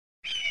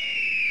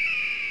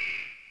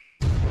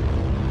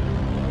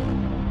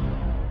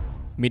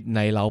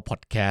Midnight Lounge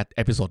Podcast เ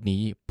อพิโซด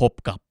นี้พบ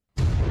กับ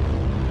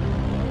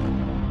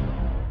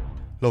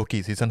โลกิ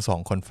ซีซั่น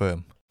2คอนเฟิร์ม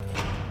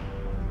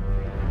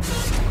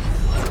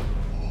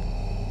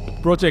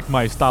โปรเจกต์ให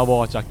ม่ Star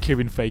Wars จากเค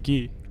วิน ไฟ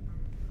กี้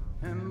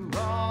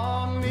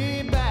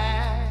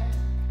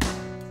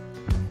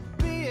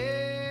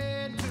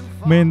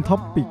เมนท็อ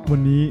ปปิกวั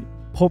นนี้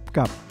พบ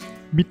กับ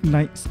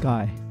Midnight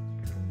Sky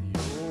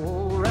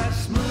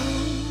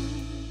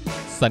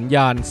สัญญ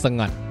าณส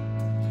งัด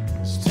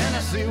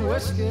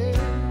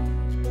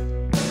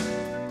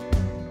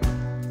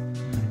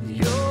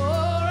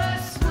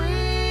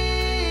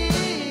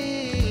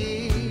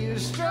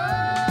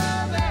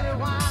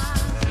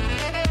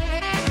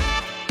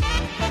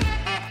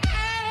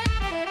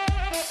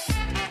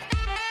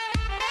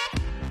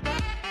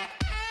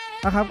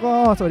นะครับก็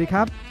สวัสดีค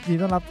รับยินดี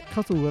ต้อนรับเข้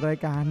าสู่ราย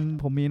การ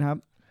ผมมีนะครับ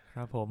ค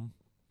รับผม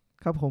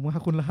ครับ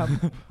คุณละครับ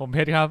ผมเพ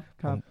ชรครับ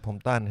ผม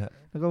ตั้นครับ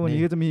แล้วก็วัน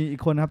นี้ก็จะมีอี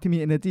กคนนะครับที่มี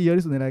energy เยอะ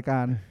ที่สุดในรายกา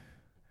ร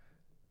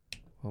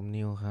ผม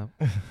นิวครับ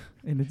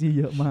energy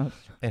เยอะมาก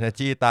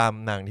energy ตาม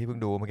หนังที่เพิ่ง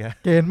ดูเมื่อกี้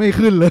เกณฑ์ไม่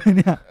ขึ้นเลยเ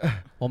นี่ย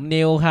ผม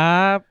นิวค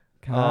รับ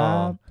ครั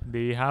บ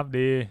ดีครับ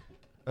ดี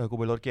กู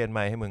ไปลดเกณฑ์ให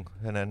ม่ให้มึง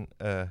เท่านั้น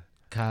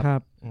ครั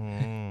บ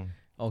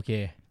โอเค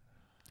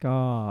ก็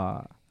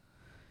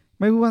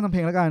ไม่พูดว่าทำเพ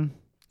ลงแล้วกัน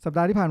สัปด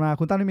าห์ที่ผ่านมา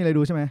คุณตั้นไม่มีอะไร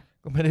ดูใช่ไหม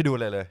ก็ไม่ได้ดูอ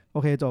ะไรเลยโอ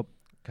เคจบ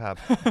ครับ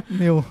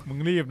นิวมึง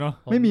รีบเนาะ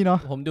ไม่มีเนาะ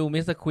ผมดูมิ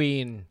สเตอร์ควี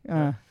น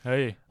เฮ้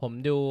ยผม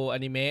ดูอ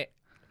นิเมะ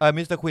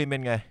มิสเตอร์ควีนเป็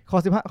นไงข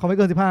อไม่เ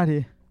กิน15นาที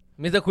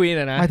มิสเตอร์ควีน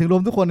นะหมายถึงรว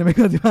มทุกคนไม่เ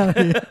กิน15นา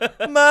ที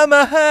ม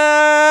าฮา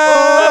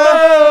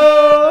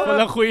คน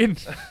ละควีน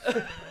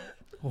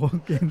โอ้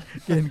เ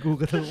กณฑ์กู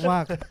กระทึกมา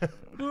ก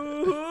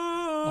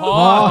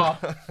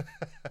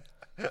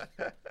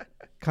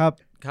ค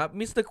รับ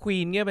มิสเตอร์ควี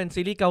นเนี่ยเป็น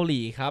ซีรีส์เกาหลี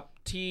ครับ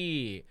ที่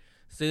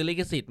ซื้อลิ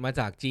ขสิทธิ์มา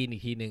จากจีนอี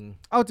กทีนึง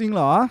เอาจริงเห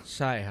รอใ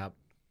ช่ครับ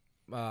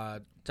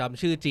จ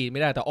ำชื่อจีนไ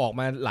ม่ได้แต่ออก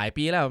มาหลาย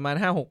ปีแล้วประมาณ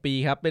 5-6 ปี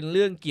ครับเป็นเ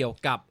รื่องเกี่ยว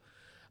กับ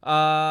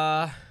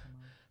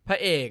พระ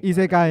เอกอีเซ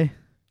ไก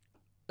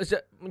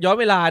ย้อน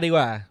เวลาดีก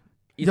ว่า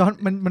ย้อน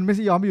มันไม่ใ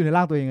ช่ย้อนไปอยู่ใน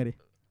ร่างตัวเองดิ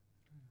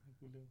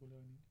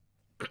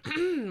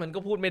มันก็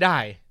พูดไม่ได้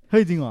เฮ้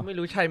ยจริงเหรอไม่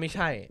รู้ใช่ไม่ใ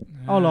ช่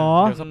อ้าวเหรอ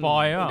เดี๋ยวสปอ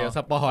ยเดี๋ยวส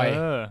ปอย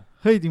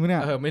เฮ้ยจริงปะเนี่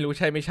ยไม่รู้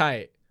ใช่ไม่ใช่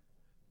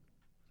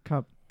ค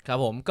รับ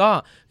ผมก็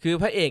คือ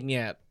พระเอกเ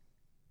นี่ย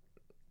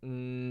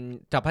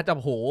จับพัดจับ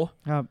โผ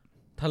ครับ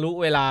ทะลุ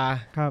เวลา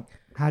ครับ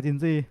หาจิน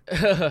ซี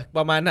ป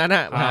ระมาณนั้น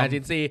อ่ะหาจิ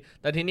นซี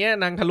แต่ทีเนี้ย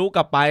นางทะลุก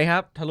ลับไปครั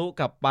บทะลุ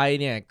กลับไป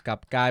เนี่ยกลับ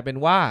กลายเป็น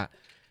ว่า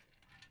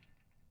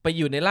ไปอ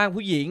ยู่ในร่าง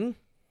ผู้หญิง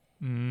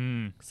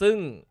ซึ่ง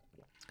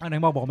อันไหน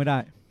บอกไม่ได้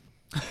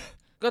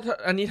ก็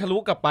อันนี้ทะลุ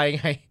กลับไป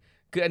ไง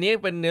คืออันนี้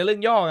เป็นเนื้อเรื่อ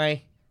งย่อไง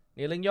เ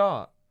นื้อเรื่องย่อ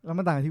แล้ว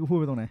มันต่างที่กูพูด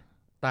ไปตรงไหน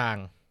ต่าง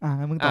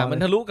มัน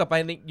ทะลุกลับไป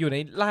อยู่ใน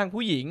ร่าง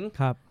ผู้หญิง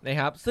นะ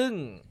ครับซึ่ง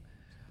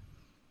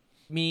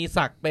มี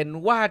ศักดิ์เป็น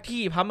ว่า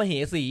ที่พระมเห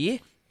สี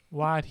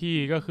ว่าที่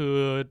ก็คือ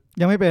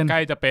ยังไม่เป็นใก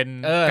ล้จะเป็น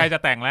ใกล้จะ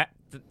แต่งแล้ว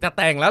จะแ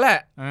ต่งแล้วแหละ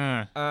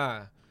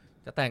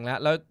จะแต่งแ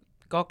ล้ว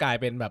ก็กลาย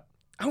เป็นแบบ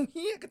เอ้าเ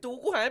ฮียกระจู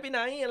กูหายไปไหน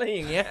อะไรอ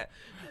ย่างเงี้ย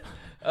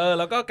แ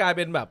ล้วก็กลายเ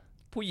ป็นแบบ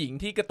ผู้หญิง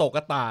ที่กระโตกก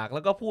ระตากแ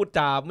ล้วก็พูดจ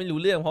าไม่รู้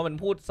เรื่องเพราะมัน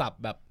พูดศัพ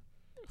ท์แบบ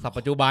ศัพท์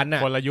ปัจจุบันน่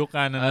ะคนละยุค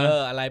กันนะ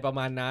อะไรประม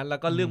าณนั้นแล้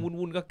วก็เรื่อง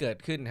วุ่นๆก็เกิด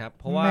ขึ้นครับ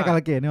เพราะว่าแม่กาล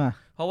เกตนี่ว่ะ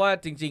เพราะว่า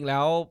จริงๆแล้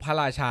วพระ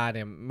ราชาเ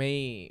นี่ยไ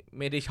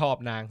ม่ได้ชอบ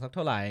นางสักเ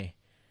ท่าไหร่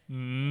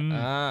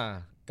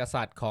ก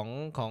ษัตริย์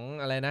ของ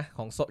อะไรนะข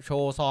องโช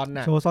ซอน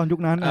น่ะโชซอนยุ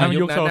คนั้น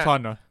ยุคโชซอน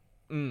เหรอ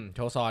โช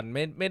ซอนไ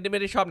ม่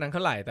ได้ชอบนางเท่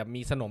าไหร่แต่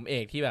มีสนมเอ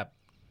กที่แบบ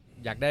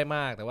อยากได้ม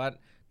ากแต่ว่า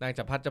นางจ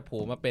ะพัดจะผู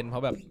มาเป็นเพรา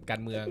ะแบบกา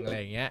รเมืองอะไร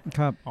อย่างเงี้ยค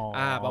รับ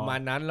ประมาณ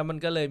นั้นแล้วมัน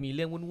ก็เลยมีเ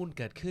รื่องวุ่นๆ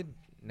เกิดขึ้น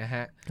นะฮ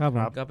ะ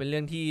ก็เป็นเรื่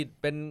องที่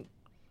เป็น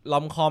ล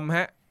อมคอมฮ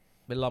ะ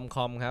เป็นลอมค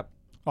อมครับ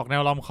ออกแน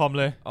วลอมคอม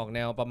เลยออกแน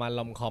วประมาณล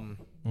อมคอม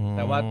แ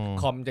ต่ว่า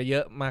คอมจะเยอ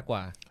ะมากกว่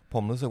าผ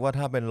มรู้สึกว่า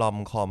ถ้าเป็นลอม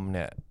คอมเ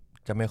นี่ย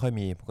จะไม่ค่อย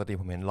มีปกติ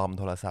ผมเห็นลอม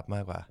โทรศัพท์ม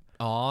ากกว่า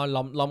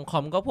ลอมคอ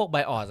มก็พวกไบ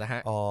ออสฮ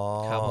ะ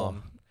ครับผม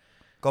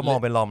ก็มอง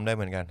เป็นลอมได้เ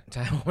หมือนกันใ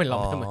ช่มองเป็นล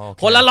อมได้เหมือน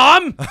คนละลอ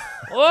ม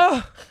โอ้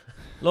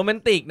โรแมน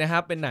ติกนะครั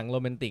บเป็นหนังโร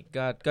แมนติก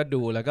ก็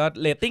ดูแล้วก็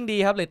เรตติ้งดี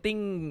ครับเรตติ้ง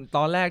ต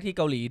อนแรกที่เ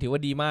กาหลีถือว่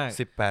าดีมาก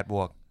18 บ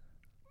วก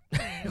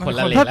คน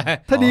ละเรท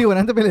ถ้าดีกว่า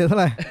นั้นจะเป็นเรทเท่า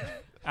ไหร่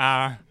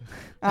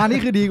นี่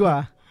คือดีกว่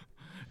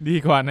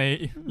าใน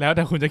แล้วแ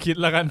ต่คุณจะคิด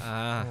แล้วกัน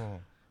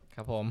ค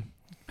รับผม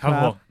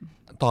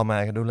ต่อมา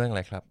ก็ดูเรื่องอะไ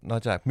รครับนอ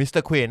กจากมิสเตอ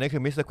ร์ควีนนั่นคื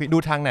อมิสเตอร์ควีนดู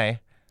ทางไหน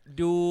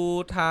ดู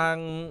ทาง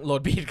โหล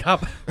ดบีทครับ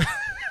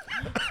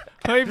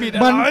เฮ้ยบีท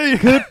มัน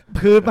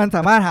คือมันส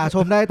ามารถหาช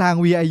มได้ทาง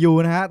VIU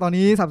นะฮะตอน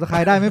นี้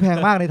Subscribe ได้ไม่แพง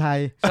มากในไทย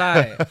ใช่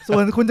ส่ว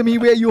นคุณจะมี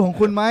VIU ของ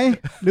คุณไหม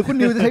หรือคุณ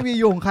นิวจะใช้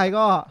VIU ของใคร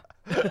ก็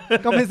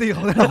เป็นสิทธิ์ข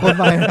องแต่ละคน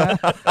ไปนะ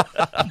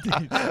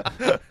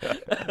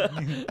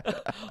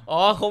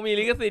เขามี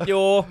ลิขสิทธิ์อ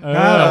ยู่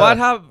แต่ว่า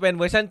ถ้าเป็น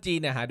เวอร์ชันจีน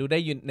เนี่ยหาดูได้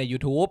ใน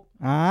YouTube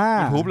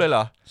YouTube เลยเหรร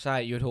อใช่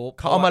YouTube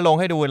เขาเอามาลง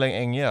ให้ดูอะไร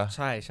อย่างเงี้ยเหรอใ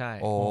ช่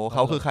โอ้เข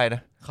าคือใครน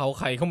ะเขา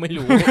ใครเขาไม่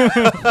รู้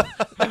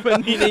มั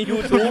นมีใน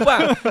YouTube อ่ะ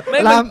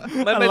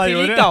มันเป็นซี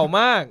รีส์เก่า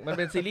มากมันเ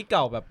ป็นซีรีส์เ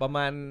ก่าแบบประม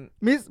าณ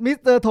มิส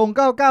เตอร์ธง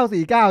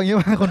9949อย่างเงี้ย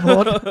มาคนโพ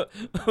ส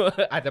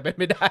อาจจะเป็น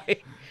ไม่ได้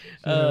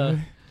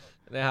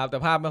นะครับแต่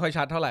ภาพไม่ค่อย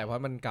ชัดเท่าไหร่เพรา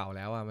ะมันเก่าแ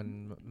ล้วอ่ะ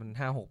มัน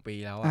 5-6 ปี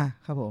แล้ว อ่ะ อ่ะ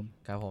ครับผม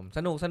ครับผมส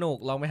นุก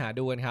ลองไปหา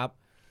ดูกันครับ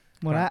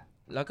หมดละ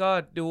แล้วก็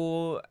ดู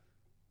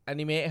อ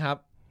นิเมะครับ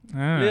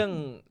เรื่อง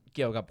เ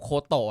กี่ยวกับโค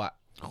โตะอ่ะ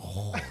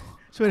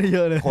ช่วยได้เย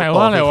อะเลย แปล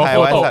ว่าอะไรวะ ใค โค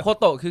วะ โตะ สัตว์ โค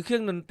โตะคือเครื่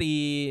องดนตรี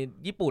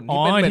ญี่ปุ่น อ๋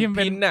อ ที่เป็นเหมือน ที่เ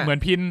ป็ พิ น นน่ะ เหมือน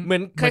พิน เหมือ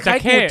นค เหมือน ล้ายๆ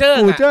จะเข้ กูเจิ้ง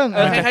กูเจิ้ง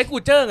คล้ายๆกู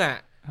เจิ้งอ่ะ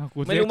กู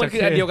ไม่รู้มันคื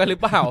ออันเดียวกันหรือ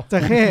เปล่า จะ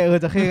เข้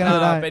จะเข้ก็น่าจ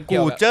ะได้ เป็นเกี่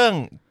ยว กู กับ เจิ้ง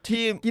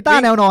ที่ กีตา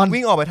ร์แนวนอน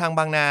วิ่งออกไปทางบ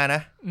างนาน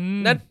ะ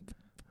นั่น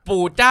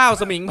ปู่เจ้า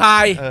สมิงพรา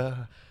ย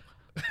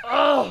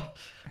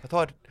ขอโท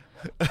ษ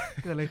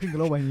เกิดอะไรขึ้นกับ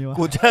โลกใบนี้วะ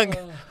กูเจิ้ง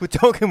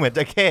คือเหมือนจ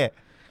ะแค่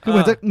คือเห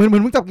มือนจะเหมือ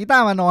นมึงจับกีตา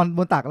ร์มานอนบ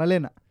นตักแล้วเ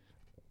ล่นอ่ะ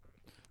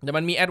แต่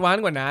มันมีแอดวาน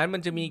ซ์กว่านั้นมั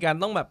นจะมีการ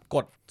ต้องแบบก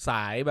ดส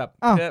ายแบบ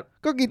อ้าว เพื่อ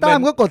ก็กีตาร์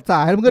มันก็กดส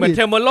ายแล้วมันก็ เหมือ ดี นเ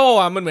ทอร์โมโล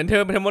อ่ะมันเหมือนเทอ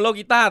ร์โมโล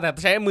กีตาร์แต่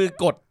ใช้มือ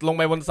กดลงไ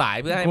ปบนสาย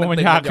เพื่อให้ กู มัน มัน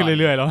ตึง ยากขึ้น หย่อน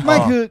เรื่อยๆแล้ว ไม่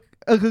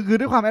คือ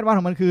ด้วยความแอดวานซ์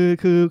ของมัน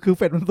คือเ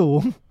ฟดมันสู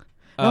ง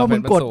แล้วมึ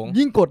งกด สูง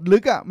ยิ่งกดลึ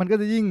กอ่ะมันก็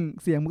จะยิ่ง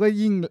เสียงมันก็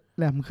ยิ่งแ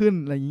หลมขึ้น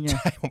อะไรอย่างเงี้ย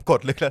ผมกด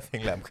ลึกแล้วเสีย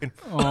งแหลมขึ้น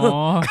อ๋อ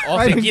อ๋อ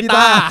เสียงกีต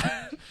าร์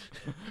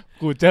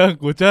กูเจิ้ง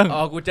อ๋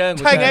อกูเจิ้ง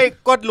ใช่ไง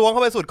กดล้วงเข้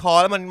าไปสุดคอ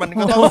แล้วมัน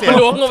ก็ต้องเสียง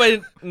ล้วงเข้าไป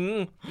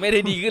ไม่ได้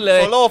ดีขึ้นเล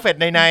ย โซโล่เฟด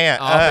ในอ่ะ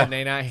อ๋อเป็นใ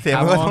น เสียง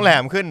มันก็ต้องแหล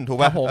มขึ้นถูก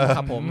ครั ป่ะ บผม เออ ค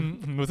รับผม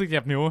รู้สึกเ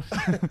จ็บนิ้ว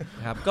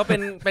ครับก็เป็น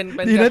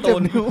ดี กา นะ ร์ เจ็ ตู บ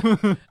น นิ้ว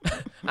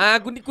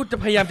กูจะ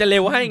พยายามจะเร็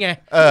วให้ไง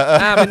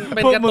เ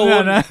ป็น พวก การ์ มึ ตู ง น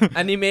อะนะ แ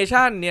อนิเม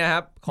ชันเนี่ยค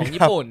รับของ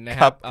ญี่ปุ่นนะ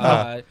ครับ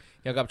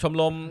เกี่ยวกับชม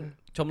ร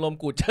ม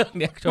กูเจิ้ง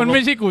เนี่ย มันไ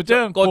ม่ใช่กูเ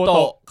จิ้ง โกโต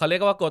ะเขาเรีย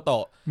กว่าโกโต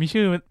ะ มี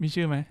ชื่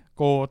อไหม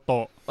โกโต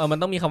ะ มัน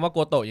ต้องมีคำว่าโก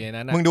โตะอยู่ใน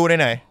นั้นนะ มึงดูใน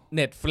ไหน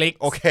Netflix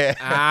โอเค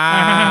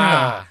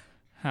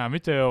หาไม่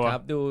เจอว่ะ ครั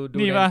บดู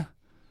นี่ป่ะ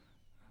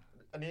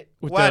อันนี้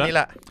กูเจอ ว่า แล้ว นี่แห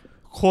ละ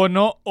โคโน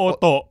โอ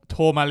โตะโท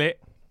มาเละ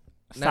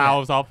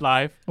Sounds of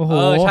Life โอ้โห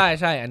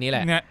ใช่อันนี้แหล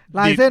ะ เนี่ย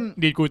ลายเส้น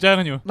ดีดกูเจิ้ง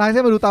กันอยู่ ลายเส้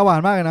นมาดูตาหวา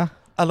นมากเลยนะ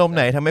อารมณ์ไ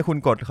หนทำให้คุณ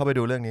กดเข้าไป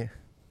ดูเรื่องนี้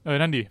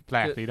นั่นดิแปล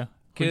กดีนะ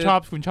คื คุณ อ ชอบ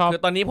คื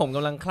อตอนนี้ผมก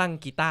ำลังคลั่ง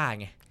กีตาร์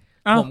ไง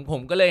อ้าว ผ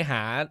มก็เลยห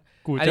า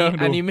กูเจิ้ง อ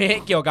ดู นิเมะ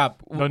เกี่ยวกับ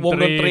ดนตรี วง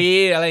ดนตรี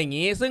อะไรอย่าง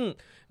นี้ ซึ่ง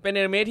เป็น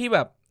อนิเมะที่แบ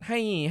บใ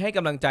ห้ก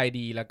ำลังใจ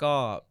ดีแล้วก็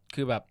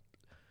คือแบบ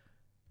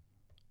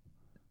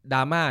ดร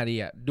าม่าดี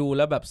อ่ะดูแ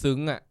ล้วแบบซึ้ง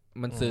อ่ะ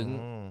มันซึ้ง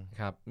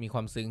ครับมีคว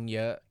ามซึ้งเย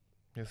อะ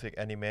มิวสิกแ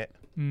อนิเมะ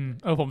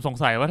ผมสง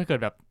สัยว่าถ้าเกิด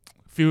แบบ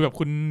ฟิลแบบ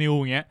คุณนิว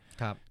อย่างเงี้ย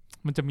ครับ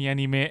มันจะมีอ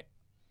นิเมะ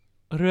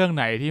เรื่องไ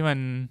หนที่มัน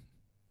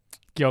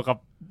เกี่ยวกับ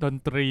ดน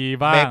ตรี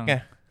บ้า เบ ง กไง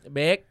เบ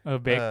ค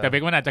เบกแต่เบ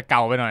กมันอาจจะเก่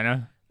าไปหน่อยนะ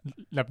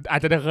แบบอา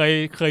จจะ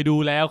เคยดู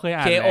แล้วเคย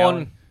อ่าน เค แล้ว โอน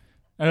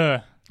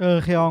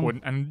เคยอง โห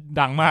อัน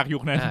ดังมากยุ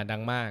คนั้น ดั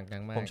งมาก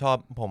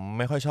ผม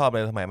ไม่ค่อยชอบเล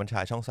ยสมัยมันฉ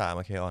ายช่อง3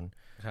มาเคออน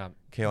ครับ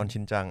เคออนชิ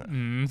นจัง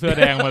เสื้อ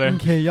แดงมาเลย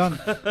เคยอน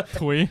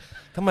ถุย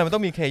ทำไมมันต้อ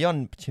งมีเคยอน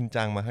ชิน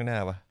จังมาข้างหน้า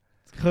วะ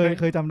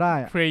เคยจำได้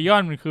อะ เครยอ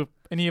นมันคือ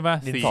ไอ้นี่ป่ะ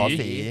ดินสอ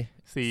สี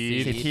สี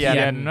สีเที เที ยน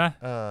ยนป่ะ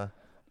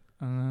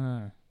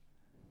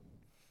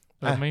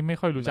ไม่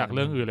ค่อยรู้จักเ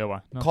รื่องอื่นเลยว่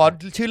ะ ขอ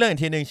ชื่อเรื่องอีก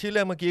ทีหนึ่งชื่อเ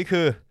รื่องเมื่อกี้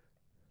คือ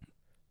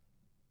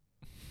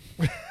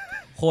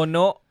โคโน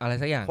ะอะไร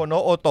สักอย่าง โคโน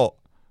โอโตะ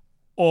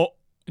โอ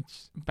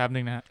แป๊บห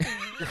นึ่งนะฮะ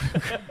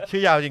ชื่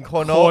อยาวจริงโค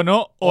โน โคโน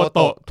โอโต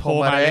ะโท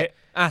มาเร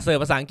ะ เสิร์ฟ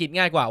ภาษาอังกฤษ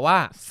ง่ายกว่าว่า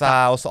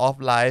Sounds of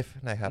Life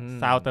นะครับ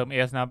ซาวเติม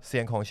S นะครับ เสี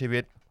ยงของชีวิ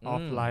ต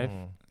of Life อื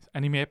ม อ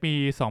นิเมะปี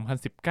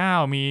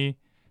 2019 มี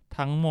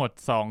ทั้งหมด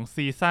2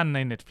ซีซั่นใน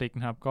Netflix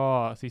นะครับ ก็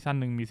ซีซั่น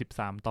หนึ่งมี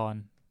13ตอน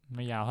ไ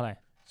ม่ยาวเท่าไหร่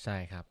ใช่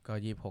ครับก็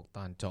26ต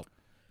อนจบ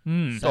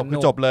จบคือ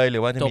จบเลยหรื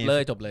อว่าจะ จบ มี เล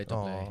ย อ๋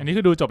อ อันนี้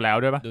คือดูจบแล้ว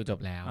ด้วยปะ ดูจบ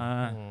แล้ว อ่า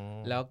อืม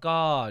แล้วก็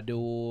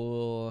ดู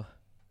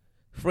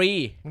ฟรี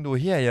มึงดู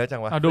เฮียเยอะจั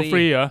งวะ ดูฟ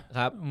รีเหรอ ค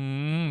รับ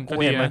ก็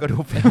กู ดี เห็นมัน นะ ก็ดู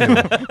ฟรี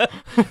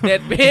เน็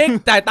ตพิก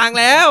จ่ายตังค์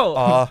แล้ว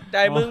อ๋อ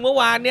จ่ายมึงเมื่อ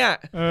วานเนี่ย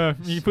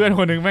มีเพื่อนค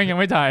นหนึ่งแม่งยัง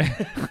ไม่จ่าย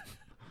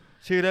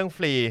ชื่อเรื่องฟ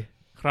รี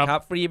ครับ ครั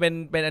บฟรีเ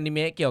ป็นอนิเม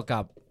ะเกี่ยวกั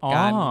บ อ๋อ ก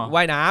ารว่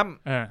ายน้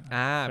เค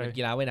ย ำเป็น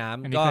กีฬาว่าย อัน น้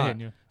ำ นี้ ก็ เคยเห็น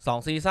อยู่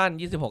 2ซีซั่น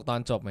26ตอน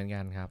จบเหมือนกั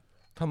นครับ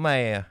ทำไม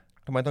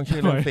ต้องชื่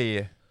อเรื่องฟรี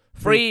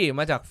ฟรี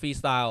มาจากฟรี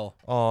สไตล์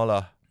อ๋อเหร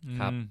อ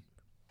ครับ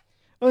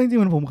จริง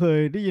ๆผมเคย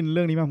ได้ยินเ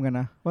รื่องนี้มาเหมือนกัน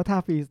นะว่าท่า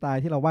ฟรีสไต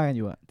ล์ที่เราว่ายกันอ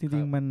ยู่อะจริ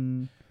งๆ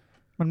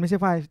มันไม่ใช่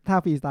ท่า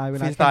ฟรีสไตล์เว ฟ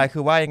ลา รีสไตล์คื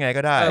อว่ายังไง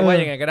ก็ได้ ว่า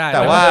ยังไงก็ได้ แ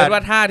ต่ว่า เผอิญว่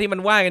าท่าที่มั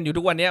นว่ายกันอยู่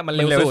ทุกวันเนี้ยมัน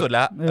มัน เร็ว เร็ว สุ สุ ด ดแ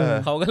ล้ว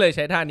เขาก็เลยใ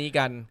ช้ท่านี้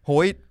กัน โห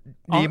ย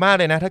ดีมาก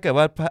เลยนะ ถ้าเกิด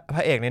ว่าพ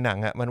ระเอกในหนัง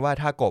มันว่า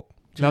ท่ากบ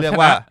ชื่อเรื่อง แล้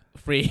ว ว่า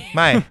ฟรี ไ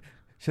ม่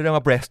ชื่อเรื่อง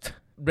ว่า breast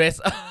เบรส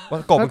ว่า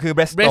กบมันคือ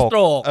breast เบรสโตร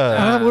stroke ก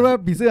ถ้าพูดว่า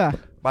ผีเสื้อ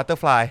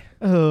butterfly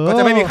ก็ ก็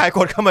จะไม่มีใครก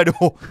ดเข้ามาดู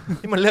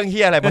นี่มันเรื่องเฮี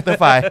ยอะไร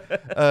butterfly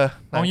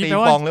หนังตี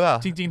ปองหรือเปล่า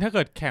จริงๆ ถ้าเ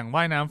กิดแข่ง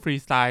ว่ายน้ำฟรี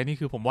สไตล์นี่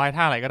คือผมว่าย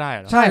ท่าอะไรก็ได้เ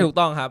หรอ ใช่ถูก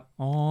ต้องครับ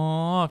อ๋อ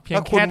เพีย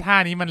งแค่ท่า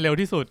นี้มันเร็ว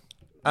ที่สุด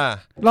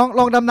ล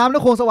องดำน้ำแล้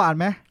วโค้งสว่าน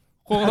ไหม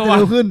โค้ง อาจ ส จะ ว่าง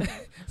เร็วขึ้น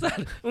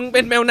มึงเ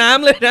ป็นแมวน้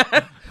ำเลยนะ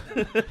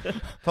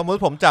สมมติ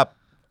ผม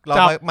เรา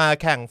มา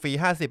แข่งฟรี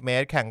50 เม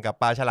ตร แข่งกับ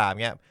ปลาฉลาม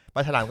เงี้ยปล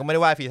าฉลามก็ไม่ได้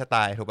ว่ายฟรีสไต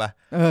ล์ถูกป่ะ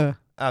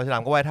ฉลา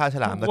มก็ว่ายท่าฉ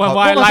ลามแต่เขา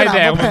ว่ายไล่แด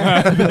งมา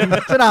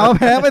ฉลามว่าแ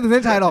พ้ไม่ถึงเ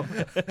ส้นชัยหรอก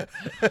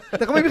แ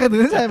ต่ก็ไม่มีใครถึ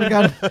งเส้นชัยเหมือนกั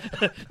น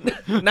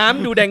น้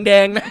ำดูแด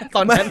งๆนะต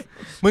อนนั้น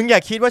มึงอย่า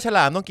คิดว่าฉล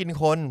ามต้องกิน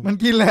คน มัน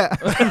กินแหละ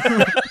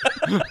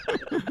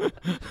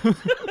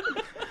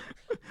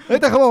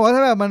แต่เขาบอกว่าถ้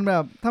าแบบมันแบ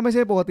บถ้าไม่ใ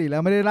ช่ปกติแล้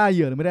วไม่ได้ล่าเห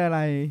ยื่อหรือไม่ได้อะไ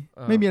ร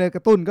ไม่มีอะไรก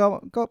ระตุ้น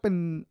ก็เป็น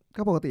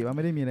ก็ปกติว่าไ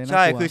ม่ได้มีอะไรน่ากลัว ใ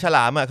ช่คือฉล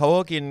ามอ่ะเขา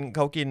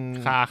กิน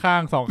ขาข้า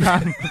ง2ข้า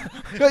ง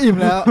ก็อิ่ม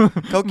แล้ว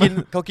เขา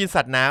กิน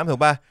สัตว์น้ำถู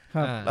กป่ะ ค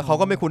รับ แล้วเขา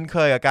ก็ไม่คุ้นเค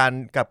ยกับการ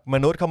กับม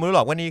นุษย์เขาไม่รู้ห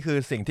รอกว่านี่คือ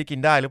สิ่งที่กิน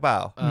ได้หรือเปล่า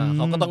เ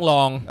ขาก็ต้องล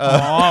อง เอ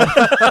อ๋ อ อ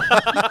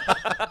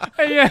ไ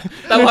อ้เหี้ย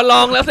แต่พอล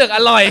องแล้วเสือกอ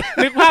ร่อย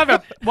นึกภาพแบ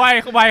บว่าย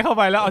เข้าไ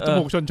ปแล้วเอาจ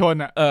มูกชน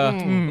ๆอ่ะ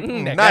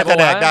น่าจะ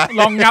แดกได้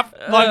ลองงับ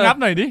ห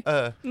น่อยดิ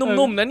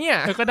นุ่มๆนะเนี่ย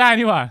ก็ได้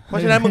นี่หว่า เพรา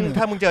ะฉะนั้น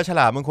ถ้ามึงเจอฉ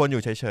ลามมึงควรอ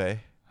ยู่เฉย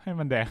ให้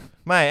มันแดก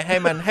ๆไม่ให้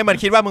มัน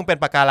คิดว่ามึงเป็น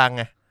ปะการังไ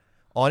ง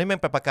อ๋อนี่มัน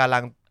เป็นปะการั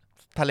ง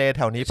ทะเลแ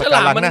ถวนี้ปะ ฉ กา ล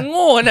าม รัง มัน นะ โ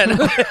ง่ขนาดนั้น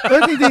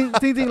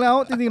จริงๆแล้ว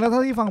เท่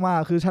าที่ฟังมา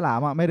คือฉลา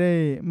มอ่ะไม่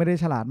ได้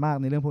ฉลาดมาก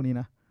ในเรื่องพวกนี้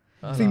นะ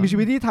สิ่งมีชี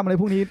วิตที่ทำอะไร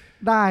พวกนี้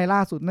ได้ล่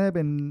าสุดน่าจะเ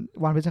ป็น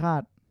วาฬเพชฌฆา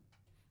ต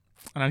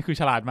อันนั้นคือ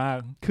ฉลาดมาก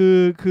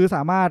คือส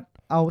าม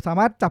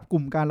ารถจับก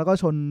ลุ่มกันแล้วก็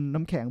ชน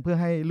น้ำแข็งเพื่อ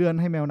ให้เลื่อน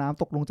ให้แมวน้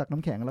ำตกลงจากน้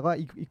ำแข็งแล้วก็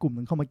อีกกลุ่มห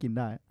นึ่งเข้ามากิน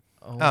ได้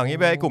อย่างนี้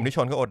ไปไอ้กลุ่มที่ช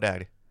นก็อดแดก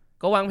ดิ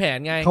ก็วางแผน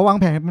ไง เขาวาง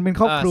แผนมันเป็น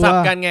ครอบครัว สับ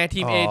กันไง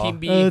ทีม A ทีม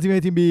B ทีม A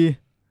ทีม B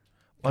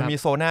มันมี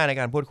โซน่าใน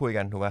การพูดคุย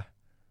กันถูกป่ะ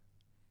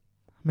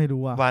ไม่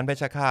รู้อ่ะ วานเพช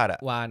ฌฆาตอ่ะ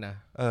วานอ่ะ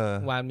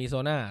วานมีโซ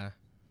น่า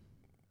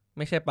ไ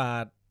ม่ใช่ปลา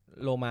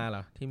โลมาเหร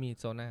อที่มี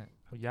โซน่า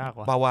ย าก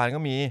ว่ะ ปลาวานก็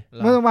มี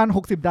เมื่อประมาณ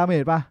60 ดาเม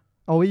จป่ะ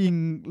เอาไว้ยิง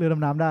เรือด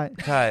ำน้ำได้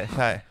ใ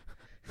ช่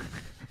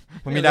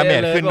มันมีดาเม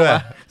จขึ้นด้วย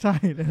ใช่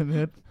เ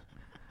นิร์ด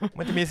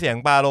มันจะมีเสียง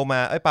ปลาโลมา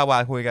ปลาวา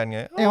นคุยกันไง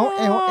เอ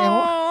ล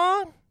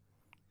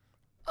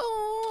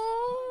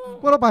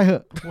ว่าเราไปเหอ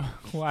ะ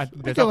ว่า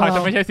เดี๋ยวสักพักจ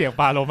ะไม่ใช่เสียง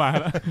ปลาโลมา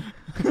แล้ว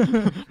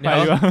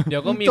เดี๋ย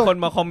วก็มีคน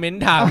มาคอมเมน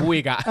ต์ด่ากู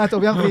อีกอ่ะ จ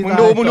บยังฟรี มึง ไ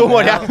ต ดู ล์ หม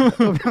ดยัง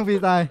จบยังฟรี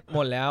ไตล์ หม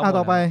ดแล้ว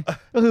ต่อไป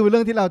ก็คือเรื่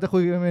องที่เราจะคุ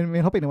ยเป็นเม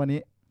นท็อปิกในวันนี้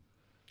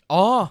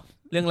อ๋อ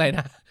เรื่องอะไรน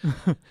ะ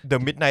The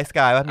Midnight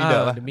Sky ป่ะมีเด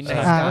อป่ะ The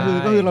Midnight ก็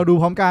คือเราดู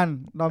พร้อมกัน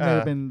เรา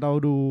เป็นเรา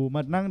ดูม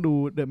านั่งดู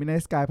The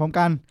Midnight Sky พร้อม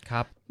กัน ค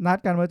รับ นัด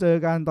กันมาเจอ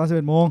กันตอน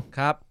 11 โมง ค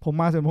รับ ผม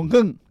มา 11 โมงค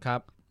รึ่ง ค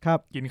รับ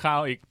กินข้า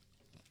วอีก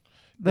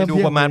ได้ดู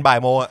ประมาณบ่าย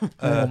โมงอ่ะ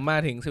ผมมา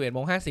ถึง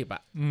 11:50 อ่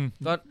ะ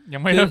ก็ ก็ ยั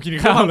งไม่เริ่มกิน คื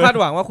อ ข้าว ความ เลย คาด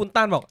หวังว่าคุณ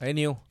ตั้นบอกเฮ้ย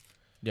นิว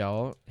เดี๋ยว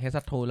เฮ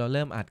ซัตทูเราเ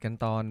ริ่มอัดกัน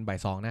ตอนบ่าย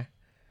 2นะ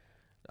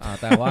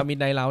แต่ว่ามิด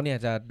ไนท์เราเนี่ย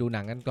จะดูห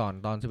นังกันก่อน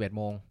ตอน 11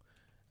 โมง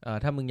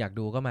ถ้ามึงอยาก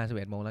ดูก็มา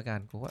 11 โมงแล้วกัน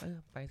กูว่า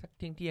ไปสักเ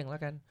ที่ยงแล้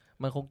วกัน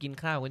มันคงกิน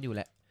ข้าวกันอยู่แ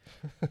หละ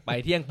ไป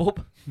เที่ยงปุ๊บ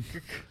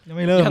ยังไ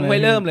ม่เ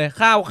ริ่ม เลย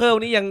ข้าวเครื่อง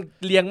นี่ยัง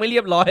เรียงไม่เรี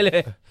ยบร้อยเล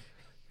ย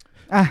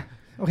อ่ะ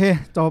โอเค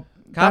จบ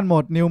ครับ ตั้นหม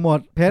ดนิวหม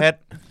ดเพชร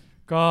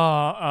ก็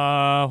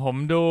ผม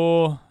ดู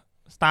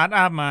สตาร์ท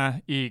อัพมา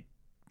อีก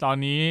ตอน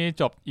นี้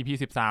จบ EP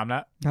 13แล้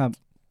ว ครับ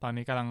ตอน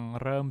นี้กำลัง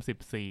เริ่ม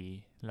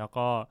14แล้ว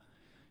ก็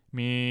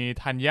มี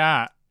ธัญญา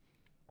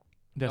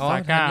The ธั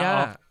Saga ญญา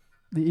of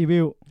The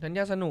Evil ธัญญ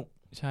าสนุก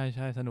ใ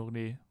ช่สนุก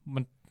ดี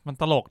มัน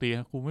ตลกดี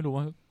กูไม่รู้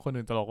ว่าคน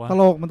อื่นตลกว่า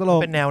มันตล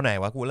ก เป็นแนวไหน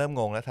วะกูเริ่ม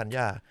งงแล้วทัน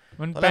ย่า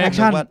มัน ตอน เป็ แร น ก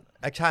ผมนึกว่า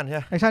แอคชั่นใช่ไห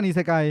ม แอคชั่นอีเซ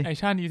ไก ไอ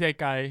ชั่นอีไซ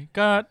ไก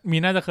ก็มี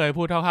น่าจะเคย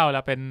พูดเท่าๆแ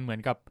ล้วเป็นเหมือ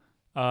นกับ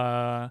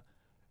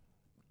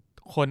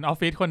คนออฟ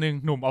ฟิศคนหนึ่ง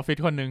หนุ่มออฟฟิศ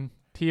คนหนึ่ง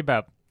ที่แบ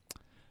บ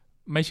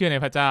ไม่เชื่อใน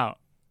พระเจ้า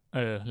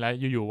และ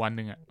อยู่ๆวันห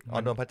นึ่งอ่ะ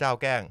โดนพระเจ้า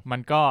แกล้ง มั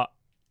น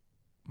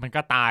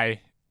ก็ตาย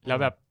แล้ว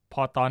แบบพ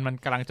อตอนมัน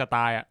กำลังจะต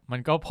ายอ่ะมัน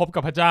ก็พบกั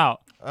บพระเจ้า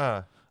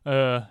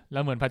แล้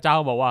วเหมือนพระเจ้า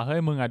บอกว่าเฮ้ย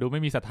มึงอ่ะดูไ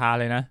ม่มีศรัทธา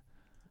เลยนะ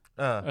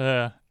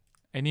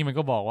ไอ้นี่มัน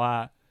ก็บอกว่า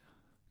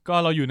ก็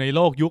เราอยู่ในโ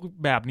ลกยุค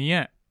แบบนี้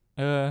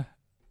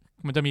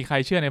มันจะมีใคร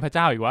เชื่อในพระเ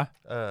จ้าอีกวะ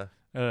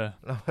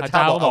พระเ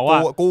จ้าก็บอกว่า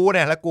กูเ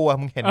นี่ยแล้วกู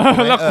มึงเห็น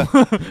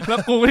แล้ว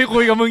กูที่คุ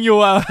ยกับมึงอยู่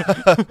อ่ะ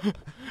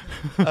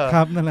ค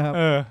รับนั่นแหละครับ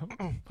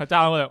พระเจ้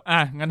าก็แบบ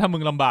งั้นถ้ามึ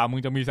งลำบากมึ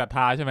งจะมีศรัทธ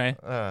าใช่ไหม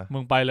มึ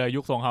งไปเลย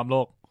ยุคสงครามโล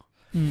ก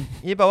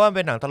นี่แปลว่าเ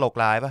ป็นหนังตลก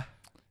ร้ายป่ะ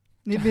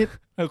นิด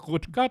กู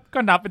ก็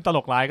นับเป็นตล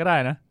กร้ายก็ได้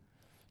นะ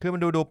คือมั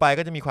นดูไป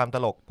ก็จะมีความต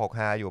ลกปกฮ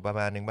าอยู่ประม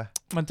าณนึงป่ะ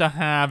มันจะฮ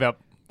าแบบ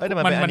แต่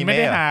มันเป็นอนิ ไม่ เมะ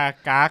ได้ฮา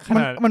กากขน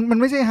าด มัน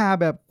ไม่ใช่ฮา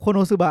แบบโคโน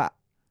ซึบะ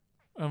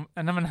อั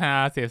นนั้นมันฮา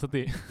เสียส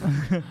ติ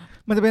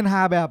มันจะเป็นฮ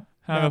าแบบ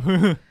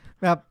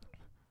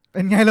เ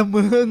ป็นไงละ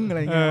มึงอะไร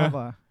เงี้ยมากก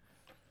ว่า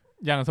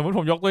อย่างสมมติผ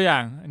มยกตัวอย่า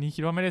งอันนี้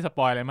คิดว่าไม่ได้สป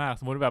อยอะไรมาก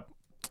สมมติแบบ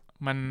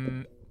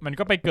มัน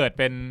ก็ไปเกิด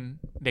เป็น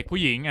เด็กผู้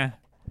หญิง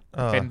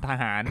เป็นท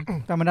หาร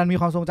แต่มันดันมี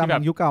ความทรงจำข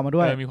องยุคเก่ามา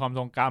ด้วยมีความท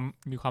รงจ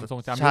ำยุค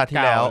เ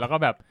ก่าแล้วก็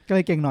แบบก็เล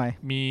ยเก่งหน่อย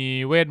มี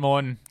เวทม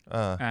นต์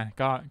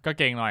ก็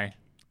เก่งหน่อย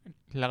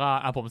แล้วก็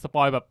ผมสป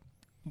อยแบบ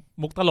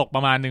มุกตลกป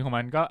ระมาณนึงของ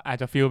มันก็อาจ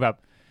จะฟีลแบบ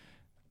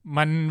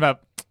มันแบบ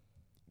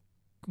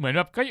เหมือนแ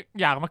บบก็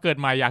อยากมาเกิด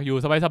ใหม่อยากอยู่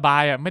สบา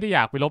ยๆไม่ได้อย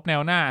ากไปลบแน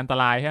วหน้าอันต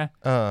รายใช่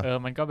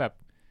มันก็แบบ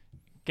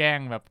แกล้ง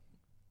แบบ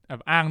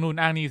อ้างนู่น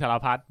อ้างนี่สาร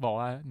พัดบอก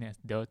ว่าเนี่ย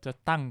เดี๋ยวจะ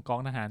ตั้งกอง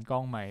ทหารกอ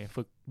งใหม่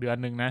ฝึกเดือน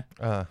นึงนะ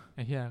ไ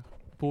อ้เหี้ย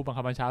ผู้บัง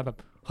คับบัญชาแบบ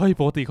เฮ้ย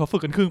ปกติเขาฝึ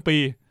กกันครึ่งปี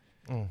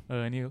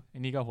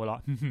นี่ก็หัวเรา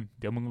ะ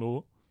เดี๋ยวมึงรู้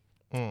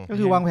ก็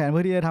คือวางแผนเ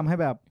พื่อที่จะทำให้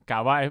แบบกะ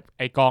ว่า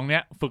ไอ้กองเนี้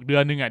ยฝึกเดือ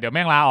นนึงเดี๋ยวแ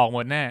ม่งลาออกหม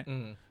ดแน่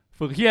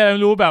ฝึกเหี้ยไ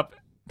ม่รู้แบบ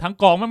ทั้ง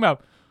กองแม่งแบบ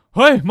เ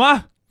ฮ้ยมา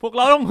พวกเ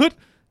ราต้องฮึด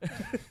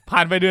ผ่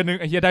านไปเดือนนึง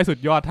ไอ้เหี้ยได้สุด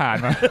ยอดฐาน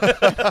มา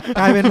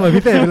กลายเป็นหน่วย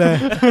พิเศษไปเลย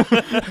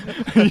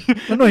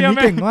แล้วหน่วยนี้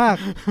เก่งมาก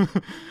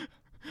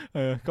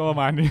ก็ประ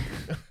มาณนี้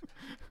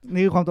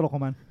นี่คือความตลกขอ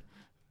งมัน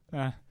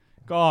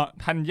ก็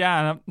ทันย่า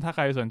นะครับถ้าใค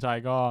รสนใจ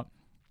ก็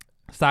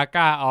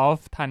Saga of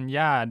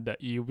Tanya the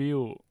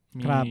Evil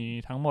มี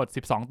ทั้งหมด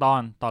12ต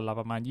อนละ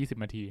ประมาณ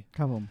20นาทีค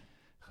รับผม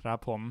ครับ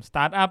ผม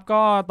Startup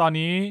ก็ตอน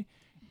นี้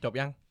จบ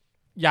ยัง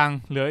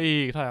เหลืออี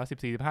กเท่าไหร่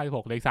14 15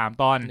 16เหลืออีก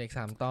3ตอนอีก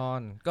3ตอน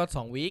ก็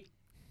2วีค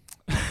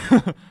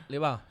หรือ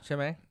เปล่าใช่ไ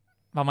หม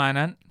ประมาณ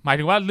นั้นหมาย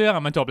ถึงว่าเรื่อง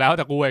มันจบแล้วแ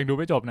ต่กูเองดู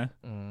ไม่จบนะ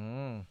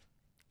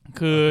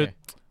คือ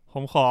ผ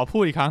มขอพู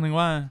ดอีกครั้งนึง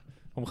ว่า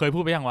ผมเคยพู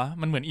ดไปยังวะ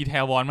มันเหมือนอีเท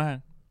วอนมาก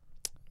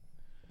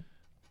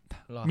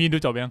มีดู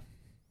จบยัง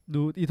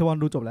ดูอีเทวอน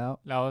ดูจบแล้ว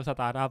ส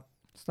ตาร์ทอัพ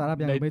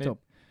ยังไม่จบ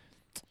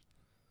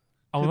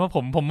เอาเป็นว่า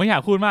ผมไม่อยา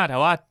กพูดมากแต่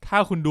ว่าถ้า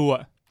คุณดูอ่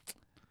ะ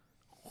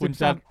คุณ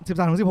จะ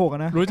13ถึง16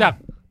นะ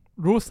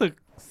รู้สึก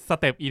ส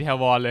เต็ปอีเท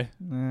วอนเลย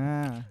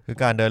คือ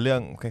การเดินเรื่อ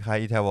งคล้าย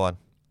ๆอีเทวอน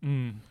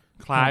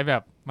คล้ายแบ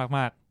บม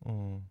าก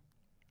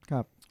ๆค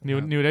รับ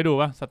นิวได้ดู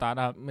ป่ะสตาร์ท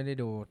อัพไม่ได้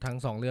ดูทั้ง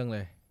2เรื่องเล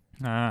ย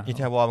อีเ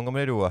ทวอนมันก็ไ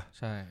ม่ได้ดูอ่ะ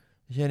ใช่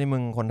เชี่ยนี่มึ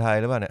งคนไทย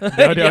หรือเปล่าเนี่ย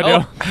เดี๋ย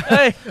วเ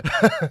ฮ้ย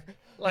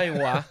ไร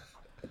วะ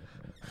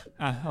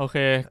โอเค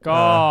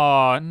ก็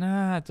น่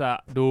าจะ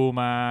ดู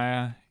มา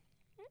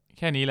แ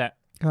ค่นี้แหละ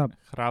ค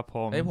รับผ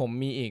มผม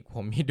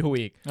มีดู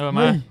อีกม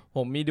าผ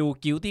มมีดู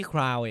Guilty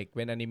Crown อีกเ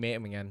ป็นอนิเมะ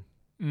เหมือนกัน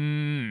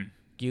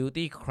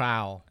Guilty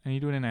Crown อันนี้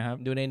ดูในไหนครับ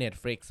ดูใน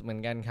Netflix เหมือ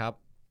นกันครับ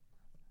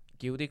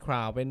Guilty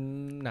Crown เป็น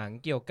หนัง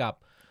เกี่ยวกับ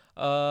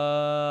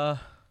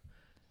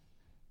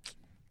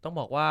ต้อง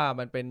บอกว่า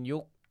มันเป็นยุ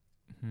ค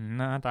ห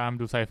น้าตาม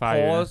ดูไซไฟ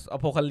Post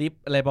Apocalypse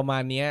อะไรประมา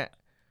ณนี้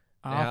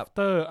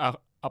After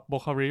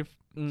Apocalypse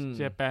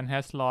Japan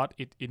has lost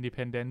its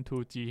independence to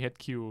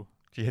GHQ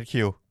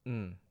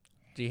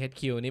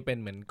GHQ นี่เป็น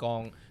เหมือนกอ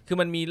งคือ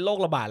มันมีโรค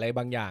ระบาดอะไร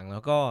บางอย่างแล้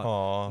วก็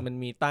มัน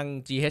มีตั้ง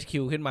GHQ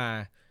ขึ้นมา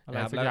น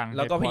ะครับแ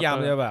ล้วก็พยายาม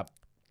จะแบบ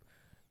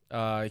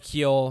เ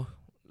คียว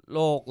โร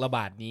คระบ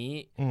าดนี้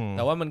แ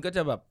ต่ว่ามันก็จ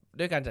ะแบบ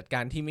ด้วยการจัดกา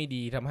รที่ไม่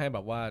ดีทำให้แบ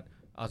บว่า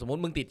สมม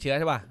ติมึงติดเชื้อ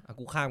ใช่ป่ะ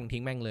กูฆ่ามึงทิ้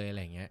งแม่งเลยอะไ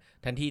รเงี้ย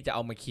แทนที่จะเอ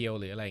ามาเคียว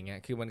หรืออะไรเงี้ย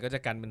คือมันก็จะ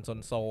กันเป็น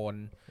โซน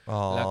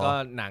ๆแล้วก็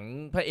หนัง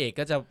พระเอก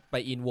ก็จะไป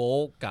อินโวล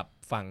กับ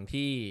ฝั่ง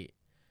ที่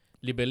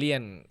ลิเบเรีย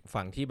น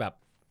ฝั่งที่แบบ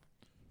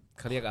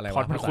เขาเรียกอะไรวะ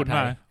ภาษาไท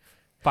ย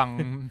ฝั่ง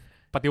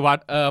ปฏิวั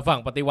ติฝั่ง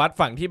ปฏิวัติ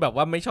ฝั่งที่แบบ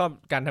ว่าไม่ชอบ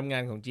การทำงา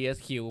นของ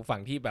GSQ ฝั่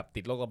งที่แบบ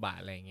ติดโรคระบาด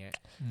อะไรเงี้ย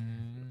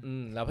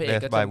แล้วพระเอก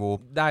ก็จะ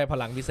ได้พ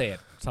ลังพิเศษ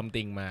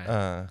something มา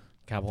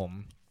ครับผม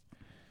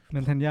เหมื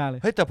อนทันย่าเล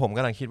ยเฮ้ยแต่ผมก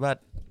ำลังคิดว่า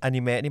อ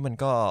นิเมะนี่มัน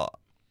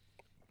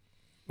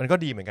ก็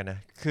ดีเหมือนกันนะ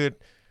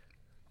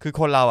คือ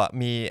คนเราอ่ะ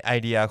มีไอ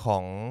เดียข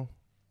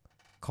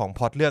องพ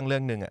ล็อตเรื่อง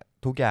นึงอ่ะ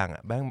ทุกอย่างอ่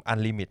ะแม่งอัน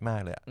ลิมิตมา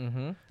กเลย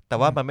แต่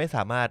ว่ามันไม่ส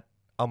ามารถ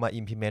เอามา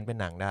implement เป็น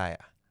หนังได้อ่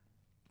ะ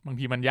บาง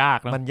ทีมันยาก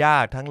นะมันยา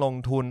กทั้งลง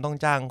ทุนต้อง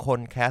จ้างคน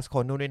แคสค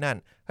นนู่นนี่นั่น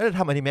ถ้าจะท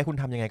ำอนิเมะคุณ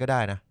ทำยังไงก็ได้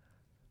นะ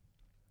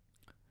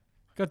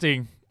ก็จริง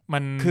มั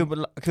น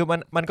คือ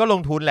มันก็ล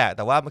งทุนแหละแ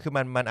ต่ว่าคือ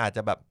มันอาจจ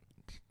ะแบบ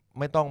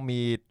ไม่ต้อง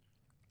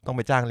ไ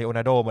ปจ้างเลโอน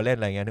าร์โดมาเล่น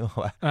อะไรเงี้ยนึก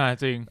ว่า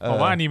จริงผม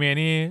ว่าอนิเมะ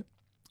นี่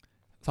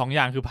2อ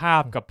ย่างคือภา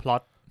พกับพล็อ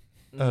ต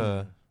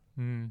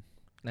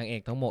นางเอ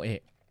กต้องโมเอ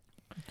ะ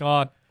ก็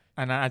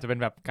อันนั้นอาจจะเป็น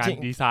แบบการ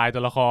ดีไซน์ตั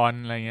วละคร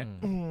อะไรเงี้ย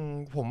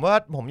ผ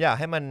มอยาก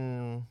ให้มัน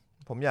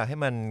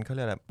เขาเ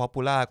รียกอะไรป๊อปปู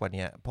ล่ากว่า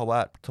นี้เพราะว่า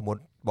สมม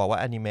ติบอกว่า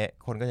อนิเมะ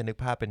คนก็จะนึก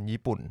ภาพเป็น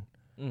ญี่ปุ่น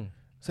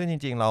ซึ่งจ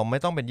ริงๆเราไม่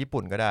ต้องเป็นญี่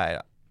ปุ่นก็ได้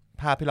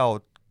ภาพพ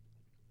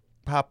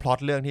ล็อต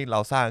เรื่องที่เรา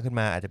สร้างขึ้น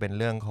มาอาจจะเป็น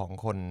เรื่องของ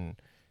คน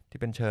ที่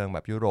เป็นเชิงแบ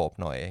บยุโรป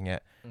หน่อยอย่างเงี้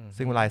ย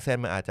ซึ่งลายเส้น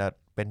มันอาจจะ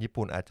เป็นญี่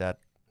ปุ่นอาจจะ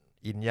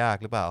อินยาก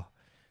หรือเปล่า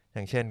อ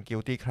ย่างเช่น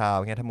Guilty Crown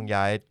เงี้ยถ้ามึง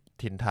ย้าย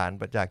ถิ่นฐาน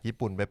จากญี่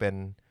ปุ่นไปเป็น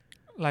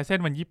ลายเส้น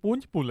มันญี่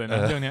ปุ่นเลยนะ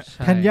เรื่องเนี้ย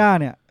ทันย่า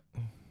เนี่ย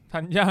ทั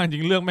นย่าจ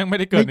ริงเรื่องแม่งไม่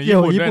ได้เกิดใน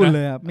ญี่ปุ่นเ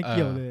ลยอ่ะไม่เ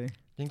กี่ยวเลย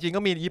จริงๆก็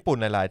มีญี่ปุ่น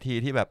หลายๆที่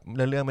ที่แบบ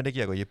เรื่องไม่ได้เ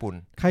กี่ยวกับญี่ปุ่น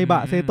ไคบ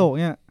ะเซโตะ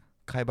เนี่ย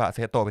ไคบะเซ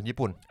โตะเป็นญี่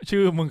ปุ่น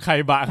ชื่อมึงไค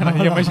บะขนาด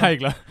นี้ยังไม่ใช่อี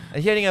กเหรอไอ้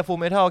เหี้ยนี่ไงฟูล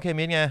เมทัลเค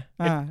มิสไง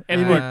เอ็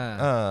ดเวิร์ด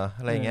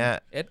อะไรเงี้ย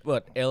เอ็ดเวิ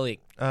ร์ดเอลิก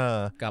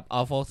กับอั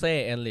ลโฟเซ่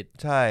เอลิท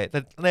ใช่แต่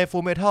ในฟู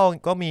ลเมทัล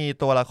ก็มี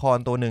ตัวละคร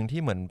ตัวหนึ่ง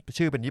ที่เหมือน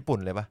ชื่อเป็นญี่ปุ่น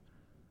เลยปะ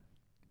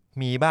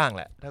มีบ้างแ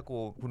หละถ้ากู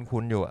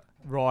คุ้นๆอยู่อะ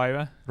รอยป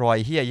ะรอย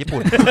เหี้ยญี่ปุ่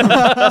น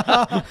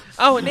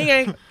เอ้านี่ไง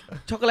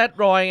ช็อกโกแลต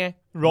รอยไง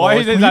รอย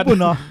ญี่ปุ่น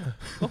เหรอ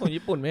ก็ของ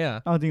ญี่ปุ่นไหมอ่ะ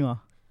เอาจริงเหรอ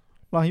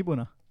รอยญี่ปุ่นเ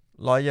หรอ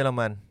รอยเยอร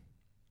มัน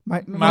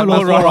มาโร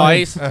รอย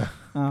ส์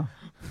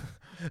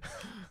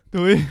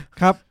ดุย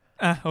ครับ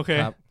โอเค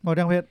หมด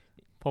ยังเพชร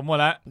ผมหมด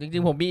แล้วจริ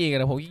งๆผมมีอีก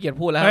นะผมขี้เกียจ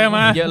พูดแล้ว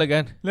เยอะเลยกั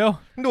นเร็ว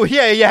ดูเหี้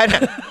ยแย่เนี่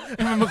ย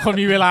มันคน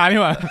มีเวลานี่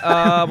หว่า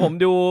ผม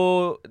ดู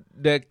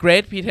The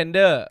Great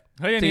Pretender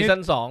ซีซั่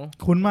น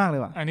2คุ้นมากเล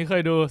ยว่ะอันนี้เค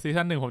ยดูซี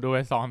ซั่น1ผมดูไป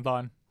2 ตอ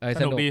น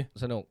สนุกดี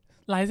สนุก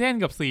ลายเส้น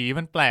กับสี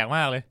มันแปลกม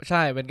ากเลยใ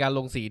ช่เป็นการล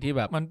งสีที่แ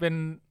บบมันเป็น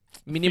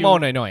มินิมอล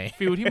หน่อยๆ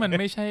ฟิลที่มัน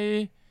ไม่ใช่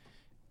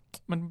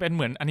มันเป็นเห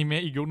มือนอนิเม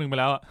ะอีกยุคนึงไป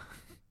แล้วอะ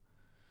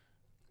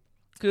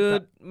คือ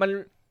มัน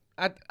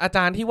อาจ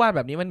ารย์ที่วาดแ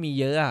บบนี้มันมี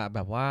เยอะอะแบ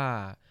บว่า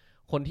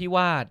คนที่ว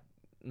าด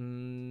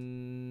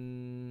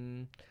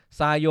ซ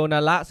าโยนา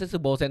ระซึซึ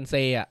โบเซนเซ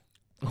อะ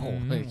โอ้โห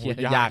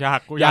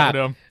ยากเ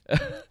ดิม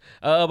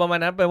ประมาณ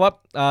นั้นแปลว่า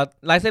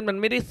ลายเส้นมัน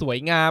ไม่ได้สวย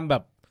งามแบ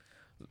บ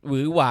หวื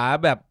อหวา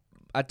แบบ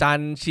อาจาร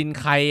ย์ชิน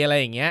ไคอะไร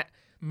อย่างเงี้ย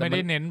ไม่ได้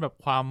เน้นแบบ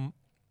ความ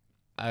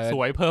ส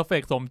วยเพอร์เฟ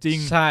กต์สมจริง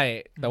ใช่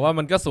แต่ว่า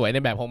มันก็สวยใน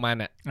แบบของมัน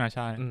อ่ะใ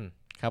ช่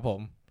ครับผม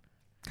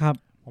ครับ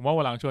ผมว่า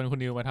วันหลังชวนคุณ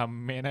นิวมาท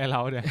ำเมนให้เร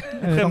าเนี่ย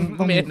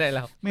ต้องเมนให้เ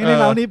ราเมนให้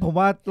เรานี่ผม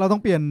ว่าเราต้อ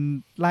งเปลี่ยน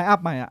ไลน์อัพ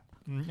ใหม่อ่ะ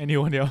ไอ้นิว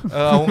คนเดียวเ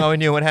อาไอ้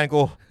นิวมาแทน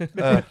กู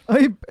เ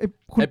ฮ้ย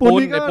คุณปุณ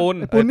นี่ก็ไอ้ปุณ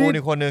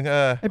อีกคนนึง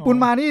ไอ้ปุณ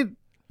มานี่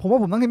ผมว่า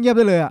ผมต้องเงียบๆไ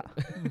ด้เลยอ่ะ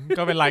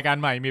ก็เป็นรายการ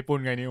ใหม่มีปุณ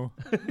ไงนิว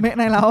เมน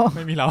ในเราไ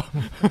ม่มีเรา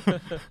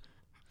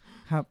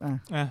ครับ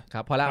ค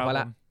รับพอละ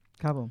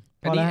ครับผม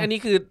อัน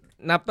นี้คือ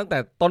นับตั้งแต่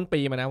ต้นปี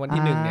มานะวัน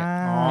ที่1เนี่ย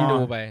ที่ดู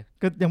ไป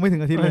ก็ยังไม่ถึ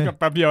งอาทิตย์เลย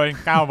แป๊บเดียวเอง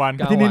9 วัน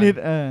ที่นิด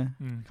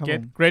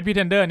Great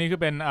Pretender นี่คือ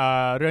เป็น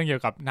เรื่องเกี่ย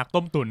วกับนัก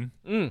ต้มตุ๋น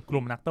ก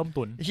ลุ่มนักต้ม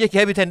ตุ๋นเฮีย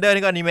Great Pretender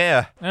นี่ก็อนิเมะเหร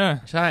อ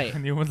ใช่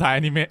นิวมันสาย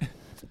อนิเมะ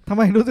ทำไ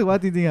มรู้สึกว่า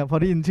จริงๆอ่ะพอ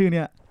ได้ยินชื่อเ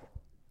นี่ย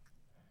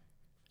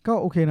ก็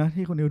โอเคนะ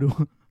ที่คุณนิวดู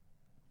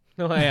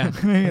ทำไมอ่ะ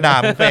ด่า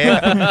มึงเฟซ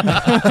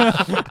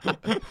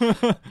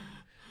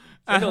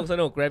ส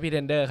นุก Great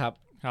Pretender ครั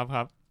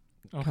บ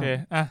โอเค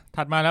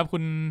ถัดมาแล้วคุ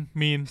ณ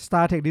มีน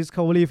Star Trek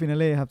Discovery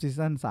Finale ครับซี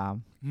ซั่น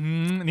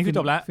3นี่คือจ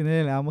บแล้ว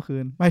Finale แล้วเมื่อคื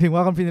นหมายถึงว่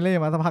าคอน Finale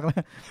มาสักพักแล้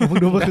วผมเพิ่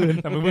งดูเมื่อคืน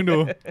แต่เพิ่งดู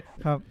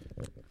ครับ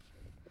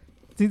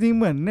จริงๆเ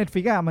หมือน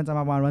Netflix อ่ะมันจะม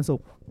าวันศุ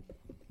กร์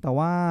แต่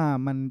ว่า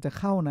มันจะ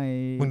เข้าใน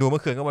มึงดูเมื่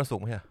อคืนก็วันศุก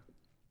ร์ใช่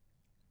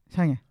ใ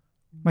ช่ไง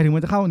หมายถึงมั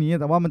นจะเข้านี้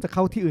แต่ว่ามันจะเ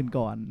ข้าที่อื่น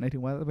ก่อนหมายถึ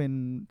งว่าเป็น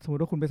สมม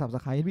ติว่าคุณไป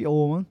Subscribe HBO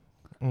มั้ง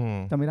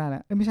จำไม่ได้แล้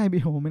วไม่ใช่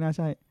HBO ไม่น่า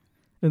ใช่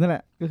นั่นแหล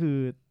ะก็คือ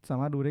สา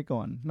มารถดูได้ก่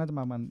อนน่าจะ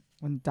มา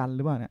วันจันทร์ห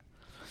รือเปล่าเนี่ย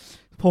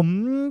ผม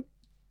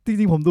จ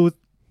ริงๆผมดู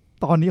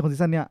ตอนนี้ของซี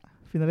ซั่นเนี้ย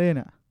ฟินาเล่เ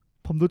นี่ย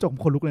ผมดูจบ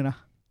คนลุกเลยนะ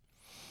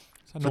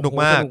สนุก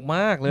ม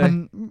ากเลย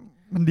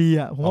มันดี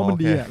อ่ะผมว่ามัน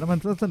ดีอ่ะแล้วมัน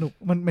สนุก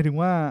มันหมายถึง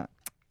ว่า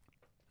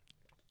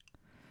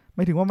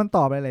มันต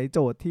อบหลายๆโจ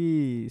ทย์ที่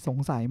สง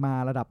สัยมา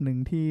ระดับหนึ่ง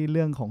ที่เ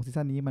รื่องของซี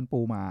ซั่นนี้มันปู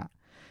มา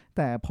แ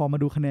ต่พอมา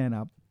ดูคะแนนนะ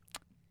ครับ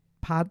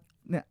พาร์ท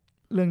เนี่ย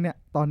เรื่องเนี้ย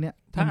ตอนเนี้ย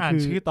ถ้าอ่าน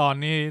ชื่อตอน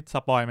นี้ส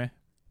ปอยไหม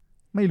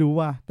ไม่รู้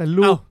ว่าแต่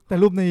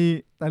รูป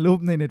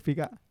ใน Netflix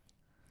อ่ะ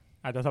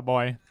อาจจะสปอ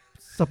ย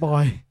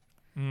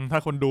ถ้า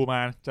คนดูมา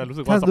จะรู้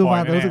สึกว่าสปอยถ้าดูมา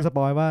จะรู้สึกสป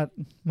อยว่า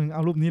มึงเอ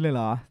ารูปนี้เลยเห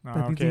รอแ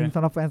ต่จริงๆส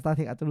ำหรับแฟน Star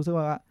Trek อาจจะรู้สึก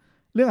ว่า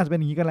เรื่องอาจจะเป็น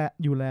อย่างนี้ก็แล้ว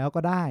อยู่แล้ว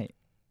ก็ได้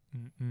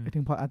ถึ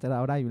งพออาจจะเ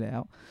อาได้อยู่แล้ว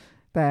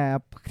แต่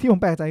ที่ผม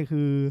แปลกใจ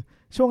คือ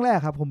ช่วงแรก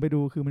ครับผมไปดู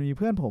คือมันมีเ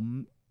พื่อน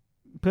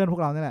พว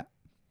กเราเนี่ยแหละ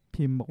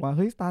พิมพ์บอกว่าเ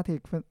ฮ้ย Star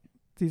Trek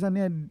ซีซั่นเ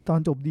นี่ยตอน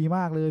จบดีม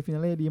ากเลยฟิน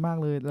าเล่ดีมาก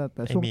เลยแ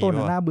ต่ช่วงต้น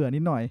น่าเบื่อนิ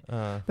ดหน่อย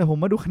แต่ผม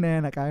มาดูคะแน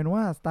นกลายเป็นว่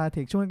า Star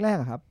Trek ช่วงแรก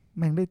ๆครับ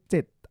แม่งได้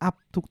7อัพ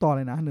ทุกตอนเ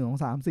ลยนะ1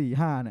 2 3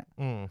 4 5เนี่ย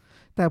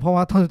แต่พอม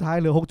าตอนสุดท้าย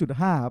เหลือ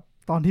 6.5 ครับ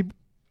ตอนที่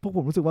พวกผ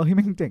มรู้สึกว่าเฮ้ยแ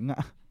ม่งเจ๋งอ่ะ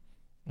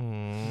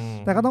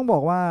แต่ก็ต้องบอ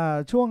กว่า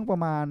ช่วงประ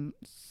มาณ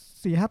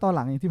 4-5 ตอนห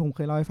ลังอย่างที่ผมเค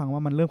ยเล่าให้ฟังว่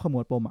ามันเริ่มขม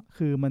วดปมอ่ะ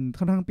คือมัน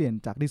ค่อนข้างเปลี่ยน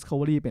จาก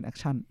Discovery เป็นแอค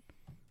ชั่น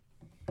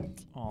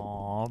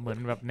เหมือน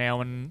แบบแนว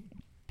มัน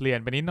เปลี่ย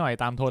นไปนิดหน่อย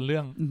ตามโทนเรื่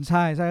องใ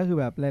ช่ก็คือ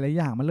แบบหลายๆ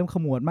อย่างมันเริ่มข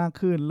มวดมาก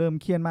ขึ้นเริ่ม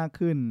เครียดมาก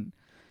ขึ้น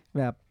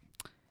แบบ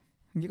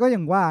ก็อย่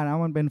างว่านะ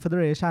มันเป็น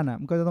Federation อ่ะ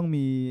มันก็จะต้อง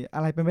มีอ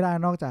ะไรเป็นไม่ได้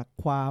นอกจาก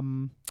ความ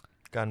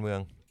การเมือง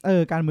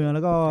การเมืองแ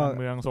ล้วก็การ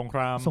เมืองสงคร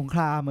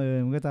าม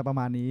มันก็จะประ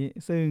มาณนี้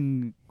ซึ่ง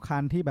กา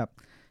รที่แบบ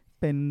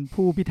เป็น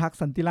ผู้พิทักษ์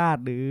สันติราษฎ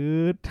ร์หรือ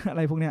อะไ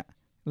รพวกเนี้ย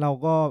เรา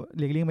ก็ห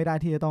ลีกเลี่ยงไม่ได้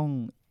ที่จะต้อง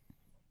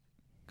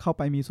เข้าไ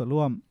ปมีส่วน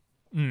ร่วม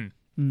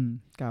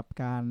กับ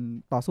การ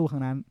ต่อสู้ค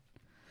รั้งนั้น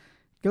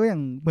ก็อย่า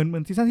งเหมื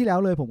อนซีซั่นที่แล้ว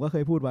เลยผมก็เค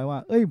ยพูดไว้ว่า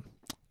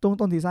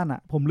ต้นซีซั่นอ่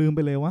ะผมลืมไป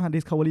เลยว่า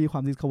Discovery คว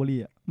าม Discovery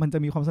อ่ะมันจะ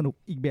มีความสนุก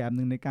อีกแบบ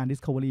นึงในการ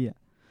Discovery อ่ะ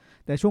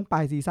แต่ช่วงปลา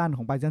ยซีซั่นข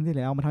องปลายซีซั่นที่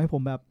แล้วมันทำให้ผ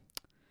มแบบ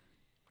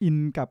อิน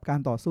กับการ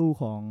ต่อสู้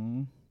ของ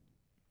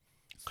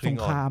สง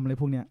ครามอะไร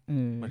พวกเนี้ย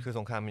มันคือส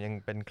งครามมันยัง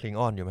เป็นคลิง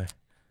ออนอยู่ไหม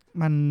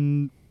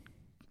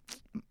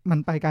มัน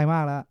ไปไกลมา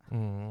กแล้ว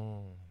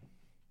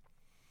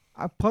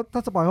เพราะถ้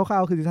าสปอยล์คร่า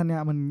วๆคือซีซั่นเนี้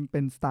ยมันเป็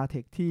น Star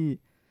Trek ที่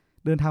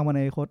เดินทางมาใ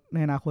น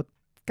อนาคต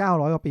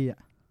900 กว่าปีอ่ะ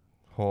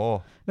โห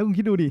แล้วคุณ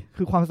คิดดูดิ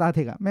คือความ Star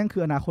Trek อ่ะแม่งคื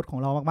ออนาคตของ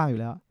เรามากๆอยู่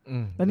แล้ว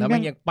แล้วนี่แม่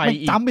งยังไป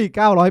อีกจำอีก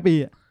900 ปี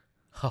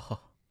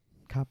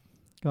ครับ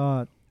ก็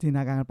จินตน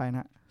าการกันไปน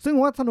ะซึ่ง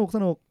ว่าส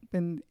นุกเป็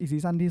นอีกซี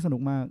ซั่นที่สนุ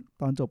กมาก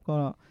ตอนจบก็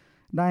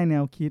ได้แน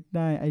วคิดไ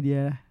ด้ไอเดีย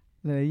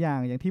หลายๆอย่าง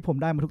ที่ผม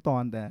ได้มาทุกตอ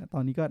นแต่ตอ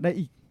นนี้ก็ได้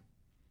อีก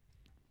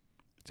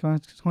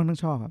ค่อนข้าง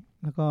ชอบครับ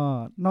แล้วก็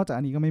นอกจาก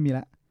อันนี้ก็ไม่มีแ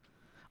ล้ว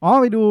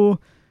ไปดู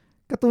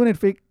การ์ตูน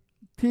Netflix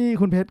ที่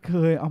คุณเพชรเค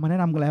ยเอามาแนะ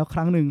นำกันแล้วค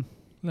รั้งหนึ่ง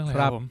เรื่องอะไรค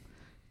รับผม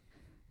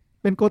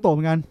เป็นโกโตะเห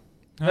มือนกัน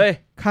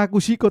คากุ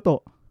ชิโกโต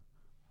ะ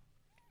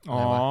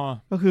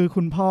ก็คือ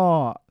คุณพ่อ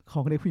ข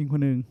องเด็กผู้หญิงค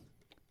นหนึ่ง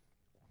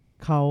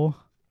เขา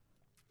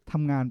ท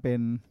ำงานเป็น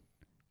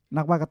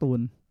นักวาดการ์ตูน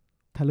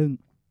ทะลึ่ง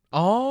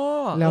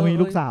แล้วมี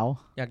ลูกสาว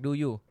อยากดู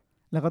อยู่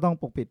แล้วก็ต้อง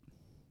ปกปิด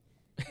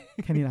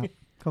แค่นี้แหละ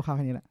คร่าวๆแ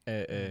ค่นี้แหละ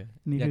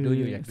นี่อยากดูอ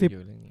ยู่เ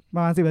รื่องนี้ปร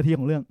ะมาณ10 นาทีข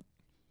องเรื่อง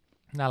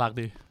น่ารัก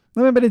ดีมั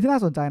นเป็นประเด็นที่น่า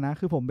สนใจนะ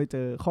คือผมไปเจ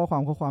อข้อคว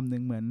ามหนึ่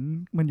งเหมือน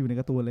มันอยู่ใน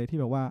การ์ตูนเลยที่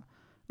แบบว่า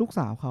ลูกส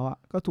าวเขาอ่ะ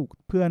ก็ถูก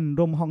เพื่อน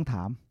ร่วมห้องถ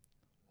าม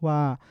ว่า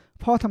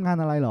พ่อทำงาน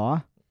อะไรหรอ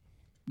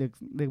เ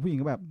ด็กผู้หญิง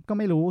ก็แบบก็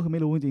ไม่รู้คือไ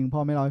ม่รู้จริงๆพ่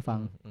อไม่เล่าให้ฟัง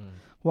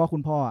เพราะว่าคุ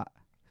ณพ่ออ่ะ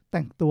แ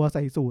ต่งตัวใ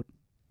ส่สูท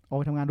ออก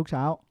ไปทำงานทุกเ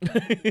ช้า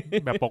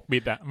แบบปกปิ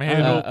ดอ่ะไม่ให้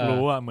ลูก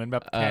รู้อ่ะเหมือนแบ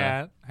บแค่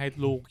ให้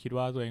ลูกคิด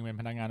ว่าตัวเองเป็น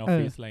พนักงานออฟ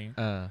ฟิศอะไรอย่างเงี้ย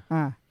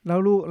แล้ว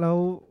ลูกแล้ว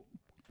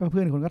เ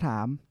พื่อนคนก็ถา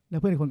มแล้ว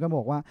เพื่อนคนก็บ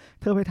อกว่า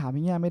เธอไปถามอ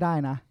ย่างเงี้ยไม่ได้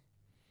นะ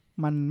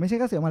มันไม่ใช่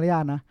แค่เสียมารยา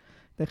ทนะ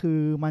แต่คือ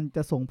มันจ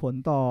ะส่งผล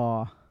ต่อ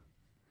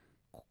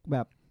แบ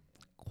บ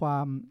ควา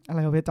มอะไร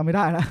ประเภทจำไม่ไ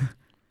ด้นะ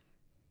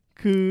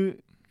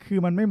คือ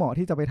มันไม่เหมาะ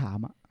ที่จะไปถาม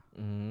อ่ะ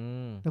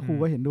แล้วครู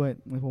ก็เห็นด้วย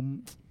เดี๋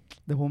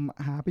ยวผม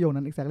หาประโยค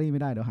นั้น exactly ไ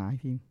ม่ได้เดี๋ยวหาอี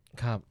กที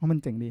ครับเพราะมัน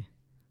เจ๋งดี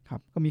ครับ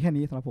ก็มีแค่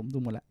นี้สำหรับผมดู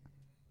หมดแล้ว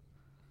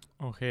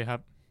โอเคครับ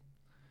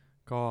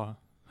ก็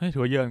ถื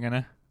อว่าเยอะเหมือนกันน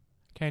ะ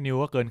แค่นิว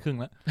ก็เกินครึ่ง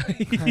แล้ว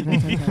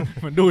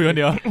มันดูอยู่เ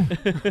ดียว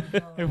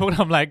ไอ้พวกท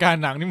ำรายการ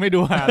หนังนี่ไม่ดู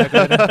หาเลย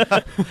นะ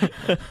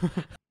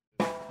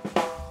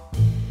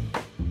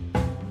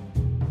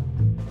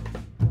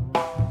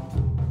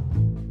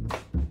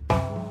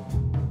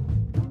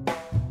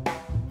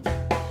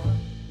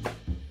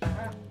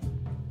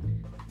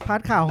พาร์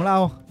ทข่าวของเรา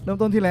เริ่ม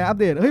ต้นที่แล้วอัป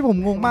เดตเฮ้ยผม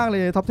งงมากเล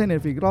ยท็อป 10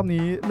 Netflix รอบ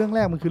นี้เรื่องแร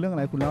กมันคือเรื่องอะ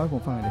ไรคุณเล่าให้ผ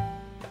มฟังหน่อยดิ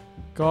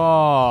ก็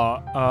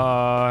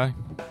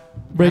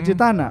เบรจิ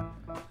ตันอ่ะ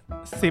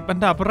10อัน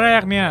ดับแร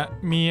กเนี่ย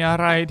มีอะ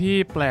ไรที่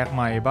แปลกใ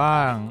หม่บ้า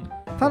ง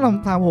ถ้า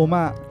ถามผม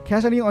อ่ะ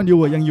Cashing on You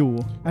ยังอยู่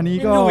อันนี้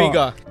ก็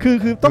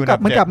คือต้องก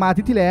ลับมาอา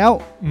ทิตย์ที่แล้ว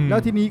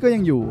ทีนี้ก็ยั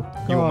งอยู่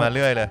มาเ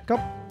รื่อยเลยก็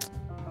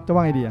จะ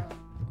ว่าไงดีอ่ะ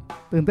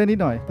ตื่นเต้นนิด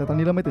หน่อยแต่ตอน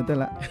นี้เริ่มไม่ตื่นเต้น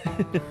แล้ว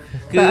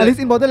แต่ Alice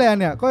in Borderland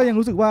เนี่ยก็ยัง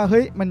รู้สึกว่าเ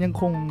ฮ้ยมันยัง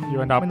คง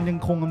อั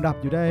นดับ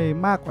อยู่ได้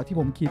มากกว่าที่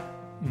ผมคิด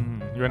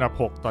อยู่อันดับ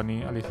6ตอนนี้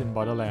Alice in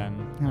Borderland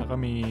แล้วก็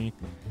มี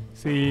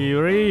ซี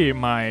รีส์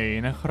ใหม่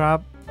นะครับ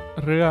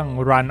เรื่อง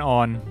Run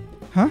On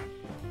ฮะ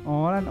อ๋อ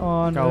Run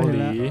On เกาห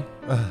ลี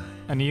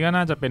อันนี้ก็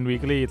น่าจะเป็น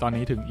weekly ตอน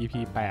นี้ถึง EP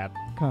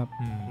 8ครับ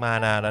มา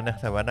นานแล้วนะ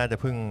แต่ว่าน่าจะ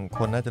ค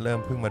นน่าจะเริ่ม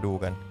มาดู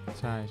กัน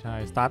ใช่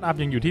ๆ Startup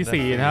ยังอยู่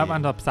ที่4นะครับอั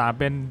นดับ3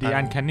เป็น The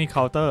Uncanny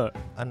Counter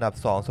อันดับ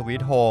2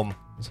 Sweet Home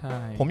ใช่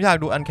ผมอยาก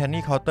ดู Uncanny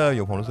Counter อ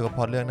ยู่ผมรู้สึกว่าพ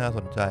ล็อตเรื่องน่าส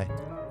นใจ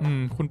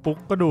คุณปุ๊ก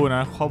ก็ดูน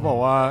ะเขาบอก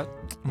ว่า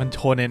มันโช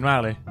เน้นมาก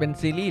เลยเป็น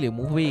ซีรีส์หรือ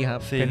มูฟวี่ครับ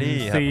ซี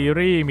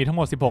รีส์มีทั้งห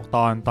มด16ต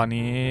อนตอน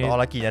นี้ตอน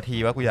ละกี่นาที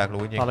วะกูอยาก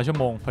รู้จริงตอนละชั่ว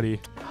โมงพอ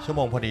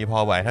ดีพอ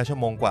ไหวถ้าชั่ว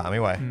โมงกว่าไ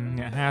ม่ไหวเ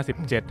นี่ย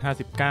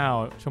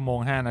57-59ชั่วโมง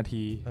5นา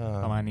ที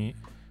ประมาณนี้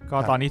ก็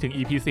ตอนนี้ถึง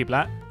EP 10แ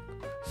ล้ว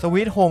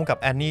Sweet Home กับ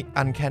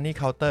Uncanny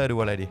Counter ดู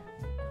อะไรดิ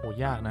โห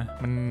ยากนะ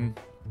มัน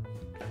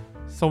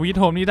Sweet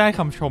Home นี่ได้ค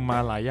ำชมมา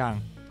หลายอย่าง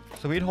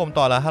Sweet Home ต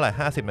อนละเท่าไหร่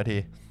50นาที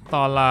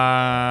ตอนละ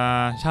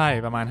ใช่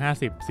ประมาณ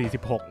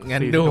50-46งั้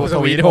นดู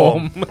Sweet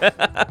Home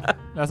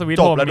แล้ว Sweet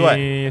Home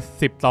มี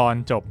10ตอน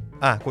จบ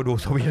กูดู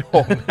Sweet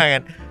Home ได้กั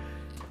น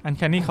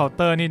Uncanny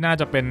Counter นี่น่า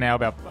จะเป็นแนว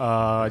แบบ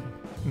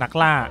นัก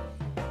ล่า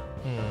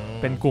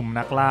เป็นกลุ่ม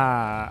นักล่า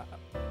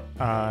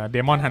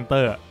Demon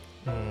Hunter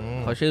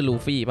เขาชื่อลู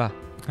ฟี่ป่ะ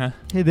ฮะ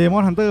เฮ้ย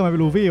Demon Hunter มันเป็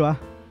นลูฟี่วะ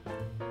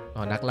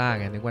นักล่า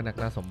ไงนึกว่านัก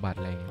ล่าสมบัติ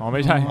อะไรอย่างเงี้ยไ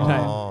ม่ใช่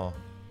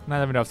น่า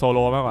จะเป็นแบบโซโ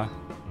ล่มากกว่า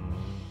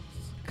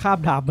คาบ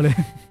ดาบมาเลย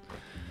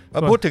ม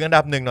าพูดถึงอัน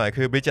ดับ1หน่อย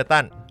คือ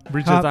Bridgerton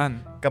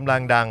กำลั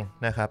งดัง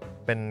นะครับ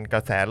เป็นกร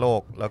ะแสโล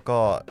กแล้วก็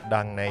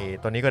ดังใน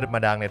ตอนนี้ก็มา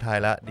ดังในไทย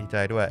แล้วดีใจ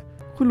ด้วย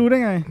คุณรู้ได้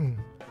ไง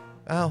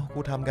กู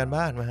ทำกัน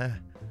บ้านมาฮะ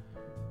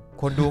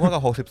คนดูมากกว่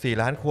า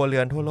64ล้านครัวเรื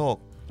อนทั่วโลก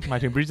หมาย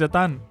ถึง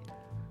Bridgerton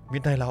วิ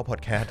ทย์ในเราพอ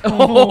ดแคสต์โ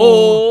อ้โห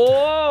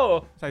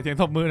ใส่เสียง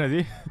ตบมือหน่อย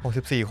สิ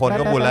64คน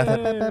ก็บุญแล้ว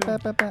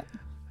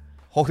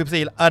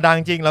64ดัง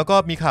จริงแล้วก็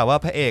มีข่าวว่า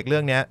พระเอกเรื่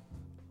องเนี้ย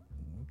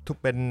ทุก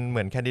เป็นเห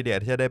มือนแคนดิเดต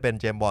ที่จะได้เป็น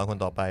เจมส์บอนด์คน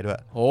ต่อไปด้วย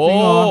โอ้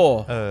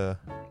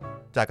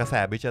จากกระแส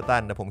บิชตั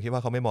นแต่ผมคิดว่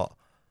าเขาไม่เหมาะ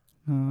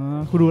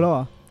คุณดูแล้วเหร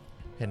อ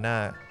เห็นหน้า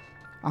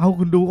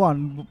คุณดูก่อน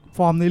ฟ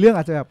อร์มในเรื่อง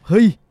อาจจะแบบเ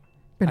ฮ้ย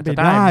เป็นไป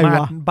ได้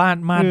วะบ้าน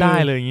มาได้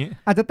เลยอย่างงี้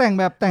อาจจะแต่ง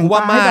ว่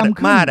าม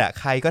าด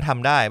ใครก็ท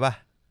ำได้ป่ะ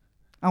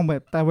แบ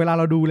บแต่เวลาเ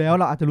ราดูแล้ว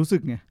เราอาจจะรู้สึ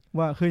กไง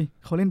ว่าเฮ้ย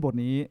เขาเล่นบท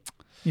นี้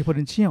มี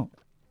potential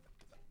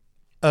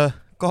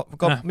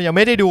ก็ยังไ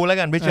ม่ได้ดูแล้ว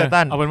กันบิช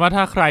ตันเอาเป็นว่า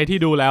ถ้าใครที่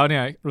ดูแล้วเนี่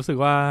ยรู้สึก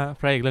ว่า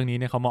พระเอกเรื่องนี้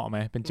เนี่ยเขาเหมาะไหม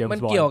เป็นเจมส์บอน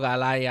ด์มันเกี่ยวกับอ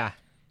ะไรอ่ะ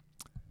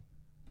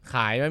ข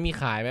ายไหมมี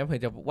ขายไหมเผื่อ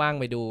จะว่าง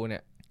ไปดูเนี่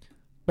ย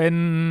เป็น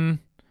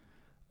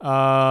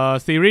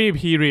ซีรีส์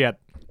พีเรี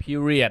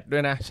ยดด้ว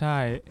ยนะใช่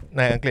ใ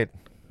นอังกฤษ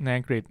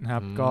นะครั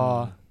บก็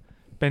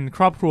เป็นค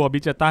รอบครัวบิ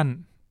ชตัน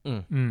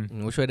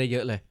ช่วยได้เย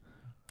อะเลย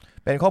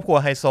เป็นครอบครัว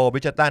ไฮโซบิ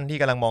ชตันที่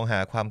กำลังมองหา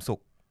ความสุ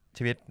ข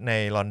ชีวิตใน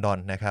ลอนดอน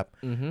นะครับ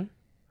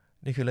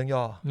นี่คือเรื่อง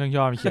ย่อ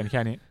มีเขียนแ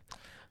ค่นี้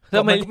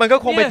มันก็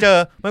คงไป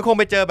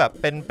เจอแบบ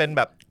เป็นแ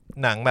บบ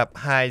หนังแบบ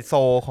ไฮโซ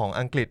ของ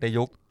อังกฤษใน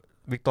ยุค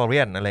วิกตอเรี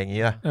ยนอะไรอย่าง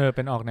งี้ป่ะเ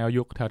ป็นออกแนว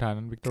ยุคแถวๆ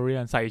นั้นวิกตอเรีย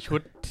นใส่ชุ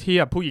ดที่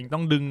แบบผู้หญิงต้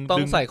องดึง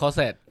ใส่คอร์เ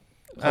ซ็ต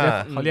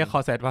เขาเรียกคอ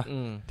ร์เซ็ตป่ะ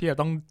ที่แบบ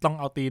ต้อง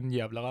เอาตีนเห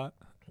ยียบแล้วก็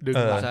ดึง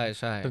ใ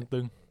ช่ตึ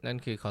งนั่น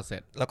คือคอร์เซ็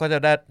ตแล้วก็จะ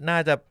ได้น่า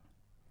จ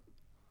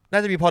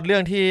ะมีพล็อตเรื่อ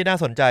งที่น่า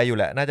สนใจอยู่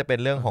แหละน่าจะเป็น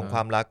เรื่องของคว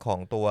ามรักของ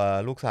ตัว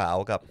ลูกสาว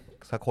กับ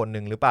สักคนห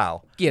นึ่งหรือเปล่า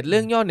เกลียดเรื่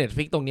องย่อ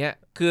Netflix ตรงเนี้ย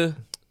คือ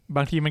บ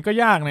างทีมันก็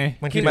ยากไง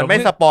บางทีมันไม่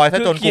สปอยถ้า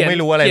จนกูไม่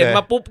รู้อะไรเลยเขียน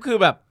มาปุ๊บคือ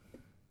แบบ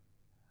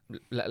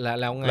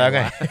แล้วไง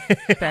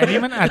แต่อันนี้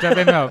มันอาจจะเ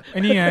ป็นแบบไอ้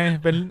นี่ไง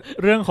เป็น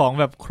เรื่องของ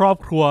แบบครอบ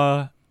ครัว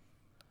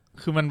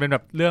คือมันเป็นแบ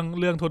บเ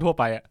รื่องทั่วๆ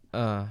ไปอ่ะ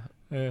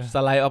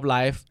Slice of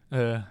Life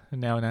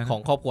แนวนั้นขอ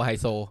งครอบครัวไฮ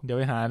โซเดี๋ยวไ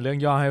ปหาเรื่อง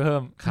ย่อให้เพิ่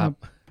มครับ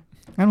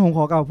งั้นผมข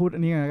อกล่าวพูดอั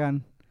นนี้กันแล้วกัน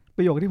ป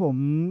ระโยคที่ผม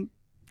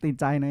ติด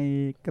ใจใน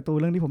การ์ตูน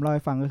เรื่องที่ผมเล่าใ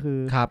ห้ฟังก็คือ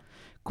ครับ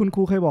คุณค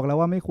รูเคยบอกแล้ว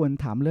ว่าไม่ควร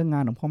ถามเรื่องง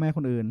านของพ่อแม่ค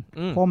นอื่น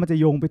เพราะมันจะ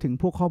โยงไปถึง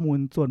พวกข้อมูล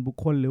ส่วนบุค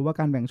คลหรือว่า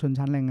การแบ่งชน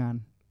ชั้นแรงงาน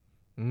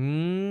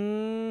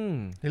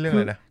นี่เรื่องอะ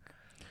ไรนะ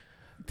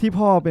ที่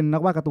พ่อเป็นนั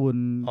กวาดการ์ตูน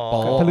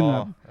ทะลึ่งค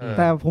รับแ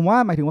ต่ผมว่า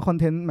หมายถึงว่าคอน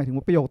เทนต์หมายถึง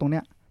ว่าประโยคตรงเนี้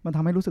ยมันท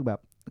ำให้รู้สึกแบบ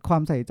ควา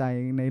มใส่ใจ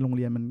ในโรงเ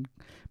รียนมั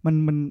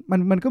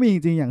นก็มีจ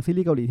ริงๆอย่างซี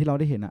รีส์เกาหลีที่เรา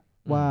ได้เห็นอะ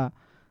ว่า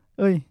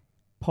เอ้ย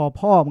พอ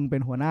พ่อมึงเป็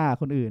นหัวหน้า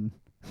คนอื่น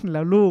แ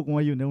ล้วลูกม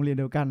าอยู่ในโรงเรียน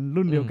เดียวกัน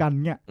รุ่นเดียวกัน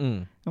เนี่ย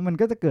แล้วมัน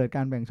ก็จะเกิดก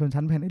ารแบ่งชน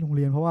ชั้นภายในโรงเ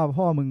รียนเพราะว่า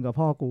พ่อมึงกับ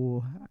พ่อกู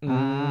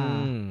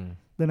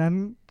ดังนั้น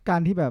กา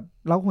รที่แบบ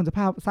เราควรจะ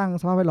สร้าง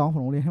สภาพแวดล้อมขอ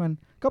งโรงเรียนให้มัน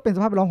ก็เป็นส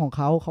ภาพแวดล้อมของเ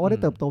ขาก็ได้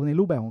เติบโตใน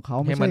รูปแบบของเขา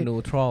ไม่ใช่มันนู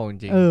ทรัลจ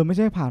ริงไม่ใ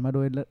ช่ผ่านมาโด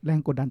ยแรง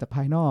กดดันจากภ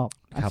ายนอก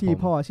อาชีพ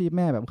พ่ออาชีพแ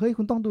ม่แบบเฮ้ย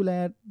คุณต้องดูแล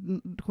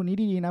คนนี้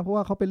ดีๆนะเพราะว่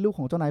าเขาเป็นลูกข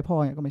องเจ้านายพ่อ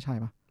เนี่ยก็ไม่ใช่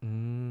ปะ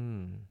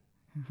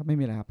ครับไม่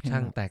มีอะไรครับช่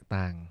างแตก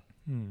ต่าง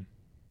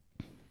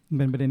เ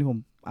ป็นประเด็นที่ผม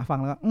ฟัง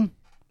แล้ว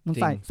มัน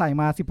ใส่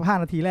มา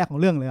15นาทีแรกของ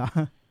เรื่องเลยอ่ะ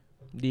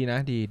ดีนะ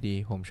ดี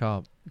ผมชอบ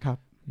ครับ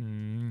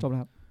จบแล้ว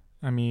ครับ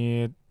มี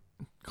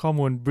ข้อ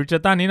มูล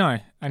Bridgerton นี้หน่อย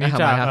อันนี้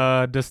จาก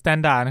The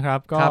Standard นะครับ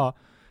ก็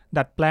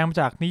ดัดแปลงมา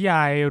จากนิย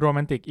ายโรแม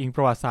นติกอิงป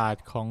ระวัติศาสต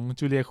ร์ของ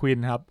จูเลียควิน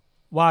ครับ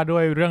ว่าด้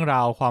วยเรื่องร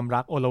าวความ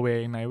รักโอลเว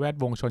งในแวด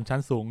วงชนชั้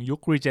นสูงยุ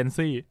ครีเจน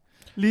ซี่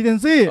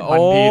บัน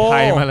ดีไท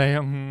ยมาเลย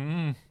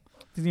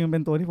จริงๆมันเป็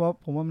นตัวที่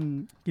ผมว่ามัน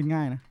กินง่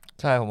ายนะ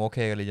ใช่ผมโอเค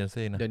กับรีเจน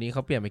ซี่นะเดี๋ยวนี้เข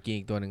าเปลี่ยนไปกิน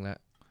อีกตัวนึงแล้ว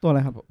ตัวอะไร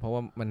ครับเพราะว่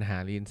ามันหา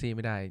รีเจนซี่ไ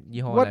ม่ได้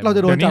ยี่ห้อว่าเราจ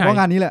ะโดนจับเพราะ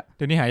งานนี้แหละเ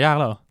ดี๋ยวนี้หายาก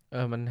เหรอ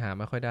มันหาไ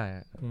ม่ค่อยได้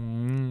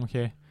โอเค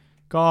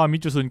ก็มี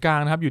จุดศูนย์กลาง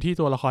นะครับอยู่ที่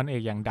ตัวละครเอ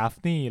กอย่างดัฟ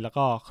นี่แล้ว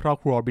ก็ครอบ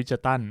ครัวบริดเจอ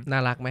ร์ตันน่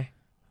ารักไหม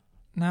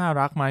น่า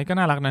รักไหมก็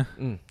น่ารักนะ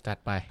จัด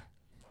ไป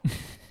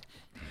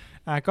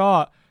ก็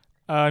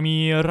มี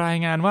ราย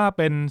งานว่าเ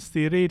ป็น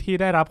ซีรีส์ที่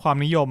ได้รับความ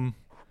นิยม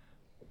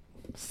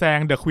แซง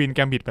The Queen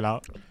Gambit ไปแล้ว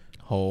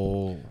โห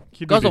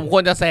ก็สมคว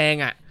รจะแซง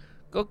อ่ะ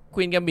ก็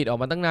Queen Gambit ออก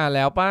มาตั้งนานแ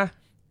ล้วป่ะ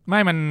ไม่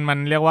มัน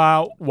เรียกว่า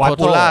วัดโ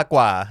พล่าก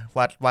ว่า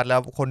วัดแล้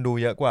วคนดู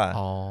เยอะกว่า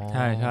ใ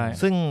ช่ใช่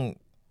ซึ่ง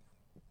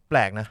แปล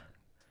กนะ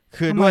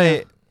คือด้วย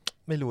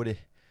ไม่รู้ดิ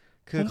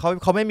คือ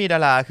เขาไม่มีดา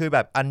ราคือแบ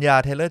บอัญญา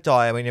เทเลอร์จอ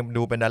ยมัน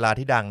ดูเป็นดารา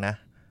ที่ดังนะ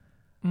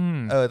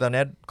ตอน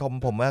นี้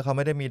ผมว่าเขาไ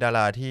ม่ได้มีดาร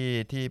า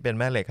ที่เป็น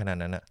แม่เหล็กขนาด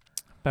นั้นนะ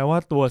แปลว่า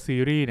ตัวซี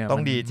รีส์เนี่ยต้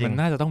องดีจริงมัน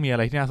น่าจะต้องมีอะไ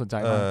รที่น่าสนใจ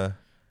มาก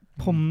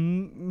ผม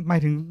หมาย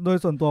ถึงโดย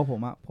ส่วนตัว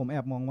ผมแอ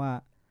บมองว่า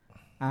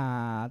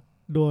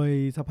โดย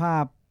สภา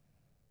พ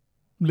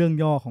เรื่อง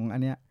ย่อของอั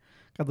นเนี้ย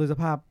กับโดยส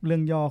ภาพเรื่อ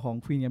งย่อของ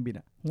Queen Gambit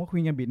ผมว่า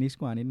Queen Gambit นิช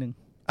กว่านิดนึง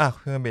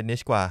Queen Gambit นิ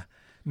ชกว่า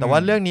แต่ว่า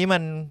เรื่องนี้มั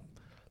น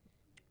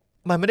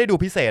ไม่ได้ดู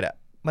พิเศษ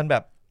มันแบ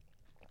บ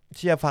เ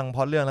ชื่อฟังพ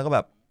อเรื่องแล้วก็แบ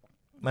บ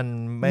มัน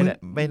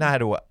ไม่น่า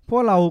ดูเพรา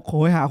ะเราโห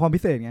ยหาความพิ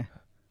เศษไง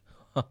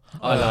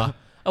เหรอ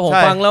ผม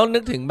ฟังแล้วนึ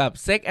กถึงแบบ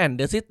Sex and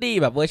the City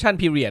แบบเวอร์ชัน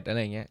period อะไร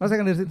อย่างเงี้ยแล้ว Sex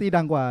and the City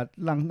ดังกว่า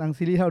หลัง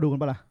ซีรีส์ที่เราดูกั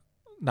นปะล่ะ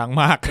ดัง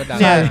มาก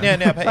เ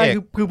นี่ยพระเอก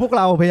คือพวกเ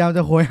ราพยายามจ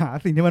ะโหยหา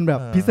สิ่งที่มันแบ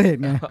บพิเศษ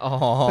ไง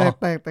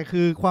แต่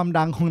คือความ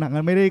ดังของหนัง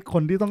มันไม่ได้ค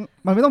นที่ต้อง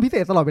มันไม่ต้องพิเศ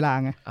ษตลอดเวลา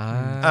ไง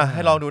ใ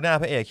ห้ลองดูหน้า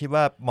พระเอกคิด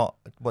ว่าเหมาะ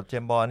บทเจ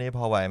มส์บอนด์นี่พ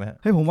อไหวไหม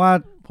ให้ผมว่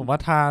า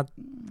ถ้า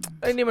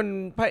นี่มัน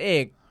พระเอ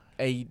ก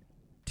ไอ้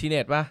ทีเน็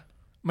ตป่ะ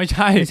ไม่ใ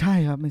ช่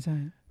ครับไม่ใช่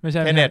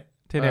เทเ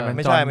น็ตมั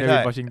นจอห์นเดวิ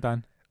ดวอชิงตัน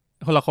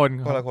คนละคน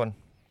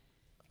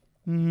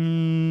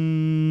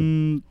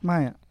ไ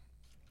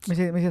ม่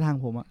ใช่ทาง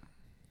ผม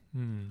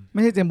ไ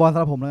ม่ใช่เจมส์บอนด์สำ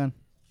หรับผมแล้วกัน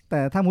แต่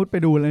ถ้ามุดไป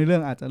ดูในเรื่อ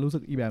งอาจจะรู้สึ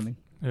กอีกแบบนึง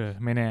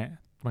ไม่แน่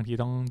บางที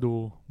ต้องดู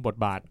บท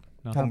บาท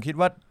ผมคิด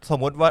ว่าสม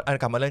มติว่าอัน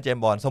กลับมาเรื่องเจม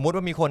ส์บอนด์สมมติ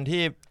ว่ามีคน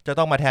ที่จะ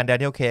ต้องมาแทนแด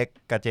เนียล เครก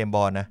กับเจมส์บ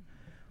อนด์นะ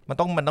มัน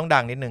ต้องดั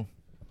งนิดนึง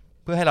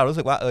เพื่อให้เรารู้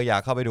สึกว่าอยา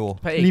กเข้าไปดู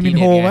ลีมิน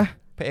โฮไหม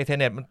พระเอกเท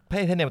เน็ต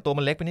ตัว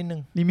มันเล็กไปนิดนึ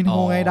งลีมินโฮ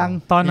ไงดัง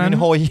ตอนนั้นลีมิน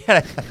โฮอะไ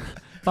ร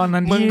ตอนนั้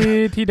น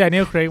ที่แดเนี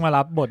ยล เครกมา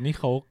รับบทนี้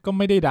เขาก็ไ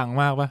ม่ได้ดัง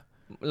มากป่ะ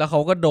แล้วเขา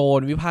ก็โดน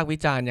วิพากษ์วิ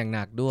จารณ์อย่างห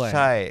นักด้วยใ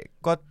ช่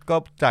ก็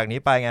จากนี้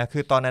ไปไงคื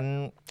อตอนนั้น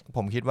ผ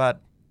มคิดว่า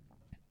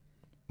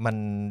มัน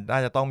น่า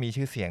จะต้องมี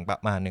ชื่อเสียงประ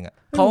มาณนึง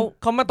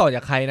เขามาต่อจ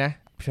ากใครนะ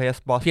เพียร์ส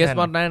บอส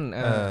แนน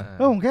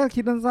ผมแค่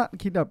คิด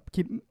แบบ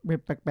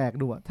แปลก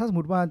ๆดูถ้าสมม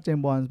ติว่าเจม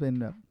ส์บอนด์เป็น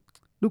แบบ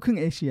ลูกครึ่ง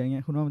เอเชียเ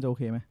งี้ยคุณว่ามันจะโอ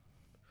เคไหม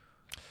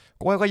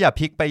ก็อย่า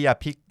พ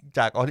ลิกจ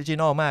ากออริจิ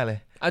นอลมากเลย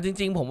จ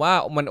ริงๆผมว่า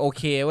มันโอ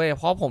เคเว้ยเ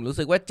พราะผมรู้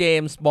สึกว่าเจ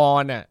มส์บอ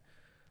นด์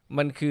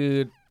มันคือ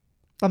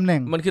ตำแห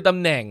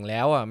น่งแ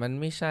ล้วมัน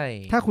ไม่ใช่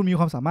ถ้าคุณมี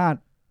ความสามารถ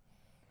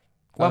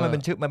ว่ามันเป็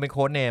นชื่อมันเป็นโ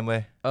ค้ดเนมเว้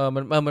ยมั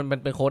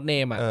นเป็นโค้ดเน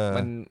ม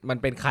มัน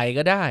เป็นใคร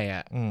ก็ได้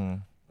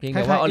เพียงแ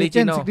ต่ว่าออริ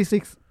จินอล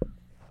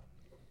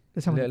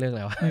เรื่องอะไ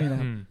รวะไม่มีอะไร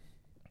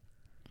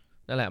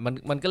นั่นแหละ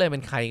มันก็เลยเป็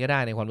นใครก็ได้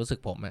ในความรู้สึก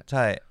ผมใ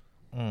ช่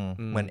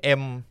เหมือน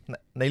M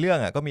ในเรื่อง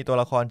ก็มีตัว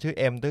ละครชื่อ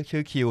M ชื่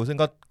อ Q ซึ่ง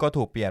ก็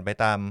ถูกเปลี่ยนไป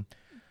ตา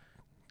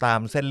ม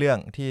เส้นเรื่อง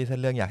ที่เส้น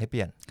เรื่องอยากให้เป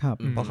ลี่ยน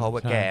เพราะเขา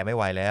แก่ไม่ไ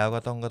หวแล้วก็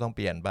ต้องเป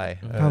ลี่ยนไป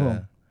ครับ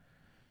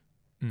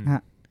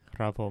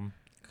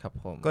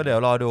ผมก็เดี๋ยว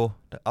รอดู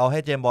เอาให้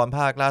เจมส์บอนด์ภ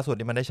าคล่าสุด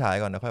นี่มันได้ฉาย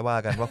ก่อนนะค่อยว่า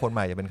กันว่าคนให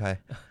ม่จะเป็นใคร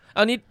เอ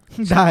านี่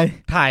ได้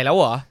ถ่ายแล้วเ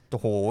หรอ โอ้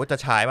โหจะ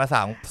ฉายมา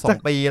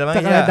2 ปีแล้วมั้ง จ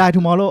ากอะไร เนี่ย Die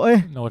Tomorrow เอ้ย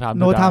No Time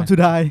No Time to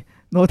Die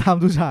No Time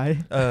to ฉาย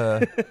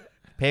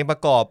เพลงประ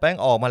กอบแป้ง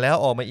ออกมาแล้ว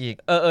ออกมาอีก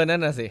นั่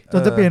นน่ะสิ จ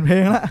นจะเปลี่ยนเพล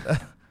งละ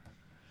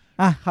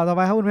อ่ะข่าวต่อไ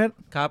ปครับคุณเพชร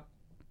ครับ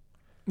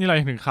นี่เรา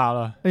ยังถึงข่าวเห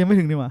รอยังไม่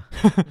ถึงดีกว่า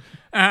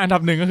อันดั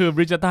บ1ก็คือ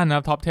Bridgerton นะค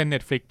รับ Top 10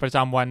 Netflix ประจ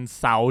ำวัน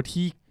เสาร์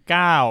ที่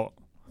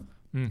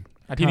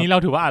9อาทิตย์นี้เรา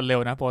ถือว่าอัดเร็ว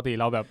นะปกติ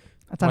เราแบบ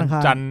วัน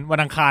จันทร์วัน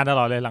อังคารตล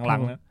อดเลยหลั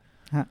งๆนะ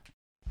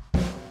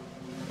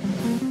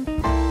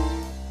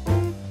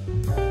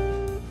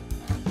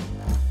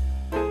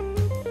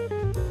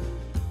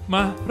ม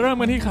าเริ่ม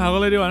กันที่ข่าวกั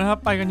นเลยดีกว่านะครับ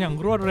ไปกันอย่าง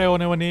รวดเร็ว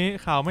ในวันนี้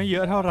ข่าวไม่เยอ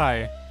ะเท่าไหร่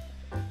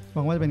ห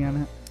วังว่าจะเป็นงั้น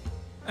นะ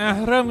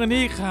เริ่มกัน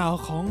ที่ข่าว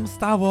ของ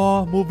Star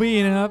Wars Movie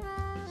นะครับ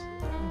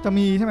จะ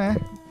มีใช่ไหม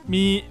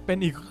มีเป็น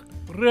อีก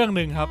เรื่องห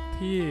นึ่งครับ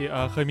ที่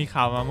เคยมี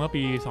ข่าวมาเมื่อ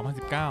ปี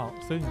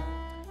 2019 ซึ่ง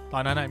ตอ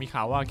นนั้นมีข่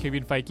าวว่าเควิ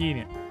นไฟกี้เ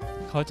นี่ย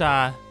เขาจะ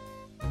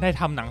ได้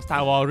ทำหนัง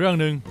Star Wars เรื่อง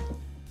นึง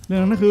เรื่อ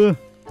งนั้นคือ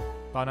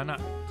ตอนนั้น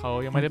เขา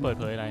ยังไม่ได้เปิด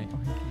เผยอะไร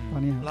ตอ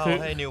นนี้เล่า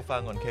ให้นิวฟั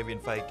งก่อนเควิน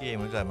ไฟกี้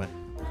รู้จักไหม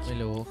ไม่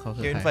รู้เขาคื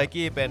อเควินไฟ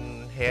กี้เป็น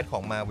เฮดขอ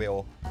ง Marvel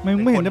ไ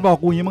ม่เห็นได้บอก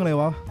กูยังมั้งเลย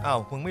วะอ้าว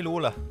มึงไม่รู้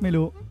เหรอไม่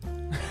รู้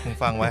มึง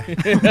ฟังไว้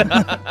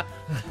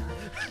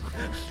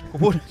กู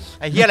พูด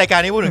ไอ้เหี้ยรายการ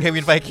นี้พูดถึงเค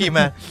วินไฟกี้ม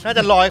าน่าจ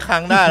ะ100 ครั้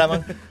งได้แล้วมั้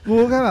งกู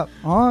แค่แบบ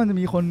จะ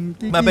มีคน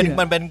มันเ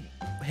ป็น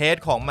เฮด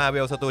ของ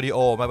Marvel Studio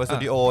Marvel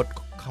Studio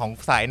ของ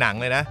สายหนัง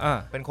เลยนะ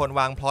เป็นคน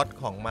วางพล็อต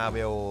ของ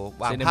Marvel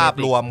วางภาพ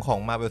รวมของ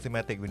Marvel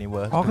Cinematic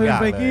Universe เควิน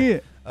ไฟกี้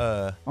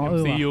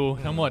MCU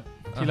ทั้งหมด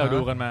ที่เราดู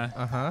กันมา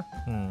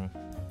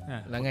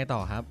แล้วไงต่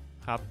อครับ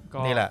ก็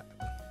นี่แหละ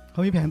เข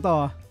ามีแผนต่อ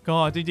ก็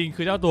จริงๆ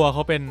คือเจ้าตัวเข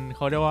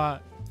าเรียกว่า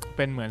เ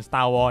ป็นเหมือน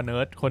Star Wars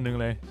Nerd คนหนึ่ง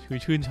เลยคือ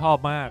ชื่นชอบ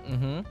มาก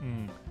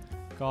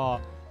ก็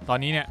ตอน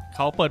นี้เนี่ยเข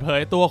าเปิดเผย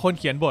ตัวคน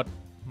เขียนบท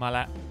มาแ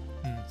ล้ว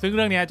ซึ่งเ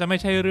รื่องนี้จะไม่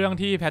ใช่เรื่อง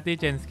ที่แพตตี้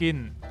เจนสกิน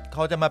เข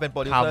าจะมาเป็นโป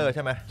รดิวเซอร์ใ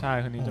ช่ไหมใช่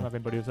คนนี้จะมาเป็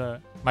นโปรดิวเซอร์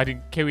หมายถึง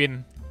เควิน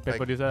เป็นโ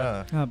ปรดิวเซอร์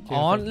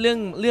เ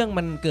รื่อง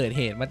มันเกิดเ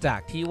หตุมาจาก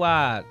ที่ว่า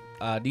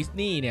ดิส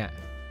นีย์เนี่ย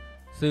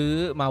ซื้อ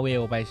มาเว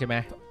ลไปใช่ไหม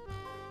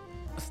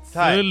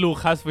ซื้อลู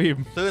คัสฟิล์ม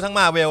ซื้อทั้ง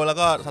มาเวลแล้ว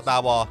ก็สตา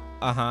ร์วอร์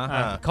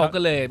เขาก็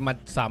เลย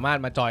สามารถ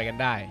มาจอยกัน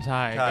ได้ใ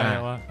ช่ก็เล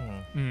ยว่า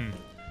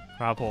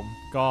ครับผม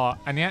ก็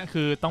อันนี้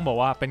คือต้องบอก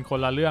ว่าเป็นคน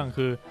ละเรื่อง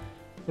คือ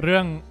เรื่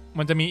อง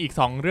มันจะมีอีก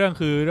2เรื่อง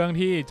คือเรื่อง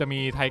ที่จะมี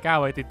ไทก้า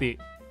ไวติติ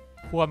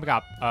พ่วงกั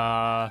บ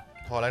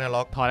ทอร์แรกนาล็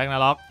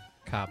อก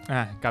ครับ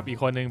กับอีก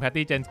คนหนึ่งแพต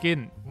ตี้เจนสกิน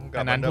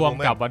อันนั้นพ่วง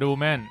กับวาดู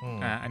แมน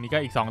อันนี้ก็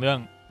อีก2เรื่อง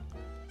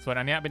ส่วน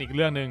อันนี้เป็นอีกเ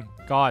รื่องนึง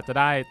ก็จะ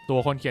ได้ตัว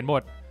คนเขียนบ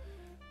ท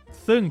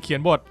ซึ่งเขีย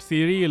นบทซี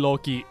รีส์โล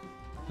กิ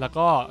แล้ว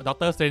ก็ด็อก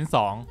เตอร์สเตรนจ์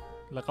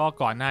2แล้วก็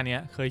ก่อนหน้านี้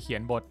เคยเขีย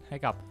นบทให้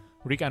กับ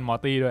ริกแอนด์มอ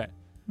ร์ตี้ด้วย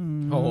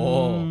โอ้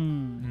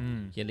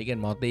เขียนริกแอน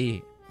ด์มอร์ตี้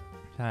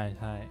ใ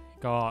ช่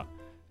ก็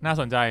น่า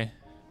สนใจ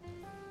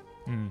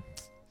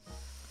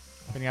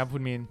เป็นไงครับคุ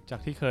ณมีนจา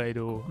กที่เคย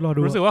ดู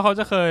รู้สึกว่าเขา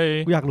จะเคย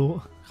อยากรู้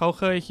เขา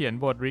เคยเขียน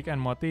บทริกแอน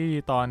ด์มอร์ตี้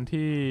ตอน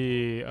ที่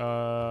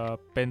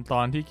เป็นต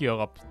อนที่เกี่ยว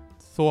กับ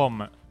ส้วม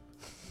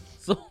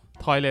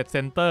Toilet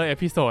Center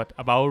episode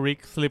about Rick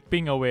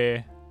slipping away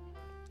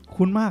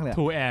คุ้นมากเลย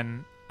to an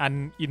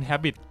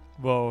uninhabit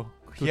world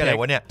ที่อะไร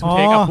วะเนี่ย to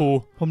take a pool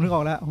ผมนึกอ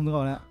อกแล้ว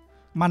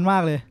มันมา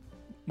กเลย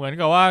เหมือน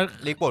กับว่า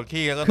ลิกปวด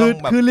ขี้ก็ต้อง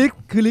แบบคือ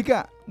ลิก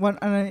อ่ะวัน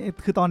อะไร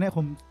คือตอนนี้ผ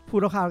มพูด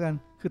คร่าวๆกัน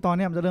คือตอน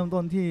นี้มันจะเริ่ม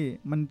ต้นที่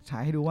มันฉา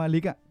ยให้ดูว่าลิ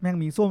กอ่ะแม่ง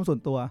มีส้วมส่วน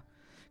ตัว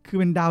คือ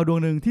เป็นดาวดวง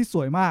หนึ่งที่ส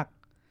วยมาก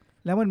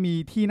แล้วมันมี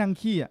ที่นั่ง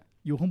ขี้อ่ะ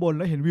อยู่ข้างบนแ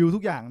ล้วเห็นวิวทุ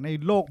กอย่างใน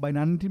โลกใบ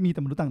นั้นที่มีแ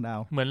ต่มนุษย์ต่างดาว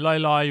เหมือนลอ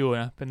ยๆอยู่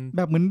นะเป็นแ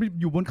บบเหมือน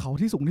อยู่บนเขา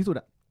ที่สูงที่สุด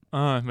อ่ะ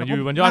เหมือนอ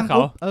ยู่บนยอดเขา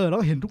แล้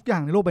วเห็นทุกอย่า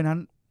งในโลกใบนั้น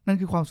นั่น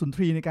คือความสุนท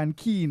รีในการ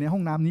ขี้ในห้อ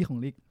งน้ำนี้ของ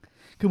ลิก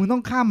คือมึงต้อ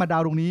งข้ามมาดา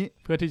วตรงนี้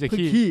เพื่อที่จะ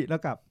ขี้แล้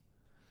วกลับ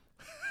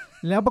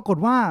แล้วปรากฏ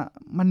ว่า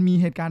มันมี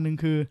เหตุการณ์หนึ่ง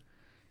คือ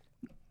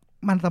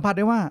มันสัมผัสไ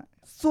ด้ว่า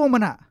ส้วมมั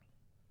นอ่ะ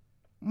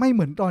ไม่เห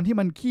มือนตอนที่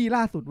มันขี้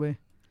ล่าสุดเว้ย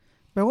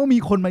แปลว่ามี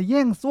คนมาแ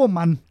ย่งส้วม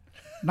มัน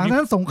ดังนั้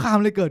นสงคราม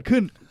เลยเกิด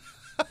ขึ้น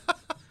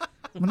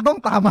มันต้อง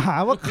ตามหา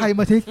ว่าใคร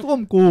มาใช้ส้วม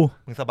กู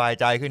มึงสบาย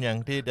ใจขึ้นยัง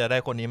ที่จะได้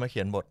คนนี้มาเ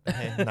ขียนบทใ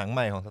ห้หนังให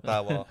ม่ของ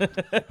Star Wars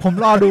ผม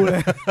รอดูเล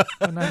ย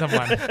น่าจะ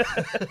มัน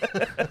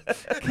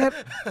แค่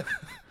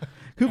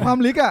คือความ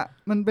ลิกอ่ะ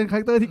มันเป็นคาแ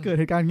รคเตอร์ที่เกิด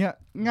เหตุการณ์เงี้ย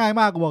ง่าย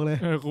มากกูบอกเลย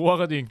กูว่า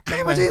ก็จริงใคร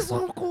มาใช้ส้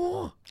วมกู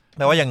แ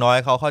ต่ว่าอย่างน้อย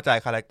เขาเข้าใจ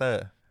คาแรคเตอ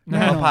ร์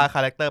เขาพาค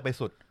าแรคเตอร์ไป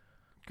สุด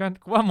ก็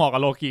ว่าเหมาะกั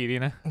บโลกิดี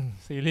นะ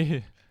ซีรี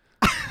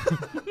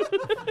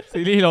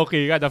ส์โล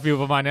กิก็อาจจะฟีล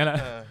ประมาณนี้แหละ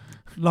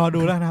รอ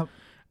ดูแล้วนะครับ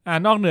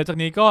นอกเหนือจาก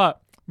นี้ก็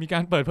มีกา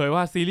รเปิดเผยว่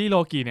าซีรีส์โล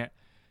กิเนี่ย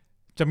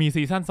จะมี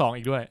ซีซั่น2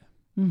อีกด้วย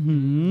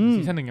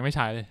ซีซั่น1ยังไม่ฉ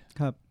ายเลย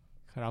ค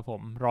รับผ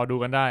มรอดู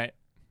กันได้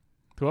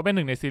ถือว่าเป็นห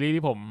นึ่งในซีรีส์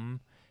ที่ผม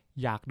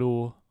อยากดู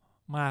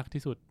มาก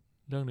ที่สุด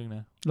เรื่องนึงน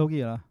ะโลกิ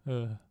เหรอ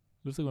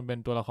รู้สึกมันเป็น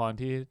ตัวละคร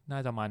ที่น่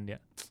าจะมันเนี่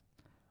ย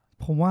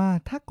ผมว่า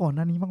ถ้าก่อนห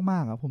น้านี้มา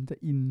กๆอ่ะผมจะ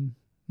อิน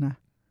นะ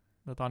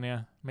แล้วตอนเนี้ย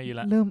ไม่อิน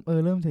ละเ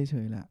ริ่มเฉ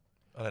ยๆละ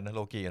อะไรนะโล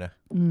กินะ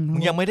มึ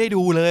งยังไม่ได้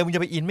ดูเลยมึงจ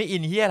ะไปอินไม่อิ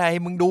นเฮียอะไร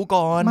มึงดู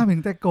ก่อนไม่ถึ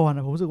งแต่ก่อนอ่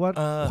ะผมรู้สึกว่า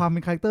ความเป็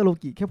นคาแรคเตอร์โล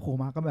กิแค่โผล่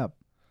มาก็แบบ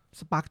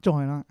สปาร์กจอ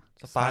ยแล้ว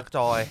สปาร์กจ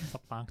อย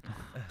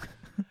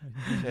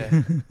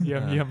เ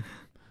ยี่ยม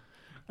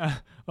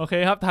โอเค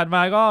ครับถัดม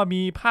าก็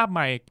มีภาพให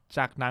ม่จ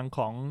ากหนังข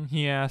องเ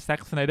ฮียแซ็ก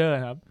สไนเดอร์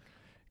ครับ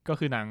ก็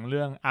คือหนังเ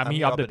รื่อง Army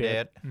of the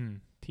Dead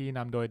ที่น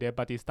ำโดยเดฟ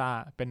บาติสตา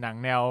เป็นหนัง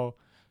แนว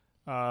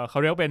เขา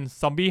เรียกว่าเป็น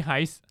ซอมบี้ไฮ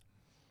ส์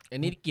อั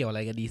นนี้เกี่ยวอะไร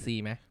กับ DC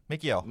ไหมไม่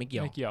เกี่ยว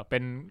เป็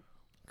น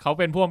เขา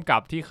เป็นผู้กำกั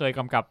บที่เคย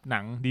กำกับหนั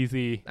ง DC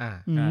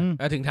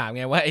ถึงถามไ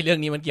งว่าไอ้เรื่อง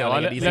นี้มันเกี่ยวอะไ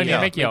รกับ DC เรื่องนี้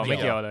ไม่เกี่ย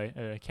วเลย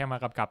แค่มา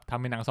กำกับท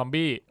ำเป็นหนังซอม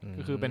บี้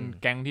ก็คือเป็น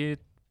แก๊งที่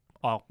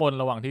ออกปล้น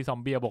ระหว่างที่ซอม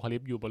บี้อโพคาลิ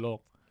ปส์อยู่บนโลก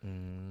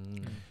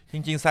จ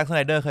ริงๆ Zack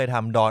Snyder เคยท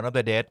ำ Dawn of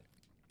the Dead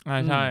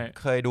ใช่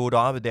เคยดู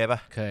Dawn of the Dead ป่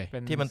ะเคย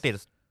ที่มันติด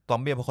ซอ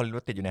มบี้อโพคาลิป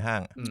ส์ติดอยู่ในห้า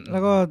งแล้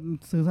วก็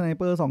ซื้อสไนเ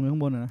ปอร์2อยู่ข้า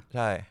งบนนะใ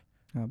ช่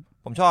ครับ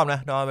ผมชอบนะ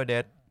Dawn of the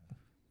Dead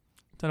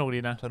สนุกดี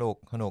นะสนุก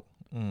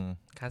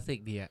คลาสสิก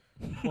ดีอ่ะ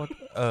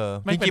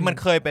จริงๆมัน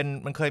เ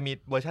คยมี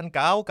เวอร์ชันเ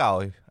ก่า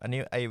อันนี้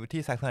ไอ้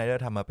ที่ Zack Snyder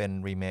ทำมาเป็น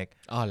รีเมค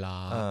เหรอ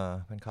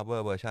เป็น cover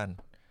เวอร์ชัน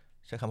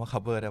ใช้คำว่า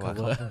cover ได้ป่ะ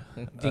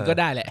จริงก็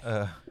ได้แหละ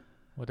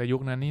แต่ยุ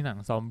คนั้นนี่หนัง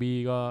ซอมบี้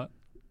ก็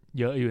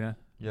เยอะอยู่นะ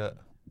เยอะ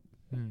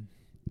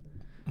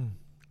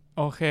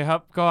โอเคครับ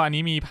ก็อัน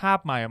นี้มีภาพ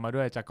ใหม่ออกมา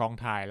ด้วยจากกอง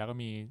ถ่ายแล้วก็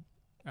มี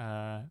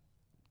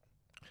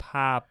ภ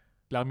าพ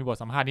แล้วมีบท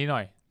สัมภาษณ์นิดหน่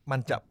อยมัน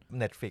จะ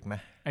Netflix ไหม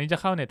อันนี้จะ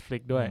เข้า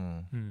Netflix ด้วย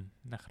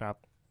นะครับ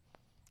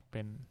เ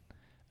ป็น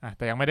แ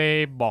ต่ยังไม่ได้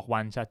บอกวั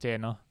นชัดเจน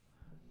เนาะ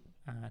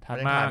ถัด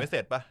มาถ่ายไม่เส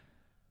ร็จปะ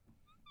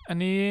อัน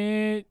นี้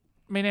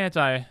ไม่แน่ใจ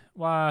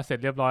ว่าเสร็จ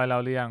เรียบร้อยแล้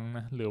วหรือยังน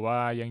ะหรือว่า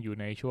ยังอยู่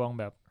ในช่วง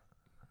แบบ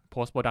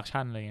post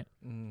production อะไรเงี้ย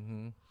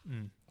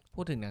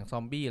พูดถึงหนังซอ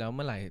มบี้แล้วเ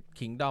มื่อไหร่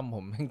Kingdom ผ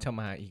มจะ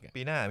มาอีก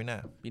ปีหน้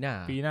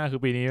าคื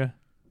อปีนี้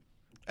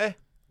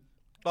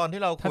ตอน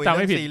ที่เราคุยเ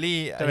รื่องซีรี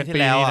ส์ที่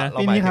แล้วเรา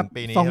หมายถึง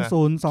ปีนี้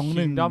2021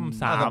 Kingdom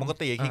 3ปก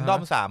ติ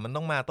Kingdom 3มัน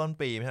ต้องมาต้น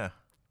ปีไหมฮะ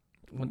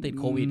มันติด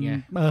โควิดไง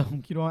ผม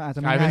คิดว่าอาจจะ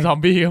กลายเป็นซอม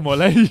บี้กันหมด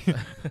เลย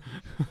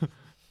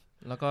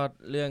แล้วก็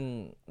เรื่อง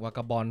วาก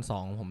าบอล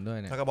2ผมด้วย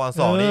เนี่ยวากาบอล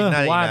2นี่น่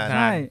าจะนานใ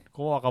ช่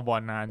ก็วากาบอ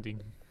ลนานจริง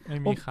ไม่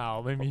มีข่าว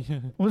ไม่มี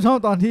ผมชอบ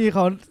ตอนที่เข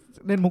า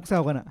เล่นมุกแซ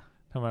วกันอะ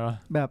ทำไมวะ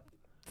แบบ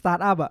สตาร์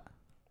ทอัพอะ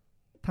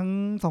ทั้ง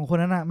2คน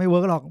นั้นอะไม่เวิ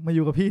ร์กหรอกมาอ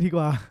ยู่กับพี่ดีก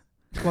ว่า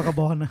วากา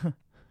บอลนะ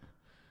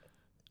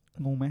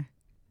งงไหม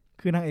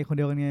คือนางเอกคนเ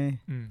ดียวกันไง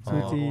ซู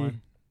จี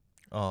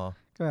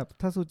ก็แบบ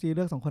ถ้าซูจีเ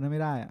ลือก2คนนั้นไ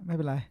ม่ได้อะไม่เ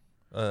ป็นไร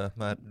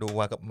มาดู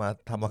มา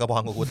ทำวากาบอ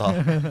ลกับกูต่อ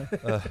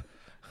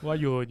ว่า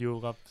อยู่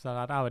กับสต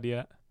าร์ทอัพดี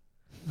แล้ว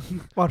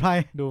ปลอดภัย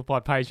ดูปลอ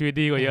ดภัยชีวิต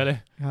ดีกว่าเยอะเลย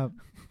ครับ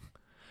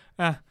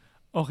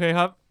โอเคค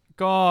รับ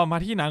ก็มา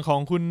ที่หนังของ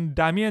คุณ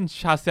ดาเมียน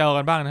ชาเซล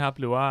กันบ้างนะครับ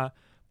หรือว่า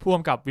พ่วง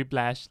กับ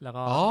Whiplash แล้ว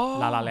ก็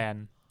La La Land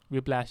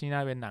Whiplash นี่น่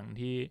าเป็นหนัง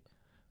ที่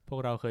พวก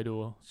เราเคยดู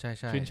ใช่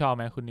ชื่นชอบไ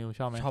หมคุณนิว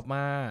ชอบไหมชอบม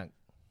าก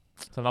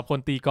สำหรับคน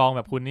ตีกลองแ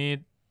บบคุณนี่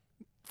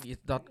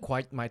It's not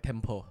quite my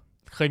tempo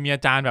เคยมีอ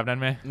าจารย์แบบนั้น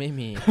ไหมไม่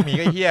มี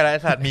ก็เฮียอะไร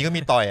สัตว์มีก็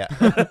มีต่อยอ่ะ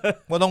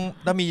ว่าต้อง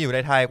ถ้ามีอยู่ใน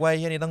ไทยว่าเ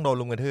ฮียนี่ต้องโดน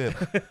ลุมกระทืบ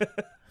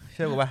เ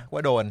ชื่อกูป่ะว่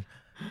าโดน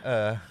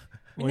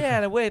ไม่แน่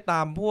นะเว้ยต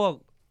ามพวก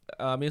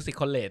music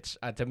college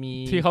อาจจะมี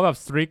ที่เขาแบบ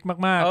strict มา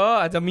ก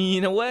ๆอาจจะมี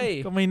นะเว้ย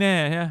ก็ไม่แน่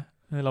ใช่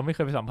เราไม่เค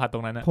ยไปสัมผัสตร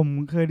งนั้นนะผม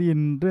เคยได้ยิน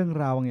เรื่อง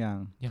ราวบางอย่าง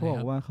เขาบ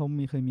อกว่าเขา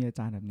เคยมีอาจ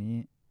ารย์แบบนี้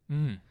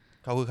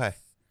เขาคือใคร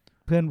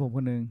เพื่อนผมค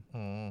นนึง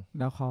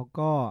แล้วเขา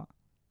ก็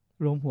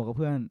รวมหัวกับเ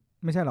พื่อน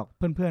ไม่ใช่หรอกเ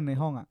พื่อนใน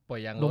ห้องอ่ะ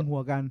รวมหั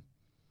วกัน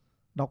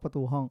ล็อกประ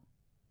ตูห้อง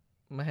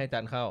ไม่ให้อาจา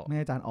รย์เข้าไม่ใ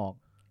ห้อาจารย์ออก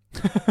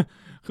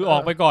คือออ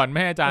กไปก่อนไม่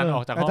ให้อาจารย์อ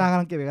อกจากห้องอาจารย์ก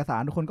ำลังเก็บเอกสา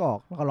รทุกคนก็ออ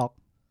กแล้วก็ล็อก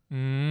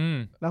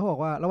แล้วเขาบอก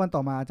ว่าแล้ววันต่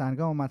อมาอาจารย์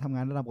ก็มาทำง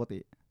านได้ตามปกติ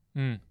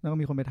แล้วก็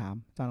มีคนไปถาม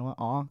อาจารย์ว่า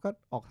อ๋อก็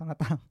ออกทางหน้า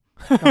ต่าง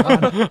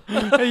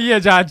ไอ้อ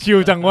าจารย์ชิว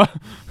จังวะ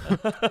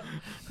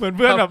เหมือนเ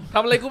พื่อนแบบท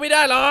ำอะไรกูไม่ไ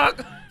ด้หรอก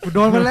กูโด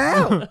นมาแล้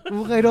วกู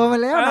เคยโดนมา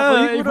แล้วนะคน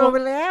นี้กูโดนม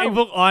าแล้วไอ้พ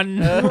วกออน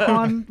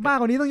บ้า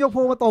กว่านี้ต้องยกพ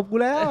วกมาตบกู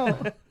แล้ว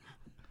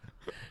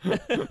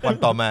วัน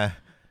ต่อมา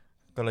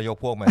ก็เลยยก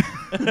พวกมา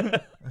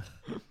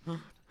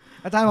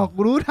อาจารย์บอก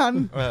กูรู้ทัน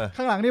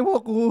ข้างหลังนี่พว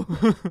กกู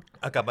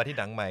กลับมาที่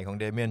หนังใหม่ของ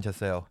เดเมียนชา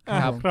เซล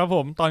ครับผ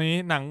มตอนนี้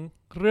หนัง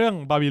เรื่อง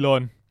บาบิโล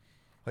น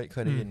เค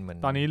ยได้ยินเหมือน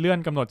ตอนนี้เลื่อน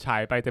กำหนดฉา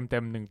ยไปเต็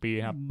ม1ปี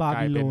ครับบา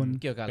บิโลน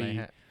เกี่ยวกับอะไร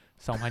ฮะ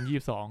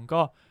2022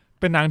ก็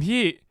เป็นหนัง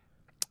ที่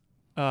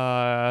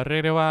เรีย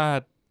กได้ว่า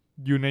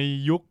อยู่ใน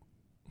ยุค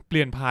เป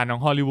ลี่ยนผ่านขอ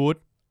งฮอลลีวูด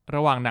ร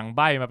ะหว่างหนังใ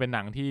บ้มาเป็นห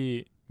นังที่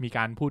มีก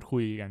ารพูดคุ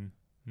ยกัน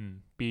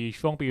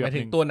ช่วงปีแบบ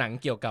ถึงตัวหนัง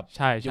เกี่ยวกับ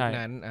ยุค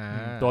นั้น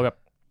ตัวแบบ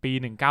ปี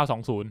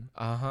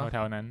1920แถ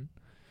วนั้น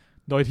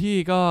โดยที่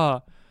ก็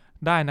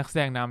ได้นักแส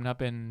ดงนำนะ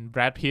เป็นแบ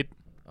รดพิตต์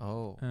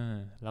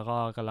แล้วก็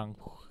กำลัง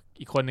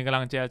อีกคนนึงกำ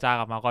ลังเจรจา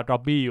กับมาร์กอต ร็อ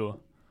บบี้อยู่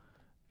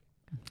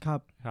ค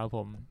รับผ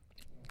ม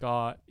ก็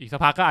อีกสั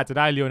กพักก็อาจจะ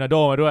ได้ลีโอนาร์โด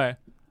มาด้วย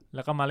แ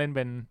ล้วก็มาเล่นเ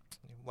ป็น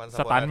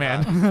สตันท์แมน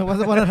วัน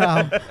สปอนทาม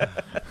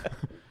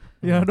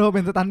ลีโอนาร์โดเ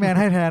ป็นสตันท์แมน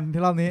ให้แทน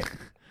ที่รอบนี้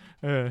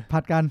ผั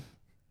ดกัน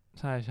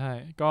ใช่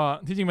ก็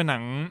ที่จริงเป็นหนั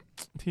ง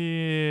ที่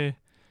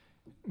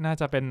น่า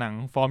จะเป็นหนัง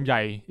ฟอร์มให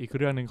ญ่อีกเ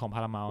รื่องนึงของ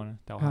Paramount นะ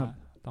แต่ว่า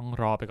ต้อง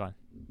รอไปก่อน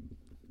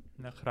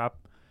นะครับ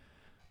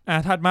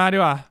ถัดมาดี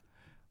กว่า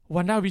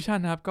WandaVision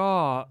ครับก็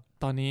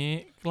ตอนนี้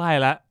ใกล้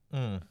แล้ว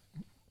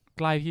ใ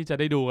กล้ที่จะ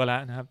ได้ดูกันแล้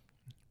วนะครับ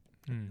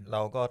เร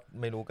าก็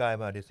ไม่รู้ใกล้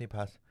มา Disney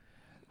Plus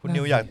คุณ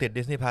นิวอยากติด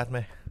Disney Plus ไหม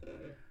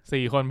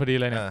 4 คนพอดี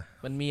เลยเนี่ย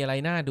มันมีอะไร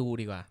น่าดู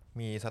ดีกว่า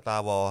มี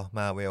Star Wars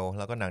Marvel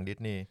แล้วก็หนังดิส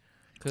นีย์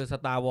คือ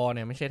Star Wars เ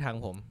นี่ยไม่ใช่ทาง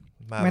ผม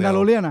แมนดาโล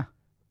เรียนอ่ะ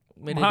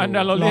ไม่ได้ แมนด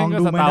าโลเรียนก็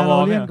ลองดู Star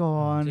Wars เรียนก่อ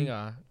น จริงเหร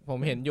อผม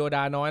เห็นโยด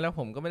าน้อยแล้ว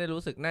ผมก็ไม่ได้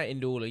รู้สึกน่าเอ็น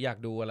ดูหรืออยาก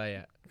ดูอะไร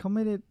อ่ะเขาไ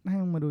ม่ได้ให้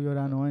มาดูโย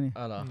ดาน้อยนี่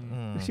เหรอ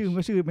ชื่อมัน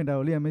ก็ชื่อแมนดาโล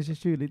เรียนไม่ใช่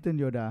ชื่อลิตเติ้ล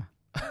โยดา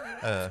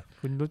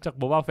คุณรู้จักโ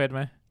บบ้าเฟสไ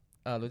หม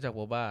รู้จักโบ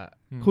บ้า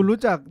คุณรู้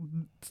จัก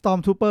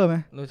Stormtrooper ไหม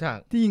รู้จัก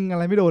ที่ยิงอะ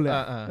ไรไม่โดนเลย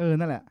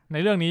นั่นแหละใน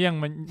เรื่องนี้ยัง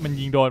มัน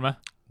ยิงโดนไหม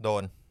โด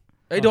น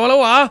โดนแล้ว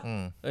เหรอ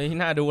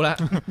น่าดูละ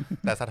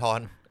แต่สะท้อน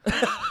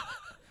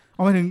เอ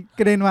ามาถึงก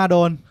ระเด็นมาโด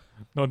น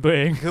ตัวเอ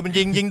งคือมัน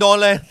ยิงโดน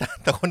เลย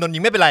แต่คนโดนยิ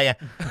งไม่เป็นไรไง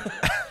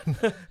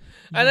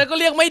อันนั้นก็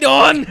เรียกไม่โด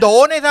น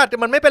ไอ้สัตว์แต่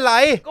มันไม่เป็นไร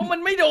ก็มั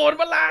นไม่โดน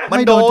เวลามัน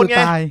โดนไง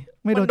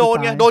ไม่โดน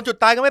ไงโดนจุด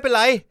ตายก็ไม่เป็นไ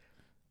ร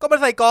ก็มั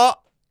นใส่เกราะ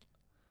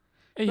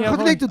เขา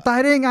จะเรียกจุดตาย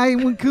ได้ยังไง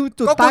มึงคือ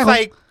จุดตายก็ใส่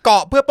เกรา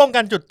ะเพื่อป้องกั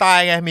นจุดตาย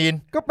ไงมีน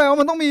ก็แปลว่า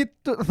มันต้องมี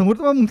สมมติ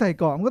ว่ามึงใส่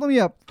เกราะมันก็ต้องมี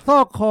แบบซอ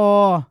กคอ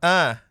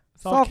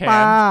ซอกต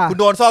าคุณ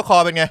โดนซอกคอ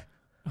เป็นไง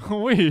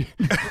อุ้ย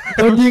โ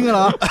ดนยิงเห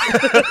รอ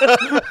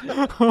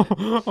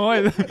โอ้ย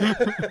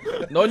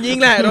โดนยิง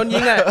แหละโดนยิ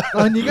ง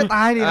ก็ต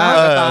ายดินะ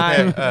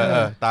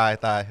ตา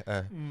ย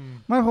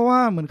ไม่เพราะว่า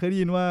เหมือนเคยได้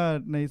ยินว่า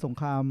ในสง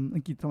ครามอั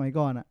งกฤษสมัย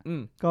ก่อนอ่ะ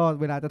ก็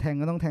เวลาจะแทง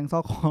ก็ต้องแทงซอ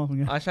กคอเหมือน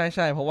กันใ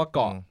ช่เพราะว่าเก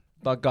าะ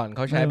ตอนก่อนเข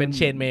าใช้เป็นเช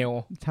นเมล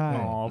ใช่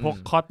พวก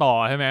ข้อต่อ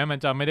ใช่ไหมมัน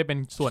จะไม่ได้เป็น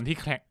ส่วนที่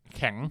แ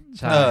ข็ง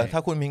ถ้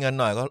าคุณมีเงิน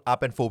หน่อยก็อัพ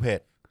เป็นฟูลเพจ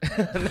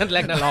นั่นแร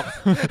กนั่นล็อก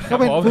ก็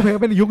เป็นฟูลเพจ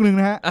ก็เป็นยุคนึง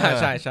นะฮะ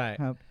ใช่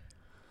ครับ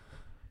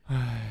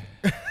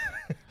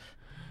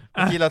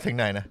ที่เราถึง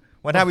ไหนนะ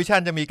วันท่าวิชั่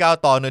นจะมี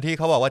9 ตอนเนื้อที่เ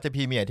ขาบอกว่าจะพ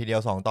รีเมียร์ทีเดีย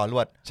ว2 ตอนร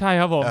วดใช่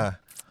ครับผม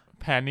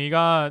แผนนี้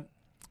ก็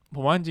ผ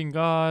มว่าจริงๆ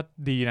ก็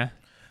ดีนะ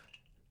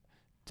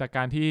จากก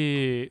ารที่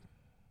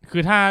คื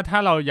อถ้า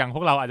เราอย่างพ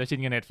วกเราอาจจะชิน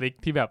กับ Netflix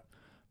ที่แบบ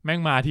แม่ง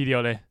มาทีเดีย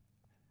วเลย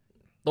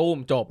ตุ้ม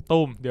จบ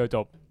เดียวจ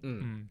บ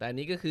แต่อัน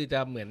นี้ก็คือจะ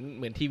เห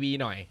มือนทีวี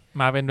หน่อย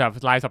มาเป็นแบบ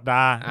รายสัปด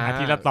าห์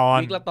ทีละตอน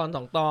ทีละตอน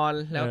2 ตอน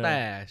แล้วแต่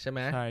ใช่ไหม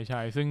ใ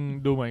ช่ซึ่ง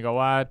ดูเหมือนกับ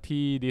ว่า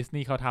ที่ดิสนี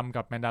ย์เขาทำ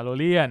กับแมนดาโล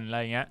เรียนอะไร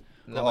เงี้ย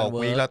ก็ออก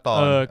วีคละตอน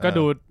ก็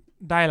ดู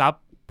ได้รับ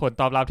ผล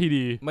ตอบรับที่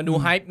ดีมันดู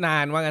ไฮป์นา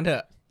นว่างั้นเถอ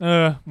ะ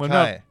เหมือนแบ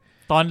บ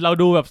ตอนเรา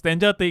ดูแบบ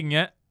Stranger Things เ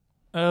งี้ย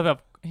แบบ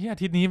เฮ้ยอา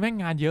ทิตย์นี้แม่ง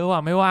งานเยอะว่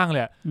ะไม่ว่างเล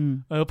ย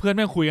เพื่อนแ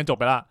ม่งคุยกันจบ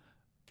ไปละ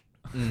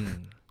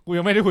กู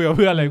ยังไม่ได้คุยกับเ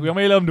พื่อนเลยกูยังไ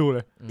ม่เริ่มดูเล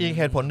ยอีกเ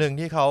หตุผลหนึ่ง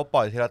ที่เขาป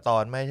ล่อยทีละตอ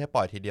นไม่ใช่ป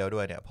ล่อยทีเดียวด้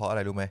วยเนี่ยเพราะอะไร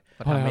รู้ไหมเ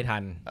พราะทำไม่ทั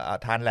น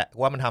ทันแหละ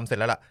ว่ามันทำเสร็จ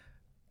แล้วล่ะ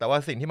แต่ว่า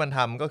สิ่งที่มันท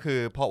ำก็คือ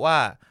เพราะว่า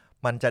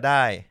มันจะไ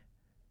ด้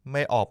ไ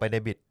ม่ออกไปใน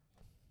บิด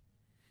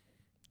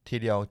ที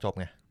เดียวจบ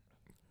ไง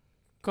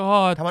ก็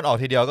ถ้ามันออก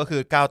ทีเดียวก็คื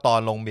อ9 ตอน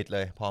ลงบิดเล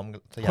ยพร้อม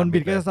คนบิ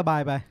ดก็จะสบา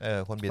ยไป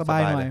คนบิดสบา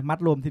ยหน่อยมัด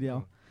รวมทีเดียว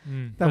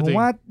แต่ผม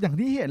ว่าอย่าง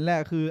ที่เห็นแหละ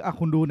คือ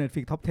คุณดู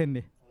Netflix Top 10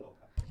 ดิ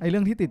ไอเรื่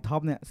องที่ติดท็อ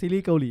ปเนี่ยซี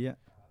รีส์เกาหลีอ่ะ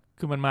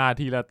คือมันมา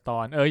ทีละตอ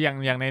นอ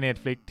ย่างใน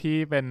Netflix ที่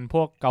เป็นพ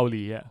วกเกาห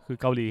ลีอ่ะคือ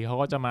เกาหลีเขา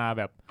ก็จะมาแ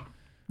บบ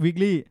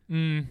weekly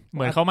เห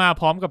มือนเขามา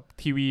พร้อมกับ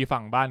ทีวี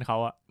ฝั่งบ้านเขา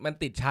อ่ะมัน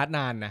ติดชาร์จน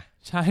านนะ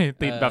ใช่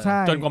ติดแบบ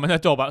จนกว่ามันจะ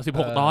จบอ่ะ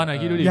16 ตอนนะ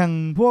คิดดูดิอย่าง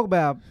พวกแบ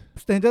บ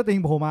Stranger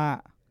Things โผล่มา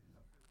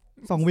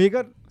2 วีค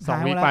ก็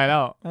2 วีคไปแล้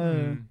ว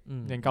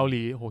อย่างเกาห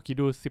ลีโหคิด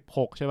ดู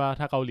16ใช่ป่ะ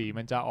ถ้าเกาหลี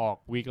มันจะออก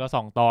วีคละ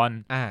2 ตอน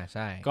ใ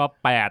ช่ก็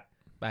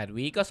8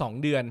 วีคก็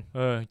2 เดือน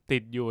ติ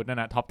ดอยู่นั่น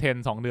น่ะท็อป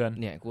 10 2 เดือน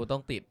เนี่ยกูต้อ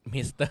งติด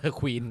มิสเตอร์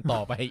ควีนต่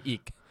อไปอี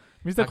ก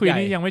มิสเตอร์ควีน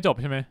นี่ยังไม่จบ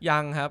ใช่ไหมยั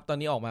งครับตอน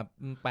นี้ออกมา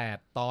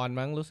8 ตอน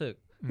มั้งรู้สึก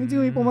จริง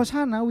ๆมีโปรโม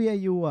ชั่นนะ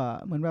VIU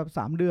เหมือนแบบ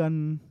3 เดือน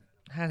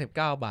59 บ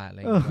าทอะไร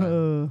อย่างเงี้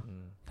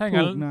ยถ้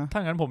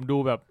างั้นผมดู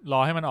แบบรอ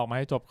ให้มันออกมาใ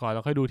ห้จบก่อนแล้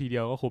วค่อยดูทีเดี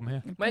ยวก็คุ้ม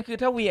ไม่คือ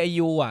ถ้า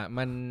VIU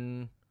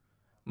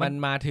มัน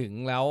มาถึง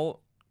แล้ว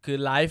คือ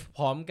ไลฟ์พ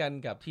ร้อมกัน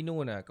กับที่นู่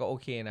นก็โอ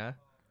เคนะ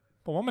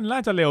ผมว่ามันน่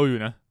าจะเร็วอยู่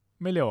นะ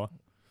ไม่เร็ว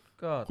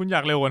ก็คุณอย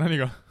ากเร็วกว่านั้นอี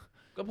กเหรอ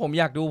ก็ผม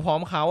อยากดูพร้อ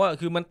มเขา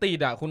คือมันติด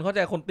คุณเข้าใจ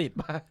คนติด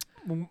ป่ะ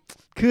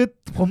คือ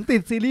ผมติ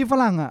ดซีรีส์ฝ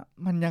รั่ง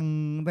มันยัง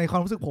ในควา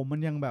มรู้สึกผมมั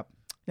นยังแบบ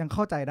ยังเ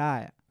ข้าใจได้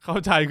เข้า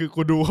ใจคือ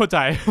กูดูเข้าใจ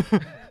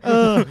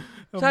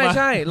ใ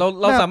ช่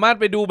เราสามารถ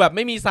ไปดูแบบไ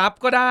ม่มีซับ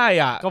ก็ได้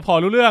ก็พอ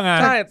รู้เรื่อง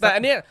ใช่แต่อั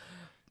นเนี้ย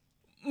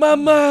ม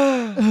า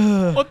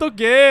โอโต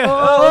เก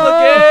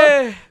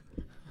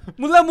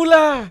มุล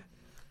า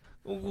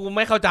กูไ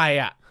ม่เข้าใจ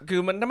คื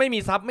อมันถ้าไม่มี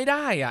ซับไม่ไ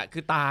ด้คื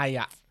อตาย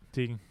จ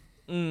ริง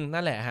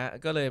นั่นแหละฮะ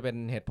ก็เลยเป็น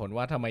เหตุผล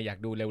ว่าทำไมอยาก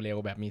ดูเร็ว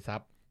ๆแบบมีซั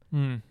บ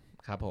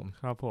ครับผม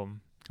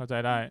เข้าใจ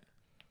ได้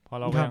เพราะ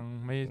เรายัง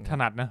ไม่ถ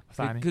นัดนะภาษ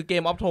านี้คือเก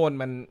มออฟโทน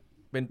มัน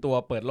เป็นตัว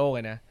เปิดโลกเ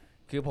ลยนะ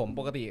คือผม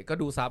ปกติก็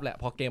ดูซับแหละ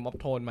พอเกมออฟ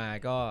โทนมา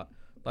ก็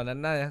ตอนนั้น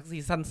น่าจะซี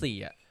ซั่น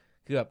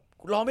4คือแบบ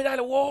กูรอไม่ได้แ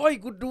ล้วโว้ย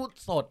กูดู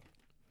สด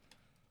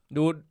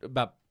ดูแบ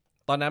บ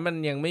ตอนนั้นมัน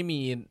ยังไม่มี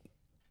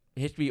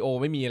HBO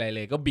ไม่มีอะไรเล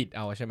ยก็บิดเ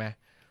อาใช่ไหม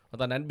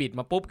ตอนนั้นบิด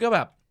มาปุ๊บก็แบ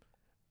บ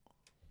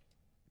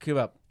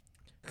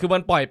คือมั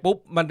นปล่อยปุ๊บ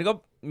มันก็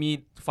มี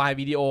ไฟล์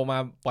วิดีโอมา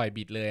ปล่อย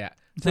บิดเลย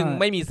ซึ่ง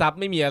ไม่มีซับ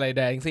ไม่มีอะไรแ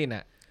ดงสิ้น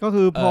ก็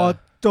คือพอ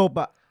จ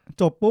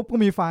บปุ๊บก็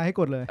มีไฟล์ให้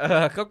กดเลย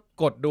ก็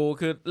กดดู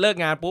คือเลิก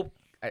งานปุ๊บ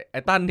ไ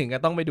อ้ตั้นถึงก็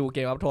ต้องไปดูเก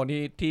มอัพโทน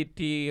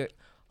ที่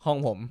ห้อง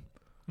ผม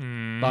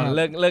ตอน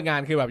เลิกงา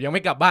นคือแบบยังไ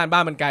ม่กลับบ้า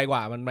นมันไกลกว่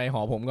ามันไปห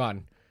อผมก่อน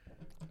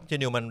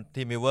ที่นิวมัน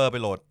ทีมิเวอร์ไป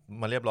โหลด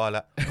มาเรียบร้อยแ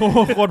ล้ว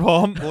โคตรพร้อ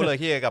มกูเลย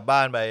ที่กลับบ้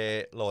านไป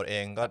โหลดเอ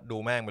งก็ดู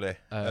แม่งไปเลย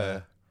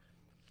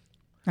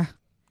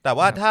แต่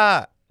ว่า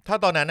ถ้า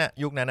ตอนนั้นน่ะ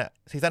ยุคนั้นน่ะ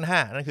ซีซั่น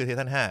5นั่นคือซี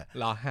ซั่น5เ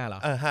หรอ5เหรอ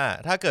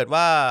5ถ้าเกิด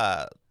ว่า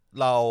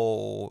เรา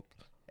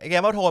เก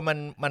มออฟโทน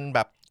มันแบ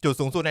บจุด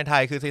สูงสุดในไท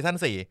ยคือซีซั่น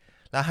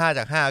4แล้ว5จ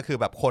าก5คือ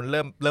แบบคนเ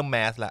ริ่มแม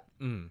สละ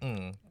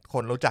ค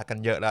นรู้จักกัน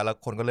เยอะแล้ว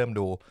คนก็เริ่ม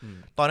ดู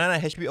ตอนนั้นน่ะ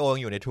HBO ยั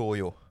งอยู่ใน True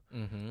อยู่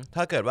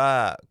ถ้าเกิดว่า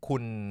คุ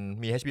ณ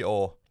มี HBO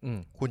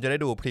คุณจะได้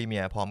ดูพรีเมี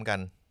ยร์พร้อมกัน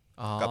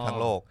กับทั้ง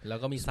โลกแล้ว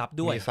ก็มีซับ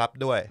ด้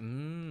วย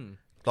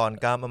ตอน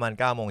ประมาณ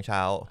 9 โมงเช้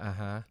า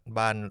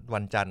บ้านวั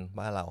นจันทร์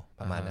บ้านเรา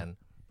ประมาณนั้น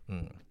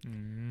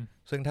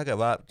ซึ่งถ้าเกิด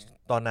ว่า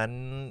ตอนนั้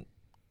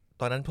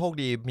นโชค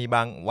ดีมีบ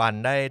างวัน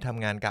ได้ท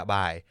ำงานกะ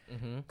บ่าย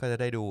ก็จะ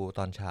ได้ดูต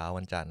อนเช้า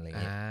วันจันทร์อะไรอย่า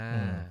งเงี้ย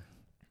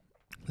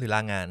หรือล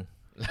างาน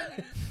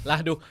ลา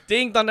ดูจริ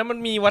งตอนนั้นมัน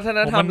มีวัฒน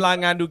ธรรมลา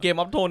งานดูเกมอ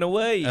อฟโทนนะเ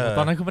ว้ยต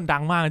อนนั้นคือมันดั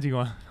งมากจริง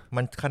วะ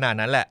มันขนาด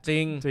นั้นแหละจริ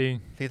ง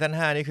ซีซั่น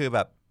5นี่คือแบ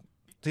บ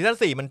ซีซั่น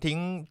4มัน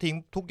ทิ้ง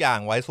ทุกอย่าง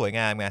ไว้สวยง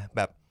ามไงแ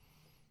บบ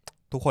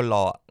ทุกคนร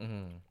อ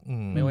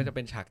ไม่ว่าจะเ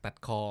ป็นฉากตัด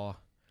คอ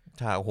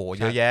ฉากโอ้โห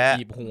เยอะแยะ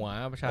บีบหัว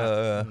ฉาก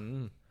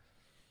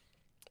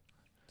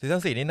ซีซั่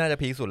น4นี่น่าจะ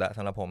พีคสุดละส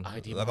ำหรับผม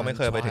แล้วก็ไม่เ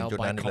คยไปถึงจุด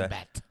นั้นเลย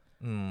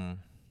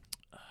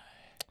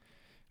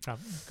ครับ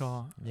ก็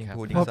ยิ่ง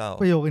พูดยิ่งเศร้า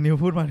ประโยคนิว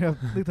พูดมาครับ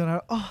นึกถึงแล้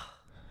ว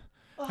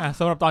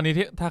สำหรับตอนนี้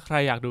ที่ถ้าใคร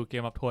อยากดูเก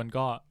มออฟโทน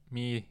ก็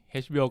มี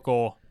HBO Go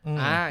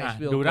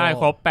ดูได้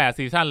ครบ8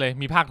ซีซั่นเลย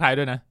มีภาคไทย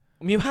ด้วยนะ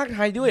มีภาคไท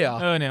ยด้วยเหรอ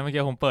เนี่ยเมื่อ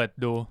กี้ผมเปิด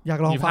ดูอยาก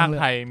ลองมีภาค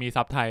ไทยมี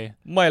ซับไทย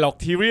ไม่หรอก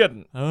ทีเรียน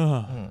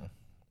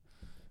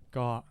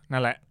ก็นั่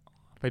นแหละ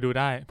ไปดู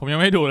ได้ผมยัง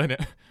ไม่ดูเลยเนี่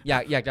ย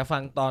อยากจะฟั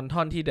งตอนท่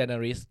อนที่เดนา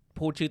ริส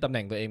พูดชื่อตำแห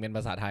น่งตัวเองเป็นภ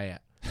าษาไทยอ่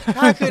ะ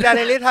ถ้าคือเด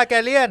นาริสทาแก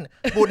เลียน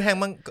บุตรแห่ง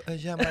มัง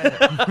ใช่ไหม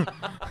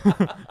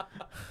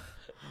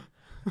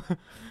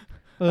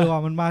ว่า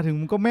มันมาถึง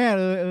มันก็แม่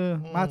เลย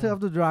Master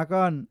of the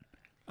Dragon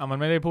มัน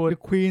ไม่ได้พูด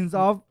The Queens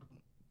of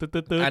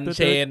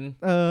Unchain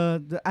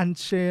The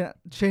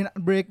Unchain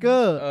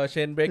Breaker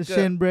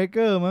Chain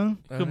Breaker มั้ง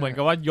คือเหมือน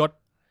กับว่ายศ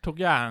ทุก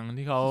อย่าง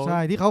ที่เขาใช่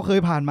ที่เขาเคย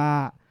ผ่านมา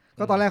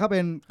ก็ตอนแรกเขาเ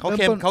ป็นเขา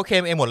เค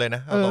มเองหมดเลยน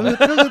ะ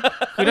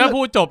คือถ้า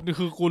พูดจบ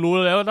คือกูรู้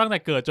แล้วตั้งแต่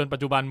เกิดจนปัจ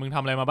จุบันมึงท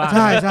ำอะไรมาบ้าง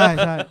ใช่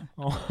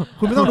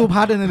คุณไม่ต้องดูพ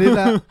าร์ทในลิสต์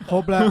แล้วคร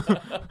บแล้ว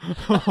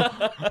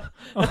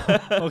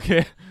โอเค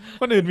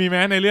คนอื่นมีไหม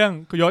ในเรื่อง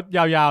ยศย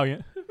าวๆอย่างเงี้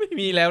ยไม่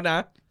มีแล้วนะ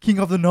King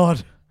of the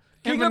North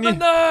King of the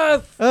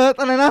North ต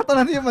อน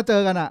นั้นที่มาเจ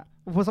อกันอ่ะ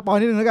ผมสปอย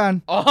นิดนึงแล้วกัน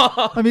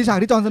มันมีฉาก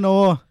ที่จอห์นสโน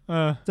ว์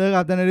เจอ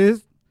กับเดนาริส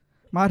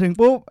มาถึง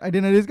ปุ๊บไอเด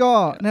นาริสก็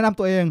แนะนำ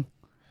ตัวเอง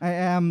I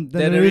am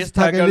Daenerys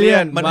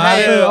Targaryen มัน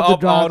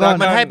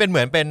ให้เป็นเห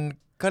มือนเป็น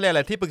เขาเรียกอะไ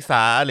รที่ปรึกษ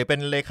าหรือเป็น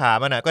เลขา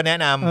มันก็แนะ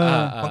น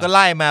ำมันก็ไ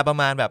ล่มาประ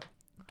มาณแบบ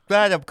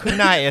น่าจะขึ้น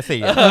หน้า A4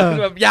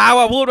 แบบยาว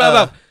พูดมาแ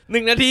บบ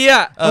1 นาที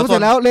เสร็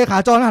จแล้วเลขา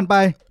จอห์นหันไป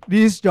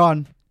This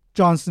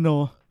Jon Snow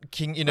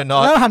King in the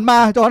North แล้วหันมา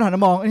จอห์นหันม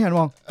ามองหัน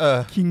มอง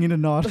King in the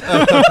North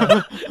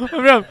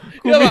แบบ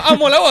กูเอา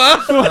หมดแล้วเหรอ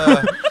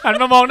หัน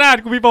มามองหน้า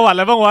กูมีประวัติอะ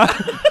ไรบ้างวะ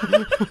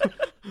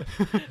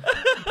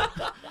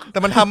แ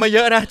ต่มันทำมาเย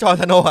อะนะจอห์น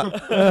สโนว์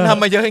ท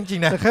ำมาเยอะจริ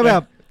งๆนะแต่แค่แบ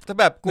บ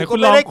กูก็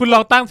ไม่ได้คุณล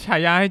องตั้งฉา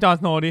ยาให้จอห์น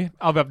สโนว์ดิ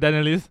เอาแบบเดน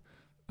าริส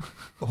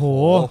โอ้โห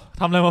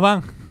ทำอะไรมาบ้าง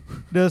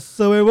The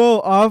Survival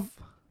of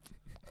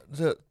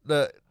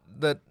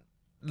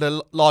the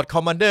Lord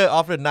Commander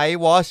of the Night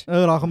Watch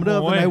Lord Commander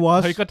of the Night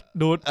Watch เฮ้ยก็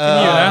ดู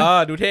นี่อยู่นะ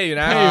ดูเท่อยู่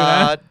นะ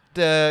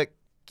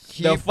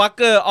The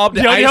fucker of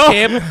the ice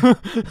cave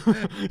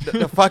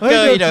The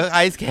fucker in the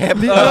ice cave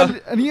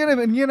อันนี้อะไร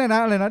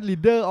นะ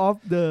leader of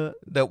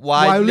the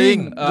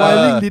wildling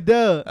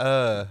leader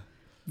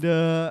the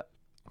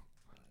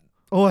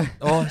โอ้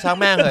ช่าง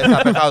แม่งเลยสับ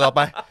ไปข่าวต่อไป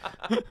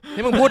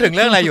นี่มึงพูดถึงเ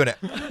รื่องอะไรอยู่เนี่ย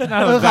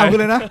ข่าวคืออ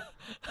ะไรนะ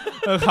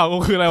ข่าวกู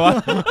คืออะไรวะ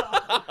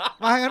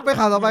มางั้นไป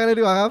ข่าวต่อไปเลย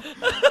ดีกว่าครับ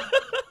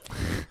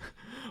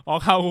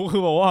ข่าวกูคื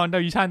อบอกว่าวัน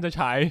วิชั่นจะ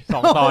ฉาย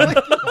2 ตอน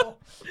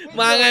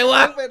มาไงว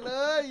ะเป็นเล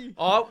ย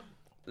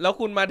แล้ว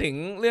คุณมาถึง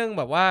เรื่อง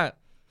แบบว่า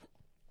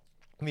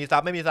มีซั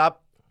บไม่มีซับ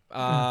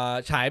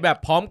ฉายแบบ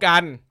พร้อมกั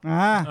น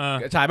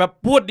ฉายแบบ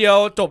พูดเดียว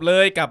จบเล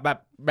ยกับแบบ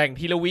แบ่ง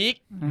ทีละวีค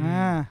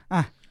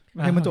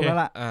ให้มันจบแล้ว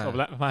ล่ะจบ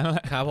แล้วประมาณนั้นแห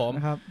ละครับผม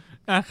ครับ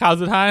ข่าว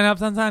สุดท้ายนะครับ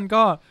สั้นๆ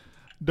ก็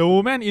ดู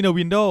แมนอินเดอะ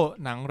วินโดว์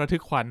หนังระทึ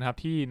กขวัญครับ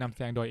ที่นำแส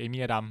ดงโดยเอ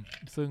มี่อดัม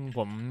ซึ่งผ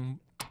ม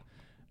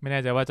ไม่แน่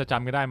ใจว่าจะจ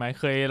ำกันได้ไหม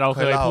เรา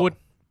เคยพูด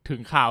ถึง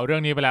ข่าวเรื่อ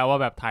งนี้ไปแล้วว่า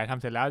แบบถ่ายท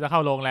ำเสร็จแล้วจะเข้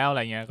าโรงแล้วอะไ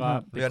รเงี้ยก็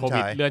ติดโค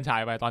วิดเลื่อนฉา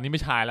ยไปตอนนี้ไ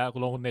ม่ฉายแล้ว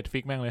ลง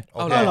Netflix แม่งเลยเอ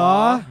าเหรอ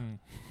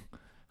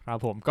ครับ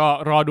ผมก็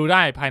รอดูไ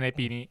ด้ภายใน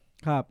ปีนี้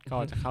ครับก็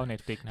จะเข้า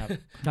Netflix นะครับ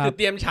คือเ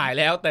ตรียมฉาย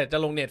แล้วแต่จะ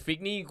ลง Netflix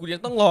นี่กูยั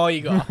งต้องรออี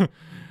กเหรอ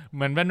เห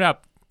มือนเป็นแบบ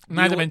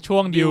น่าจะเป็นช่ว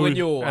งดิว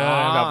อยู่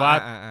แบบว่า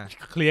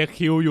เคลียร์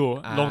คิวอยู่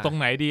ลงตรง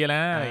ไหนดีแ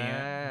ล้วอะไรเงี้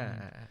ย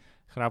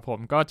ครับผม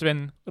ก็จะเป็น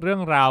เรื่อ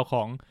งราวข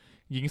อง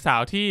หญิงสา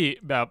วที่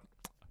แบบ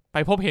ไป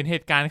พบเห็นเห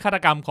ตุการณ์ฆาต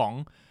กรรมของ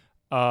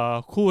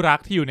คู่รัก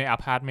ที่อยู่ในอ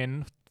พาร์ตเมน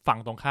ต์ฝั่ง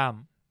ตรงข้าม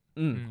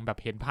แบบ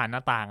เห็นผ่านหน้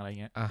าต่างอะไร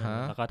เงี้ย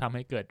แล้วก็ทำใ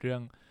ห้เกิดเรื่อ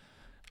ง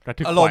ระ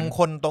ทึกขวัญอารมณ์ค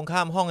นตรงข้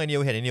ามห้องไอ้นิ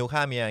วเห็นไอ้นิวฆ่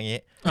าเมียอย่าง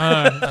งี้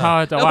ถ้า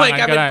จะว่า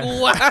งั้นก็ได้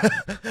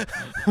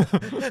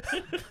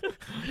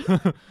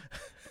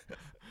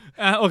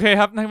โอเค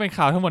ครับนั่นเป็น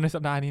ข่าวทั้งหมดในสั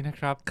ปดาห์นี้นะ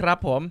ครับครับ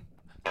ผม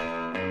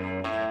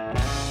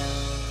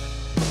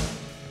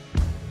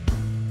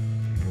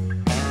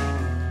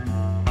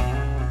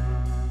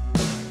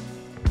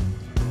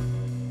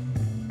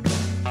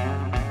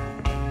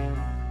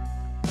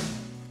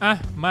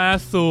มา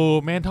สู่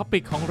เมนท็อปิ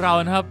กของเรา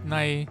นะครับใน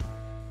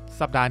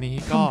สัปดาห์นี้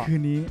ก็คื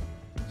นนี้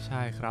ใ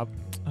ช่ครับ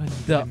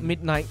The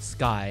Midnight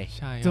Sky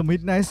ใช่ The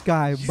Midnight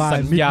Sky by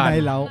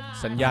Midnight แล้ว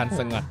สัญญาณ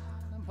สงัด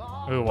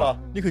ว่ะ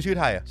นี่คือชื่อ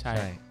ไทยอ่ะใช่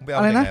อ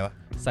ะไรนะ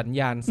สัญ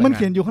ญาณสงัดมันเ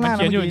ขียนอยู่ข้างล่าง เ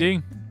ขียนอยู่จริง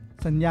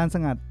สัญญาณส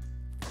งัด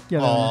เกี่ย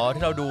วอะไร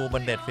ที่เราดูบ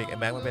น Netflix ไอ้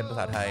แม็กมันเป็นภา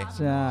ษาไทย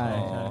ใช่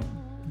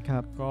ครั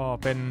บก็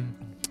เป็น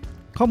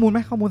ข้อมูลไหม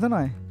ข้อมูลสักห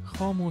น่อย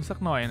สัก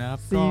หน่อยนะครับ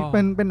ก็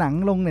เป็นหนัง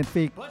ลง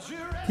Netflix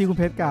ที่คุณ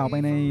เพชรกล่าวไป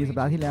ในสัป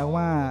ดาห์ที่แล้ว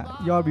ว่า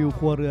ยอดวิวค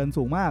รัวเรือน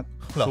สูงมาก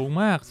สูง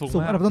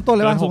อันดับต้นๆเ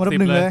ลยว่าสูงอันดั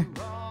บ1เลย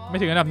ไม่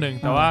ถึงอันดับ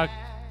1แต่ว่า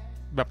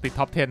แบบติด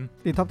ท็อป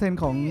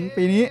 10ของ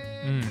ปีนี้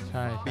ใ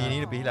ช่ปีนี้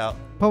หรือปีที่แล้ว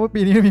เพราะว่า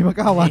ปีนี้มีมา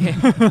9 วัน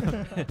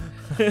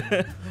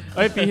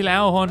ปีที่แล้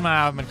ว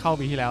มันเข้า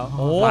ปีที่แล้ว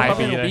ปลาย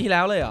ปีที่แ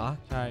ล้วเลยเหรอ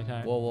ใช่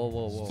โว้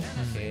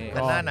แ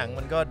ต่หน้าหนัง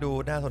มันก็ดู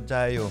น่าสนใจ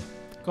อยู่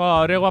ก็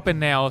เรียกว่าเป็น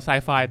แนวไซ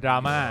ไฟดรา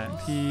ม่า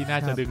ที่น่า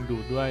จะดึงดู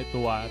ดด้วย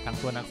ทั้ง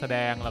ตัวนักแสด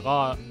งแล้วก็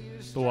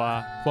ตัว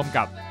พ่วง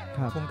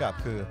กับ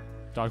คือ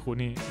จอร์จคู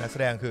นี่นักแส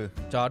ดงคือ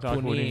จอร์จ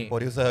คูนี่โปร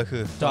ดิวเซอร์คื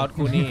อจอร์จ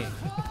คูนี่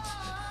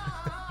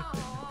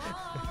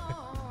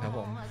ครับผ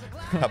ม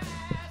ครับ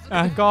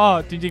ก็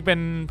จริงๆเป็น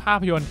ภา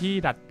พยนตร์ที่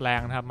ดัดแปล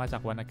งนะครับมาจา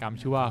กวรรณกรรม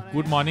ชื่อว่า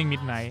Good Morning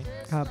Midnight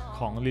ข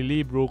องลิล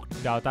ลี่บรูค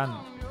ดาวตัน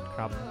ค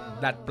รับ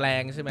ดัดแปล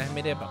งใช่ไหมไ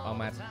ม่ได้แบบเอา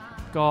มา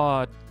ก็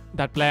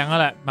ดัดแปลงนั่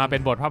นแหละมาเป็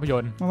นบทภาพย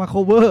นตร์มา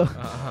cover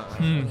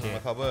ม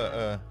า cover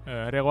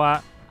เรียกว่า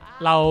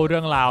เล่าเรื่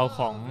องราว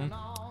ของ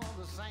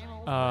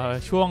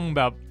ช่วงแ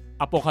บบ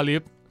อโปคาลิ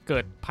ปส์เกิ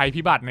ดภัย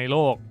พิบัติในโล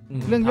ก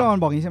เรื่องย่อมั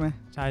นบอกงี้ใช่ไหม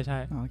ใช่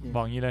บ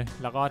อกงี้เลย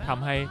แล้วก็ท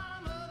ำให้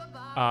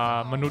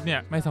มนุษย์เนี่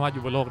ยไม่สามารถอ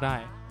ยู่บนโลกได้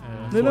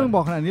เรื่องบ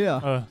อกขนาดนี้เหร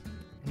อ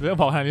เรื่อง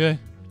บอกขนาดนี้เลย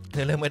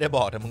เรื่องไม่ได้บ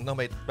อกแต่มึงต้อง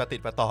ไปประติด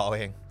ประต่อเอา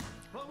เอง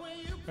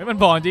มัน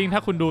บอกจริงถ้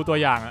าคุณดูตัว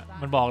อย่างอ่ะ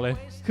มันบอกเลย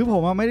คือผ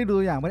มไม่ได้ดู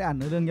ตัวอย่างไม่ได้อ่าน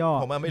เรื่องย่อ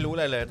ผมไม่รู้อะ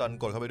ไรเลยตอน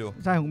กดเข้าไปดู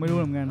ใช่ผมไม่รู้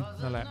เหมือนกัน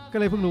นั่นแหละก็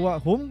เลยเพิ่งรู้ว่า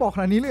ผมบอกข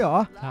นาดนี้เลยเหรอ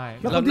ใช่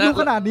แล้วคนที่รู้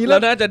ขนาดนี้แล้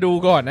วน่าจะดู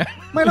ก่อนนะ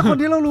ไม่แล้วคน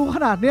ที่เรารู้ข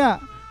นาดเนี้ย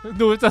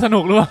ดูจะสนุ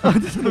กหรือเปล่า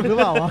จะสนุกหรือ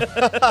เปล่าวะ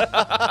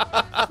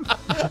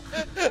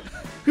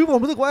คือผม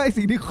รู้สึกว่าไอ้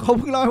สิ่งที่เขาเ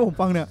พิ่งเล่าให้ผม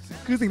ฟังเนี่ย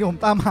คือสิ่งที่ผม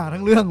ตามหา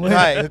ทั้งเรื่องเลยใ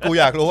ช่คือกู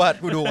อยากรู้ว่า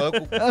กูดูแล้ว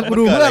กู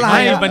ดูเพื่ออะไร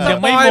มันยัง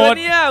ไม่หมด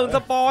เนี่ยส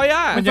ปอย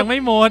อ่ะมันยังไม่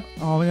หมด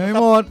มันยังไม่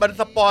หมดมัน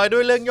สปอยด้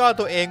วยเรื่องย่อ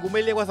ตัวเองกูไ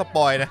ม่เรียกว่าสป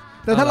อยนะ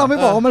แต่ถ้าเราไม่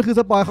บอกว่ามันคือ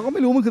สปอยเขาก็ไ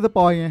ม่รู้มันคือสป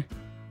อยไง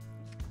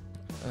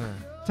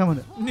ใช่ไหม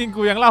นี่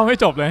กูยังเล่าไม่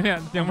จบเลยเนี่ย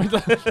ยั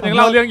งเ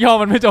ล่าเรื่องย่อ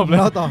มันไม่จบเลย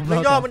เล่าต่อเรื่อ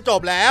งย่อมันจ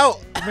บแล้ว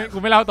กู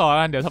ไม่เล่าต่อ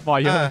กันเดี๋ยวสปอย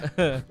เยอะ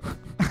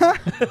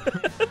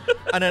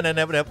อันไหนเ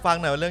ดี๋ยวฟัง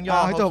หน่อยเรื่องย่อ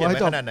เขาเขียนไ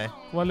ว้ขนาดไหน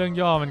ว่าเรื่อง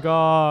ย่อมันก็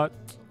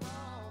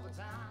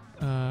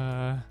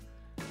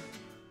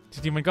จ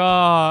ริงๆมันก็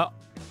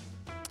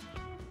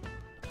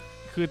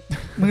คือ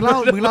มึงเล่า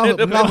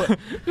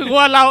คือ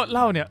ว่าเ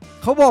ล่าเนี่ย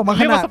เขาบอกมา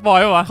ขนาดสปอย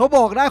วะเขาบ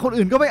อกได้คน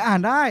อื่นก็ไปอ่าน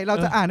ได้เรา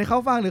จะอ่านให้เขา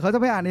ฟังหรือเขาจะ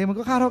ไปอ่านเองมัน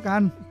ก็ค่าเท่ากั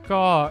น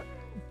ก็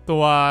ตั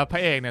วพร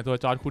ะเอกเนี่ยตัว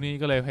จอร์จคูนี่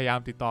ก็เลยพยายาม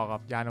ติดต่อกับ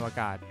ยานอว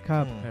กาศค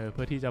รับเ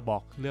พื่อที่จะบอ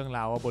กเรื่องร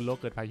าวว่าบนโลก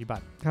เกิดภัยพิบั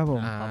ติครับผ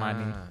มประมาณ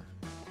นี้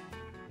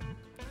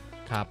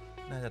ครับ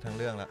น่าจะทั้ง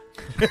เรื่องละ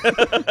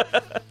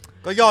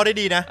ก็ย่อได้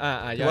ดีนะ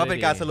ถือว่าเป็น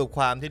การสรุปค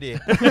วามที่ดี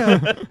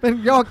เป็น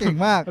ย่อเก่ง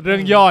มากเรื่อ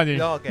งย่อจริง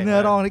เนื้อ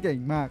ร้องนี่เก่ง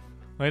มาก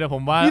แต่ผ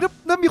มว่านี่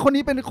ถ้ามีคน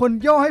นี้เป็นคน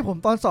ย่อให้ผม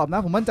ตอนสอบน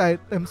ะผมมั่นใจ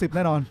เต็ม10แ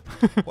น่นอน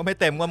ว่าไม่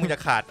เต็มว่ามึงจะ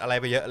ขาดอะไร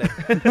ไปเยอะเลย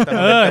แต่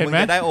มึง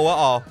จะได้โอเวอร์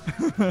ออล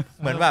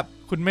เหมือนแบบ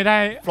คุณไม่ได้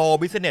โฟล์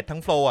บิสเนสทั้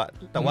งโฟล์อ่ะ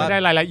แต่ว่าไม่ได้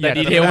รายละเอียด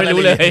ดีเทลไม่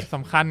รู้เลยส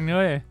ำคัญเ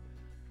ลย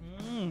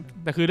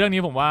แต่คือเรื่อง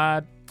นี้ผมว่า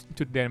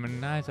จุดเด่นมัน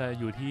น่าจะ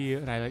อยู่ที่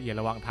รายละเอียด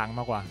ระหว่างทางม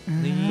ากกว่า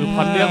คือพ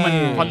อเรื่องมั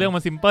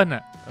นซิมเพิลอ่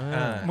ะ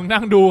มึงนั่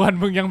งดูกัน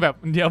มึงยังแบบ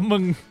เดี๋ยว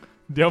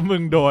มึ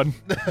งโดน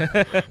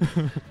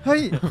เฮ้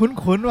ย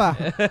คุ้นว่ะ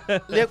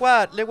เรียก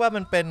ว่า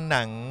มันเป็นห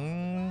นัง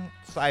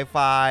ไซไฟ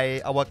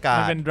อวกาศ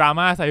มันเป็นดรา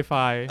ม่าไซไฟ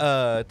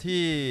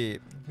ที่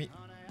มี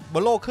บ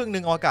นโลกครึ่งนึ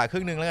งอวกาศค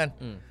รึ่งนึงแล้วกัน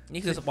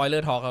นี่คือสปอยเลอ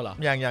ร์ทอล์กแล้วเหรอ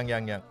ยัง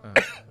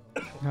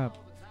ครับ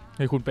ใ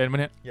ห้คุณเป็นมั้ย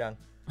เนี่ยยัง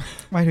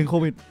หมายถึงโค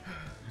วิด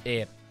เอ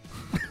ด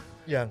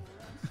ยัง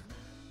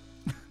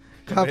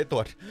ไม่ได้ตร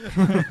วจ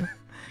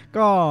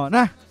ก็น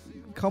ะ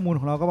ข้อมูล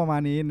ของเราก็ประมา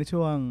ณนี้ใน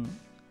ช่วง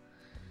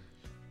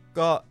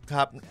ก็ค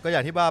รับก็อย่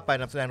างที่บ้าไป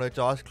นำแสดงโดยจ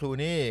อร์จคลู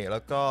นี่แล้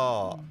วก็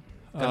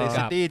เกเร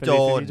ซิตี้โจ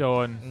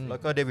นแล้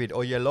วก็เดวิดโอ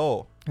เยโล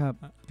ค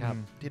รับ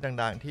ที่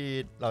ดังๆที่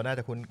เราน่าจ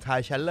ะคุ้นคาย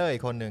แชลเลอร์อี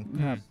กคนหนึ่ง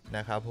น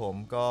ะครับผม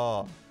ก็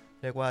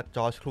เรียกว่าจ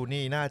อร์จคลู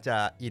นี่น่าจะ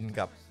อิน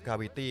กับกรา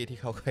วิตี้ที่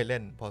เขาเคยเล่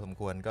นพอสม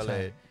ควรก็เล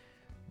ย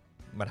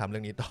มาทำเรื่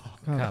องนี้ต่อ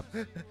ครับ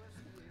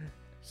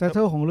เซตเ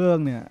ทิลของเรื่อง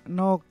เนี่ย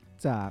นอก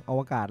จากอ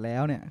วกาศแล้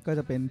วเนี่ยก็จ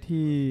ะเป็น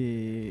ที่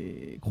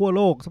ขั้วโ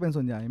ลกซะเป็น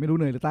ส่วนใหญ่ไม่รู้เ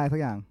หนือหรือใต้สัก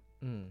อย่าง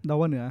เดา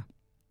ว่าเหนือ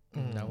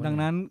ดัง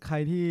นั้นใคร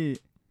ที่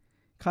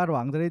คาดห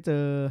วังจะได้เจ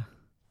อ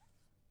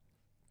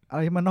อะไร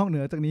ที่มันนอกเหนื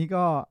อจากนี้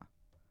ก็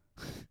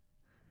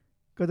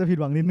ก็จะผิด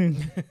หวังนิดนึง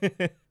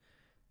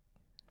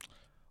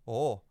โ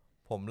อ้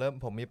ผ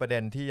มมีประเด็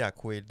นที่อยาก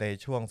คุยใน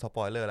ช่วงสป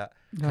อยเลอร์แล้ว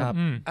ครับ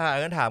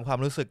งั้นถามความ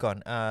รู้สึกก่อน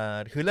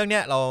คือเรื่องเนี้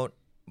ยเรา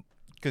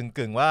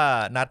กึ่งว่า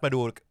นัดมา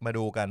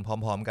ดูกันพ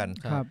ร้อมๆกัน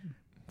ครับ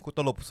ส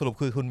รุป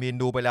คือคุณมีน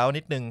ดูไปแล้ว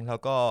นิดนึงแล้ว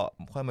ก็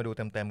ค่อยมาดูเ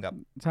ต็มๆกับ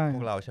พ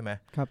วกเราใช่ไหม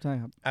ครับใช่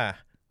ครับ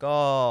ก็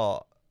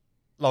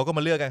เราก็ม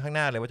าเลือกกันข้างห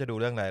น้าเลยว่าจะดู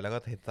เรื่องอะไรแล้วก็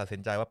ตัดสิ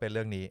นใจว่าเป็นเ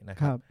รื่องนี้นะ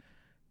ครับ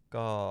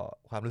ก็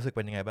ความรู้สึกเ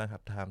ป็นยังไงบ้างครั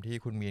บถามที่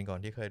คุณมีนก่อน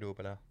ที่เคยดูไป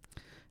แล้ว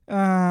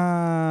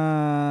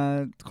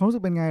ความรู้สึ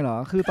กเป็นไงเหรอ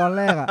คือตอนแ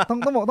รกอ่ะ ต้อ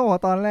งบอกว่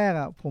าตอนแรก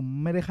อ่ะผม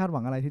ไม่ได้คาดหวั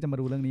งอะไรที่จะมา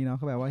ดูเรื่องนี้เนาะเ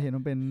ขาแบบว่าเห็น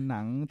มันเป็นหนั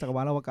งจักรว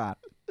าลอวกาศ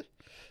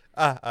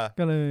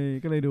ก็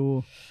เลยดู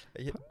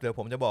เดี๋ยวผ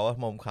มจะบอกว่า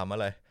ผมขำอะ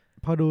ไร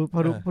พอ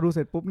ดูเส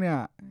ร็จปุ๊บเนี่ย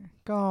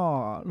ก็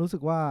รู้สึ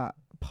กว่า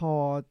พอ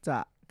จะ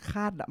ค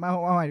าดมา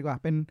เอาใหม่ดีกว่า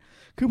เป็น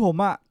คือผม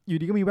อ่ะอยู่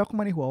ดีก็มีแวบเข้า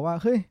มาในหัวว่า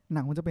เฮ้ยห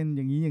นังมันจะเป็นอ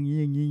ย่าง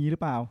นี้หรือ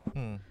เปล่า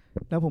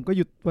แล้วผมก็ห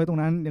ยุดไว้ตรง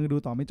นั้นยังดู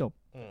ต่อไม่จบ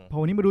พอ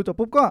วันนี้มาดูจบ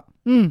ปุ๊บก็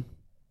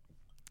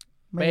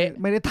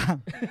ไม่ได้ต่า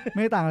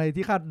งอะไร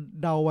ที่คาด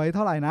เดาไว้เ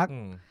ท่าไหร่นัก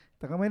แ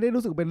ต่ก็ไม่ได้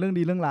รู้สึกเป็นเรื่อง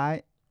ดีเรื่องร้าย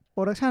โป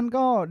รดักชัน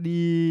ก็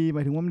ดีหม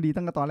ายถึงว่ามันดี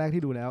ตั้งแต่ตอนแรก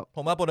ที่ดูแล้วผ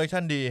มว่าโปรดักชั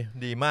น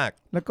ดีมาก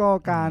แล้วก็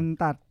การ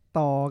ตัด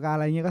ต่อการอะ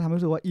ไรเงี้ยก็ทำให้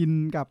รู้สึกว่าอิน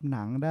กับห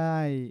นัง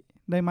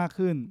ได้มาก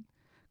ขึ้น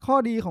ข้อ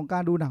ดีของกา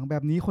รดูหนังแบ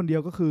บนี้คนเดีย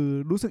วก็คือ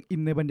รู้สึกอิ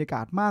นในบรรยาก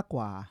าศมากก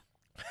ว่า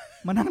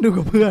มานั่งดู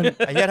กับเพื่อน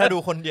ไอ้เหี้ยถ้าดู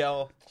คนเดียว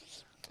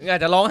อา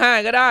จจะร้องไห้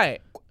ก็ได้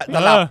ต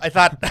ลับไอ้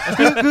สัตว์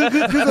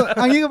คือ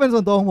อันนี้ก็เป็นส่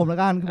วนตัวของผมละ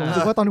กันคือผมรู้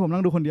สึกว่าตอนที่ผม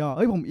นั่งดูคนเดียว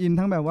ผมอิน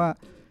ทั้งแบบว่า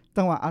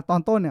จังหวะตอ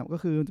นต้นเนี่ยก็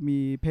คือจะมี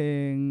เพล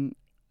ง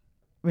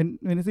เ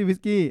ทนเนสซีวิส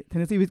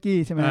กี้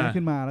ใช่ไหม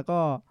ขึ้นมาแล้วก็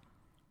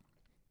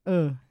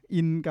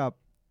อินกับ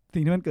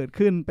สิ่งที่มันเกิด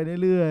ขึ้นไป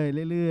เรื่อย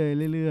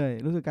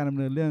รู้สึกการดำ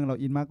เนินเรื่องเรา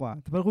อินมากกว่า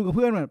แต่พอคุยกับเ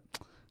พื่อนแบบ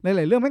ห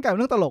ลายๆเรื่องไม่กลายเป็น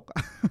เรื่องตลก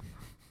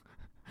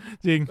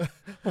จริง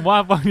ผมว่า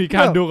บางทีก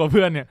ารดูกับเ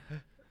พื่อนเนี่ย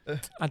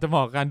อาจจะเหมา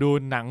ะกับการดู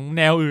หนังแ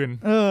นวอื่น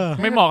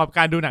ไม่เหมาะกับก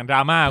ารดูหนังดร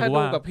าม่าถ้า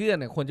ดูกับเพื่อน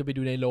เนี่ยควรจะไป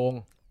ดูในโรง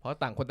เพราะ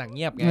ต่างคนต่างเ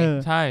งียบไง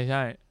ใช่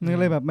นี่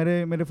เลยแบบไม่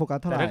ได้โฟกัส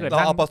เท่าไหร่เรา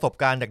เอาประสบ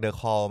การณ์จากเดอะ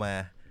คอลมา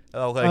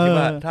เราเคยคิด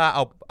ว่าถ้าเอ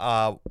า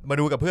มา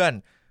ดูกับเพื่อน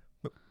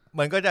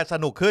มันก็จะส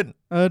นุกขึ้น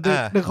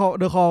เดอ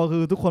ะคอลคื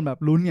อทุกคนแบบ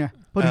ลุ้นไง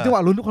พอถึงจังหว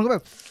ะลุ้นทุกคนก็แ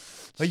บบ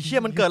เฮ้ยเชี่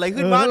ยมันเกิดอะไร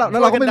ขึ้นวะแล้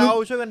วเราก็ไม่รู้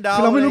ช่วยกันเดา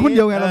เราไม่รู้คนเ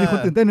ดียวไงเรามีคน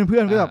ตื่นเต้นเป็นเพื่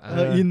อนก็แบบ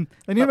อิน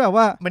อันนี้แบบ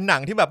ว่ามันหนั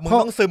งที่แบบมึง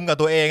ต้องซึมกับ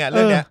ตัวเองอ่ะเ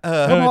รื่องเนี้ย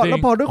แล้ว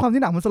พอด้วยความ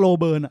ที่หนังมันสโลว์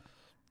เบิร์นอ่ะ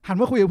หัน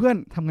มาคุยกับเพื่อน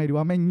ทำไงดี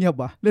วะแม่งเงียบ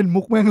ว่ะเล่น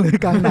มุกแม่งเลย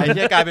กลางไหนเ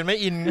ชี่ยกลายเป็นไม่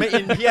อิ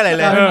นที่อะไรเ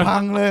ลยพั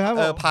งเลยครับ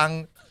พัง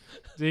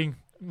จริง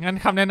งั้น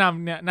คำแนะน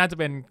ำเนี่ยน่าจะ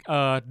เป็น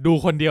ดู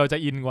คนเดียวจะ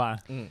อินกว่า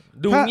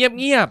ดูเงี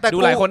ยบดู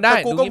หลายคนได้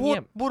กูก็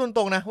พูดต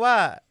รงๆนะว่า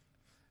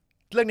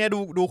เรื่องนี้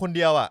ดูคนเ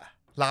ดียวอ่ะ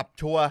หลับ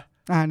ชัวร์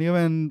นี่ก็เ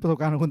ป็นประสบ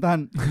การณ์ของคุณตั้น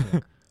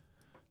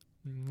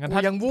กู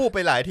ยังวูบไป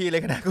หลายทีเล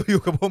ยขณะกูอ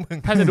ยู่กับพวกมึง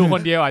ถ้าจะดูค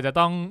นเดียวอาจจะ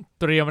ต้อง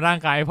เตรียมร่าง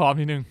กายพร้อม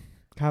นิดนึง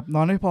ครับน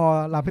อนให้พอ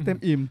หลับให้เต็ม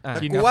อิ่ม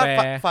กูว่า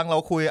ฟังเรา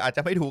คุยอาจจ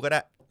ะไม่ถูกก็ไ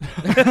ด้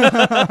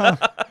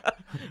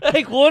เฮ้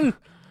ยคุณ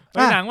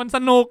หนังมันส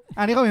นุก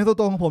อันนี้เขาเป็น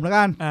ตัวของผมแล้ว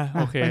กัน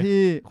โอเคไปที่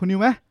คุณนิว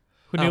ไหม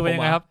คุณนิวเป็นยั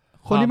งไงครับ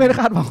คนที่ไม่ได้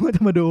คาดหวังว่าจ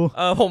ะมาดู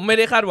ผมไม่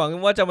ได้คาดหวัง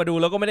ว่าจะมาดู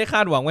แล้วก็ไม่ได้ค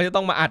าดหวังว่าจะต้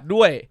องมาอัด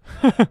ด้วย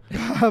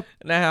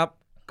นะครับ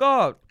ก็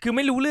คือไ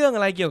ม่รู้เรื่องอ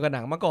ะไรเกี่ยวกับห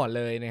นังมาก่อน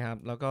เลยนะครับ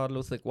แล้วก็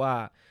รู้สึกว่า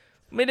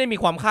ไม่ได้มี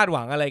ความคาดห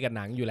วังอะไรกับห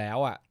นังอยู่แล้ว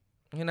อ่ะ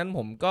เพราะฉะนั้นผ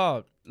มก็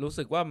รู้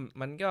สึกว่า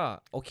มันก็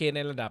โอเคใน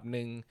ระดับห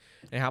นึ่ง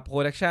นะครับโปร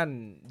ดักชัน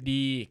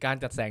ดีการ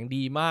จัดแสง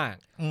ดีมาก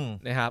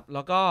นะครับแ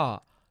ล้วก็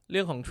เ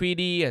รื่องของ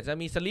 3D อาจจะ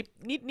มีสลิป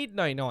นิด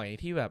หน่อย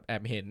ที่แบบแอ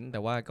บเห็นแต่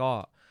ว่าก็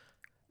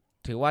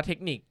ถือว่าเทค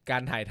นิคกา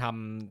รถ่ายท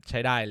ำใช้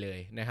ได้เลย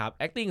นะครับ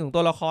acting ของตั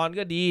วละคร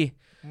ก็ดี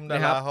นะ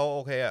ครับเขาโอ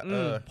เคอ่ะ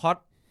พอด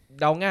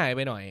เดาง่ายไ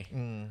ปหน่อย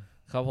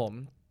ครับผม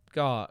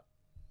ก็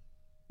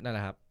นั่นแหล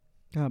ะครับ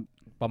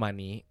ประมาณ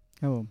นี้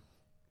ครับผม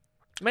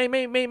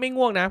ไม่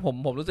ง่วงนะผ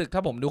มรู้สึกถ้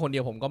าผมดูคนเดี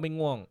ยวผมก็ไม่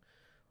ง่วง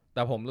แ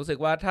ต่ผมรู้สึก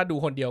ว่าถ้าดู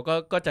คนเดียว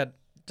ก็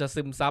จะ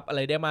ซึมซับอะไ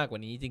รได้มากกว่า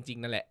นี้จริง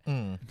ๆนั่นแหละ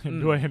เห็น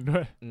ด้วย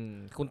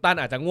คุณตั้น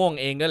อาจจะง่วง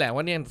เองด้วยแหละ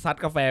ว่าเนี่ยซัด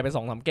กาแฟไป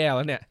 2-3 แก้วแ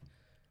ล้วเนี่ย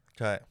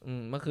ใช่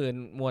เมื่อคืน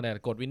มัวแต่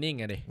กดวินนิ่ง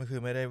ไงดิเมื่อคื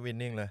นไม่ได้วิน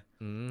นิ่งเลย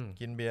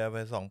กินเบียร์ไป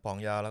2 ป๋อง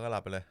ยาวแล้วก็หลั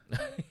บไปเลย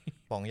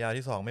ป๋องยาว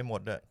ที่2ไม่หม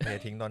ดด้วยเท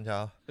ทิ้งตอนเช้า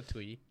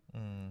ถุย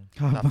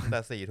หลับแ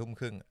ต่ 4 ทุ่ม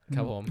ครึ่งค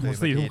รับผม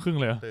 4 ทุ่มครึ่ง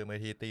เลยตื่นมา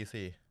ทีตี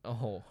 4โอ้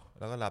โห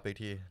แล้วก็หลับอีก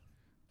ที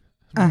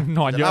น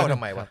อนเยอะเล่าทำ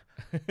ไมวะ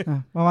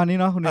ประมาณนี้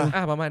เนาะคุณนิว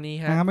ประมาณนี้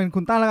ฮะเป็นคุ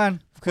ณตั้นแล้วกัน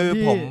คือ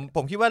ผ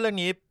มคิดว่าเรื่อง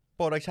นี้โ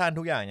ปรดักชัน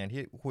ทุกอย่างอย่าง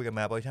ที่คุยกัน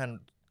มาโปรดักชัน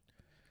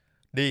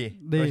ดี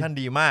โปรดักชัน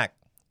ดีมาก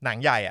หนัง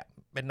ใหญ่อ่ะ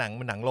เป็นห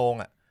นังโรง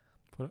อ่ะ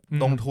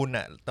ลงทุน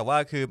อ่ะแต่ว่า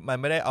คือมัน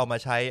ไม่ได้เอามา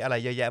ใช้อะไร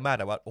เยอะแยะมาก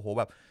แต่ว่าโอ้โห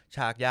แบบฉ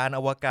ากยานอ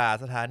วกาศ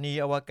สถานี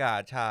อวกาศ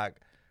ฉาก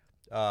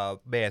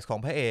เบสของ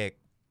พระเอก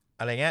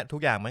อะไรเงี้ยทุ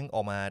กอย่างมันอ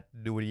อกมา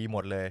ดูดีหม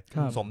ดเลย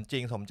สมจริ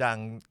งสมจัง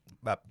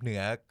แบบเหนื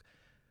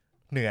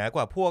อก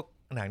ว่าพวก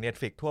หนัง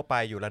Netflix ทั่วไป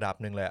อยู่ระดับ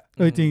นึงเลย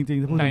จริง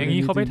หนังอย่าง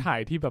นี้เขาไปถ่าย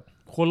ที่แบบ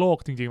ทั่วโลก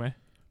จริงๆไหม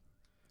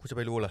กูจะไ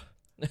ปรู้เหรอ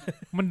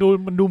มัน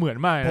ดูเหมือน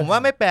มากผมว่า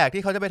ไม่แปลก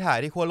ที่เขาจะไปถ่าย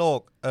ที่ทั่วโลก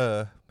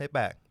ไม่แป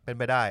ลกเป็น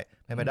ไปได้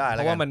เพ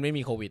ราะว่ามันไม่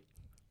มีโควิด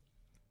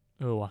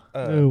ว่ะ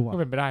ว่ะ ก็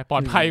เป็นไปได้ปลอ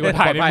ดภัยกว่า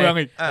ถ่ายในเมือง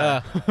อีก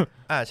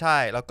ใช่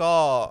แล้วก็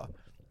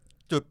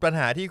จุดปัญ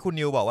หาที่คุณ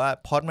นิวบอกว่า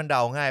พล็อตมันเด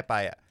าง่ายไป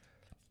อ่ะ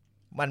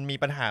มันมี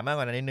ปัญหามากก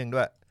ว่านั้นนิดนึงด้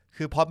วย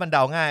คือพล็อตมันเด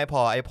าง่ายพ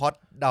อไอ้พล็อต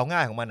เดาง่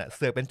ายของมันอ่ะเ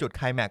สือกเป็นจุดไ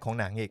คลแม็กซ์ของ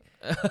หนังอีก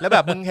แล้วแบ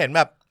บมึงเห็น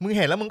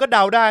แล้วมึงก็เด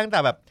าได้ตั้งแต่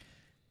แบบ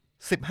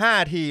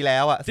15ทีแล้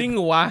วอ่ะจริงเหร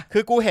อวะคื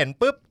อกูเห็น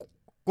ปุ๊บ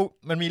กู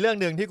มันมีเรื่อง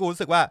นึงที่กูรู้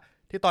สึกว่า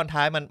ที่ตอนท้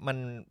ายมัน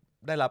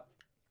ได้รับ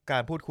กา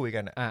รพูดคุยกั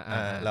น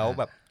แล้ว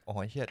แบบอ๋อ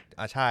เชี่ย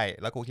ใช่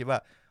แล้วกูคิดว่า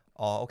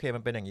อ๋อโอเคมั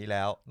นเป็นอย่างนี้แ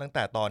ล้วตั้งแ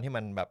ต่ตอนที่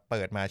มันแบบเ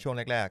ปิดมาช่วง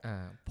แรก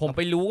ๆผมไ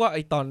ปรู้ว่าไอ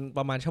ตอนป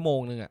ระมาณชั่วโมง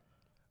นึงอ่ะ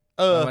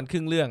มันค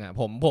รึ่งเรื่องอ่ะ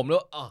ผม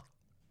รู้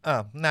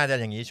น่าจะ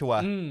อย่างนี้ชัวร์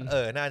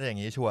น่าจะอย่า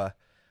งนี้ชัวร์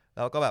แ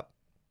ล้วก็แบบ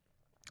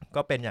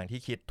ก็เป็นอย่างที่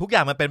คิดทุกอย่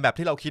างมันเป็นแบบ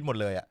ที่เราคิดหมด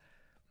เลยอ่ะ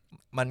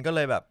มันก็เล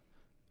ยแบบ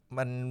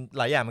มันห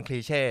ลายอย่างมันคลี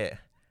เช่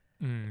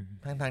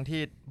ทั้ง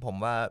ที่ผม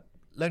ว่า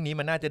เรื่องนี้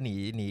มันน่าจะห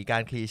นีกา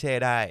รคลีเช่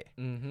ได้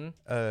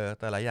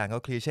แต่หลายอย่างก็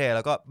คลีเช่แ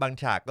ล้วก็บาง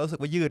ฉากก็รู้สึ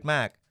กว่ายืดม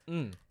าก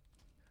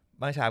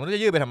บางฉากมันจ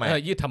ะยืดไปทำไม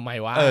ยืดทำไม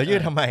วะยื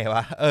ดทำไมว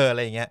ะอะไ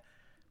รอย่างเงี้ย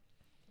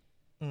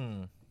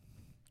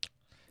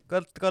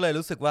ก็เลย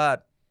รู้สึกว่า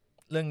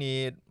เรื่องนี้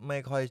ไม่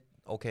ค่อย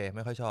โอเคไ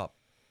ม่ค่อยชอบ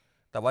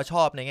แต่ว่าช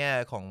อบในแง่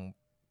ของ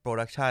โปร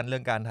ดักชันเรื่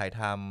องการถ่าย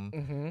ท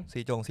ำ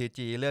ซี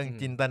จีเรื่อง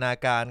จินตนา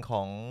การข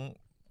อง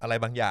อะไร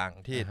บางอย่าง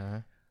ที่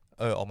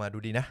ออกมาดู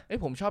ดีนะ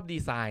ผมชอบดี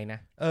ไซน์นะ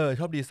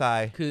ชอบดีไซ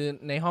น์คือ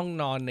ในห้อง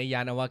นอนในย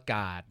านอวก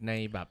าศใน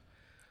แบบ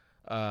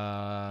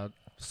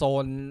โซ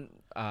น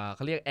เข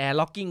าเรียกแอร์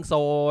ล็อกกิ้งโซ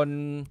น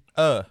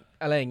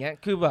อะไรอย่างเงี้ย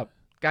คือแบบ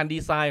การดี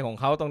ไซน์ของ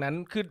เขาตรงนั้น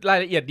คือราย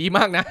ละเอียดดีม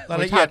ากนะราย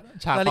ละเอียด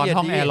ฉากตอน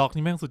ห้องแอร์ล็อก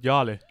นี่แม่งสุดยอ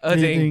ดเลย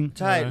จริง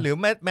ใช่หรือ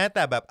แม้แ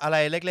ต่แบบอะไร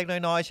เล็กๆ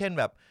น้อยๆเช่น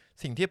แบบ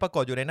สิ่งที่ปราก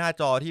ฏอยู่ในหน้า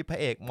จอที่พระ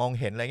เอกมอง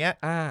เห็นอะไรเงี้ย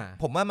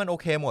ผมว่ามันโอ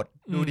เคหมด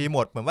ดูดีหม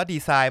ดเหมือนว่าดี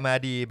ไซน์มา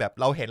ดีแบบ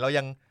เราเห็นเรา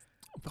ยัง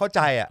เข้าใ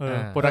จ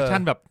โปรดักชั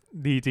นแบบ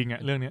ดีจริง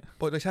เรื่องนี้โ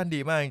ปรดักชันดี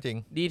มากจริง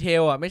ดีเท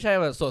ลไม่ใช่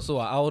แบบสั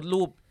วๆเอา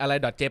รูปอะไร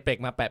 .jpeg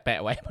มาแปะ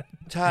ไว้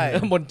ใช่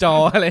บนจอ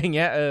อะไรอย่างเ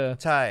งี้ย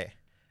ใช่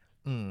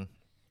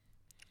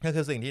ก็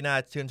คือสิ่งที่น่า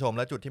ชื่นชมแ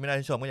ละจุดที่ไม่น่า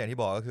ชื่นชมก็อย่างที่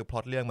บอกก็คือพล็อ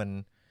ตเรื่อง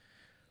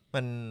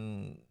มัน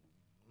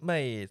ไ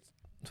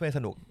ม่ส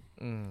นุก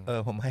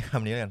ผมให้ค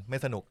ำนี้แล้วกันไม่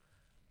สนุก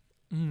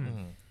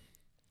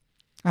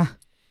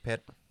เพช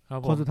ร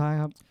คนสุดท้าย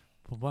ครับ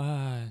ผมว่า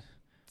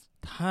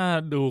ถ้า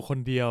ดูคน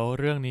เดียว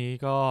เรื่องนี้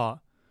ก็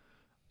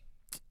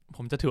ผ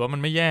มจะถือว่ามั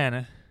นไม่แย่น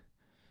ะ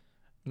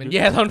มันแ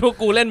ย่ตอนพวก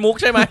กูเล่นมุก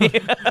ใช่ไหม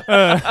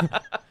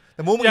แ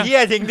ต่มุกมึงแย่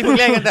จริงที่มึง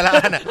เล่นกันแต่ละ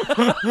อัน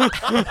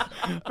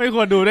ไม่ค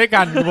วรดูด้วย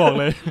กันกูบอก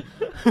เลย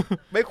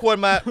ไม่ควร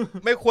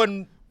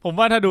ผม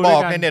ว่าถ้าดูบอ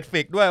กใน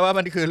Netflix ด้วยว่า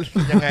มันคือ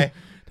ยังไง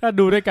ถ้า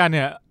ดูด้วยกันเ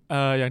นี่ย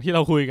อย่างที่เร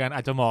าคุยกันอ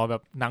าจจะเหมาะแบ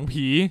บหนัง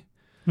ผี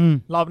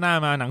รอบหน้า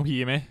มาหนังผี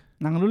ไหม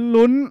หนัง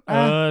ลุ้น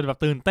ๆแบบ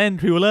ตื่นเต้น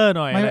ทริลเลอร์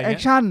หน่อยอะไรเงี้ยแอค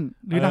ชั่น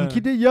หรือหนังคิ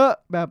ดได้เยอะ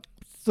แบบ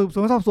สืบส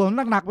วนสอบสวน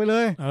หนักๆไปเล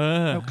ย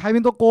แบบใครเป็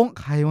นตัวโกง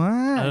ใครวะ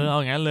เอา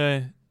อย่างนั้นเลย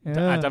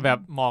อาจจะแบบ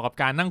เหมาะกับ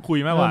การนั่งคุย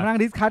มากกว่านั่ง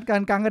ดิสคัสกั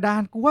นกลางกระดา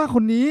นกูว่าค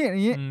นนี้อย่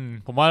างนี้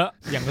ผมว่า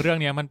อย่างเรื่อง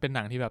นี้มันเป็นห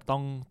นังที่แบบ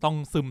ต้อง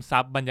ซึมซั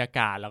บบรรยาก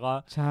าศแล้วก็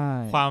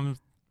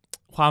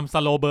ความส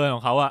โลว์เบิร์นข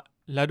องเขาอะ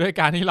แล้วด้วย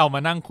การที่เรามา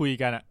นั่งคุย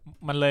กันอะ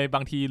มันเลยบ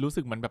างทีรู้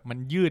สึกเหมือนแบบมัน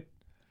ยืด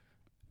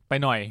ไป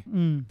หน่อย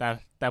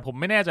แต่ผม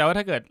ไม่แน่ใจว่า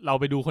ถ้าเกิดเรา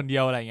ไปดูคนเดี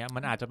ยวอะไรเงี้ยมั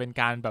นอาจจะเป็น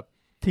การแบบ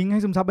ทิ้งให้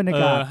ซึมซับบรรยา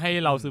กาศให้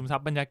เราซึมซั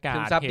บบรรยากาศ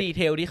ซึมซับดีเ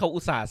ทลที่เขาอุ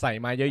ตส่าห์ใส่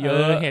มาเยอ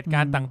ะๆเหตุก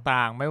ารณ์ต่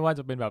างๆไม่ว่าจ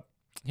ะเป็นแบบ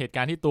เหตุก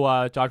ารณ์ที่ตัว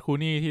จอร์จคลู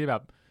นี่ที่แบ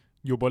บ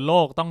อยู่บนโล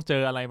กต้องเจ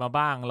ออะไรมา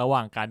บ้างระหว่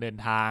างการเดิน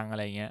ทางอะไ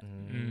รเงี้ย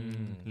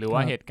หรือว่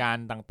าเหตุการ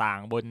ณ์ต่าง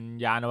ๆบน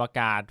ยานอว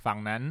กาศฝั่ง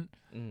นั้น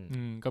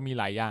ก็มี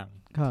หลายอย่าง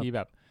ที่แบ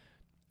บ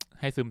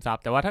ให้ซึมซับ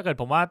แต่ว่าถ้าเกิด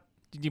ผมว่า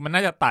จริงๆมันน่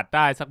าจะตัดไ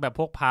ด้สักแบบ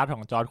พวกพาร์ทข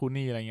องจอร์จคลู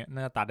นี่อะไรเงี้ยน่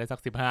าจะตัดได้สัก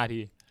15 นา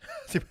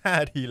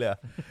ทีเลย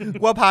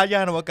ว่าพาร์ทย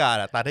านอวกาศ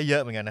ตัดได้เยอ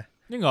ะเหมือนกันนะ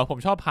นี่เหรอผม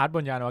ชอบพาร์ทบ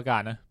นยานอวกา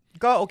ศนะ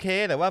ก็โอเค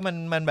แต่ว่า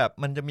มันแบบ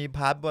มันจะมีพ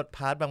าร์ท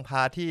บางพ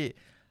าร์ทที่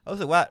รู้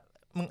สึกว่า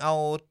มึงเอา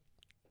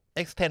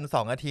extend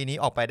 2 นาทีนี้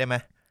ออกไปได้ไหม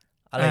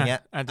อะไรเงี้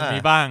ยอาจจะมี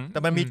บ้างแ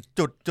ต่มันมี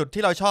จุด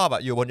ที่เราชอบ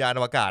อยู่บนยาน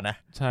อวกาศนะ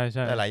ใช่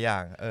หลายอย่า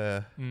ง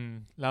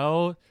แล้ว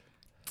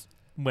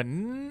เหมือน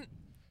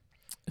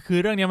คือ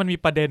เรื่องนี้มันมี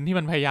ประเด็นที่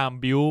มันพยายาม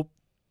บิว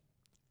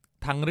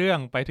ทั้งเรื่อง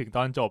ไปถึงต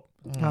อนจบ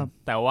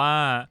แต่ว่า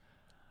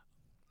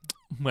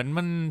เหมือน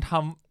มันท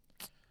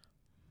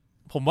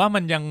ำผมว่ามั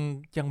น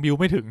ยังบิว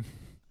ไม่ถึง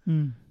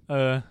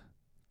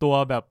ตัว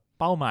แบบ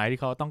เป้าหมายที่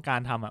เขาต้องการ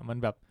ทำมัน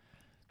แบบ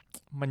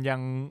มันยั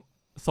ง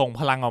ส่ง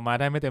พลังออกมา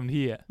ได้ไม่เต็ม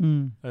ที่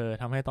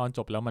ทำให้ตอนจ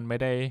บแล้วมันไม่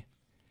ได้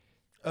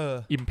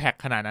อิมแพค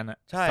ขนาดนั้น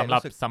สำ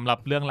หรับ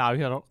เรื่องราว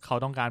ที่เขา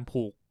ต้องการ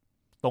ผูก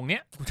ตรงเนี้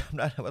ยจำไ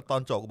ด้ว่าตอ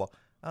นจบกูบอก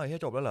อ้าวเฮ้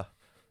ยจบแล้วเหรอ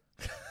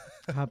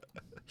ครับ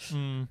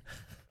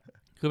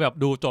คือแบบ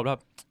ดูจบแล้ว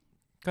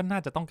ก็น่า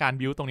จะต้องการ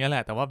บิวตรงนี้แหล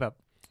ะแต่ว่าแบบ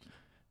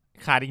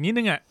ขาดอีกนิด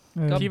นึง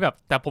ที่แบบ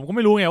แต่ผมก็ไ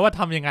ม่รู้ไงว่า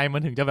ทำยังไงมั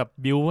นถึงจะแบบ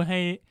บิว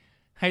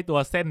ให้ตัว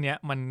เส้นเนี้ย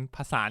มันผ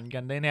สานกั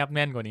นได้แนบแ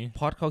น่นกว่านี้พ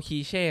อดเขาคี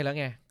เช่แล้ว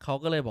ไงเขา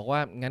ก็เลยบอกว่า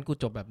งั้นกู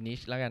จบแบบนิช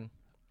แล้วกัน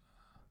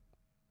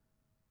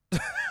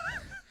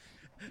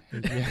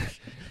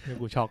เดี๋ยว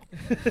กูช็อก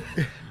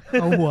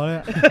เอาหัวเลย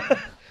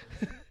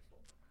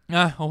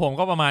ของผม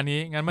ก็ประมาณนี้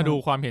งั้นมาดู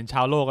ความเห็นช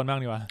าวโลกกันบ้าง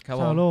ดีกว่า ช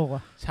าวโลกว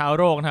ะชาว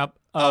โลกนะครับ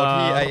เอา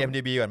ที่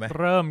IMDb ก่อนไหม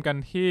เริ่มกัน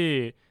ที่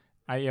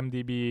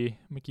IMDb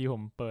เมื่อกี้ผ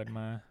มเปิดม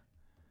า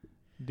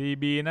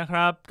DB นะค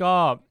รับก็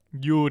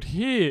อยู่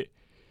ที่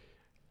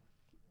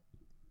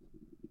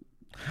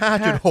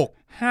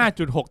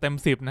 5.6 เต็ม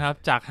 10นะครับ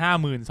จาก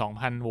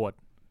 52,000 โหวต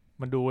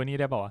มันดูอันนี้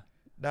ได้ป่าว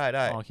ไ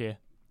ด้โอเค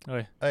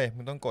เอ้ยมึ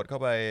งต้องกดเข้า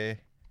ไป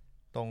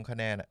ตรงคะ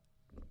แนนอ่ะ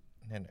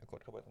เนี่ยกด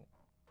เข้าไปตรง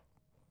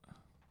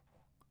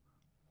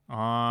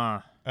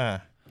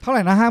เท่าไห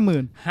ร่นะ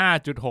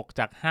 5.6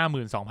 จาก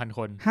 52,000 ค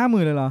น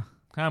 50,000 เลยเหรอ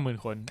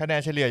 50,000 คนคะแน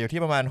นเฉลี่ยอยู่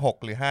ที่ประมาณ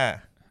6หรือ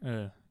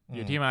5อ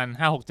ยู่ที่ประมาณ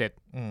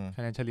 5-6-7ค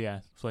ะแนนเฉลี่ย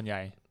ส่วนให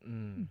ญ่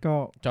ก็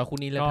จอคู่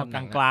นี้เลย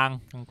กลา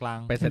ง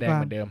ไปแสดงเ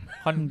หมือนเดิม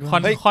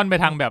ค่อนไป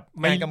ทางแบบ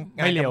ไ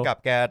ม่เร็วกับ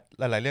แก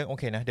หลายๆเรื่องโอ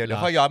เคนะเดี๋ยว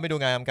ค่อยย้อนไปดู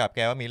งานกำกับแก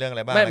ว่ามีเรื่องอะไ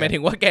รบ้างไม่หมายถึ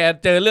งว่าแก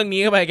เจอเรื่อง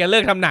นี้เข้าไปแกเลิ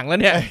กทำหนังแล้ว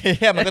เนี่ย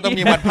มันก็ต้อง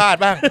มีวันพลาด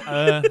บ้าง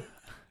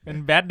เป็น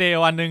แบดเด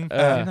ย์วันนึง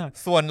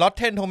ส่วน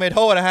Rotten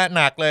Tomato นะฮะ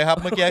หนักเลยครับ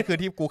เมื่อกี้คือ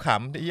ที่กูข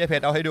ำที่เพ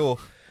ชรเอาให้ดู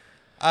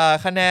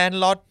คะแนน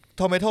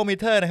Tomato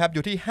Meter นะครับอ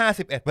ยู่ที่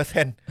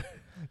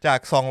 51% จาก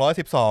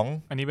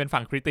212อันนี้เป็น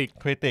ฝั่งคริ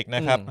ติกน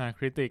ะครับ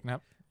คริติกนะครั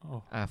บ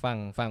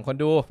ฝั่งคน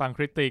ดูฝั่งค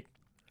ริติก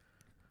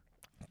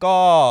ก็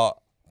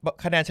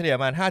คะแนนเฉลี่ยป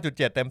ระมาณ 5.7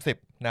 เต็ม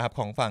 10นะครับข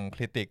องฝั่งค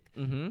ริติก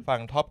ฝั่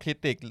งท็อปคริ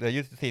ติกเหลืออ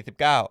ยู่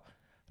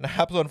49นะค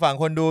รับส่วนฝั่ง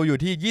คนดูอยู่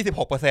ที่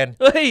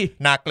 26% เฮ้ย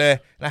หนักเลย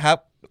นะครับ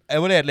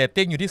average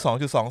rating อยู่ที่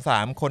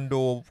 2.23 ค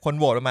น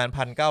โหวตประมาณ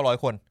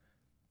 1,900 คน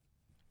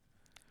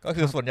ก็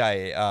คือส่วนใหญ่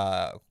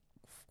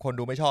คน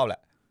ดูไม่ชอบแหล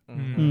ะ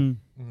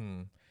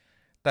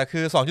แต่คื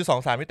อ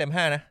 2.23 นี่เต็ม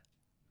 5นะ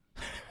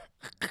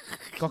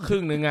ก็ครึ่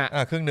งนึง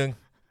ครึ่งนึง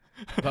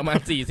ประมาณ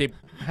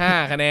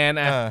45คะแนน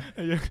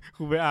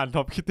กูไปอ่านท็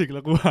อปคริติกแ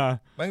ล้วกู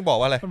มันบอก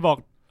ว่าอะไรมันบอก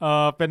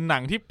เป็นหนั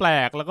งที่แปล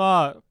กแล้วก็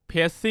เพ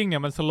ซซิ่งเนี่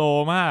ยมันสโล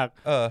ว์มาก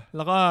แ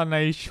ล้วก็ใน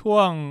ช่ว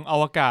งอ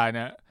วกาศเ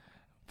นี่ย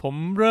ผม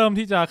เริ่ม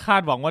ที่จะคา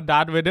ดหวังว่าดา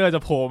ร์ธเวเดอร์จ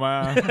ะโผล่มา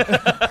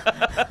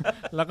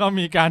แล้วก็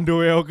มีการดู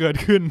เอลเกิด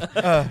ขึ้น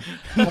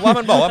เพราะว่า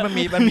มันบอกว่ามัน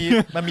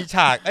มีฉ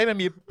ากมัน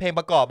มีเพลงป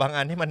ระกอบบาง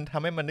อันที่มันท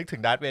ำให้มันนึกถึ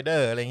งดาร์ธเวเดอ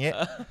ร์อะไรเงี้ย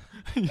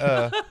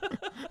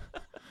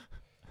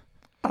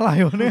อะไร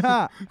วะเนี่ย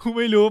กูไ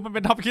ม่รู้มันเ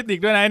ป็นท็อปคริติก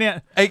ด้วยนะเนี่ย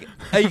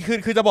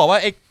คือจะบอกว่า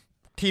ไอ้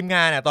ทีมง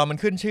านตอนมัน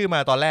ขึ้นชื่อมา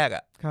ตอนแรก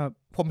ครับ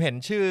ผมเห็น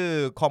ชื่อ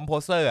คอมโพ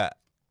เซอร์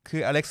คื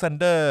ออเล็กซาน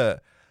เดอร์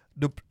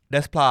ดูเด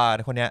สพลา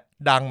คนเนี้ย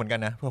ดังเหมือนกั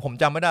นนะผม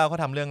จำไม่ได้เขา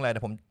ทำเรื่องอะไร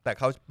แต่เ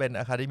ขาเป็น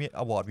Academy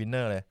Award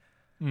Winner เลย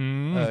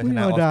ชน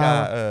ะออสกา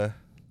ร์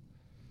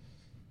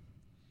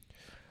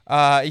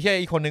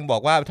อีกคนนึงบอ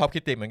กว่าท็อปค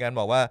ริติกเหมือนกัน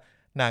บอกว่า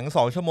หนัง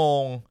2 ชั่วโม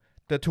ง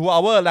The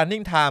 2-hour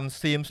running time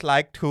seems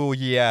like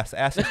 2 years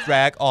as it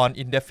drag on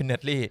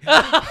indefinitely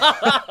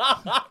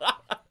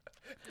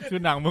คือ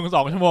หนังมึง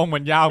2 ชั่วโมงเหมื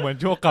อนยาวเหมือน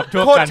ช่วงกัน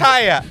โคตรใช่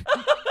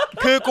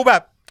คือ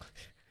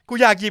กู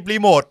อยากหยิบรี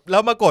โมทแล้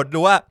วมากดดู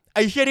ว่าไ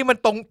อ้เชี่ยนี่มัน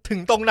ถึง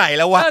ตรงไหน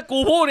แล้ววะกู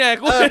พูดไง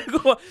กู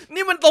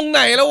นี่มันตรงไห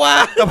นแล้ววะ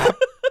แต่แบบ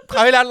คร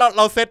าวที่แล้วเ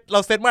รา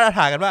เซตมาตรฐ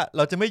านกันว่าเ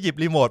ราจะไม่หยิบ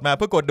รีโมทมาเ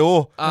พื่อกดดู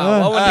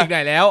ว่ามันถึงไหน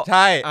แล้วใ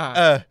ช่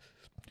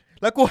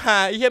แล้วกูหา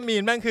ไอ้เชี่ยมี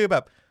นแม่งคือแบ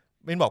บ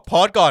มีนบอกพอ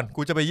สก่อน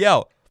กูจะไปเยี่ยว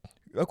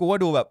แล้วกูก็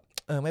ดูแบบ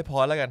ไม่พอ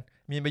แล้วกัน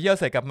มีนไปเยี่ยว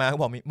เสร็จกลับมาเขา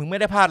บอกมึงไม่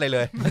ได้พลาดเล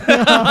ย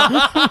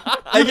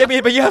ไอ้เชี่ยมี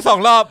นไปเยี่ยว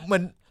2 รอบเหมื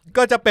อน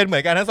ก็จะเป็นเหมื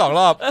อนกันทั้ง2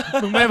 รอบ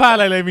มึงไม่พลาดอะ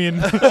ไรเลยมีน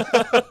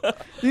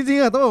จริง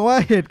ๆต้องบอกว่า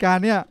เหตุการ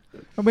ณ์เนี่ย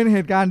มันเป็นเห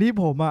ตุการณ์ที่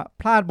ผม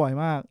พลาดบ่อย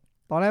มาก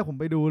ตอนแรกผม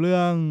ไปดูเรื่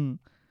อง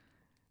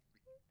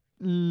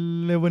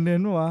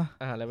Revenant วะ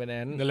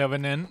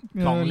Revenant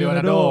ของ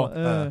Leonardo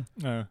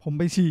ผม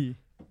ไปฉี่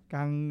กล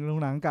างโรง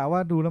หนังกะว่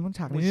าดูแล้วมันฉ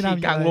ากนี้น่า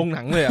กลางโรงห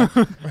นังเลย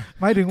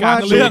หมายถึงว่า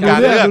ดูเ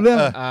รื่อง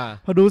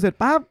พอดูเสร็จ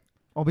ปั๊บ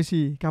ออกไป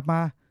ฉี่กลับมา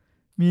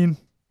มีน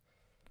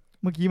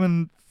เมื่อกี้มัน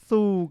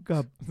สู้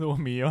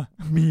หมีวะ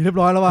มีเรียบ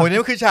ร้อยแล้วว่ะโหนี่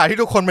คือฉากที่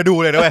ทุกคนมาดู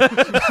เลยด้วย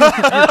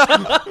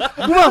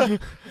กูแบบ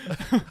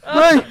เ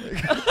ฮ้ย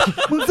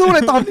มึงสู้อะไร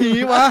ตอนนี้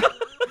วะ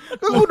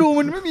ก็กูดู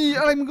มันไม่มี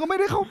อะไรมึงก็ไม่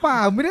ได้เข้าป่า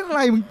ไม่ได้อะไ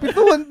รมึงไป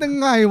สู้มันยัง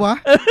ไงวะ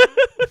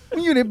มึ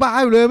งอยู่ในบา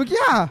ร์อยู่เลยเมื่อ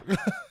กี้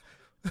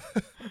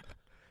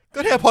ก็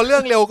เนี่ยพอเรื่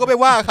องเร็วก็ไป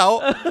ว่าเขา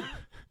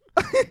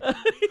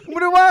ไม่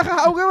ได้ว่าเข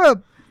าแค่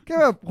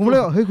แบบผมเล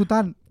ยเฮ้ยคุณ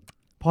ตั้น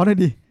พอหน่อย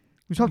ดิ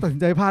กูชอบตัดสิน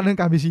ใจพลาดเรื่อง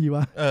การไปฉี่ว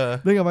ะ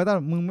เรื่องกับไอ้ตั้น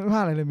มึงไม่พล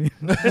าดอะไรเลยมี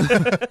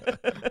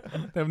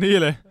เต็มที่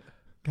เลย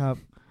ครับ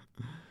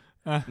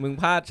มึง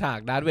พลาดฉาก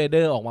ดาร์ธเวเด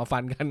อร์ออกมาฟั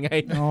นกันไง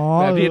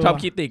แบบที่ท็อป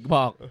คริติกบ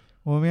อก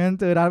โอ้ไม่งั้น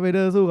เจอดาร์ธเวเด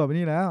อร์สู้กับ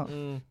นี่แล้ว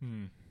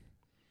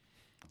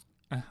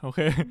โอเค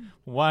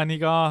ผมว่านี่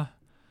ก็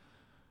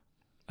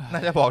น่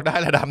าจะบอกได้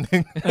ระดับนึ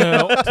ง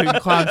ถึง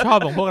ความชอบ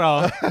ของพวกเรา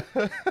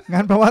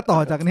งั้นเพราะว่าต่อ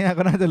จากนี้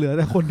ก็น่าจะเหลือแ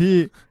ต่คนที่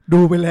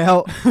ดูไปแล้ว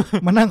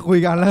มานั่งคุย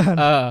กันแล้วกัน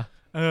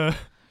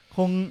ค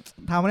ง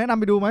ถามมาแนะนำ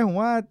ไปดูไหมผม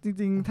ว่าจ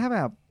ริงๆถ้าแบ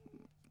บ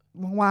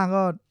ว่างๆ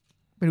ก็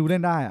ไปดูเล่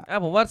นได้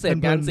ผมว่าเสพ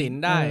งานศิล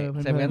ป์ได้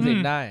เสพงานศิล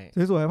ป์ได้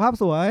สวยๆภาพ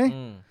สวย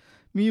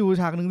มีอยู่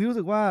ฉากนึงที่รู้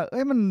สึกว่า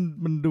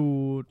มันดู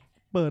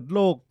เปิดโล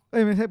ก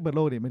ไม่ใช่เปิดโ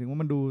ลกดิหมายถึงว่า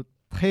มันดู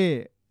เท่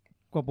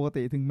กว่าปก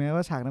ติถึงแม้ว่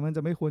าฉากนั้นมันจ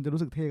ะไม่ควรจะ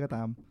รู้สึกเท่ก็ต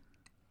าม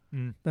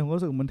แต่ผม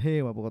รู้สึกมันเท่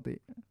กว่าปกติ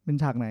เป็น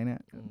ฉากไหนเนี่ย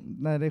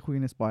น่าได้คุย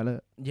ในสปอยเลอ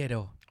ร์เยโด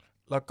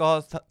แล้วก็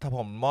ถ้าผ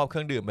มมอบเค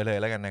รื่องดื่มไปเลย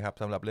แล้วกันนะครับ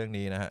สำหรับเรื่อง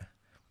นี้นะฮะ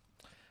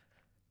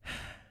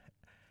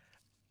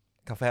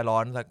กาแฟร้อ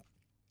นสัก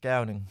แก้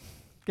วหนึ่ง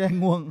แก้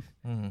ง่วง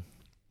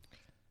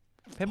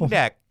เพ่มึงแด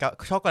ก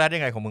ช็อกโกแลต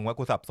ยังไงของมึงวะ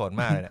กูสับสน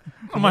มากเลยเนี่ย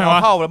ทำไมวะ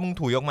เข้าแล้วมึง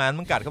ถุยออกมา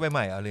มึงกัดเข้าไปให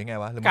ม่หรือไง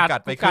วะหรือมึงกั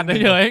ดไปกัด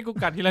เฉยๆกู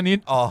กัดทีละนิด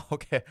อ๋อโอ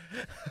เค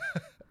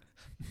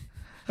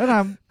แล้วท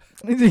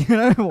ำจริงๆแ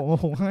ล้ว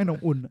ผมให้นม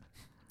อุ่น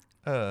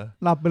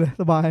หลับไปเลย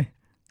สบาย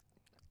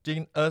จริง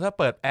ถ้า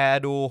เปิดแอ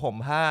ร์ดูห่ม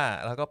ผ้า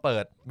แล้วก็เปิ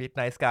ด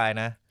Midnight Sky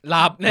นะห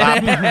ลับแน่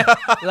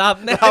หลับ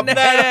แน่แ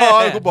น่นอ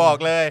นกูบอก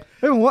เลย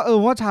เฮ้ยผมว่า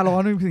ว่าชาร้อ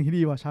นเป็นสิ่งที่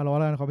ดีว่ะชาร้อน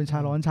แล้วเขาเป็นชา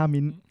ร้อนชา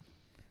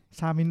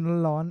มิ้น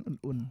ร้อน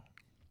อุ่น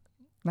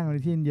ๆนั่งใน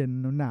ที่เย็น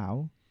ๆหนาว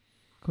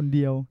ๆคนเ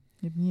ดียว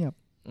เงียบ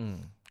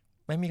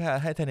ไม่มีใคร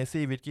ให้เทนเนส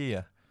ซีวิสกี้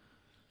อ่ะ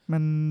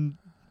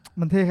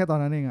มันเท่แค่ตอน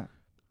นั้นเองอ่ะ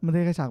มันเ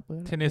ท่แค่ฉากเปิ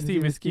ดเทนเนสซี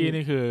วิสกี้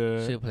นี่คือ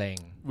ชื่อเพลง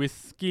วิส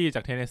กี้จ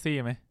ากเทนเนสซี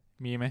ไหม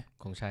มีไหม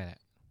คงใช่แหละ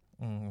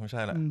ไม่ใ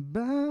ช่ละ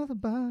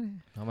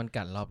เพราะมัน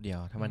กันรอบเดียว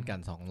ถ้ามันกัน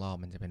2 รอบ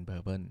มันจะเป็นเบอ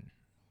ร์เบิ้ล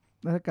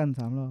แล้วถ้ากัน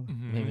3 รอบ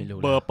ไม่รู้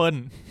เบอร์เปิ้ล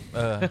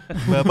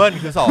เบอร์เบิ้ล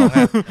คือ2อ่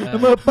ะ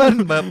เบอร์เปิ้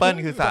ล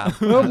คือ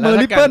3เบอร์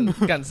ลิปเปิ้ล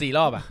กัน4 ร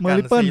อบอ่ะกัน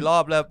4 รอ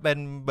บแล้วเป็น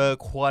เบอร์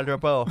ควอดเบิ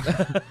ล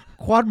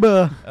ควอดเบอ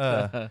ร์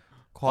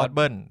ควอดเ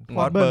บิลค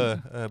วอดเบอร์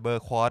เบอ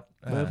ร์คว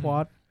อ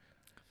ด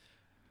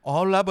อ๋อ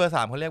แล้วเบอร์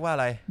3เขาเรียกว่าอะ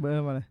ไรเบอร์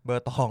อะไรเบอ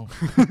ร์ตอง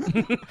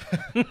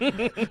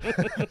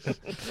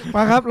ม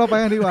าครับเราไป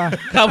กันดีกว่า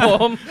ครับผ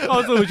มเข้า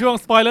สู่ช่วง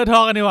สปอยเลอร์ทอ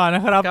ล์กกันดีกว่าน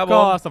ะครับ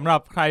ก็สำหรับ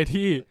ใคร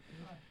ที่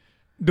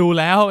ดู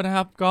แล้วนะค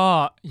รับก็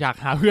อยาก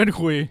หาเพื่อน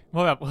คุย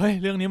ว่าแบบเฮ้ย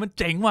เรื่องนี้มัน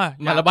เจ๋งว่ะ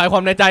มาระบายควา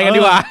มในใจกัน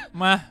ดีกว่า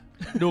มา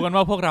ดูกัน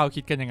ว่าพวกเรา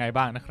คิดกันยังไง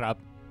บ้างนะครับ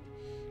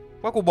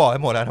ว่ากูบอกให้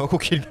หมดแล้วว่ากู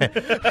คิดไง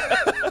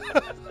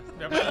แ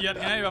บบละเอียด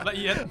ไงแบบละเ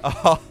อียด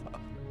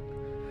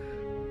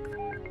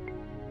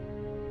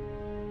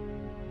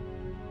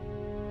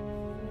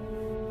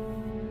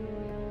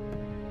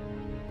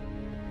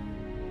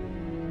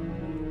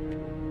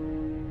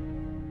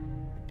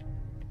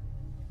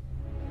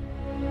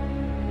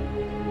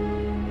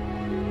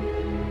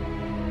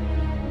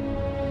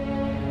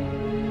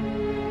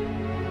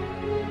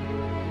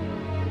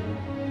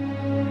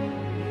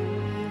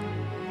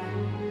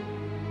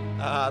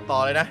ต่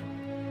อเลยนะ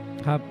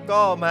ครับ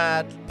ก็มา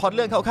พล็อตเ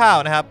รื่องคร่าว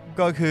ๆนะครับ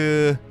ก็คือ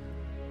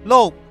โล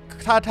ก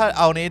ถ้า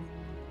เอานี้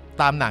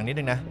ตามหนังนิด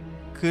นึงนะ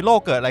คือโลก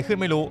เกิดอะไรขึ้น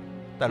ไม่รู้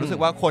แต่รู้สึก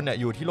ว่าคนเนี่ย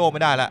อยู่ที่โลกไ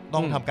ม่ได้แล้วต้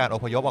องทำการอ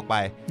พยพออกไป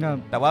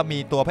แต่ว่ามี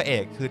ตัวพระเอ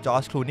กคือจอ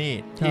ร์จคลูนี่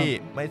ที่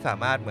ไม่สา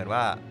มารถเหมือน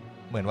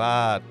ว่า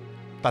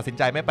ตัดสินใ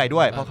จไม่ไปด้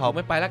วยเพราะเขาไ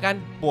ม่ไปแล้วกัน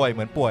ป่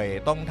วย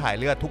ต้องถ่าย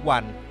เลือดทุกวั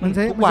น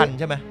ทุกวัน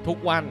ใช่ไหมทุก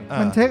วัน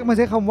มันใ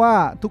ช้คำว่า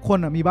ทุกคน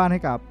มีบ้านให้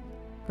กับ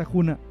แต่คุ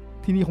ณ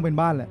ที่นี่คงเป็น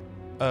บ้านแหละ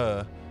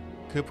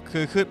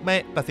คือไม่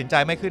ตัดสินใจ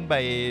ไม่ขึ้นไป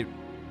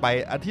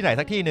ที่ไหน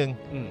สักที่หนึ่ง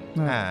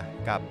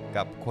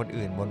กับคน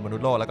อื่นบนมนุษ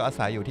ย์โลกแล้วก็อา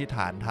ศัยอยู่ที่ฐ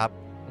านทัพ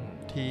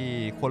ที่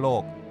ขั้วโล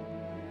ก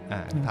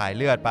ถ่ายเ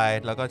ลือดไป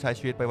แล้วก็ใช้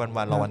ชีวิตไป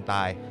วันๆรอวันต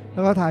ายแ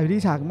ล้วก็ถ่ายไป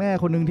ที่ฉากแม่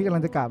คนนึงที่กำลั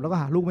งจะกลับแล้วก็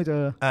หาลูกไม่เจ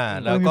อ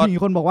แล้วก็มี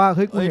คนบอกว่าเ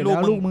ฮ้ยกูเห็นแล้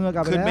วลูกมึงก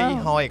ลับไปแล้วขึ้นไม่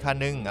ฮอยคัน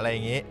นึงอะไรอ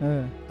ย่างงี้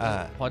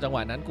พอจังหว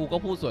ะนั้นกูก็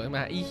พูดสวนขึ้นม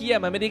าอีเหี้ย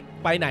มันไม่ได้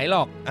ไปไหนหร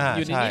อกอ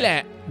ยู่ในนี้แหล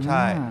ะใ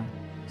ช่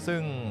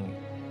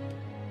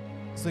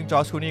ซึ่งจอ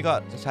ร์จคลูนี่ก็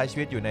จะใช้ชี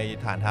วิตอยู่ใน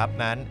ฐานทัพ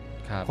นั้น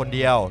คนเ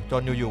ดียวจ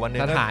นอยู่วันนึ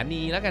งสถา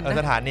นีแล้วกัน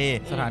สถานี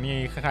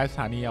คล้ายๆส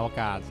ถานีอว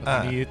กาศสถา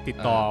นีติด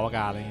ต่ออวก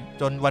าศอะไรอย่างเงี้ย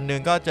จนวันนึ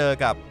งก็เจอ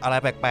กับอะไร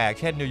แปลกๆ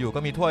เช่นอยู่ๆก็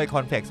มีถ้วยค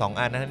อนเฟก2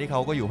 อันนั้นที่เข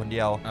าก็อยู่คนเ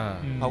ดียว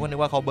เขาก็นึก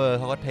ว่าเขาเบอร์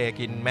เขาก็เท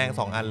กินแม่ง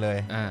2 อันเลย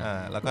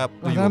แล้วก็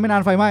ไม่นา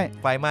นไฟไ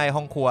หม้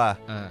ห้องครัว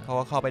เขา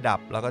ก็เข้าไปดับ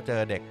แล้วก็เจ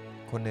อเด็ก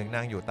คนนึง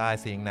นั่งอยู่ใต้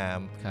ซิงค์น้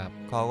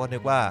ำเขาก็นึ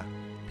กว่า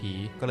ผี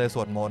ก็เลยส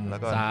วดมนต์แล้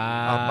วก็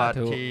อัปปะ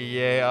ทิเย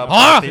อัปป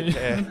ะติ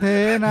เท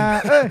นะ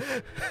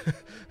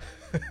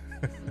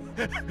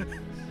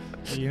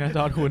ดีนะจ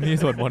อร์จคุณนี่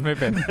สวดมนต์ไม่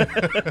เป็น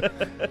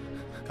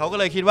เขาก็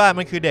เลยคิดว่า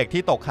มันคือเด็ก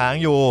ที่ตกค้าง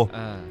อยู่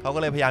เขาก็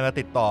เลยพยายามจะ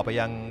ติดต่อไป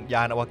ยังย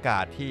านอวกา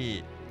ศที่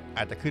อ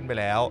าจจะขึ้นไป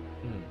แล้ว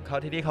เขา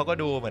ที่นี่เขาก็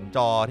ดูเหมือนจ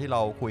อที่เร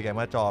าคุยกัน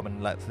ว่าจอมัน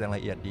แสดงล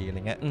ะเอียดดีอะไร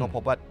เงี้ยก็พ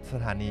บว่าส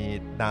ถานี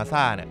นาซ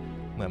าเนี่ย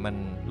เหมือนมัน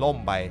ล่ม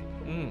ไป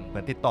เหมื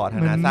อนติดต่อทา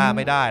งนาซาไ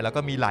ม่ได้แล้วก็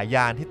มีหลายย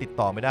านที่ติด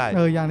ต่อไม่ได้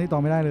ยานที่ต่อ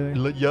ไม่ได้เลย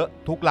เยอะ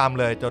ทุกลำ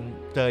เลยจน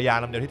เจอยาน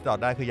ลำเดียวที่ติดต่อ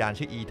ได้คือยาน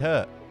ชื่ออีเทอ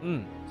ร์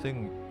ซึ่ง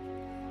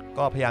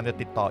ก็พยายามจะ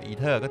ติดต่ออี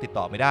เทอร์ก็ติด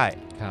ต่อไม่ได้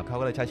เขา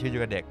ก็เลยใช้ชีวิตอ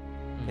ยู่กับเด็ก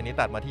ทีนี้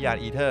ตัดมาที่ยาน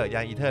อีเทอ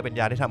ร์เป็น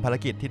ยานที่ทำภาร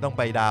กิจที่ต้องไ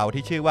ปดาว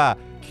ที่ชื่อว่า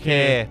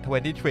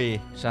K23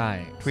 ใช่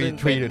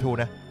3หรือ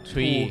2นะ3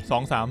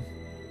 2 3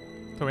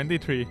 23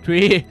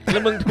 แล้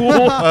วมึง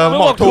มึง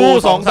บอก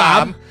2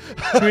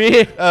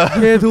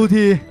 3 K2T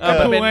มัน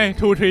เป็นไง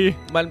2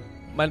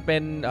 3มันเป็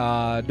น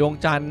ดวง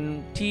จันทร์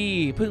ที่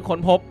เพิ่งค้น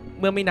พบ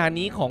เมื่อไม่นาน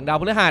นี้ของดาว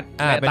พฤหัส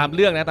ตามเ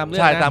รื่อง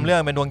ใช่ตามเรื่อง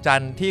เป็นดวงจั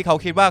นทร์ที่เขา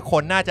คิดว่าค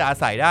นน่าจะอา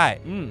ศัยได้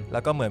แล้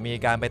วก็เหมือนมี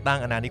การไปตั้ง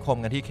อาณานิคม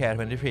กันที่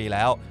K23 แ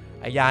ล้ว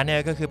ไอยานเนี่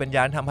ยก็คือเป็นย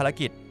านทำภาร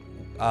กิจ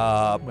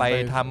ไป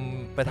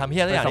ทำ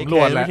ที่อะไรอย่างนี้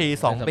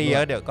K23 2 ปีแ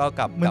ล้วเดี๋ยวก็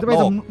กลับเหมือนจะ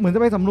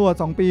ไปสำรวจ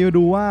2 ปี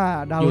ดูว่า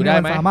ดาวนี้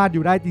มันสามารถอ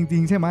ยู่ได้จริ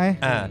งๆใช่ไหม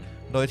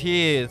โดยที่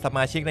สม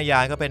าชิกในยา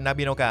นก็เป็นนัก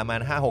บินอวกาศม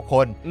า 5-6 ค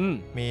น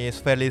มี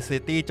เฟลิซิ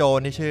ตี้โจ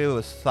นที่ชื่อ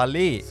ซัล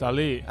ลี่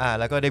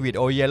แล้วก็เดวิด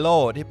โอเยโล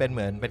ที่เป็นเห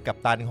มือนเป็นกัป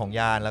ตันของ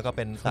ยานแล้วก็เ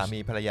ป็นสามี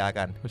ภรรยา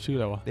กันเขาชื่ออ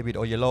ะไรวะเดวิดโ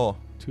อเยโล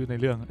ชื่อใน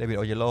เรื่องเดวิดโ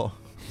อเยโล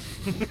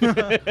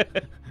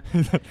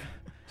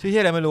ชื่อที่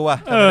อะไรไม่รู้อ่ะ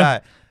จำไม่ได้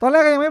ตอนแร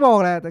กก็ยังไม่บอก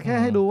แหละแต่แค่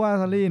ให้รู้ว่า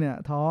ซัลลี่เนี่ย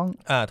ท้อง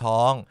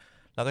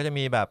แล้วก็จะ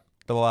มีแบบ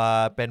ตัว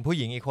เป็นผู้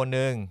หญิงอีกคน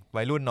นึง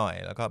วัยรุ่นหน่อย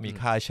แล้วก็มี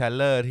คาร์เชลเ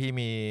ลอร์ที่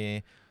มี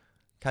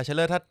คาร์เชลเ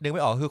ลอร์ถ้านึกไ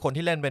ม่ออกคือคน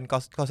ที่เล่นเป็น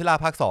กอซิลล่า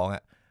ภาค2อ่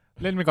ะ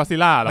เล่นเป็นกอซิล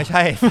ล่าเหรอไม่ใ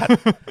ช่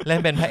เล่น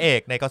เป็นพระเอก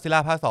ในกอซิลล่า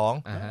ภาค2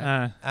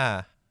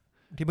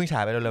ที่เพิ่งฉา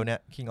ยไปเร็วๆเนี้ย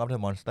King of the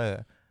Monster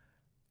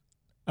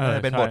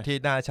เป็นบทที่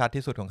น่าชัด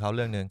ที่สุดของเขาเ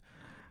รื่องนึง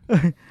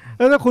แ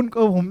ล้วคุณ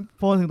ผม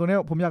พอถึงตรงนี้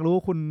ผมอยากรู้ว่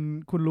า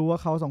คุณรู้ว่า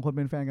เขา2คนเ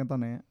ป็นแฟนกันตอน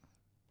ไหน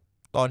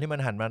ตอนที่มัน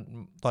หันมา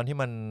ตอนที่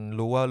มัน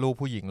รู้ว่าลูก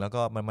ผู้หญิงแล้ว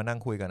ก็มันมานั่ง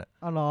คุยกัน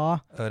อ๋อเหรอ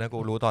นะกู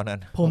รู้ตอนนั้น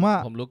ผ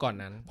มรู้ก่อน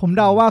นั้นผมเ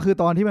ดาว่าคือ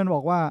ตอนที่มันบ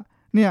อกว่า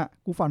เนี่ย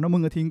กูฝันว่ามึ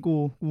งจะทิ้งกู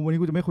วันนี้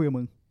กูจะไม่คุยกับ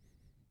มึง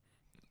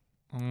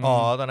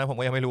ตอนนั้นผม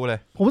ก็ยังไม่รู้เลย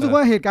ผมรู้สึกว่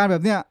าเหตุการณ์แบ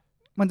บเนี้ย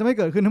มันจะไม่เ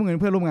กิดขึ้นถ้ามึงเป็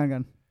นเพื่อนร่วมงานกั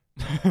น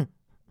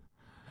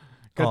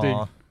ก็จริง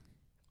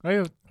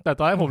แต่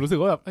ตอนแรกผมรู้สึก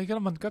ว่าแบบ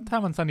มันก็ถ้า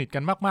มันสนิทกั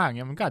นมากๆอย่างเ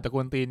งี้ยมันก็อาจจะก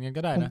วนตีนกัน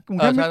ก็ได้นะ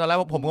ใช่ตอนแรก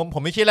ผ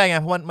มไม่คิดอะไรไง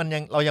เพราะมัน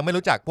เรายังไม่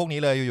รู้จักพวกนี้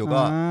เลยอยู่ๆ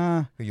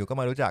ก็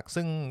มารู้จัก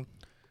ซึ่ง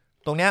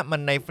ตรงเนี้ยมั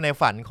นใน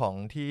ฝันของ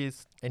ที่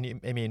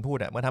ไอ้มีนพูด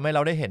มันทำให้เร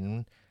าได้เห็น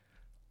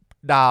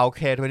ดาว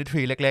K23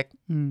 เล็ก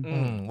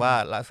ๆว่า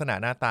ลักษณะ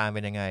หน้าตาเ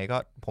ป็นยังไงก็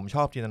ผมช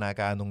อบจินตนา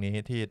การตรงนี้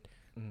ที่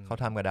เขา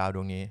ทำกับดาวด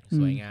วงนี้ส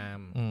วยงาม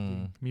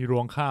มีร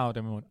วงข้าวเต็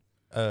มไปหมด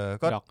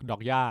ก็ดอ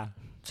กหญ้า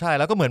ใช่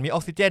แล้วก็เหมือนมีอ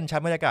อกซิเจนชั้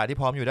นบรรยากาศที่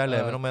พร้อมอยู่ได้เล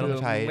ยไม่ต้อง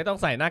ใช้ไม่ต้อง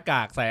ใส่หน้าก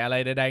ากใส่อะไร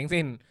ใดๆทั้ง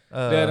สิ้น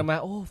เดินออกมา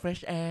โอ้เฟรช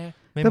แอร์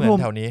ไม่เหมือ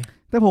นแถวนี้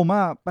แต่ผม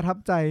ประทับ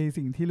ใจ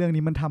สิ่งที่เรื่อง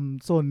นี้มันท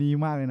ำโซนนี้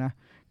มากเลยนะ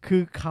คื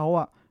อเขา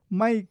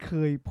ไม่เค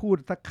ยพูด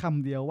สักค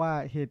ำเดียวว่า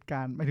เหตุก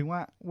ารณ์หมายถึงว่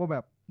าแบ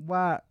บว่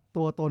า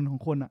ตัวตนขอ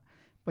งคน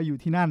ไปอยู่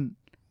ที่นั่น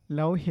แ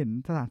ล้วเห็น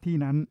สถานที่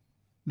นั้น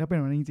แล้วเป็น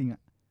แบบนั้นจริง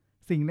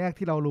ๆสิ่งแรก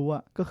ที่เรารู้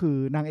ก็คือ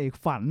นางเอก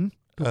ฝัน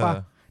ถูกป่ะ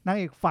นาง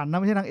เอกฝันนะ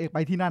ไม่ใช่นางเอกไป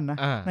ที่นั่นนะ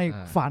นางเอก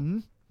ฝัน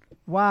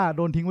ว่าโ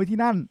ดนทิ้งไว้ที่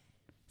นั่น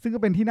ซึ่งก็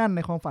เป็นที่นั่นใน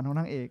ความฝันของ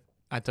นางเอก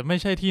อาจจะไม่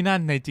ใช่ที่นั่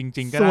นในจ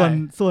ริงๆก็ได้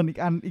ส่วน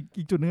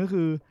อีกจุดนึงก็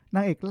คือน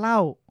างเอกเล่า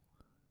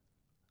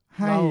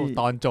ให้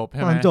ตอนจบใ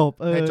ช่ไหมตอนจบ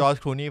ให้จอร์จ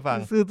คลูนี่ฟัง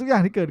คือทุกอย่า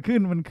งที่เกิดขึ้น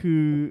มัน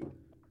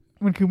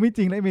คือไม่จ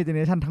ริงและ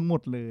imagination ทั้งหม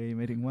ดเลยห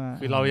มายถึงว่า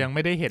คือเรายังไ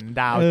ม่ได้เห็น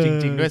ดาวจ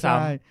ริงๆด้วยซ้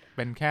ำเ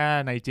ป็นแค่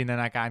ในจินต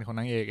นาการของ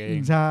นางเอกเอง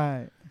ใช่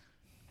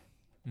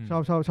ช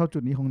อบจุ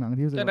ดนี้ของหนัง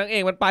ที่สุดแต่นางเอ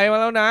กมันไปมา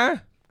แล้วนะ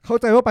เข้า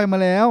ใจว่าไปมา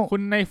แล้วคุ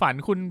ณในฝัน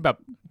คุณแบบ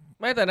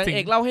ไม่แต่นางเอ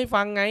กเล่าให้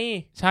ฟังไง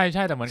ใช่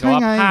แต่เหมือนกับว่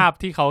าภาพ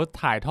ที่เขา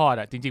ถ่ายทอด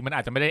จริงๆมันอ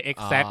าจจะไม่ได้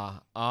exact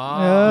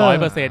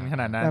 100%ข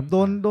นาดนั้นแบบ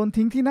โดน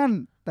ทิ้งที่นั่น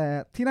แต่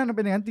ที่นั่นมันเ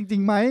ป็นอย่างนั้นจริ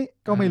งๆไหม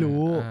ก็ไม่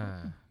รู้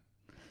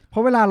เพรา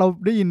ะเวลาเรา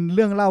ได้ยินเ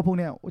รื่องเล่าพวก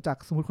เนี้ยจาก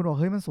สมมติคนบอก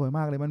เฮ้ยมันสวยม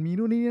ากเลยมันมี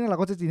นู่นนี่เรา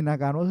ก็จะจินตนา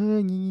การว่าเฮ้ย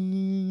งี้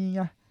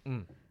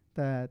แ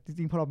ต่จ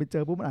ริงๆพอเราไปเจ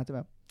อปุ๊บมันอาจจะแบ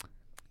บ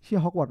เชี่ย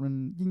ฮอกวอตส์มัน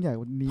ยิ่งใหญ่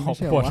กว่านี้ไม่ใ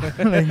ช่หรอ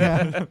อะไรเงี้ย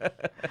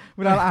เ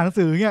วลาเราอ่านหนัง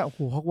สือเงี้ยโอ้โห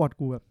ฮอกวอตส์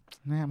กูแบบ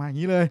แน่มาอย่าง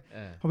นี้เลย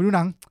พอไปดูห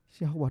นังเ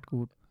ชี่ยฮอกวอตส์กู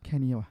แค่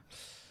นี้วะ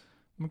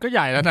มันก็ให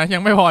ญ่แล้วนะยั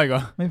งไม่พออีกเหร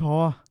อไม่พอ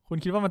คุณ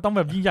คิดว่ามันต้องแ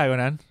บบยิ่งใหญ่กว่า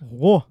นั้นโอ้โ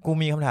หกู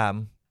มีคำถาม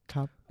ค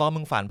รับตอนมึ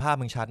งฝันภาพ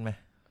มึงชัดไหม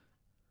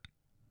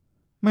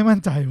ไม่มั่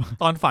นใจว่ะ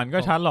ตอนฝันก็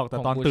ชัดหรอกแต่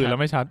ตอนตื่นแล้ว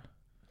ไม่ชัด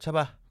ใช่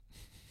ป่ะ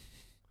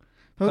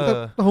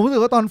แต่ผมรู้สึ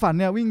กว่าตอนฝัน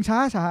เนี่ยวิ่งช้า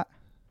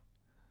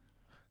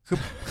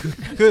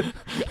คือ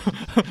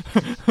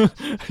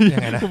ยัง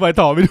ไงนะกูไป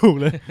ต่อไม่ถูก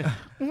เลย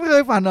ไม่เค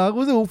ยฝันเหรอกู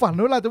รู้สึกฝัน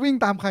ว่าเราจะวิ่ง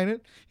ตามใครเนี่ย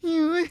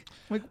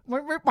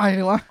ไม่ไปเ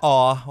ลยวะอ๋อ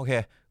โอเค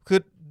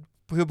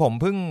คือผม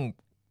เ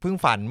พิ่ง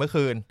ฝันเมื่อ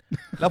คืน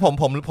แล้ว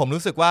ผม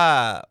รู้สึกว่า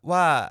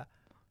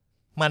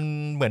มัน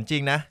เหมือนจริ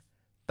งนะ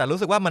แต่รู้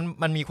สึกว่า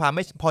มันมีความไ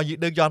ม่พอ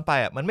ดึกย้อนไป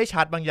มันไม่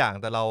ชัดบางอย่าง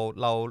แต่เร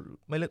า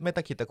ไม่ต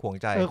ะขิดตะขวง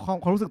ใจ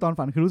ความรู้สึกตอน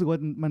ฝันคือรู้สึกว่า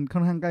มันค่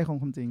อนข้างใกล้ของ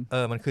ความจริง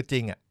มันคือจริ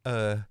ง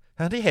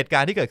ทั้งที่เหตุกา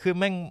รณ์ที่เกิดขึ้น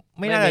แม่ง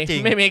ไม่น่าจริ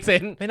งไม่ make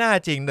sense ไม่น่า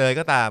จริงเลย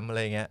ก็ตามอะไร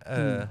เงี้ย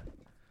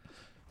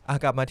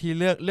กลับมาที่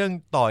เรื่อง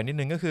ต่อนิด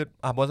นึงก็คือ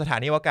บนสถา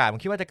นีอวกาศผม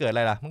คิดว่าจะเกิดอะไ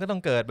รล่ะมันก็ต้อ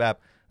งเกิดแบบ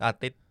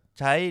ติด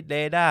ใช้เร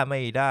ดาร์ไม่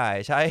ได้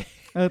ใช้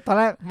ตอน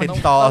แรกติด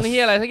ต่อที่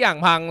อะไรสักอย่าง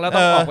พังแล้วต้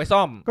องออกไป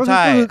ซ่อมก็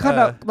คือคาดเ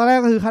ดาตอนแรก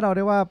ก็คือคาดเดาไ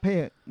ด้ว่าเพ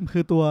จคื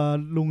อตัว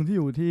ลุงที่อ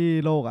ยู่ที่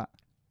โลก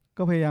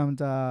ก็พยายาม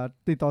จะ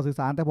ติดต่อสื่อ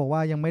สารแต่บอกว่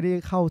ายังไม่ได้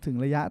เข้าถึง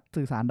ระยะ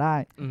สื่อสารได้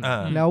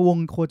แล้ววง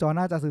โคจร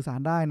น่าจะสื่อสาร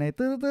ได้ใน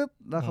ตึ๊ด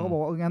แล้วเขาก็บอ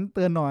กว่างั้นเ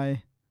ตือนหน่อย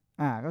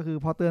ก็คือ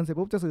พอเตือนเสร็จ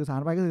ปุ๊บจะสื่อสาร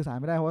ไปก็สื่อสาร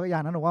ไม่ได้เพราะว่ายา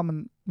นนั้นบอกว่ามัน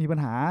มีปัญ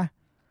หา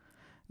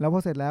แล้วพ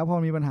อเสร็จแล้วพอ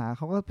มีปัญหาเ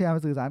ขาก็พยายาม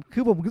สื่อสารคื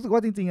อผมรู้สึกว่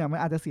าจริงๆมัน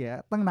อาจจะเสีย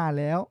ตั้งนาน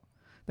แล้ว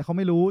แต่เขาไ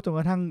ม่รู้จนก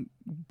ระทั่ง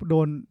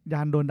ย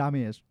านโดนดาเม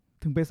จ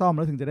ถึงไปซ่อมแ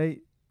ล้วถึงจะไ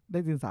ด้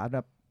สื่อสารแบ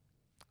บ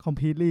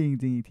completely จ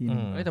ริงๆอีกทีนึ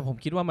งแต่ผม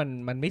คิดว่า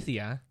มันไม่เสี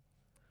ย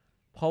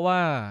เพราะว่า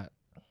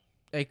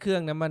ไอ้เครื่อ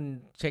งนั้นมัน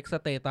เช็คส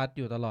เตตัสอ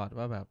ยู่ตลอด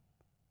ว่าแบบ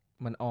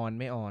มันออน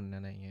ไม่ออนอ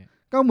ะไรเงี้ย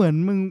ก็เหมือน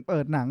มึงเปิ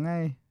ดหนังไง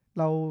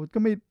เรา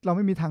ไ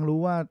ม่มีทางรู้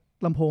ว่า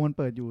ลำโพงมัน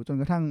เปิดอยู่จน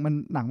กระทั่ง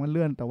หนังมันเ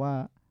ลื่อนแต่ว่า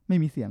ไม่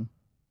มีเสียง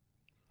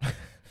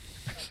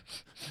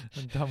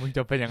ถ้ามึงจ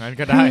ะเป็นอย่างนั้น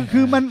ก็ได้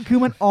คือ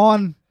มันออน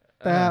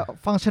แต่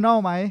ฟังชั่นอล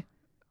ไหม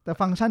แต่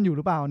ฟังก์ชันอยู่ห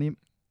รือเปล่านี้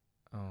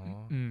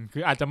คื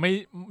ออาจจะ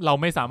เรา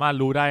ไม่สามารถ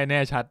รู้ได้แ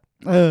น่ชัด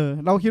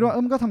เราคิดว่า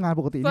มันก็ทำงาน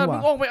ปกตินี่หว่ามึ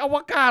งออกไปอว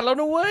กาศแล้ว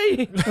นะเว้ย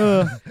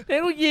เทค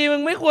โนโลยีมึ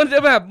งไม่ควรจะ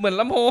แบบเหมือน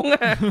ลำโพงอ่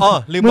ะ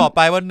ลืมบอกไ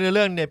ปว่าเนื้อเ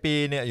รื่องในปี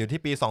เนี่ยอยู่ที่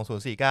ปี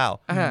2049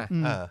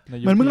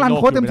เหมือนมึงรันโ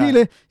ค้ดเต็มที่เล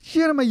ยเ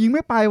ชื่อทำไมยิงไ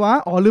ม่ไปวะ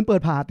ลืมเปิ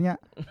ดพาร์ทเนี่ย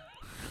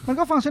มัน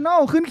ก็ฟังชั่นอล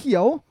ขึ้นเขี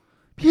ยว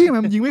พี่ทำไม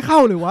มันยิงไม่เข้า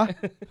เลยวะ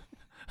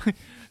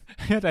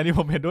แต่นี่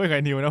ผมเห็นด้วยกับ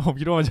นิวนะผม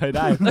คิดว่ามันใช้ไ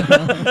ด้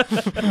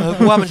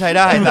กูว่ามันใช้ไ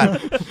ด้แต่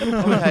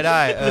มันใช้ได้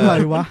อะไร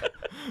วะ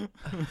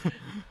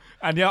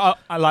อันนี้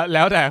แ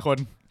ล้วแต่คน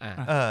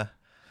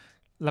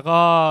แล้วก็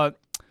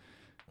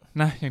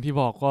นะอย่างที่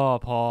บอกก็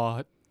พอ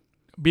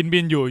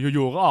บินอ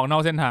ยู่ก็ออกนอ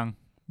กเส้นทาง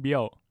เบี้ย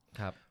ว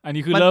ครับอัน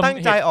นี้คือมันตั้ง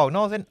ใจออกน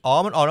อกเส้น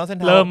มันออกนอกเส้น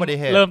ทางเ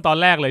ริ่มตอน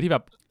แรกเลยที่แบ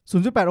บ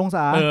 0.8 องศ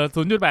า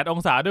0.8 อ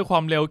งศาด้วยควา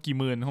มเร็วกี่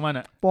หมื่นของมัน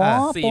อ่ะ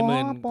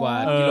40,000 กว่า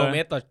กิโลเม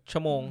ตรต่อชั่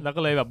วโมงแล้วก็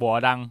เลยแบบบ่อ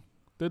ดัง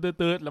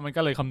ตืดๆแล้วมัน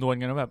ก็เลยคำนวณ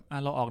กันว่าแบบ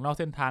เราออกนอก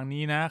เส้นทาง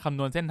นี้นะคำ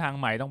นวณเส้นทาง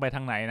ใหม่ต้องไปท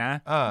างไหนนะ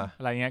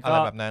อะไรเงี้ยก็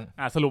แบบนั้น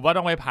สรุปว่า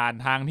ต้องไปผ่าน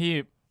ทางที่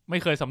ไม่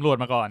เคยสำรวจ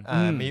มาก่อน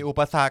มีอุ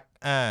ปสรรค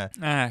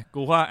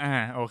กูว่า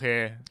โอเค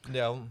เ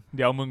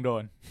ดี๋ยวมึงโด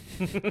น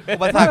อุ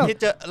ปสรรคที่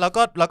เจอแล้ว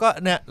ก็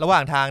เนี่ยระหว่า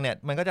งทางเนี่ย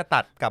มันก็จะ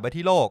ตัดกลับไป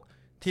ที่โลก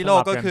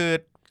ก็คือ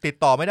ติด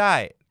ต่อไม่ได้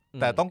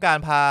แต่ต้องการ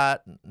พา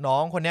น้อ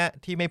งคนเนี้ย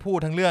ที่ไม่พูด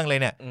ทั้งเรื่องเลย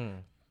เนี่ย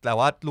แต่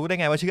ว่ารู้ได้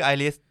ไงว่าชื่อไอ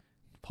ริส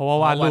เพราะว่า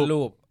วาด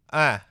รูป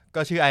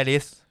ก็ชื่อไอริ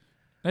ส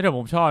แต่ผ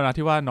มชอบนะ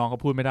ที่ว่าน้องเขา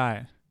พูดไม่ได้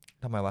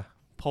ทำไมวะ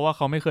เพราะว่าเข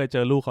าไม่เคยเจ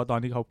อลูกเขาตอน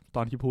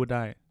ที่พูดไ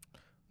ด้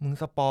มึง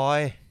สปอย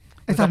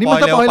ไอ้สัตว์นี่มั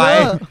นสปอยเล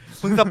ย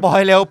มึงสปอย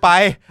เร็วไป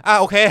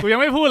โอเคกูยั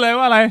งไม่พูดเลย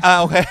ว่าอะไร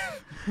โอเค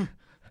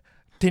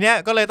ทีเนี้ย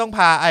ก็เลยต้องพ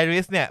าไอริ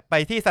สเนี่ยไป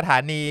ที่สถา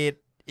นี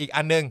อีก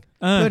อันนึง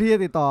เพื่อที่จะ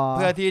ติดต่อเ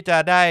พื่อที่จะ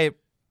ได้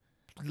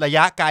ระย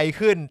ะไกล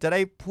ขึ้นจะได้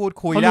พูด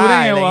คุยได้เขารู้ได้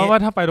ไงว่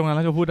าถ้าไปตรงนั้นแ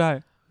ล้วจะพูดได้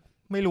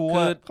ไม่รู้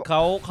คือเ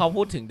ขา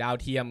พูดถึงดาว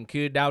เทียมคื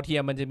อดาวเทีย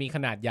มมันจะมีข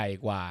นาดใหญ่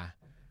กว่า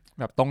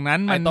แบบตรงนั้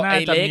นมันน่า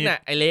จะมี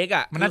ไอเล็ก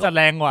อ่ะมันน่าจะแ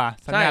รงกว่า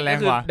สัญญาณแรง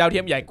กว่าดาวเที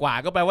ยมใหญ่กว่า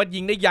ก็แปลว่ายิ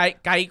งได้ใหญ่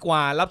ไกลกว่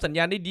ารับสัญญ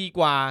าณได้ดี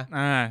กว่า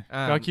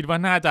ก็คิดว่า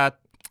น่า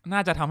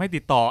จะทำให้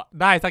ติดต่อ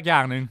ได้สักอย่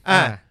างนึง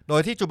โด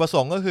ยที่จุดประส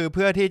งค์ก็คือเ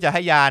พื่อที่จะใ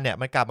ห้ยานเนี่ย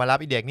มันกลับมารับ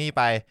อีเด็กนี่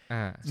ไป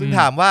ซึ่ง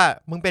ถามว่า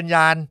มึงเป็นย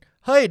าน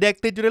เฮ้ยเด็ก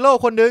ติดอยู่ในโลก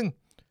คนนึง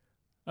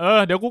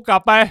เดี๋ยวกูกลั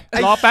บไป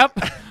รอแป๊บ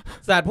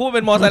สัตว์พูดเ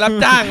ป็นมอไซค์รับ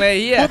จ้างเลย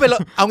เฮียพูดเป็น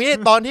เอางี้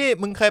ตอนที่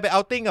มึงเคยไปเอ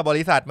าติ้งกับบ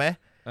ริษัทไหม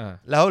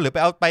แล้วหรือ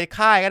ไป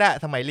ค่ายก็ได้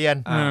สมัยเรียน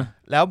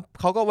แล้ว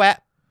เขาก็แ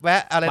ว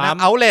ะอะไรนะ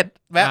เอาเลท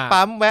แวะ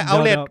ปั๊มแวะเอา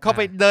เลทเข้าไ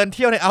ปเดินเ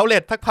ที่ยวในเอาเล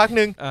ทสักพัก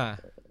นึง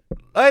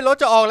รถ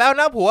จะออกแล้ว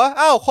นะผัว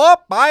ครบ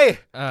ไป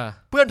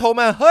เพื่อนโทร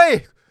มาเฮ้ย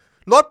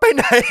รถไปไ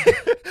หน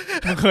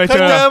มึงเคย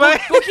เจอไหม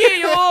กูขี่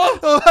อยู่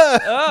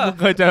มึง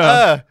เคยเจอ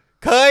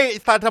เคย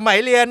สมัย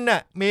เรียนน่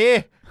ะมี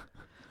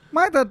ไ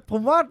ม่แต่ผ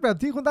มว่าแบบ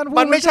ที่คุณตั้นพูด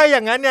มันไม่ใช่อย่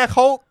างนั้นเนี่ยเข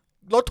า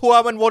รถทัวร์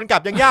มันวนกลั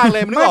บยังยากเล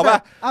ยมันนึกออกป่ะ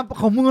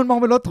ของมึงมันมอง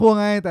เป็นรถทัวร์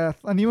ไงแต่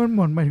อันนี้มันเห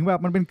มือนหมายถึงแบบ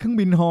มันเป็นเครื่อง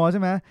บินฮอใช่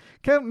ไหม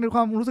แค่ในคว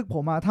ามรู้สึกผ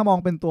มถ้ามอง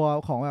เป็นตัว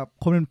ของแบบ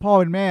คนเป็นพ่อ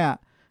เป็นแม่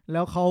แ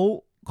ล้วเขา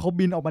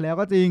บินออกมาแล้ว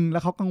ก็จริงแล้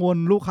วเขากังวล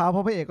ลูกค้าเพรา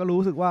ะพระเอกก็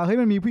รู้สึกว่าเฮ้ย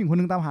มันมีผู้หญิงคน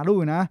นึงตามหาลูก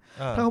อยู่นะ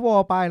ถ้าเขาบอ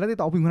กไปแล้วติด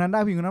ต่อผู้หญิงคนนั้นได้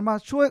ผู้หญิงคนนั้นมา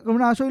ช่วยกรุ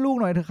ณาช่วยลูก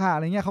หน่อยเถอะค่ะอะ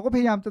ไรเงี้ยเขาก็พ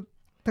ยายามจะ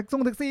แท็ก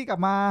ซี่กลั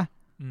บมา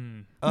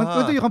มัน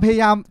ก็จะมีความพย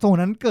ายามส่ง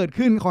นั้นเกิด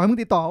ขึ้นขอให้มึง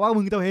ติดต่อว่า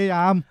มึงจะพยาย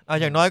าม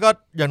อย่างน้อย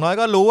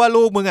ก็รู้ว่า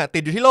ลูกมึงติ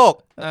ดอยู่ที่โลก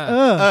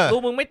ลู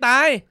กมึงไม่ตา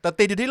ยแต่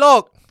ติดอยู่ที่โล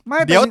ก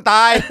เดี๋ยวต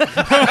าย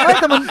ไม่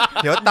แต่มัน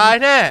เดี๋ยวตาย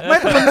แน่ไม่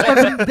แต่มัน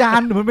เป็นยา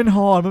นหรือมันเป็นห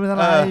อมันเป็นอะ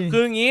ไรคื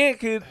ออย่างนี้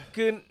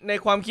คือใน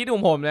ความคิดขอ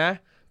งผมนะ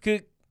คือ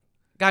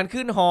การ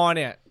ขึ้นฮอเ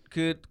นี่ย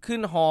คือขึ้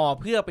นฮอ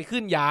เพื่อไป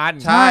ขึ้นยาน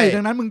ใช่ดั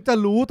งนั้นมึงจะ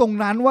รู้ตรง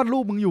นั้นว่าลู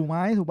กมึงอยู่ไหม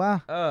ถูกป่ะ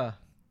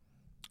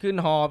ขึ้น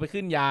ฮอไป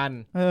ขึ้นยาน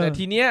แต่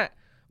ทีเนี้ย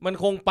มัน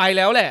คงไปแ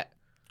ล้วแหละ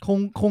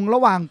คงร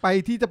ะหว่างไป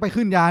ที่จะไป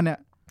ขึ้นยานเนี่ย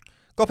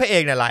ก็พระเอ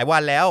กเนี่ยหลายวั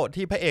นแล้ว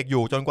ที่พระเอกอ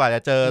ยู่จนกว่าจะ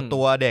เจอตั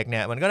วเด็กเ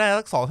นี่ยมันก็ได้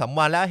สัก 2-3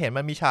 วันแล้วเห็น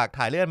มันมีฉาก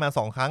ถ่ายเลื่อนมา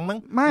2ครั้งมั้ง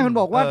ไม่มัน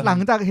บอกว่าหลัง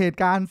จากเหตุ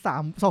การณ์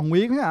2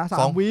 วีคเนี่ย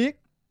3 วีค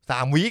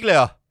3 วีคเลยเ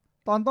หรอ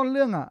ตอนต้นเ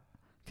รื่อง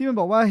ที่มัน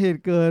บอกว่าเห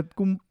ตุเกิด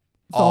กุม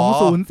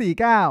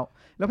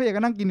2049แล้วพระเอก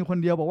ก็นั่งกินอยู่คน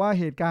เดียวบอกว่า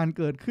เหตุการณ์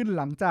เกิดขึ้น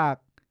หลังจาก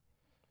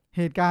เ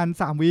หตุการณ์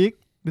3 วีค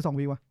หรือ2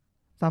 วีควะ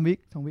3 วีค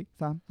2 วีค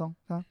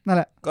3นั่นแ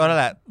หละ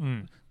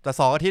แต่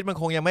2 อาทิตย์มัน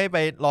คงยังไม่ไป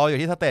รออยู่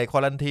ที่สเตจควอ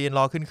รันทีนร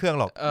อขึ้นเครื่อง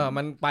หรอก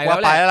มันไปแล้ว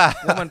แหละ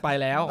ว่ามันไป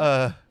แล้ว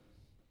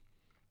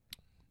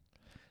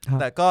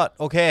แต่ก็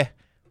โอเค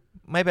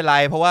ไม่เป็นไร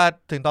เพราะว่า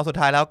ถึงตอนสุด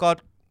ท้ายแล้ว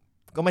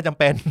ก็ไม่จำ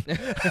เป็น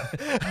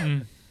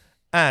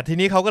ที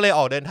นี้เขาก็เลยอ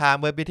อกเดินทาง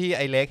ไปที่ไ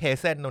อเล็กเฮ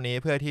เซนตรงนี้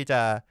เพื่อที่จ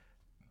ะ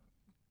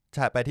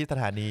ไปที่ส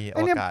ถานีอ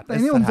วกาศแต่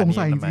นี่ผมสง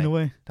สัยจริงๆนะเ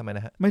ว้ยทำไมน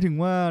ะฮะไม่ถึง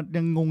ว่า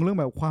ยังงงเรื่อง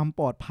แบบความ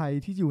ปลอดภัย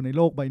ที่อยู่ในโ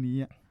ลกใบนี้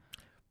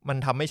มัน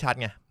ทำไม่ชัด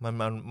ไง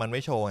มันไ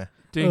ม่โชว์ไง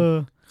จริง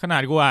ขนา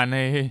ดกูอ่านใน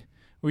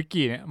วิ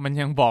กิเนี่ยมัน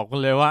ยังบอกกัน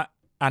เลยว่า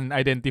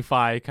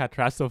unidentified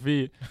catastrophe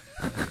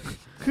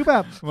คือแบ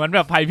บเหมือนแบ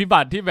บภัยพิ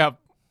บัติที่แบบ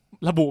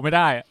ระบุไม่ไ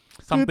ด้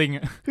something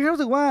คือ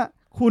รู้สึกว่า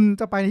คุณ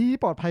จะไปในที่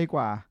ที่ปลอดภัยก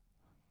ว่า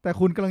แต่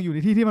คุณกำลังอยู่ใน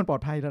ที่ที่มันปลอ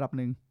ดภัยระดับห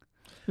นึ่ง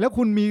แล้ว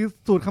คุณมี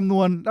สูตรคำน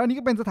วณแล้วอันนี้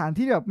ก็เป็นสถาน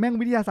ที่แบบแม่ง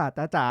วิทยาศาสตร์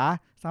จ๋า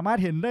ๆสามารถ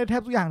เห็นได้แท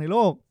บทุกอย่างในโล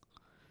ก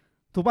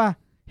ถูกป่ะ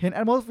เห็น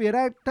atmosphere ไ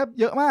ด้แทบ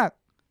เยอะมาก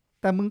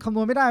แต่มึงคำน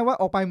วณไม่ได้ว่า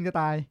ออกไปมึงจะ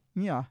ตาย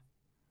นี่เหรอ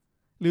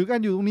หรือการ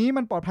อยู่ตรงนี้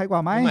มันปลอดภัยกว่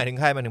าไหมหมายถึง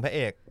ใครหมายถึงพระเ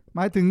อกห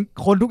มายถึง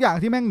คนทุกอย่าง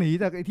ที่แม่งหนี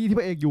จากไอ้ที่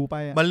พระเอกอยู่ไป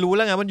มันรู้แ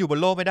ล้วไงมันอยู่บน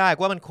โลกไม่ได้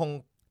ว่ามันค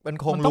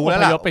งรู้แล้ว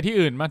ล่ะไปที่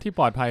อื่นมากที่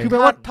ปลอดภัยคือแปล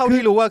ว่าเท่า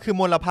ที่รู้ว่าคือ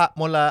ม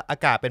ลอา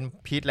กาศเป็น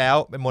พิษแล้ว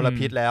เป็นมล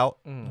พิษแล้ว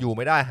อยู่ไ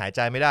ม่ได้หายใจ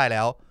ไม่ได้แ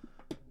ล้ว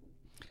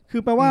คื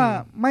อแปลว่า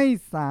ไม่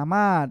สาม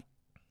ารถ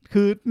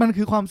คือมัน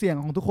คือความเสี่ยง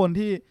ของทุกคน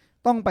ที่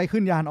ต้องไป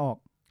ขึ้นยานออก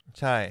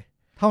ใช่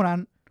เท่านั้น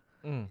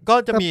ก็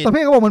จะมีแต่เ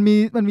พ่ก็บอกมัน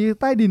มี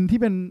ใต้ดินที่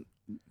เป็น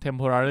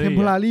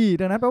temporary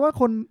ดังนั้นแปลว่า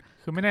คน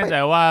คือไม่แน่ใจ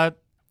ว่า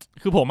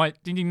คือผม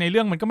จริงๆในเ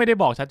รื่องมันก็ไม่ได้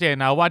บอกชัดเจน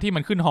นะว่าที่มั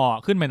นขึ้นฮอ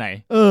ขึ้นไปไหน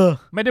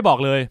ไม่ได้บอก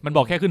เลยมันบ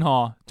อกแค่ขึ้นฮอ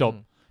จบ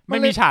ไม่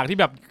มีฉากที่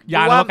แบบย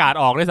านอวกาศ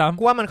ออกด้วยซ้ำ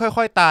กูว่ามัน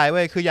ค่อยๆตายเ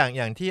ว้ยคืออ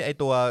ย่างที่ไอ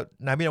ตัว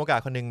นักบินอวกาศ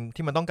คนนึง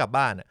ที่มันต้องกลับ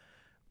บ้าน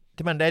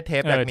ที่มันได้เท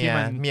ปจากเ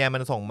มียมั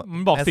นส่งมั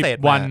นบอก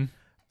10 วัน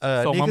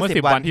ส่งมาเมื่อ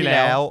10 วันที่แ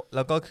ล้วแ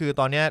ล้วก็คือ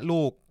ตอนนี้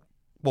ลูก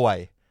ป่วย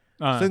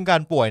ซึ่งกา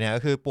รป่วยเนี่ย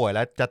ก็คือป่วยแ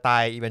ล้วจะตา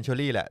ย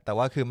eventually แหละแต่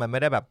ว่าคือมันไม่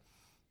ได้แบบ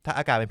ถ้า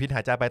อากาศเป็นพิษห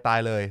ายใจไปตาย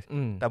เลย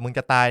แต่มึงจ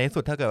ะตายในที่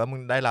สุดถ้าเกิดว่ามึ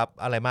งได้รับ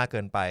อะไรมากเกิ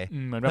นไป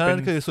เหมือนนั่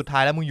นคือสุดท้า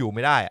ยแล้วมึงอยู่ไ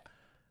ม่ได้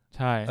ใ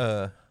ช่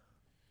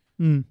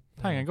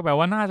ถ้าอย่างนั้นก็แปล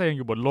ว่าน่าจะยังอ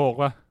ยู่บนโลก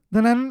ว่ะดั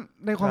งนั้น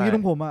ในความคิดข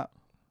องผม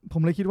ผ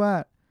มเลยคิดว่า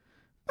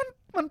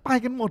มันไป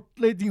กันหมด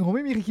เลยจริงผมไ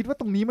ม่มีใครคิดว่า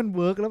ตรงนี้มันเ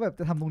วิร์กแล้วแบบ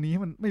จะทำตรงนี้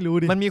มันไม่รู้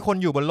ดิมันมีคน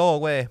อยู่บนโลก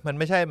เว้ยมัน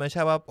ไม่ใ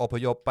ช่ว่าอพ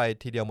ยพไป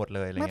ทีเดียวหมดเล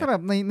ยอะไรเงี้ยแต่แบ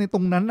บในตร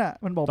งนั้น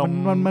มันบอก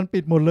มันปิ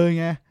ดหมดเลย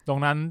ไงตรง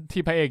นั้น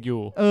ที่พระเอกอ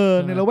ยู่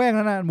ในละแวก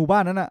นั้นหมู่บ้า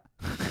นนั้น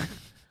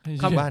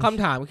ค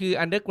ำถามคือ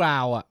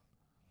underground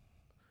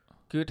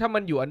คือถ้ามั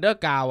นอยู่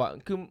underground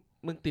คือ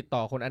มึงติดต่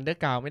อคน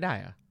underground ไม่ได้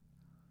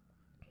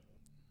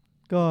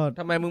ก็ท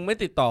ำไมมึงไม่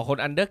ติดต่อคน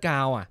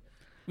underground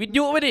วิท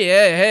ยุไม่ดิ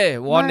เฮ้ย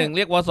ว.1 เ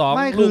รียกว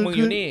.2ลูกมึง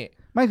อยู่นี่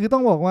ไม่คือต้อ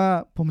งบอกว่า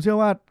ผมเชื่อ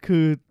ว่าคื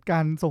อกา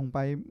รส่งไป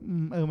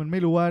มันไม่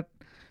รู้ว่า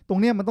ตรง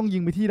เนี้ยมันต้องยิ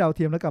งไปที่ดาวเ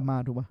ทียมแล้วกลับมา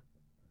ถูกป่ะ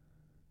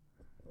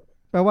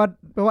แปลว่า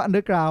อันเด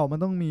อร์กราวด์มัน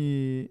ต้อง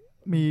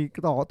มี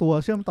ต่อตัว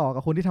เชื่อมต่อกั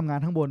บคนที่ทำงาน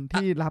ข้างบน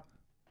ที่รับ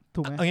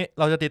ถูกไหมเอางี้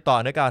เราจะติดต่อ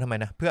อันเดอร์กราวด์ทำไม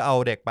นะเพื่อเอา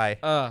เด็กไป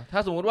ถ้า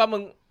สมมติว่ามึ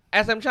ง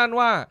assumption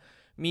ว่า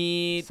มี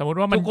สมมติ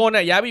ว่าทุกคน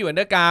ย้ายไปอยู่อันเ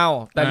ดอร์กราวด์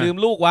แต่ลืม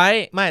ลูกไว้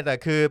ไม่แต่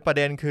คือประเ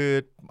ด็นคือ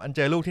มันเจ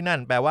อลูกที่นั่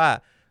นแปลว่า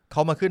เข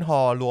ามาขึ้นฮอ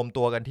รวม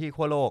ตัวกันที่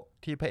ขั้วโลก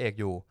ที่พระเอก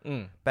อยู่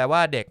แปลว่า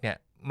เด็กเนี่ย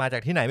มาจา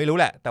กที่ไหนไม่รู้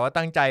แหละแต่ว่า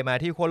ตั้งใจมา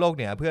ที่ขั้วโลกเ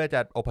หนือเพื่อจะ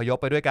อพยพ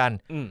ไปด้วยกัน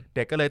เ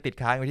ด็กก็เลยติด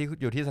ค้างอ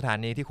ยู่ที่สถา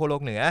นีที่ขั้วโล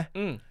กเหนือ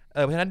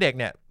เพราะฉะนั้นเด็ก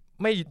เนี่ย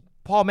ไม่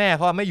พ่อแม่เ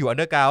ขาไม่อยู่อัน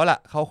เดอร์กราวด์ละ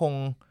เขาคง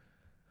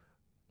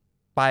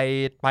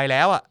ไปแ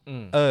ล้ว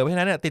เพราะฉะ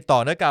นั้นเนี่ยติดต่อ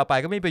อันเดอร์กราวด์ไป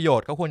ก็ไม่มีประโยช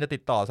น์เขาควรจะติ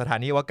ดต่อสถา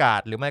นีอวกาศ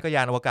หรือไม่ก็ย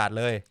านอวกาศ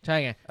เลยใช่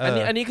ไง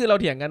อันนี้คือเรา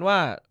เถียงกันว่า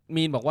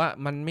มีนบอกว่า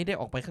มันไม่ได้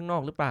ออกไปข้างนอ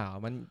กหรือเปล่า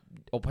มัน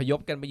อพยพ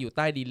กันไปอยู่ใ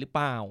ต้ดินหรือเ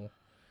ปล่า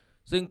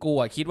ซึ่งกู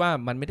คิดว่า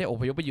มันไม่ได้อ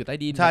พยพไปอยู่ใต้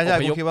ดินใช่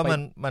ๆกูคิดว่า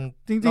มัน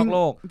จริงๆโล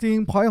กจริง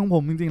พอยต์ของผ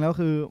มจริงๆแล้ว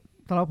คือ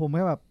สำหรับผมแ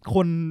ค่แบบค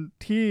น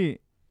ที่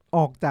อ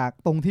อกจาก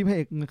ตรงที่พระเ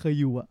อกเคย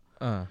อยู่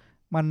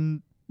มัน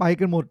ไป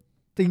กันหมด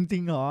จริ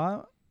งๆเหรอ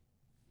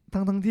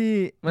ทั้งที่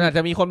มันอาจจ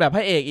ะมีคนแบบพ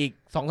ระเอกอีก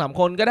 2-3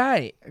 คนก็ได้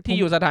ที่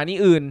อยู่สถานี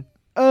อื่น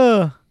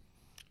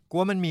กู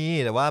ว่ามันมี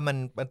แต่ว่า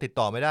มันติด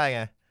ต่อไม่ได้ไ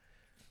ง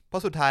เพรา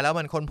ะสุดท้ายแล้ว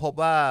มันค้นพบ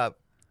ว่า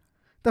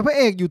แต่พระเ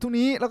อกอยู่ทุก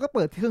นี้แล้วก็เ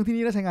ปิดเครื่องที่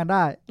นี่แล้วใช้งานไ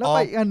ด้แล้วไป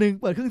อีกอันนึง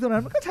เปิดเครื่องเท่านั้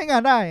นมันก็ใช้งา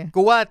นได้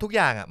กูว่าทุกอ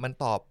ย่างมัน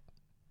ต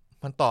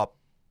อบ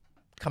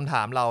คำถ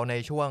ามเราใน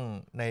ช่วง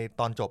ใน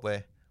ตอนจบเลย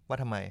ว่า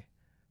ทำไม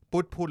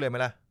พูดเลยไหม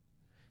ล่ะ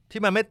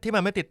ที่มันไ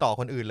ม่ติดต่อ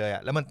คนอื่นเลย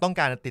แล้วมันต้อง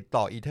การติด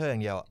ต่ออีเทอร์อย่า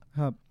งเดียว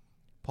ครับ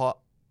เพราะ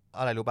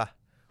อะไรรู้ป่ะ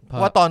เพรา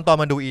ะว่าตอน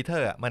มันดูอีเทอ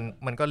ร์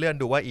มันก็เลื่อน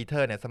ดูว่าอีเทอ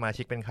ร์เนี่ยสมา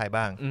ชิกเป็นใคร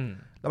บ้าง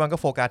แล้วมันก็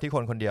โฟกัสที่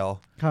คนเดียว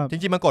จ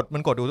ริงๆมัน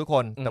กดดูทุกค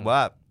นแต่ว่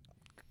า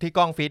ที่ก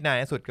ล้องฟีดนาย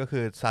สุดก็คื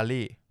อซา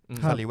ลี่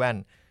ซาลิแวน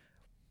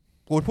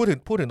กูพูด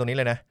ถึงตรงนี้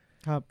เลยนะ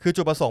คือ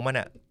จุดประสงค์มัน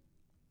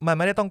ไ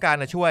ม่ได้ต้องการ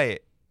จะ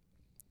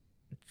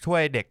ช่ว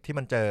ยเด็กที่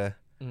มันเจอ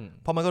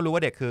เพราะมันก็รู้ว่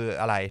าเด็กคือ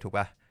อะไรถูก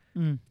ป่ะ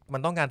มั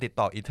นต้องการติด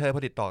ต่ออีเทอร์เพื่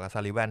อติดต่อกับซา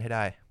ลิแวนให้ไ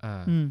ด้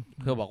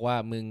เพื่อบอกว่า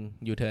มึง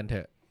ยูเทิร์นเถ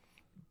อะ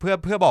เ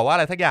พื่อบอกว่าอะ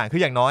ไรสักอย่างคื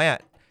ออย่างน้อย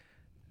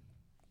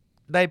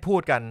ได้พู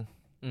ดกัน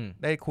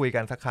ได้คุยกั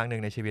นสักครั้งหนึ่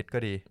งในชีวิตก็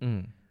ดี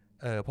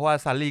เพราะว่า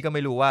ซาลี่ก็ไ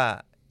ม่รู้ว่า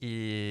อี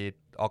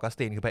ออกัส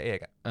ตินคือพระเอก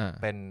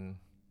เป็น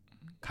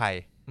ใคร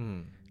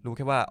รู้แ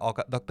ค่ว่า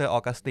ดร.อ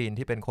อกัสติน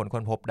ที่เป็นคน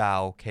ค้นพบดา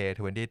ว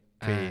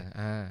K23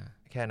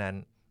 แค่นั้น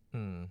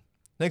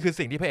นั่นคือ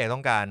สิ่งที่พระเอกต้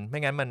องการไม่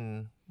งั้นมัน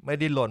ไม่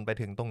ดิ้นรนไป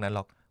ถึงตรงนั้นหร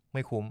อกไ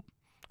ม่คุ้ม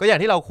ก็อย่าง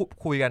ที่เรา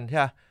คุยกันใช่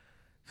ไหม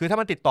คือถ้า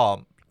มันติดต่อ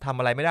ทำ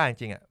อะไรไม่ได้จ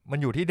ริงๆมัน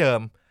อยู่ที่เดิ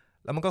ม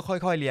แล้วมันก็ค่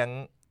อยๆเลี้ยง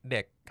เ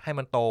ด็กให้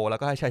มันโตแล้ว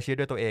ก็ให้ใช้ชีวิต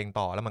ด้วยตัวเอง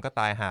ต่อแล้วมันก็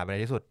ตายหาไปใน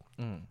ที่สุด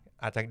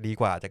อาจจะดี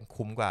กว่าจะ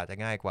คุ้มกว่าจะ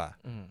ง่ายกว่า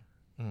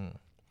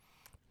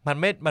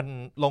มัน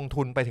ลง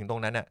ทุนไปถึงตร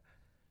งนั้น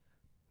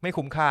ไม่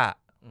คุ้มค่า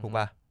ถูก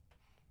ป่ะ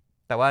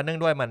แต่ว่าเนื่อง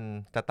ด้วยมัน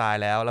จะตาย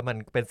แล้วมัน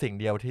เป็นสิ่ง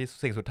เดียวที่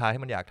สิ่งสุดท้าย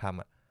ที่มันอยากท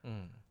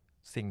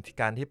ำสิ่ง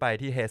การที่ไป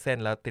ที่เฮเซน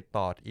แล้วติด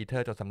ต่ออีเทอ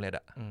ร์จนสำเร็จ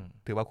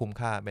ถือว่าคุ้ม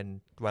ค่าเป็น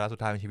เวลาสุด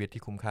ท้ายของชีวิต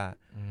ที่คุ้มค่า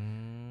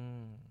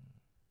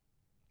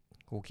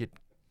กู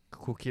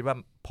คิดว่า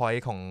พอย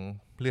ต์ของ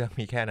เรื่อง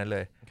มีแค่นั้นเล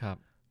ยครับ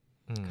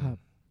ครับ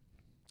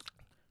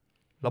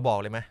เราบอก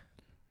เลยไหม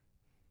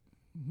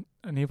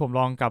อันนี้ผมล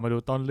องกลับมาดู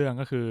ต้นเรื่อง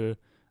ก็คือ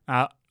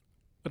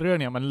เรื่อง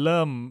เนี่ยมันเ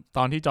ริ่มต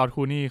อนที่จอร์จค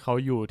ลูนี่เขา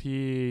อยู่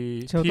ที่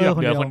แบบ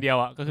เหลือคนเดียว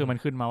อ่ะก็คือมัน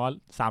ขึ้นมาว่า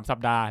3 สัป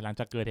ดาห์หลัง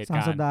จากเกิดเหตุก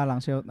ารณ์3 สัปดาห์หลัง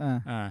เชล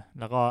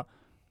แล้วก็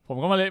ผม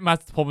ก็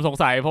ผมสง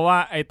สัยเพราะว่า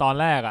ไอตอน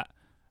แรกอ่ะ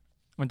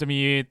มันจะมี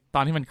ต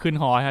อนที่มันขึ้น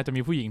ฮอจะ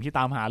มีผู้หญิงที่ต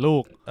ามหาลู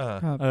ก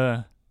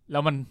แล้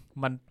ว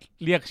มัน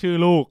เรียกชื่อ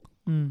ลูก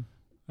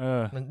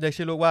มันเรียก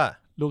ชื่อลูกว่า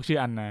ลูกชื่อ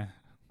อันนา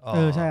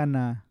ใช่อันน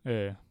า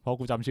เพราะ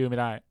กูจำชื่อไม่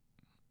ได้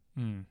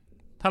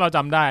ถ้าเราจ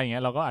ำได้อย่างเงี้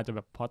ยเราก็อาจจะแบ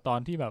บพอตอน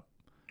ที่แบบ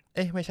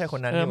ไม่ใช่ค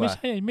นนั้นนี่หว่า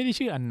ไม่ได้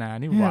ชื่ออันนา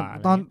นี่หว่า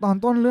ตอน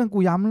ต้นเรื่องกู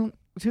ย้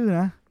ำชื่อ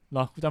นะหร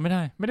อกูจำไม่ไ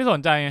ด้ไม่ได้สน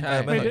ใจ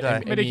ไ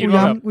ม่ได้คิด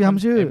ว่ากูย้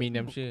ำชื่อมี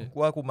น้ำชื่อกู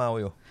ว่ากูเมา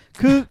อยู่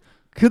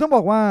คือต้องบ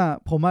อกว่า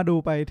ผมมาดู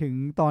ไปถึง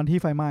ตอนที่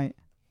ไฟไหม้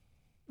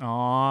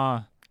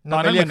ตอ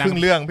นนั้นเรียกครึ่ง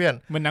เรื่องเพื่อน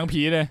เหมือนหนัง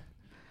ผีเลย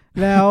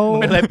แล้ว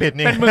เป็นอะไรปิด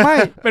นี่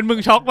เป็นมึง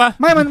ช็อกปะ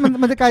ไม่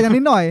มันจะไกลจาก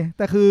นิดหน่อยแ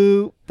ต่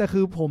คื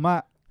อผ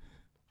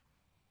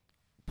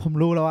ม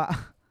รู้แล้วอะ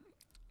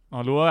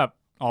รู้ว่าแบบ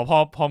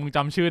พอมึงจ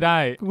ำชื่อได้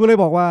กูเลย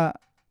บอกว่า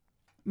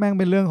แม่ง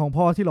เป็นเรื่องของ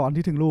พ่อที่หลอน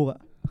ที่ถึงลูกอะ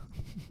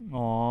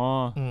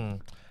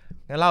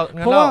งั้นเรา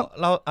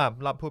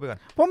พูดไปก่อน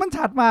เพราะมัน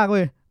ชัดมากเ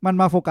ว้ยมัน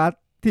มาโฟกัส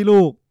ที่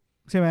ลูก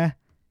ใช่ไหม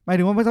หมาย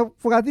ถึงว่ามัน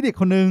โฟกัสที่เด็ก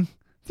คนนึง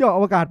ที่ออกอ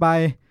วกาศไป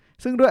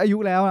ซึ่งด้วยอายุ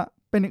แล้วอะ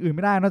เป็นอย่างอื่นไ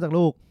ม่ได้นอกจาก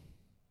ลูก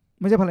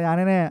ไม่ใช่ภรรยา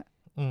แน่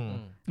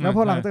ๆแล้วพ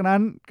อหลังจากนั้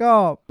นก็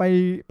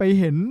ไป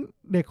เห็น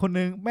เด็กคน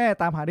นึงแม่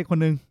ตามหาเด็กคน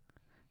นึง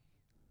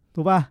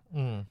ถูกป่ะ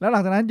แล้วหลั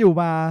งจากนั้นอยู่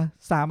มา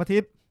3 อาทิ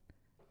ตย์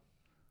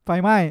ไฟ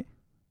ไหม้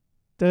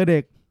เจอเด็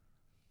ก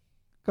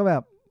ก็แบ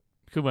บ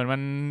คือเหมือนมั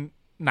น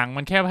หนัง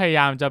มันแค่พยาย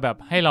ามจะแบบ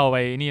ให้เราไป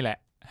นี่แหละ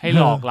ให้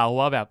หลอกเรา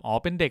ว่าแบบ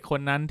เป็นเด็กค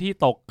นนั้นที่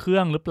ตกเครื่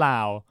องหรือเปล่า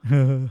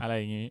อะไร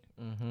อย่างงี้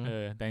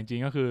แต่จริ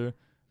งๆก็คือ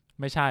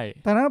ไม่ใช่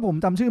แต่นั้นผม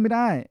จำชื่อไม่ไ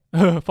ด้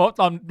เพราะ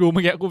ตอนดูเมื่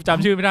อกี้กูจ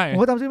ำชื่อไม่ได้ผ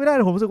มจำชื่อไม่ได้แ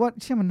ต่ผมรู้สึกว่า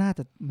เชื่อมันน่า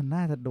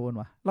จะโดน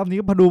ว่ะรอบนี้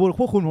พอดู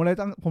พวกคุณผมเลย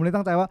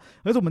ตั้งใจว่า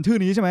เฮ้ยสุดมันชื่อ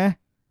นี้ใช่ไหม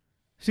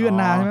ชื่ออัน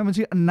นาใช่ไหมมัน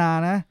ชื่ออันนา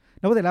นะ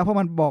แล้วพอเสร็จแล้วพอ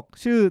มันบอก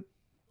ชื่อ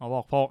บ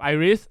อกไอ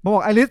ริสปุ๊บ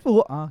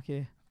โอเค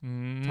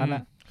ชัดล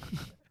ะ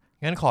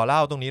งั้นขอเล่า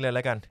ตรงนี้เลยแ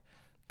ล้วกัน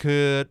คื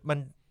อมัน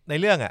ใน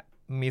เรื่องอ่ะ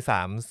มี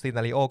3ซีน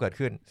าริโอเกิด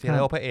ขึ้นซีนา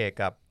ริโอพระเอก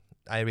กับ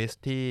ไอริส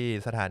ที่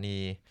สถานี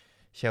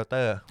เชลเต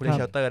อร์คุณเรียกเ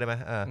ชลเตอร์ได้ไหม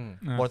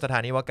บนสถา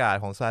นีอวกาศ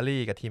ของซา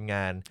รี่กับทีมง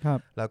าน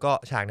แล้วก็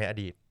ฉากในอ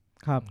ดีต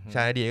ฉ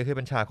ากในอดีตก็คือเ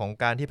ป็นฉากของ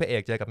การที่พระเอ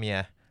กเจอกับเมีย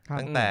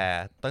ตั้งแ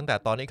ต่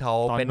ตอนที่เขา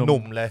เป็นห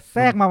นุ่มเลยแท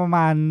รกมาประม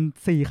าณ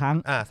4 ครั้ง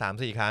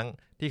3-4 ครั้ง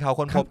ที่เขา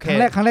ค้นพบครั้ง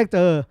แรกเจ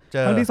อ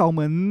ครั้งที่2เห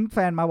มือนแฟ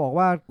นมาบอก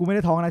ว่ากูไม่ไ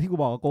ด้ท้องนะที่กู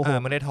บอกโกห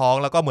กไม่ได้ท้อง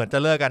แล้วก็เหมือนจะ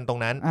เลิกกันตรง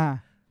นั้น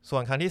ส่ว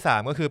นครั้งที่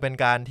3ก็คือเป็น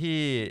การที่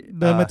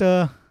เดินมาเจ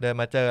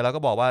อแล้ว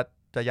ก็บอกว่า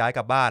จะย้ายก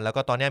ลับบ้านแล้ว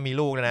ก็ตอนนี้มี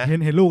ลูกแล้วนะ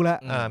เห็นลูกแล้ว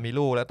มี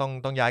ลูกแล้ว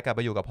ต้องย้ายกลับไ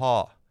ปอยู่กับพ่อ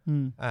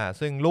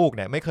ซึ่งลูกเ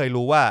นี่ยไม่เคย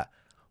รู้ว่า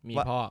มี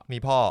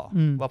พ่อ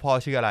ว่าพ่อ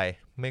ชื่ออะไร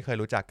ไม่เคย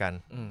รู้จักกัน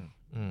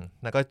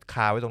แล้วก็ค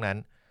าไว้ตรงนั้น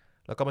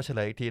แล้วก็มาเฉล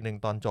ยอีกทีนึง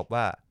ตอนจบ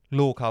ว่า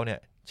ลูกเขาเนี่ย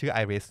ชื่อไอ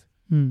ริส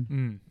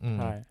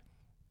ใช่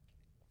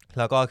แ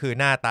ล้วก็คือ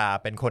หน้าตา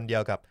เป็นคนเดีย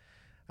วกับ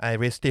ไอ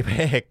ริสที่พระ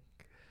เอก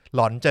หล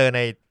อนเจอใน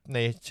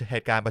เห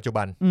ตุการณ์ปัจจุ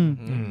บัน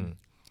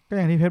ก็อ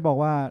ย่างที่เพชรบอก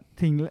ว่า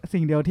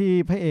สิ่งเดียวที่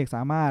พระเอกส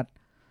ามารถ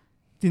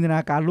จินตนา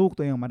การลูก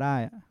ตัวเองออกมาได้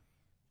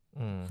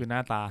คือหน้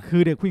าตาคื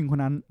อเด็กผู้หญิงคน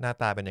นั้นหน้า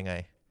ตาเป็นยังไง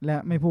และ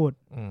ไม่พูด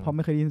เพราะไ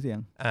ม่เคยได้ยินเสียง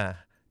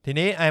ที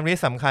นี้ไอริส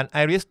สำ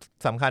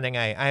คัญยังไ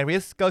งไอริ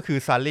สก็คือ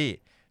ซัลลี่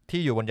ที่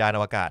อยู่บนยานอ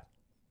วกาศ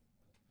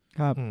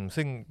ครับ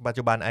ซึ่งปัจ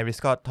จุบันไอริส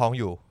ก็ท้อง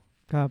อยู่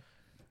ครับ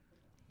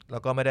แล้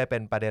วก็ไม่ได้เป็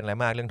นประเด็นอะไร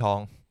มากเรื่องท้อง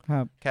ค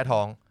รับแค่ท้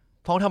อง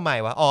ทำไม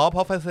วะเพร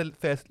าะ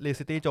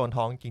Felicity Jones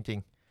ท้องจริง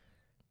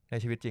ๆใน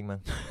ชีวิตจริงมั้ง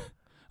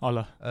เหร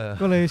อ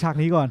ก็เลยฉาก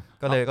นี้ก่อน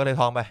ก็เลย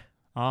ท้องไป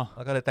แ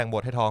ล้วก็เลยแต่งบ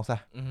ทให้ท้องซะ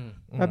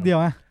แป๊บเดียว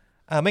นะ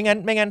ไม่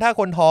งั้นถ้า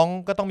คนท้อง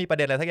ก็ต้องมีประเ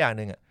ด็นอะไรสักอย่าง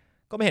นึง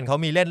ก็ไม่เห็นเขา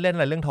มีเล่นอะ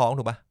ไรเรื่องท้อง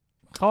ถูกปะ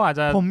เขาอาจจ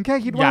ะผมแค่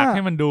คิดว่าอยากใ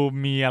ห้มันดู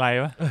มีอะไร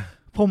วะ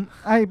ผม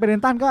ประเด็น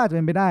ตั้นก็อาจจะเ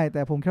ป็นไปได้แ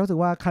ต่ผมแค่รู้สึก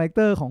ว่าคาแรคเต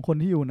อร์ของคน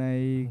ที่อยู่ใน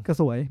กระ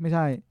สวยไม่ใ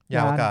ช่ย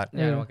านอวกาศ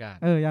ยานอ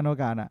ว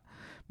กาศ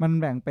มัน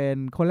แบ่งเป็น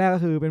คนแรกก็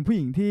คือเป็นผู้ห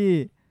ญิงที่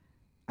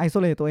ไอโซ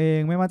เลตตัวเอง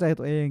ไม่มั่นใจ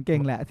ตัวเองเก่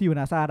งแหละที่อยู่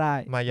นาซาได้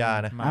มายา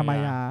นะมา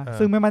ยา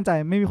ซึ่งไม่มั่นใจ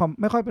ไ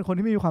ม่ค่อยเป็นคน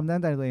ที่ไม่มีความมั่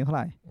นใจในตัวเองเท่าไห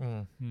ร่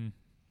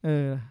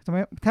จะไ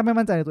ม่แทบไม่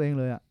มั่นใจในตัวเอง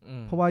เลย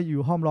เพราะว่าอยู่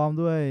ห้อมล้อม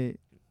ด้วย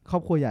ครอ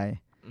บครัวใหญ่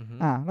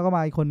แล้วก็ม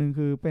าอีกคนนึง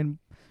คือเป็น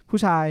ผู้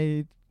ชาย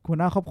หัว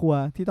หน้าครอบครัว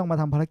ที่ต้องมา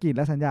ทำภารกิจแ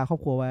ละสัญญาครอบ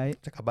ครัวไว้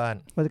จะกลับบ้า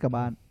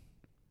น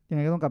ยังไ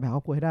งก็ต้องกลับไปหาคร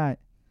อบครัวให้ได้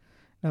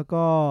แล้ว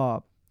ก็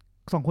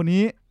2 คน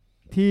นี้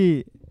ที่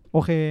โอ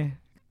เค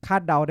คา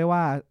ดเดาได้ว่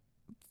า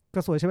กร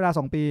ะสวยใช้เวลา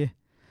2 ปี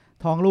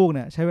ท้องลูกเ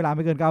นี่ยใช้เวลาไ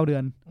ม่เกิน9 เดื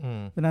อน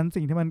ดังนั้น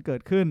สิ่งที่มันเกิ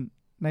ดขึ้น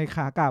ในข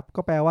ากลับ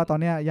ก็แปลว่าตอน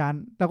นี้ยาน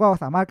แล้วก็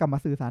สามารถกลับมา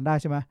สื่อสารได้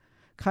ใช่ไหม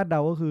คาดเดา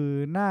ก็คือ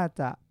น่า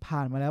จะผ่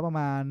านมาแล้วประ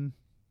มาณ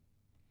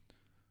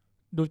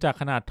ดูจาก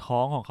ขนาดท้อ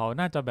งของเขา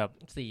น่าจะแบบ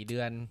4 เดื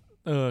อน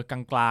กล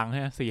างๆ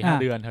ฮะ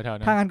 4-5 เดือนแถวๆ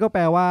นั้นถ้างั้นก็แป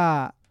ลว่า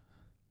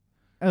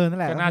นั่น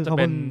แหละก็น่าจะเ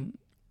ป็น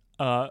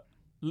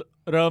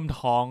เริ่ม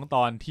ท้องต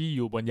อนที่อ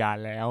ยู่บนยาน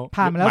แล้ว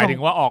ผ่านมาแล้ว หมายถึ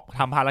งว่าออกท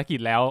ำภารกิจ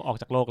แล้วออก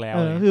จากโลกแล้ว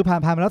คือผ่าน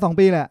มาแล้ว2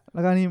 ปีแหละแ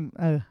ล้วก็นี่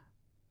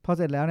พอเ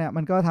สร็จแล้วเนี่ย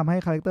มันก็ทำให้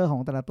คาแรคเตอร์ขอ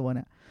งแต่ละตัวเ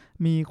นี่ย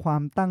มีควา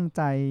มตั้งใ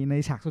จใน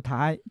ฉากสุดท้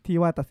ายที่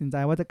ว่าตัดสินใจ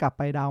ว่าจะกลับไ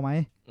ปดาวไหม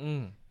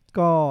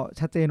ก็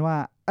ชัดเจนว่า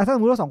ถ้าสม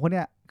มติว่า2 คนเ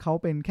นี่ยเขา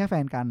เป็นแค่แฟ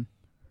นกัน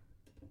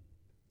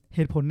เห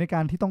ตุผลในกา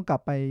รที่ต้องกลั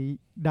บไป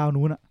ดาว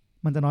นู้น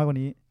มันจะน้อยกว่า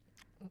นี้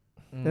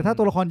แต่ถ้า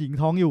ตัวละครหญิง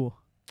ท้องอยู่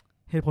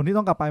เหตุผลที่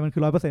ต้องกลับไปมันคื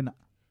อ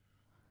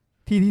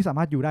 100% ที่สาม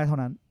ารถอยู่ได้เท่า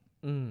นั้น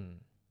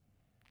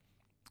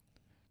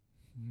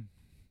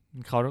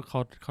เขา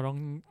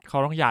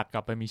ต้องอยากก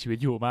ลับไปมีชีวิต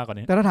อยู่มากกว่า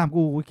นี้แต่ถ้าถาม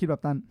กูคิดแบ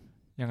บนั้น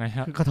ยังไงฮ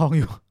ะคือเขาท้อง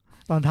อยู่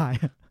ตอนถ่าย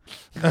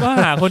ก็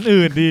หาคน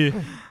อื่นดี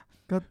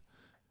ก็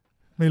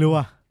ไม่รู้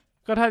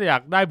ก็ถ้าอยา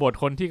กได้บท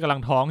คนที่กำลัง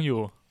ท้องอยู่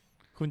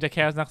คุณจะแค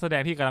สนักแสด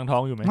งที่กำลังท้อ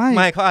งอยู่ไหมไ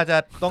ม่เขาอาจจะ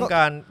ต้องก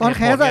ารตอนแ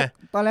คส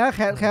ตอนแรก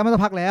แคสมันจ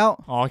ะพักแล้ว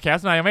แคส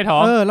มายังไม่ท้อ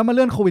งแล้วมาเ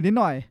ลื่อนโควิดนิด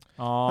หน่อย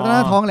แล้วตอน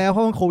นั้นท้องแล้วเพร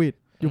าะมันโควิด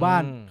อยู่บ้า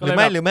นหรื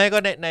อไม่ก็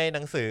ในห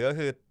นังสือก็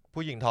คือ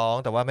ผู้หญิงท้อง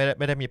แต่ว่าไ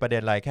ม่ได้มีประเด็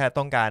นอะไรแค่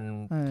ต้อง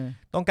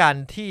การ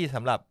ที่ส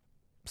ำหรับ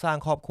สร้าง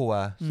ครอบครัว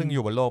ซึ่งอ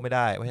ยู่บนโลกไม่ไ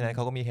ด้เพราะฉะนั้นเข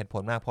าก็มีเหตุผ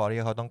ลมากพอ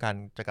ที่เขาต้องการ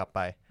จะกลับไป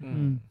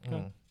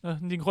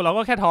จริงคนเรา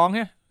ก็แค่ท้องแ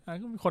ค่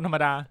ก็เป็นคนธรรม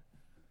ดา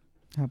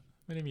ครับ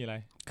ไม่ได้มีอะไร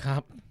ครั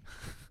บ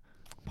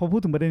พอพูด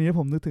ถึงประเด็นนี้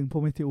ผมนึกถึงโพ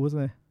เมธีอุส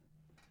เลย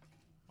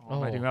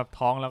หมายถึงแบบ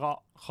ท้องแล้วก็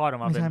คลอดออ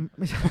กมาเป็นไ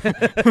ม่ใช่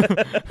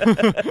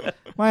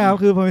ไม่ครับ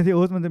คือโพเมธี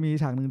อุสมันจะมี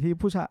ฉากหนึ่งที่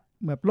ผู้ชาย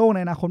แบบโลกใน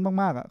อนาคต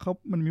มาก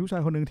ๆมันมีผู้ชา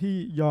ยคนหนึ่งที่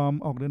ยอม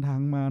ออกเดินทาง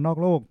มานอก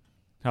โลก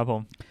ครับผ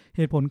มเ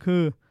หตุผลคื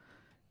อ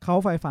เขา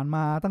ใฝ่ฝันม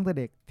าตั้งแต่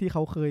เด็กที่เข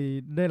าเคย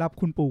ได้รับ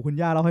คุณปู่คุณ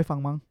ย่าเล่าให้ฟัง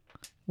มั้ง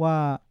ว่า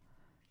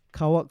เ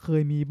ขาเค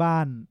ยมีบ้า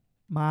น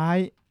ไม้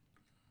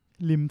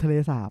ริมทะเล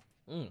สาบ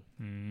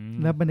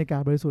และบรรยากา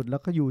ศบริสุทธิ์แล้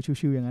วก็อยู่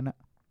ชิวๆอย่างนั้น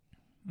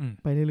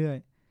ไปเรื่อย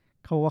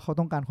ๆเขาว่าเขา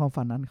ต้องการความ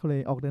ฝันนั้นเขาเล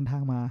ยออกเดินทา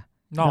งมา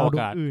ดาวดว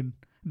ง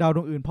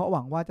อื่นเพราะห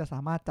วังว่าจะสา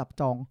มารถจับ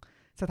จอง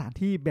สถาน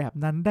ที่แบบ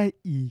นั้นได้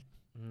อีก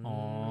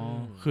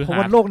เพราะ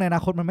ว่าโลกในอน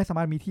าคตมันไม่สาม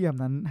ารถมีที่แบบ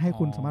นั้นให้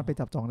คุณสามารถไป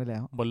จับจองได้แล้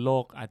วบนโล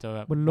กอาจจะแบ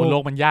บบนโล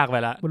กมันยากไป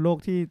แล้วบนโลก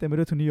ที่เต็มไป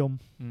ด้วยทุนนิยม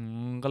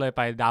ก็เลยไ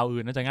ปดาว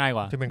อื่นน่าจะง่ายก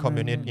ว่าที่เป็นคอม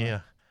มิวนิสต์งี้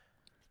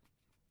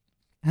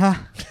ฮะ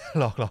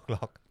หลอ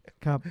ก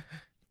ครับ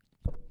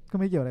ก็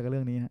ไม่เกี่ยวอะไรกับเ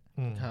รื่องนี้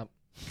ครับ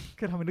แ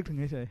ค่ทำให้นึกถึง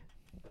เฉย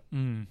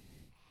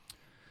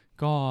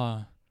ก็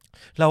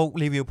เรา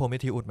รีวิวโพเม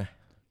ธีอุสไหม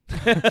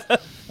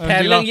แท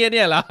นเรื่องเงี้ยเ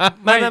นี่ยเหรอ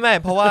ไม่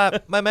เพราะว่า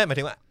ไม่หมาย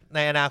ถึงว่าใน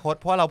อนาคต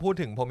เพราะเราพูด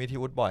ถึงโพเมธี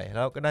อุสบ่อยแ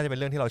ล้วก็น่าจะเป็น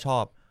เรื่องที่เราชอ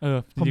บ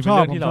ผมชอบเ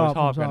รื่องที่เราช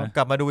อบกันนะก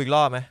ลับมาดูอีกร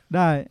อบไหมไ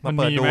ด้มาเ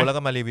ปิดดูแล้ว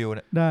ก็มารีวิวเ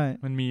นี่ยได้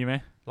มันมีไหม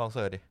ลองเ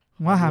สิร์ชดิ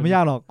ว่าหาไม่ย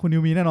ากหรอกคุณนิ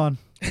วมีแน่นอน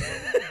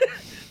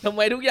ทำไ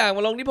มทุกอย่างม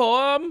าลงที่ผ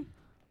ม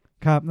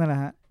ครับนั่นแหละ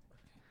ฮะ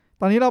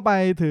ตอนนี้เราไป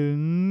ถึง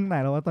ไหน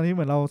แล้ววะตอนนี้เห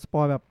มือนเราสป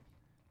อยแบบ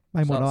ไป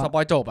หมดแล้วสป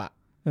อยจบ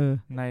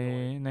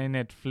ใน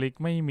Netflix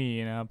ไม่มี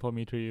นะครับ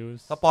Prometheus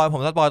สป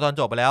อยตอน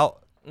จบไปแล้ว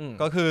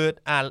ก็คือ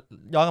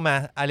ย้อนกลับมา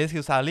อลิส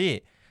คิวซารี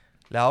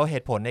แล้วเห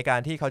ตุผลในการ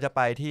ที่เขาจะไ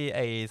ปที่ไอ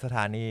สถ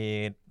านี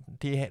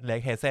ที่เล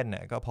คเฮเซนเ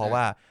นี่ยก็เพราะ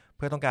ว่าเ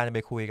พื่อต้องการจะไป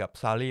คุยกับ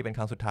ซารีเป็นค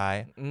รั้งสุดท้าย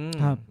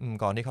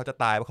ก่อนที่เขาจะ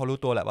ตายเพราะเขารู้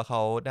ตัวแหละว่าเข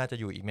าน่าจะ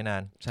อยู่อีกไม่นา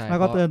นแล้ว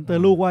ก็เตือ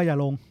นลูกว่าอย่า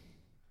ลง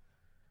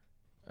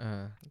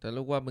แต่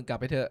ลูกว่ามึงกลับ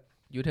ไปเถอะ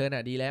ยูเทิร์น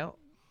ดีแล้ว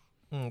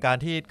การ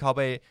ที่เขาไ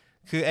ป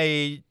คือไ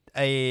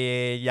อ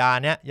ยา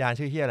น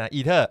ชื่อเฮียนะ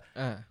อีเทอร์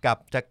กลับ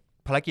จาก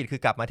ภารกิจคื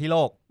อกลับมาที่โล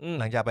ก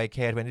หลังจากไป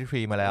K23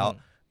 มาแล้ว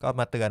ก็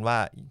มาเตือนว่า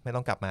ไม่ต้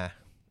องกลับมา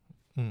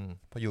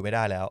พออยู่ไม่ไ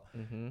ด้แล้ว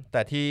แ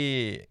ต่ที่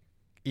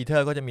อีเทอ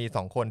ร์ก็จะมี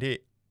2คนที่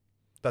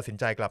ตัดสิน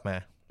ใจกลับมา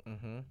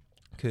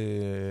คือ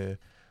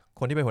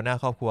คนที่เป็นหัวหน้า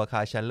ครอบครัวค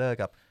าร์เชลเลอร์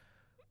กับ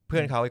เพื่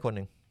อนเขาอีกคนห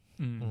นึ่ง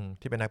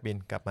ที่เป็นนักบิน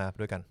กลับมา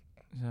ด้วยกัน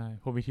ใช่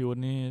โพมิทิว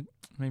ส์นี่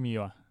ไม่มี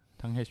ว่ะ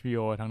ทั้ง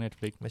HBO ทั้ง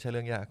Netflix ไม่ใช่เ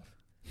รื่องยาก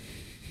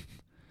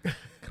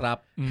ครับ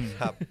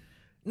ครับ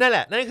นั่นแหล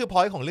ะนั่นคือพ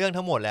อยต์ของเรื่อง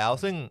ทั้งหมดแล้ว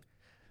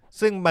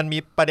ซึ่งมันมี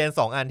ประเด็น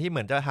2อันที่เห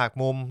มือนจะหัก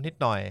มุมนิด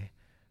หน่อย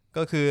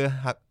ก็คือ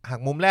หัก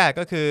มุมแรก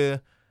ก็คือ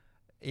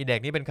อีเด็ก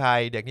นี่เป็นใคร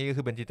เด็กนี่ก็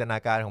คือเป็นจินตนา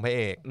การของพระเ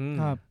อก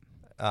ครับ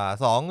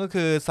2ก็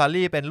คือซา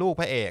รี่เป็นลูก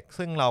พระเอก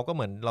ซึ่งเราก็เห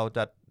มือนเราจ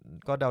ะ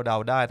ก็เดา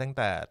ได้ตั้งแ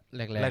ต่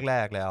แร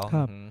กแล้ว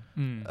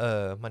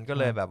มันก็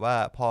เลยแบบว่า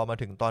พอมา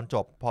ถึงตอนจ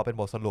บพอเป็น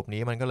บทสรุป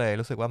นี้มันก็เลย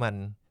รู้สึกว่า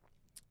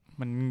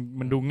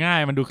มันดูง่าย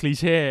มันดูคลี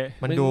เช่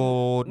มันดู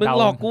มึง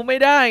หลอกกูไม่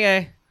ได้ไง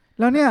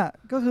แล้วเนี่ย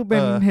ก็คือเป็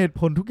นเหตุ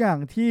ผลทุกอย่าง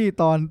ที่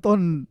ตอนต้น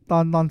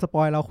ตอนสป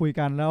อยเราคุย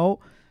กันแล้ว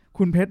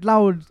คุณเพชรเล่า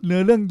เนื้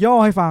อเรื่องย่อ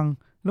ให้ฟัง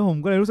แล้วผม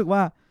ก็เลยรู้สึกว่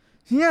า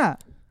เนี่ย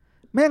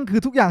แม่งคื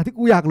อทุกอย่างที่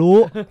กูอยากรู้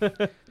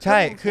ใช่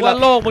คือว่า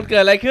โลกมันเกิ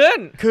ดอะไรขึ้น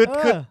คือ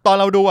ตอน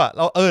เราดูอ่ะ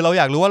เรา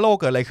อยากรู้ว่าโลก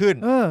เกิดอะไรขึ้น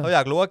เราอย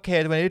ากรู้ว่า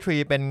K23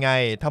 เป็นไง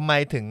ทำไม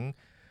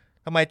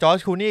จอร์จ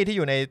คูนี่ที่อ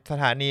ยู่ในส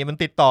ถานีมัน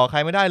ติดต่อใคร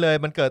ไม่ได้เลย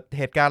มันเกิดเ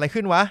หตุการณ์อะไร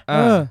ขึ้นวะ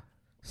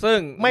ซึ่ง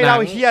ไม่เล่า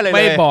เหี้ยอะไรเลยไ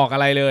ม่บอกอะ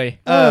ไรเลย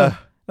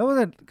แล้วพอเ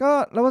ส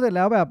ร็จแ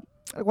ล้วแบบ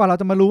กว่าเรา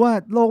จะมารู้ว่า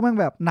โลกแม่ง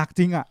แบบหนัก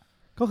จริงอ่ะ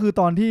ก็คือ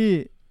ตอนที่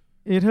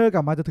เอเธอร์ก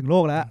ลับมาจะถึงโล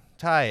กแล้ว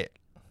ใ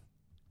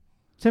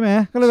ช่ไหม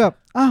ก็เลยแบบ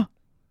อ้าว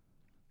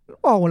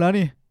บอกหมดแล้ว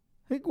นี่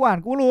เฮ้ยกูอ่าน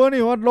กูรู้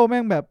นี่ว่าโลกแ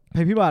ม่งแบบ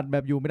ภัยพิบัติแบ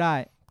บอยู่ไม่ได้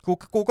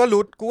กูก็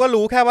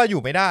รู้แค่ว่าอ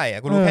ยู่ไม่ได้อะ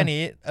กูรู้แค่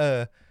นี้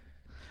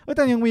แ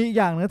ต่ยังมี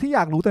อย่างนึงที่อย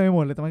ากรู้เต็มไปหม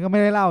ดเลยแต่มันก็ไ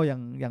ม่ได้เล่าอ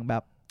ย่างแบ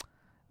บ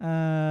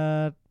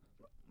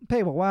เพ่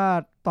บอกว่า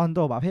ตอนจ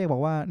บเพ่บอ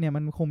กว่าเนี่ยมั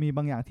นคงมีบ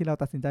างอย่างที่เรา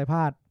ตัดสินใจพล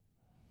าด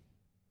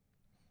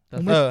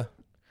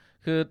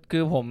คื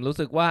อผมรู้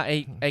สึกว่า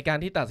ไอการ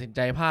ที่ตัดสินใจ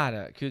พลาด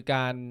อ่ะคือก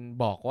าร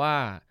บอกว่า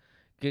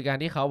คือการ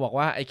ที่เขาบอก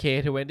ว่าไอ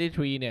K23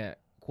 เนี่ย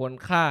ควร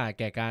ค่า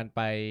แก่การไ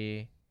ป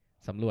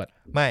สำรวจ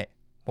ไม่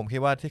ผมคิด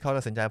ว่าที่เขา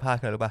ตัดสินใจพลาด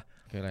คืออะไรรู้ป่ะ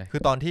คื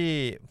อตอนที่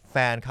แฟ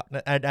นเขา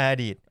อ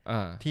ดีต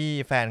ที่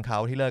แฟนเขา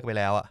ที่เลิกไป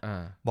แล้ว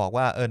บอก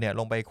ว่าเนี่ย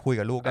ลงไปคุย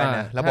กับลูกได้น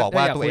ะแล้วบอก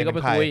ว่าตัวเองเ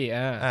ป็นใคร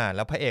แ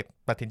ล้วพระเอก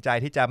ตัดสินใจ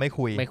ที่จะไม่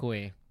คุย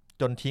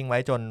จนทิ้งไว้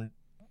จน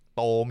โ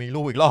ตมี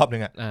ลูกอีกรอบนึ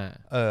ง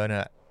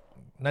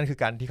นั่นคือ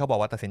การที่เขาบอก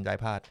ว่าตัดสินใจ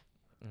พลาด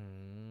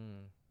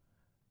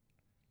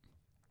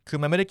คือ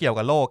มันไม่ได้เกี่ยว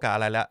กับโลกกับอะ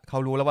ไรแล้วเขา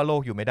รู้แล้วว่าโล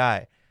กอยู่ไม่ได้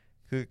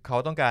คือเขา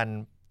ต้องการ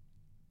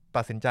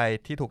ตัดสินใจ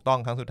ที่ถูกต้อง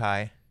ครั้งสุดท้าย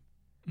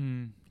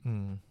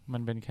มั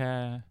นเป็นแค่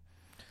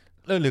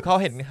หรือเขา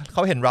เ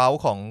ห็นเรา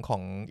ขอ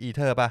งอีเ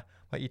ธอร์ป่ะ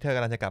ว่าอีเธอร์ก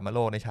ำลังจะกลับมาโล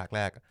กในฉากแร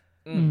ก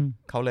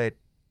เขาเลย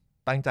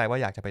ตั้งใจว่า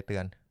อยากจะไปเตื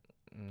อน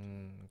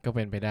ก็เ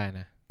ป็นไปได้น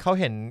ะเขา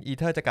เห็นอี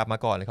เธอร์จะกลับมา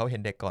ก่อนหรือเขาเห็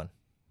นเด็กก่อน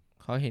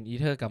เขาเห็นอี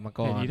เธอร์กลับมา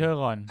ก่อนเห็นอีเธอร์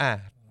ก่อน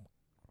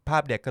ภา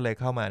พเด็กก็เลย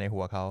เข้ามาใน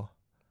หัวเขา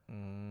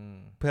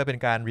เพื่อเป็น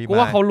การรีมายด์กู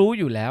ว่าเขารู้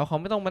อยู่แล้วเขา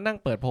ไม่ต้องมานั่ง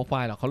เปิดโปรไฟ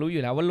ล์หรอกเขารู้อ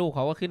ยู่แล้วว่าลูกเข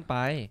าก็ขึ้นไป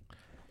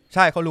ใ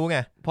ช่เขารู้ไง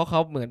เพราะเขา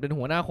เหมือนเป็น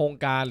หัวหน้าโครง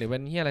การหรือเป็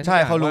นที่อะไรใช่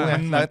เขารู้ไง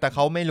แต่เข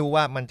าไม่รู้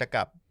ว่ามันจะก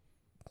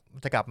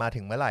ลับมาถึ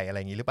งเมื่อไหร่อะไร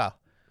อย่างนี้หรือเปล่า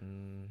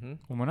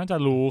ผมว่าน่าจะ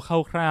รู้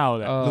คร่าวๆเ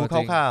ลยรู้ค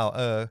ร่าว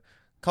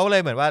ๆเขาเล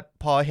ยเหมือนว่า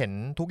พอเห็น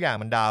ทุกอย่าง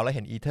มันดาวแล้วเ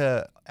ห็นอีเธอ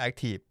ร์แอค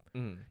ทีฟ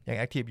ยัง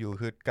แอคทีฟอยู่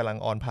คือกำลัง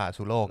ออนผ่า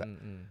สู่โลก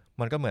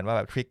มันก็เหมือนว่าแ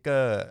บบทริกเกอ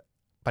ร์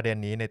ประเด็น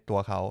นี้ในตัว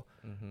เขา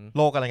โ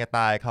ลกกำลังจะต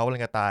ายเขากำลั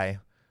งจะตาย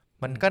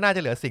มันก็น่าจะ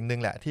เหลือสิ่งนึ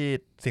งแหละที่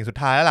สิ่งสุด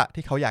ท้ายแล้วล่ะ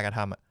ที่เขาอยากจะท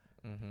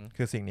ำ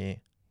คือสิ่งนี้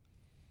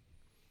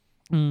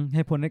เห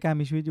ตุผลในการ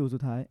มีชีวิตอยู่สุ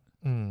ดท้าย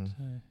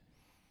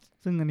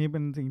ซึ่งอันนี้เป็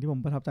นสิ่งที่ผม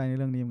ประทับใจในเ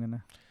รื่องนี้เหมือนกันน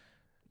ะ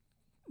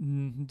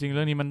จริงๆเ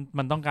รื่องนี้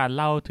มันต้องการ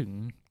เล่าถึง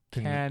แ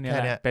ค่นี้แ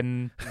หละเป็น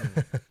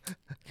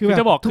คือ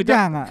จะบอกทุกอ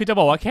ย่างอ่ะคือจะ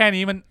บอกว่าแค่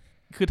นี้มัน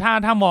คือ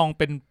ถ้ามอง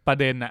เป็นประ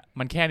เด็นอ่ะ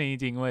มันแค่นี้จ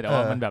ริงๆเว้ยแต่ว่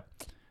ามันแบบ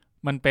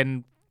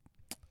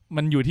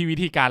มันอยู่ที่วิ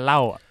ธีการเล่า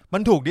อ่ะมั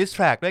นถูกดิสแท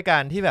รกด้วยกา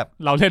รที่แบบ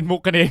เราเล่นมุ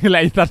กกันเองอะไร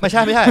สักไม่ใ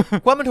ช่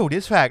ว่ามันถูกดิ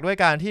สแทรกด้วย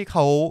การที่เข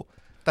า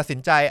ตัดสิน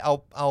ใจ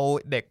เอา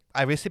เด็กไอ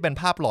ริสที่เป็น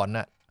ภาพหลอน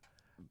น่ะ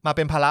มาเ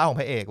ป็นภาระของ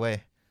พระเอกเว้ย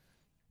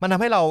มันท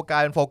ำให้เรากลา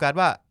ยเป็นโฟกัส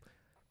ว่า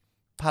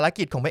ภาร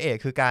กิจของพระเอก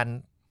คือการ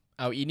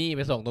เอาอีนี่ไ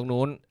ปส่งตรง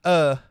นู้น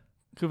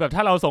คือแบบถ้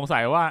าเราสงสั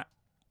ยว่า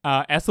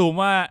แอสซูม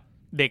ว่า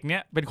เด็กเนี้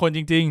ยเป็นคนจ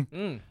ริง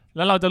ๆแ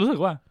ล้วเราจะรู้สึก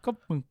ว่าก็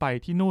มึงไป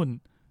ที่นู่น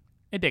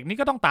ไอเด็กนี่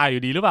ก็ต้องตายอ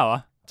ยู่ดีหรือเปล่าว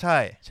ะ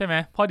ใช่ไหม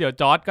เพราะเดี๋ยว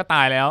จอร์จก็ต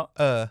ายแล้ว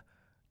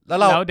แ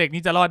ล้วเด็ก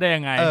นี่จะรอดได้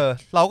ยังไง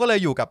เราก็เลย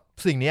อยู่กับ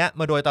สิ่งนี้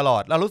มาโดยตลอ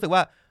ดเรารู้สึกว่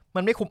ามั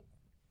นไม่คุ้ม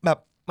แบบ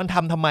มัน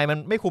ทำไมมัน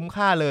ไม่คุ้ม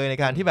ค่าเลยใน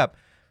การที่แบบ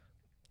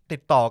ติ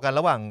ดต่อกัน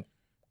ระหว่าง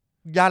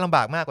ยากลำบ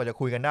ากมากกว่าจะ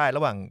คุยกันได้ร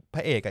ะหว่างพ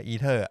ระเอกกับอี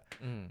เธอร์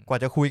กว่า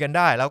จะคุยกันไ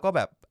ด้แล้วก็แ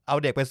บบเอา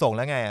เด็กไปส่งแ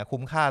ล้วไงคุ้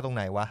มค่าตรงไห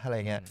นวะอะไร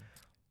เงี้ย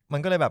มัน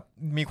ก็เลยแบบ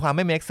มีความไ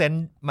ม่ make sense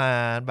มา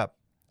แบบ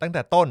ตั้งแ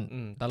ต่ต้น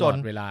ตลอด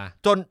เวลา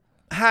จน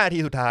5 นาที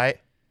สุดท้าย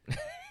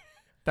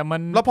แต่มั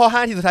นแล้วพอ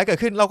5 นาทีสุดท้ายเกิด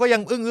ขึ้นเราก็ยั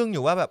งอึ้งอ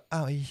ยู่ว่าแบบอ้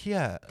าวไอ้เหี้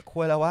ยคุ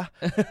ยแล้ววะ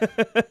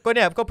ก็เ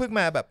นี่ยก็เพิ่ง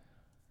มาแบบ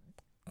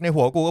ใน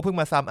หัวกูก็เพิ่ง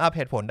มาซัมอัพเ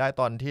หตุผลได้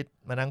ตอนที่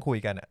มานั่งคุย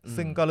กันอ่ะ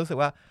ซึ่งก็รู้สึก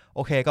ว่าโอ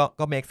เค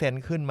ก็ make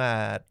sense ขึ้นมา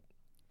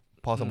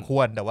พอสมค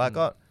วรแต่ว่า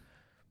ก็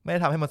ไม่ได้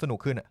ทำให้มันสนุก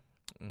ขึ้นอ่ะ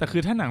แต่คื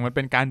อถ้าหนังมันเ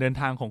ป็นการเดิน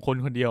ทางของคน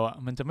คนเดียวอ่ะ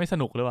มันจะไม่ส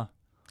นุกหรือเปล่า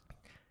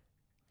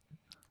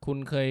คุณ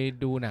เคย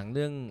ดูหนังเ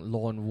รื่อง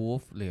Lone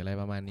Wolf หรืออะไร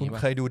ประมาณนี้ป่ะคุ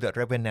ณเคยดู The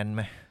Revenant ไห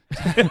ม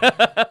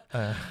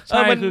ใ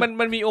ช่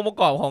มันมีองค์ประ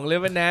กอบของ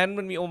Revenant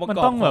มันมีองค์ประก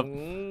อบของ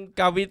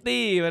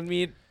Gravity มันมี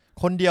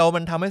คนเดียวมั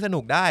นทำให้สนุ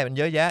กได้มันเ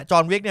ยอะแยะจอ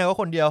ห์นวิกเนี่ยก็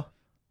คนเดียว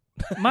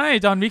ไม่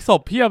จอห์นวิกศ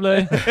พเพียบเลย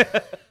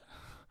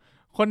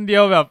คนเดี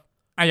ยวแบบ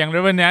อย่าง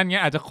Revenant เ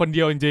งี้ยอาจจะคนเ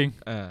ดียวจริง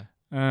ๆ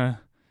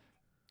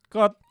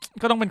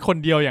ก็ต้องเป็นคน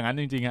เดียวอย่างนั้น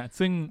จริงๆอ่ะ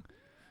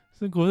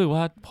ซึ่งกูรู้สึก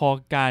ว่าพอ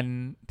การ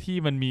ที่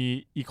มันมี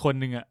อีกคน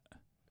นึงอ่ะ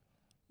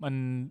มัน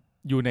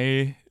อยู่ใ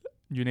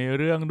น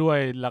เรื่องด้วย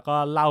แล้วก็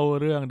เล่า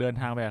เรื่องเดิน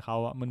ทางไปกับเขา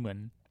อ่ะมันเหมือน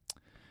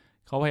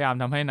เขาพยายาม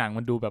ทำให้หนัง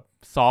มันดูแบบ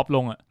ซอฟต์ล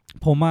งอ่ะ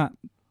ผม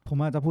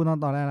จะพูด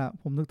ตอนแรกละ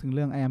ผมนึกถึงเ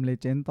รื่อง I Am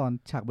Legend ตอน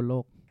ฉากบนโล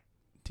ก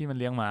ที่มัน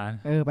เลี้ยงหมา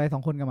ไป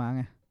2 คนกับหมาไ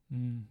ง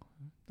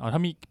ถ้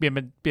ามีเป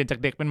ลี่ยนจาก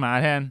เด็กเป็นหมา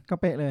แทนก็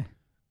เป๊ะเลย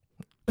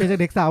เปลี่ยนจาก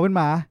เด็กสาวเป็น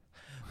หมา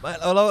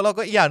เรา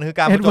ก็อีกอย่างคือ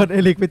การผจญเอ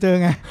ลิกไปเจอ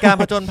ไงการ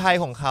ผจญภัย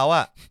ของเขา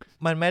อ่ะ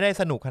มันไม่ได้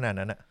สนุกขนาด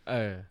นั้นอ่ะ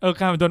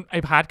การผจญ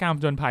พาร์ทการผ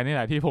จญภัยนี่แห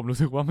ละที่ผมรู้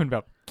สึกว่ามันแบ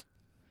บ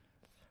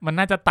มัน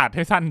น่าจะตัดใ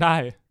ห้สั้นได้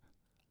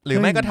หรือ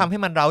ไม่ก็ทำให้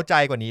มันเร้าใจ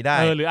กว่านี้ได้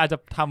หรืออาจจะ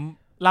ท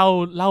ำเ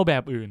ล่าแบ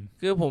บอื่น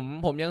คือ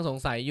ผมยังสง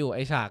สัยอยู่ไอ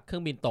ฉากเครื่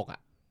องบินตกอ่ะ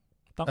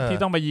ที่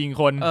ต้องไปยิง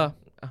คน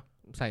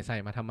ใส่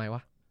มาทำไมว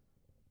ะ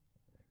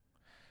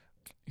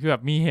คือแบ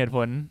บมีเหตุผ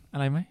ลอะ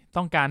ไรไหม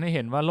ต้องการให้เ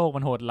ห็นว่าโลกมั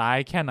นโหดร้าย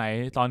แค่ไหน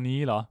ตอนนี้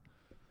เหรอ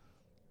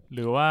ห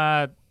รือว่า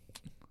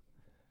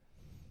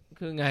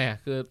คือไงอ่ะ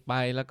คือไป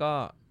แล้วก็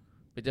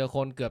ไปเจอค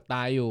นเกือบต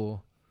ายอยู่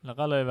แล้ว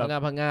ก็เลยแบบ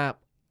พังงาบ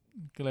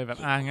ก็เลยแบบ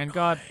งั้น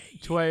ก็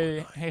ช่วย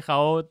ให้เขา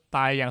ต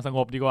ายอย่างสง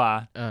บดีกว่า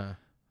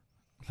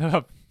แล้วแบ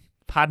บ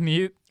พาร์ทนี้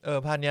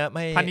พาร์ทนี้ไ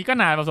ม่พาร์ทนี้ก็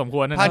นานพอสมค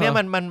วรนะพาร์ทนี้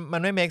มั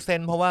นไม่ make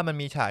sense เพราะว่ามัน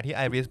มีฉากที่ไ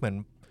อริสเหมือน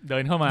เดิ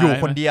นเข้ามาอยู่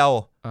คนเดียว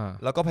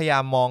แล้วก็พยายา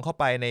มมองเข้า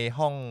ไปใน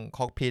ห้องค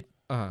อกพิท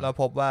แล้ว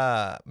พบว่า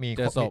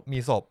มี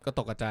ศพก็ต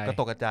กกระ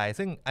จาย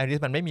ซึ่งไอริ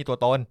สมันไม่มีตัว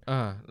ตน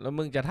แล้ว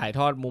มึงจะถ่ายท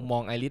อดมุมมอ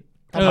งไอริส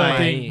ทำไม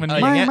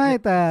ไม่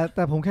แ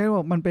ต่ผมแค่บ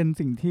อกมันเป็น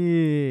สิ่งที่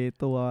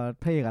ตัว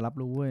พระเอกรับ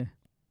รู้เว้ย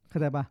เข้า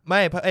ใจปะไ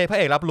ม่พระ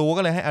เอกรับรู้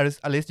ก็เลยให้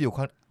อลิสอยู่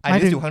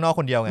ข้างนอก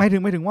คนเดียวไงไม่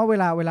ถึงว่าเว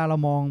ลาเรา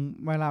ม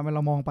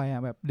องไปอ่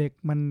ะแบบเด็ก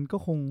มันก็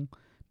คง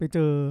ไปเจ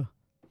อ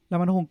แล้ว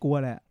มันคงกลัว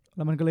แหละแ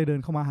ล้วมันก็เลยเดิน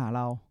เข้ามาหาเ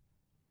รา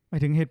หมา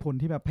ยถึงเหตุผล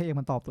ที่แบบพระเอก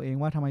มันตอบตัวเอง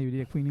ว่าทำไมอยู่ดี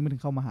เด็กพวกนี้มันถึ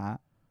งเข้ามาหา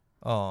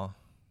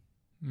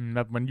แบ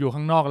บมันอยู่ข้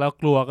างนอกแล้ว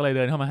กลัวก็เลยเ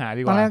ดินเข้ามาหา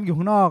ดีกว่าตอนแรกอยู่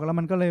ข้างนอกแล้ว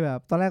มันก็เลยแบบ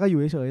ตอนแรกก็อยู่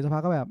เฉยๆสักพั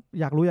กก็แบบ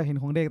อยากรู้อยากเห็น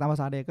ของเด็กตามภา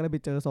ษาเด็กก็เลยไป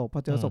เจอศพพ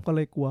อเจอศพก็เล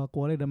ยกลั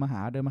วเลยเดินมาห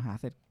า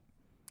เสร็จ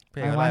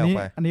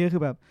อันนี้ก็คื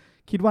อแบบ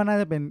คิดว่าน่า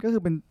จะเป็นก็คื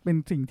อเป็น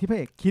สิ่งที่พระ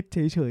เอกคิดเฉ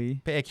ย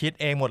ๆพระเอกคิด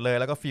เองหมดเลย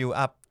แล้วก็ฟิล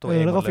อัพตัวเอ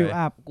งแล้วก็ฟิล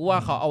อัพกูว่า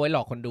เขาเอาไว้หล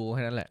อกคนดูแ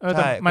ค่นั้นแหละใ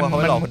ช่เขา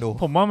ไว้หลอกคนดู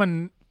ผมว่า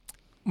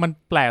มัน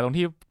แปลกตรง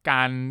ที่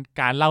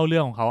การเล่าเรื่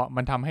องของเขาอ่ะ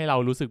มันทำให้เรา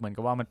รู้สึกเหมือน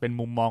กับว่ามันเป็น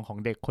มุมมองของ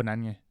เด็กคนนั้น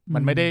ไงมั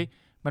นไม่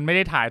ไ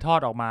ด้ถ่ายทอ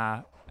ดออกมา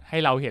ใ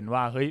ห้เราเห็น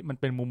ว่าเฮ้ยมัน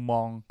เป็นมุมม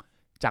อง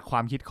จากควา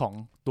มคิดของ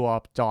ตัว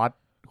จอร์จ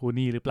คู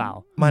นี่หรือเปล่า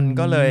มัน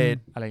ก็เลย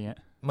อะไรเงี้ย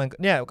มัน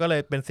เนี่ยก็เล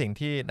ยเป็นสิ่ง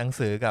ที่หนัง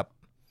สือกั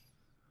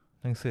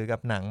บ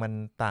หนังมัน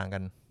ต่างกั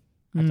น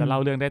อาจจะเล่า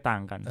เรื่องได้ต่า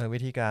งกันวิ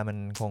ธีการมัน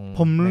คง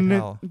ผมนึ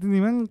กจริ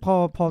งๆมัน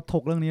พอถ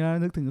กเรื่องนี้แล้ว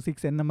นึกถึงซิก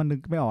เซนส์มันนึก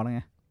ไม่ออกแล้วไ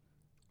ง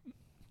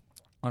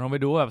ลองไป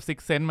ดูแบบซิก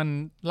เซนส์มัน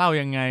เล่า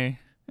ยังไง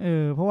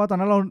เพราะว่าตอน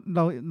นั้นเ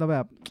ราแบ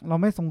บเรา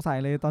ไม่สงสัย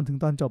เลยต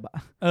อนจบอ่ะ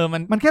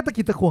มันแค่ตะ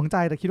กิดตะขวงใจ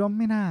แต่คิดว่า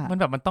ไม่น่ามัน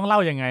แบบมันต้องเล่า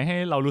ยังไงให้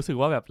เรารู้สึก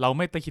ว่าแบบเราไ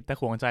ม่ตะกิดตะ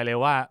ขวงใจเลย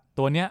ว่า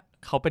ตัวเนี้ย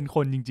เขาเป็นค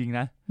นจริงๆ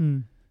นะ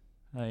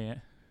อะไรเงี้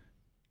ย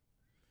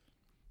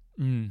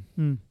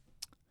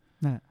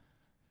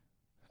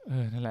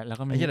นั่นแหละแล้ว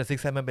ก็มีไอ้ที่ซิก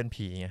เซนมันเป็น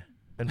ผีไง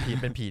เป็น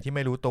ผีที่ไ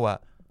ม่รู้ตัว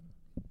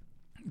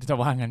จะ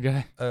ว่างั้นก็ไ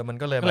ด้มัน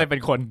ก็เลยเป็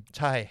นคน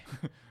ใช่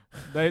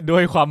ด้ว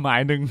ยความหมาย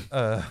นึง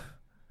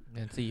เห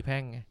มือนสีแพ่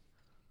งไง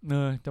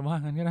จะว่า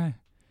งั้นก็ได้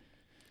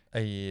ไ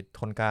อ้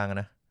คนกลาง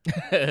นะ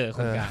ค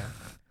นกลาง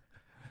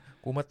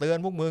กูมาเตือน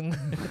พวกมึง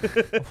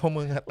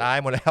ตาย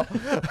หมดแล้ว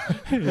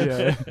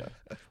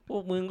พว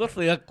กมึงก็เ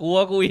สือกกลัว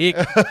กูอีก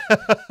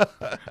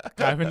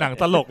กลายเป็นหนัง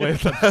ตลกเลย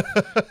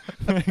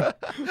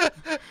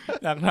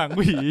หนัง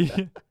ผี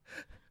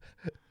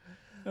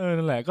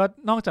นั่นแหละก็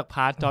นอกจากพ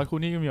าร์ทจอร์จคู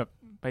นี่ก็มีแบบ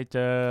ไปเจ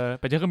อ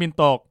เครื่องบิน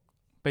ตก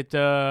ไปเจ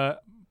อ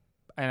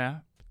ไอ้นะ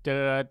เจ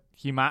อ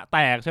หิมะแต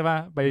กใช่ป่ะ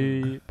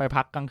ไป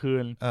พักกลางคื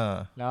น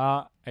แล้ว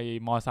ไอ้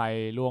มอไซ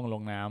ค์ล่วงล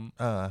งน้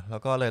ำแล้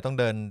วก็เลยต้อง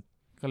เดิน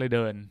ก็เลยเ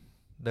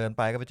ดินไ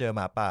ปก็ไปเจอห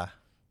มาป่า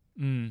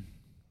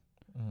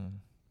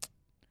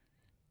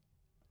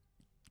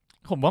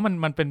ผมว่า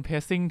มันเป็นเพ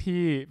ซซิ่ง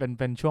ที่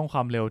เป็นช่วงคว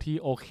ามเร็วที่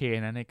โอเค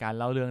นะในการ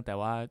เล่าเรื่องแต่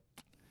ว่า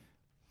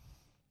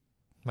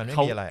มันไม่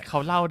มีอะไรเขา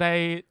เล่าไ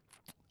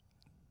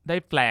ด้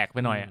แปลกไป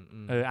หน่อย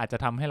อาจจะ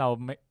ทำให้เรา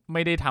ไ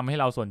ม่ได้ทำให้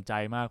เราสนใจ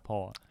มากพอ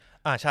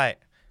ใช่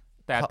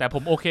แต่ผ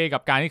มโอเคกั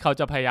บการที่เขา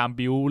จะพยายาม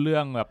บิวเรื่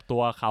องแบบตั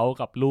วเขา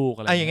กับลูกอ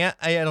ะไรอย่างเงี้ย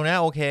ตรงนี้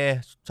โอเค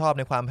ชอบใ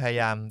นความพยา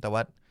ยามแต่ว่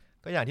า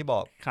ก็อย่างที่บอ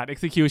กขาด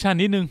execution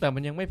นิดนึงแต่มั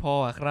นยังไม่พอ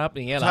ครับอ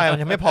ย่างเงี้ยหรอใช่มัน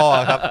ยังไม่พอ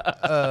ครับ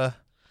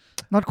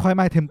not quite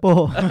my tempo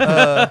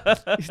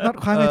it's not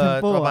quite my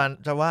tempo ประมาณ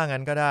จะว่างั้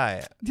นก็ได้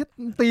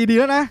ตีดี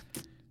แล้วนะ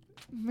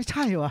ไม่ใ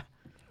ช่วะ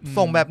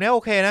ส่งแบบนี้โอ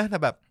เคนะแต่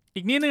แบบ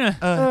อีกนิดนึง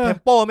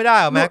tempo ไม่ได้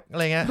หรอแม็กอะไ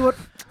รเงี้ย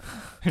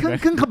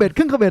ครึ่งขบเบ็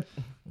ด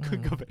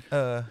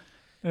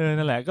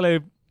นั่นแหละก็เลย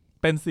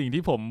เป็นสิ่ง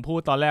ที่ผมพูด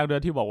ตอนแรกด้ว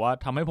ยที่บอกว่า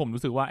ทำให้ผม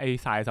รู้สึกว่าไอ้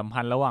สายสัม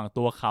พันธ์ระหว่าง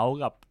ตัวเขา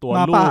กับตัว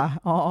ลูก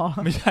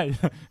ไม่ใช่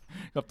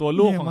กับตัว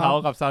ลูกของเขา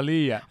กับซา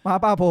รี่อ่ะมา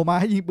ป่าโผล่มา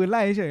ให้ยิงปืนไ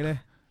ล่เฉยเลย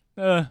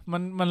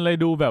มันเลย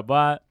ดูแบบว่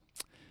า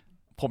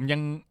ผม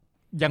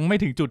ยังไม่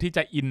ถึงจุดที่จ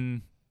ะอิน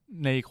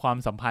ในความ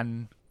สัมพัน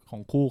ธ์ขอ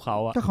งคู่เขา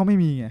อ่ะก็เขาไม่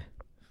มีไง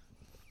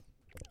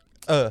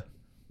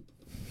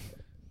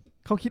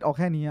เขาคิดออก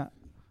แค่นี้อ่ะ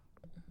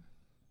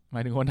หมา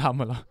ยถึงคนทำเ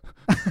หรอ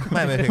ไ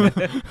ม่หมาย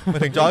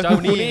ถึงจอร์จคู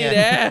นี่ไง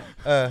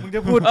มึงจ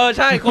ะพูด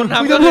ใช่คนท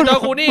ำก็คือจอ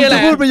ร์จคูนี่แหล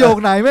ะมึงจะพูดประโยค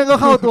ไหนแม่งก็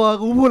เข้าตัว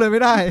กูพูดเลยไ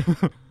ม่ได้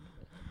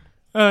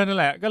นั่น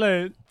แหละก็เลย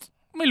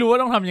ไม่รู้ว่า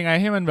ต้องทำยังไง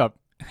ให้มันแบบ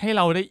ให้เ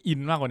ราได้อิน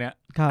มากกว่านี้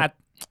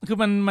คือ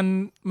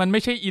มันไ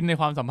ม่ใช่อินใน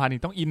ความสัมพันธ์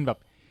ต้องอินแบบ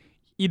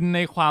อินใน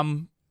ความ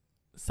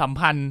สัม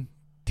พันธ์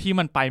ที่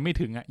มันไปไม่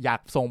ถึงอ่ะอยาก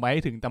ส่งไปใ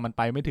ห้ถึงแต่มันไ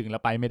ปไม่ถึงแล้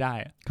วไปไม่ได้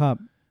ครับ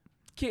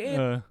คิด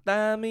แต่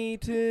ไม่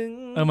ถึง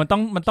มัน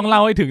ต้องเล่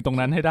าให้ถึงตรง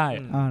นั้นให้ได้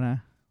นะ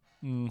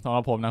สำห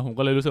รับผมนะผม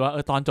ก็เลยรู้สึกว่า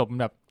ตอนจบมัน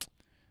แบบ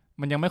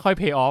มันยังไม่ค่อย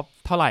pay off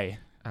เท่าไหร่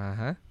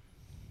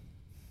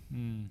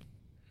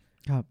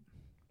ครับ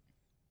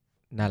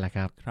นั่นแหละค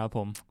รับผ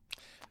ม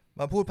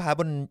มาพูดพา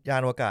บนยา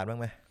นอวกาศบ้าง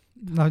ไหม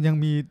เรายัง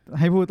มี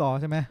ให้พูดต่อ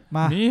ใช่ไหมม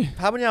า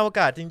พาบนยานอว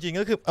กาศจริงๆ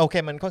ก็คือโอเค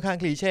มันค่อนข้าง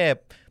คลีเช่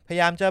พ พย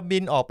ายามจะบิ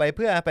นออกไปเ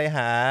พื่อไปห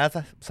า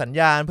สัญ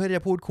ญาณเพื่อจ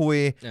ะพูดคุย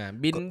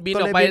บิน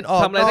ออกไป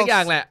ทำอะไรสักอย่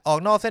างแหละออก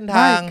นอกเส้นท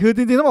างคือจ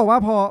ริงๆต้องบอกว่า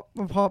พ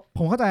อผ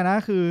มเข้าใจนะ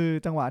คือ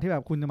จังหวะที่แบ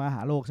บคุณจะมาห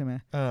าโลกใช่ไหม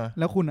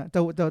แล้วคุณอ่ะ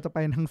จะไป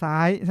ทางซ้า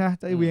ยใช่ไหม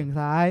จะเวียง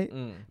ซ้าย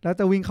แล้ว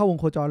จะวิ่งเข้าวง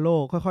โคจรโล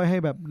กค่อยๆให้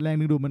แบบแรง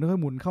ดึงดูดมันค่อ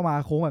ยๆหมุนเข้ามา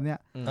โค้งแบบเนี้ย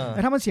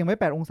ถ้ามันเฉียงไป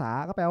8องศา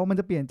ก็แปลว่ามัน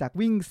จะเปลี่ยนจาก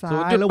วิ่งซ้า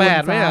ยแล้ววน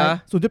ซ้าย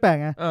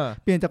 0.8 ไง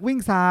เปลี่ยนจากวิ่ง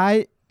ซ้าย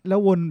แล้ว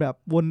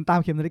วนตาม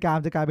เข็มนาฬิกา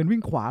จะกลายเป็นวิ่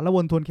งขวาแล้วว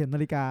นทวนเข็มน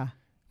าฬิกา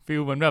ฟี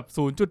ลเหมือนแบบ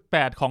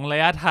 0.8 ของระ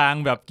ยะทาง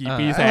แบบกี่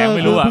ปีแสงไ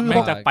ม่รู้อ่ะไม่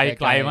จะไป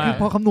ไกลมาก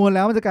พอคำนวณแ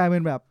ล้วมันจะกลายเป็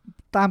นแบบ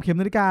ตามเข็ม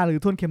นาฬิกาหรือ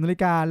ทวนเข็มนาฬิ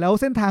กาแล้ว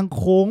เส้นทาง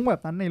โค้งแบ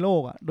บนั้นในโล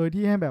กอ่ะโดย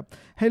ที่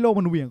ให้โลก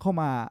มันเหวี่ยงเข้า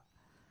มา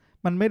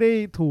มันไม่ได้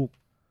ถูก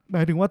หม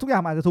ายถึงว่าทุกอย่า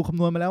งอาจจะถูกคำ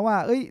นวณมาแล้วว่า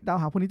ดาว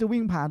หางพวกนี้จะ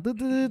วิ่งผ่าน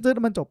ตึ๊ด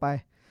มันจบไป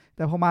แ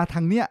ต่พอมาท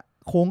างเนี้ย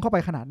โค้งเข้าไป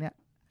ขนาดเนี้ย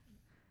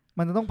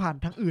มันจะต้องผ่าน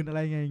ทางอื่นอะไร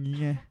ไงอย่างงี้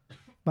ไง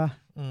ป่ะ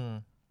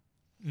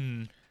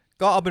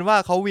ก็เอาเป็นว่า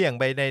เขาเหวี่ยง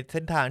ไปในเ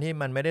ส้นทางที่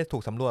มันไม่ได้ถู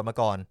กสำรวจมา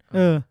ก่อน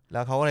แล้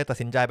วเขาก็เลยตัด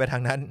สินใจไปทา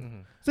งนั้น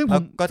ซึ่งผ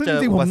มก็เจอ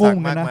อุปสรร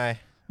คมากมาย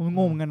ผม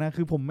งงกันนะ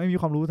คือผมไม่มี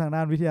ความรู้ทางด้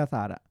านวิทยาศ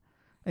าสตร์อะ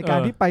ในการ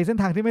ที่ไปเส้น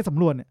ทางที่ไม่ส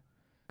ำรวจเนี่ย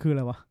คืออะไ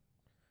รวะ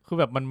คือ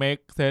แบบมัน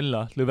make sense เหร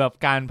อหรือแบบ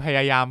การพย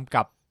ายามก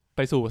ลับไป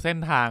สู่เส้น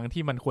ทาง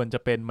ที่มันควรจะ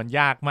เป็นมัน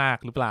ยากมาก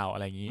หรือเปล่าอะ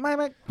ไรอย่างนี้ไม่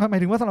หมา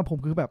ยถึงว่าสำหรับผม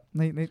คือแบบ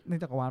ใน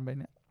จักรวาลไป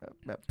เนี่ย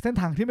แบบเส้น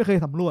ทางที่ไม่เคย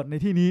สำรวจใน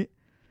ที่นี้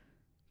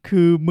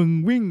คือมึง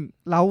วิ่ง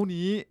เล้า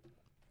นี้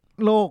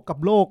โลกกับ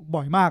โลก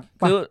บ่อยมาก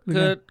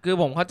คือ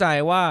ผมเข้าใจ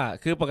ว่า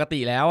คือปกติ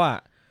แล้วอ่ะ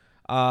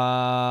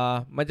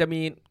มันจะมี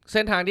เ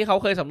ส้นทางที่เขา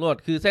เคยสำรวจ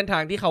คือเส้นทา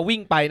งที่เขาวิ่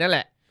งไปนั่นแห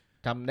ละ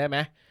จำได้ไหม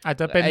อาจ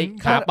จะเป็น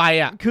ขาไป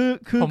อ่ะคือ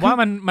ผมว่า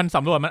มันส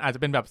ำรวจมันอาจจ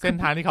ะเป็นแบบเส้น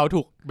ทางที่เขา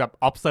ถูกแบบ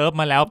observe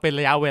มาแล้วเป็น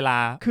ระยะเวลา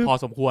พอ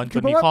สมควรจ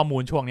นมีข้อมู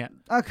ลช่วงเนี้ย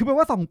คือแปล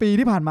ว่า2 ปี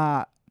ที่ผ่านมา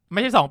ไ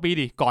ม่ใช่2 ปี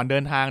ดิก่อนเดิ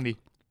นทางดิ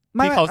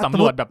ที่เขาสำ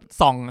รวจแบบ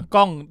ส่องก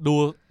ล้อง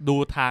ดู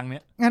ทางเนี้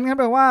ยงั้น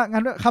แปลว่างั้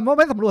นคำว่าไ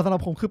ม่สำรวจสำหรั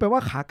บผมคือแปลว่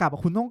าขากลับ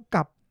คุณต้องก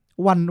ลับ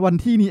วัน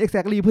ที่นี้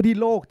exactly เพื่อที่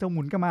โลกจะห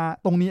มุนกลับมา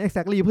ตรงนี้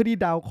exactly เพื่อที่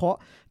ดาวเคราะห์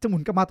จะหมุ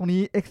นกลับมาตรง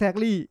นี้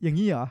exactly อย่าง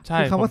นี้เหรอใช่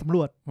คำว่าสำร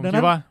วจผม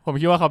คิด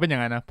ว่าเขาเป็นอย่า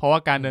งนั้นนะเพราะว่า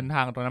การเดินท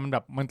างตรงนั้นมันแบ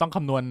บมันต้องค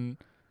ำนว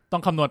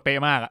ณเป๊ะ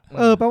มากอ่ะ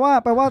แปลว่า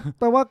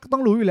ต้อ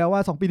งรู้อยู่แล้วว่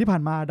า2 ปีที่ผ่า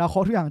นมาดาวเครา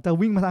ะห์ทุกอย่างจะ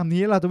วิ่งมาตาม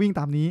นี้เราจะวิ่ง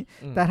ตามนี้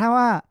แต่ถ้า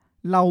ว่า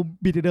เรา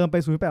บิดเดิมไป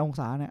0.8 อง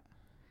ศาเนี่ย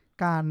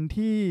การ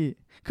ที่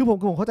คือผม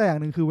เข้าใจอย่า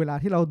งนึงคือเวลา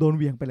ที่เราโดนเ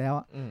หวี่ยงไปแล้ว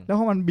แล้วพ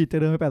อมันบิดจะ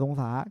เดินไป8 อง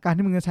ศาการ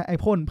ที่มึงจะใช้ไอ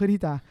พ่นเพื่อที่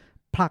จะ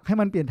ผลักให้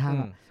มันเปลี่ยนทาง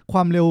คว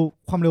ามเ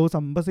ร็วสั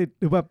มประสิทธิ์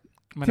หรือแบบ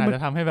มันอาจจ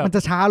ะทำให้แบบมันจ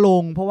ะช้าล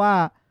งเพราะว่า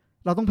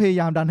เราต้องพยา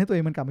ยามดันให้ตัวเอ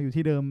งมันกลับมาอยู่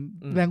ที่เดิม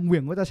แรงเหวี่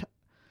ยงก็จะ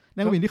แร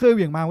งเหวี่ยงที่เคยเห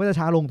วี่ยงมาก็จะ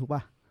ช้าลงถูกป่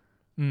ะ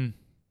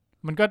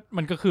มัน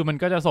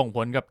ก็จะส่งผ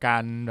ลกับกา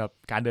รแบบ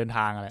การเดินท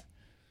างอะไร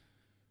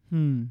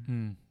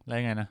อะไร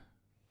ไงนะ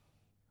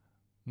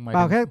เป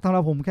ล่าแค่สำห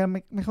รับผมแค่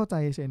ไม่เข้าใจ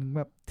เฉยๆแ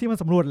บบที่มัน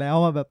สำรวจแล้ว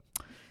แบบ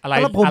อะไ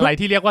ร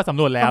ที่เรียกว่าสำ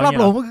รวจแล้วสำหรับ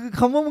ผมคือ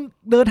คำว่ามึง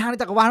เดินทางใน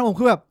จักรวาลผม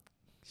คือแบบ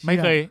ไม่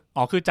เคย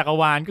คือจักร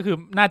วาลก็คือ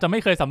น่าจะไม่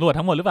เคยสำรวจ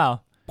ทั้งหมดหรือเปล่า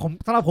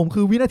สำหรับผม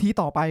คือวินาที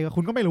ต่อไป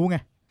คุณก็ไม่รู้ไง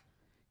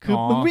คือ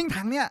มึงวิ่งท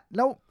างเนี้ยแ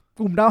ล้ว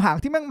กลุ่มดาวหาง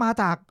ที่แม่งมา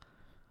จาก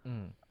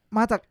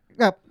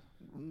แบบ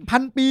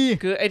1,000 ปี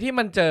คือไอ้ที่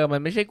มันเจอมั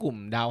นไม่ใช่กลุ่ม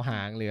ดาวหา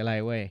งหรืออะไร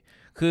เว้ย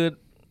คือ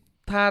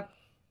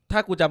ถ้า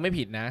กูจำไม่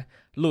ผิดนะ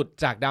หลุด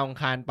จากดาวอัง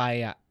คารไป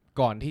อ่ะ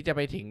ก่อนที่จะไ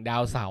ปถึงดา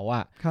วเสาร์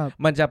อ่ะ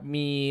มันจะ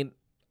มี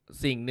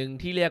สิ่งหนึ่ง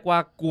ที่เรียกว่า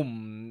กลุ่ม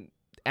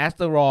แอสเ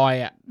ตรอย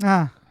ด์อ่ะ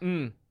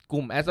ก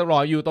ลุ่มแอสเตรอ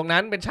ยด์อยู่ตรงนั้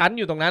นเป็นชั้น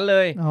อยู่ตรงนั้นเล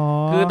ย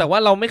คือแต่ว่า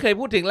เราไม่เคย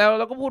พูดถึงแล้ว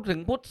เราก็พูดถึง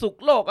พุธศุก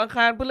ร์โลกอังค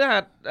ารพฤหั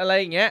สอะไร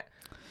อย่างเงี้ย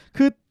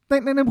คือ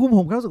ในภูมิผ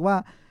มก็รู้สึกว่า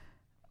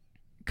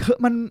คือ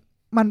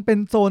มันเป็น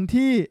โซน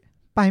ที่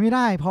ไปไม่ไ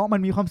ด้เพราะมั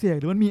นมีความเสี่ยง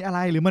หรือมันมีอะไร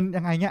หรือมัน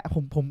ยังไงเงี้ยผ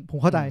ม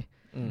เข้าใจ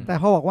แต่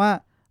พอบอกว่า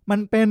มัน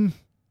เป็น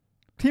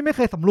ที่ไม่เค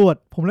ยสำรวจ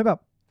ผมเลยแบบ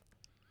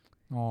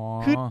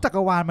คือจัก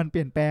รวาลมันเป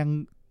ลี่ยนแปลง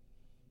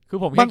คือ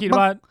ผมแค่คิด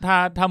ว่า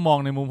ถ้ามอง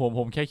ในมุม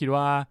ผมแค่คิด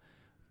ว่า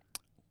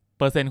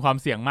เปอร์เซ็นต์ความ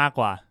เสี่ยงมาก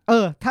กว่า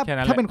ถ้า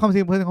เป็นความเ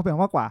สี่ยงความเสี่ย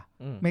งมากกว่า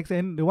make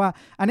sense หรือว่า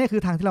อันนี้คื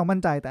อทางที่เรามั่น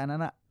ใจแต่อันนั้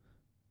น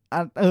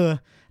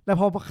แล้ว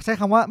พอใช้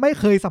คำว่าไม่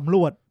เคยสำร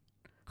วจ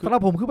สำหรั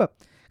บผมคือแบบ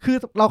คือ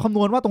เราคำน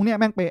วณว่าตรงเนี้ย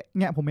แม่งเป๊ะ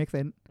เนี่ยผม make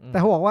sense แต่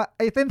เขาบอกว่าไ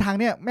อ้เส้นทาง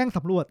เนี้ยแม่งส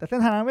ำรวจแต่เส้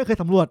นทางนั้นไม่เคย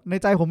สำรวจใน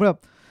ใจผมแบบ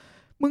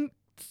มึง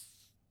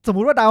สมม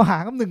ติว่าดาวหา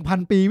งกับ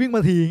 1,000 ปีวิ่งม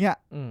าทีเงี้ย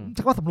จ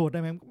ะก็สำรวจได้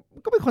ไหม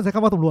ก็เป็นคนใช้ค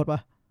ำว่าสำรวจป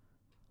ะ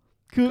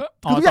คือ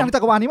ทุกอย่างในจั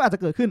กรวาลนี้มันอาจจ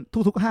ะเกิดขึ้น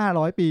ทุก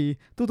500 ปี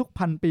ทุก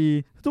1,000 ปี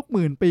ทุก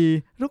10,000 ปี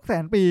ทุก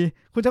100,000 ปี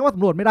คุณจะว่าส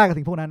ำรวจไม่ได้กับ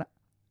สิ่งพวกนั้นอะ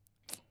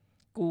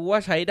กูว่า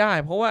ใช้ได้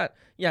เพราะว่า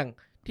อย่าง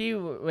ที่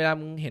เวลา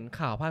มึงเห็น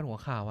ข่าวพาดหัว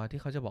ข่าวว่า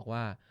ที่เขาจะบอกว่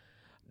า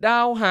ดา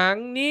วหาง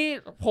นี้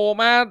โผล่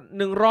มา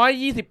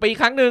120 ปี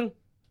ครั้งนึง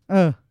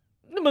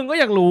นี่มึงก็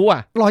ยังรู้อ่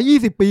ะ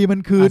120 ปีมั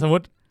นคือสมม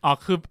ติ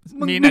คือ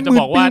มีน่าจะ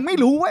บอกว่าไม่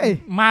รู้เว้ย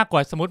มากกว่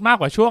าสมมติมาก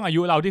กว่าช่วงอา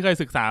ยุเราที่เคย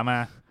ศึกษามา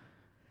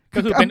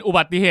ก็คือเป็นอุ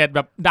บัติเหตุแบ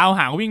บดาว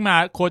หางวิ่งมา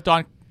โคจร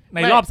ใน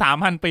รอบ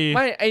 3,000 ปีไ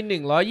ม่ไอ้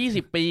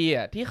120 ปี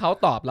อ่ะที่เขา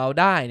ตอบเรา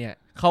ได้เนี่ย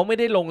เขาไม่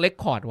ได้ลงเรค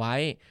คอร์ดไว้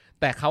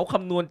แต่เขาค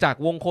ำนวณจาก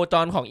วงโคจ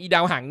รของอีด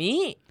าวหางนี้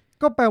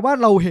ก็แปลว่า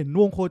เราเห็น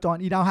วงโคจร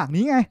อีดาวหาง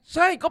นี้ไงใ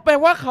ช่ก็แปล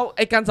ว่าเขาไ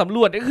อการสำร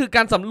วจก็คือก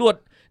ารสำรวจ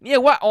เนี่ย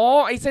ว่าอ๋อ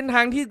ไอเส้นท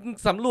างที่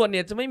สำรวจเ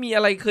นี่ยจะไม่มีอ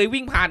ะไรเคย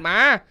วิ่งผ่านมา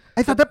ไ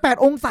อ้สัตว์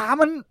8องศา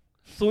มัน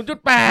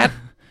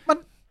 0.8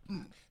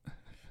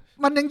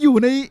 มันยังอยู่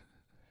ใน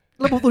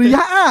ระบบสุริย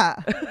ะ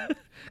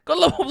ก็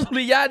ระบบสุ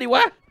ริยะดิว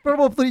ะ ระ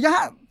บบสุริยะ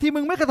ที่มึ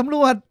งไม่เคยสำร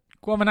วจ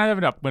กูว่ามันน่าจะเ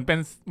ป็นแบบเหมือน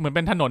เ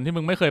ป็นถนนที่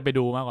มึงไม่เคยไป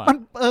ดูมากกว่า มัน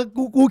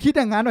กูคิด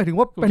อย่างนั้นหมายถึง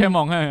ว่า กูแค่ม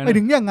องแค่นั้น หมาย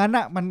ถึงอย่างนั้น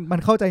อ่ะมัน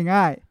เข้าใจ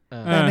ง่าย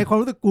แต่ในความ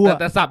รู้สึกกู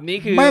แต่ศัพท์นี้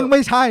คือ แม่งไ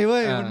ม่ใช่เว้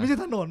ยมันไม่ใช่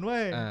ถนนเว้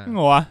ย ง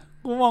งวะ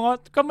กูมองว่า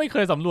ก็ไม่เค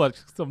ยสำรว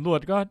จ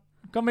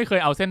ก็ไม่เคย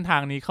เอาเส้นทา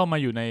งนี้เข้ามา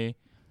อยู่ใน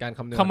การค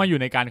ำนวณ เข้ามาอยู่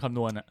ในการคำน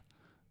วณอ่ะ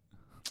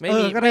ไม่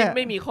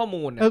มีข้อ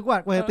มูล ก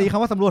ว่าจะตีค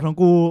ำว่าสำรวจของ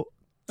กู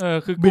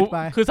คือ บิ กู ดไป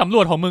คือสำร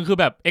วจของมึงคือ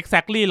แบบ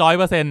exactly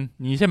 100%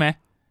นี้ใช่ไหม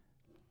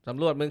ส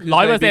ำรวจมึงคือ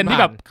 100%ที่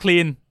แบบ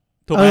clean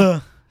ถูกไหม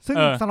ซึ่ง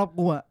สำหรับ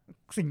กูอะ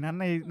สิ่งนั้น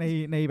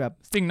ในแบบ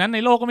สิ่งนั้นใน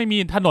โลกก็ไม่มี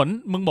ถนน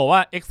มึงบอกว่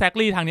า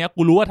exactly ทางเนี้ย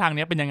กูรู้ว่าทางเ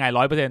นี้ยเป็นยังไง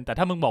 100% แต่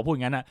ถ้ามึงบอกพูดอ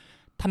ย่างนั้นอ่ะ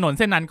ถนนเ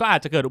ส้นนั้นก็อา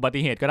จจะเกิดอุบั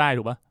ติเหตุก็ได้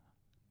ถูกปะ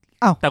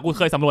แต่กูเ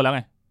คยสำรวจแล้วไ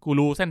งกู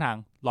รู้เส้นทาง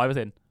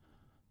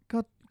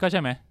 100% ก็ใช่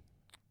ไหม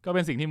ก็เ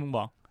ป็นสิ่งที่มึงบ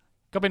อก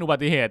ก็เป็นอุบั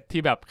ติเหตุ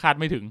ที่แบบคาด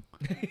ไม่ถึง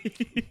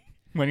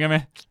เหมือนกันไหม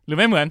หรือ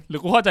ไม่เหมือนหรือ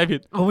กูเข้าใจผิด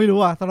ไม่รู้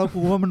อ่ะสำหรับ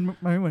กูว่ามัน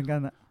ไม่เหมือนกัน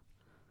อ่ะ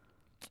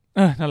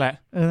นั่นแหละ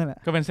นั่นแหละ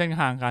ก็เป็นเส้น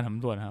ทางการส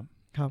ำรวจครับ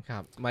ครั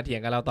บมาเถีย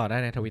งกันเราต่อได้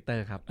ใน Twitter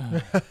ครับ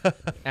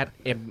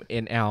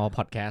 @mnl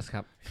podcast ค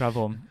รับครับผ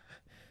ม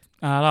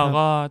เรา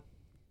ก็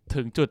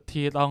ถึงจุด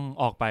ที่ต้อง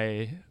ออกไป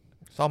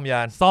ซ่อมย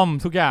านซ่อม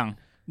ทุกอย่าง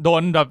โด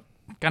นแบบ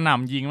กระหน่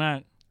ำยิงมาก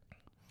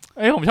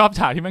ผมชอบ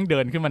ฉากที่แม่งเดิ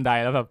นขึ้นบันได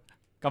แล้วแบบ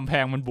กำแพ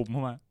งมันบุ๋มเข้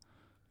ามา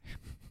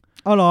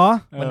เอาเหรอ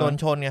มันโดน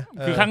ชนไง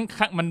คือข้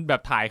างมันแบ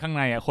บถ่ายข้างใ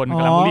นอ่ะคนก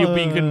ำลังรีบ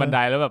วิ่งขึ้นบันได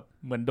แล้วแบบ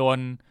เหมือนโดน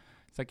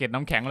สะเก็ด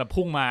น้ำแข็งแบบ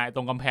พุ่งมาต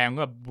รงกำแพง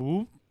ก็แบบบู๊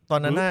ตอ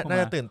นนั้นน่า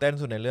จะตื่นเต้น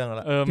สุดในเรื่องแ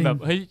ล้วแบบ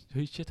เฮ้ย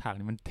เชี่ยฉาก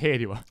นี้มันเท่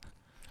ดีวะ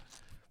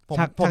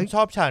ผมช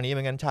อบฉากนี้เห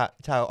มือนกัน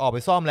ฉากออกไป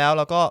ซ่อมแล้ว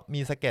ก็มี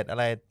สะเก็ดอะ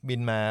ไรบิ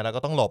นมาแล้วก็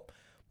ต้องหลบ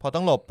พอต้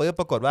องหลบปุ๊บ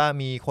ปรากฏว่า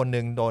มีคน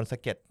นึงโดนสะ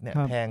เก็ดเนี่ย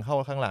แทงเข้า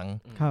ข้างหลัง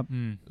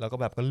แล้วก็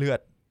แบบก็เลือ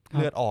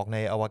ดออกใน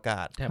อวก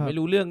าศแถมไม่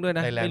รู้เรื่องด้วยน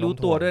ะไม่รู้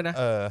ตัวด้วยนะ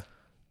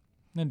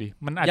นั่นดิ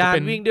มันอาจจะเป็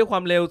นยานวิ่งด้วยควา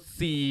มเร็ว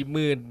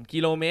 40,000 กิ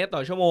โลเมตรต่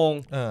อชั่วโมง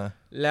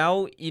แล้ว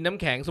อีน้ำ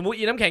แข็งสมมุติ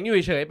อีน้ำแข็งอยู่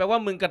เฉยๆแปลว่า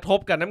มึงกระทบ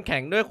กับน้ำแข็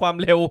งด้วยความ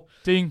เร็ว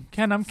จริงแ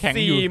ค่น้ำแข็ง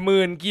อยู่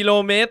 40,000 กิโล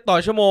เมตรต่อ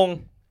ชั่วโมง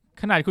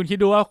ขนาดคุณคิด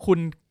ดูว่าคุณ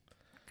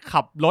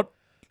ขับรถ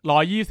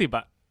120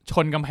อ่ะช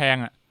นกำแพง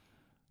อ่ะ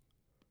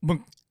มึง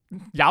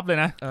ยับเลย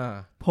นะ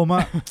ผมอ่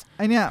ะไ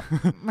อเนี้ย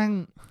แม่ง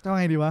จะว่า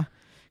ไงดีวะ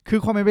คือ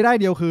ความเป็นไปได้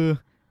เดียวคือ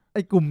ไอ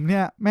กลุ่มเนี้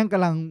ยแม่งก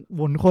ำลัง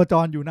วนโคจ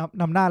รอยู่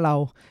นำหน้าเรา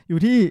อยู่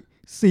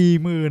ที่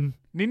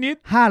 40,000 นิด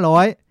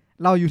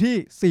500เราอยู่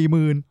ที่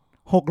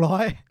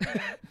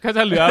 40,600 ก็จ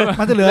ะเหลือ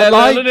มันจะเหลือ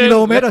100 กิโล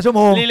เมตรต่อชั่วโ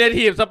มง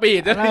relative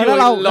speed จะอยู่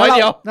100เ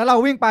ดียวแล้วเรา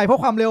วิ่งไปเพรา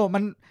ะความเร็วมั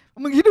น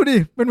มึงคิดดูดิ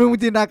เป็นมึง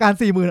จินตนาการ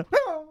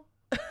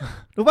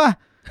 40,000 รู้ป่ะ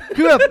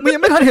คือแบบมึงยั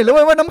งไม่ทันเห็นเลย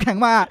ว่าน้ำแข็ง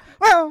มา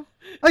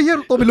ไอ้เหี้ย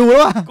ตัวไปรู้แล้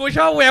วว่ะกูช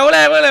อบแววแร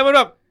กเมื่อไหร่มันแ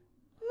บบ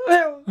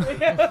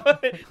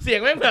เสียง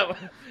แม่งแบบ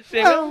เสี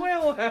ยงแว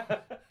ว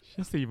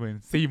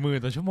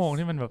40,000 ต่อชั่วโมง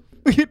ที่มันแบบ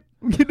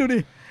คิดดูดิ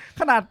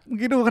ขนาดเมื่อ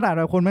กี้ดูขนาดแ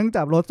บบคนแม่ง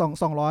จับรถ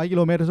200 กิโ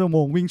ลเมตรต่อชั่วโม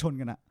งวิ่งชน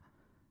กันอะ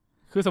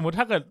คือสมมติ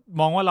ถ้าเกิด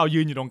มองว่าเรายื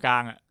นอยู่ตรงกลา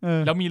งอะ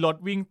แล้วมีรถ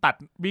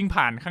วิ่ง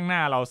ผ่านข้างหน้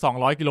าเรา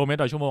200 กิโลเมตร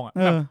ต่อชั่วโมงอะ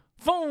แบบ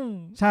ฟุ้ง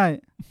ใช่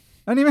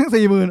แล้วนี่แม่ง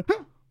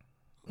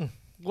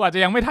 40,000 กูอาจจ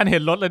ะยังไม่ทันเห็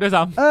นรถเลยด้วย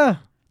ซ้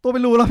ำตัวไป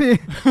รู้แล้วพี่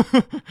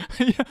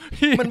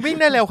มันวิ่ง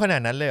ได้เร็วขนา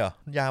ดนั้นเลยเหรอ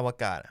ยานอว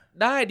กาศ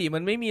ได้ดิมั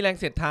นไม่มีแรง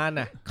เสียดทาน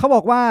น่ะเขาบ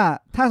อกว่า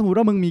ถ้าสมมติ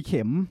ว่ามึงมีเ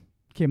ข็ม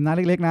นะเ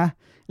ล็กๆนะ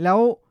แล้ว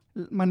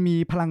มันมี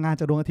พลังงาน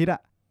จากดวงอาทิตย์อ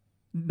ะ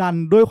ดัน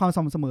ด้วยความส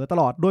ม่ำเสมอต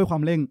ลอดด้วยควา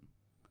มเร่ง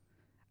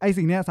ไอ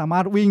สิ่งนี้สามา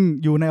รถวิ่ง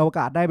อยู่ในอวก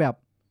าศได้แบบ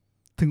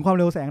ถึงความ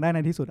เร็วแสงได้ใน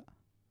ที่สุด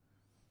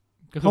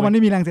เพราะมันไ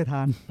ม่มีแรงเสียดท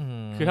าน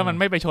คือถ้ามัน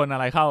ไม่ไปชนอะ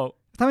ไรเข้า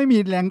ถ้าไม่มี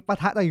แรงปะ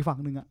ทะจากอีกฝั่ง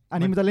นึงอ่ะอัน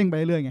นี้มันจะเร่งไป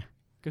เรื่อยๆไง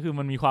ก็คือ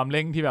มันมีความเ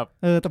ร่งที่แบบ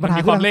แต่ปัญหา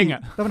คือความเร่งอ่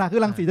ะแต่ปัญหาคื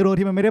อรังสีจรวด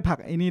ที่มันไม่ได้ผลัก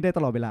ไอ้นี่ได้ต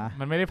ลอดเวลา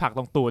มันไม่ได้ผลักต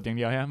รงตูดอย่างเ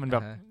ดียวใช่ไหมมันแบ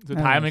บสุด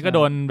ท้ายมันก็โด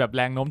นแบบแ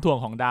รงโน้มถ่วง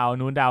ของดาว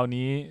นู้นดาว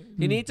นี้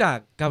ทีนี้จาก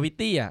กราวิ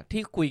ตี้อ่ะ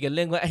ที่คุยกันเ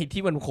รื่องว่าไอ้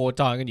ที่มันโค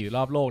จรกันอยู่ร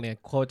อบโลกเนี่ย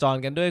โคจร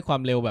กันด้วยควา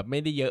มเร็วแบบไม่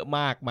ได้เยอะม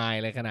ากมาย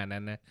อะไรขนาดนั้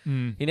นนะ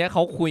ทีนี้เข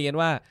าคุยกัน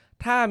ว่า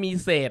ถ้ามี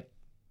เศษ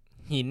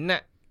หินน่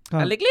ะ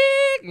อันเล็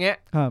กๆอย่างเงี้ย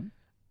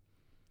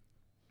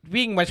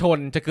วิ่งมาชน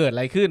จะเกิดอะ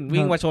ไรขึ้น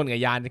วิ่งมาชนกับ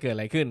ยานจะเกิดอะ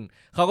ไรขึ้น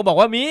เขาก็บอก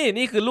ว่า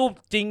นี่คือรูป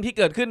จริงที่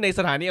เกิดขึ้นในส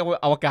ถานี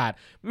อวกาศ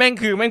แม่ง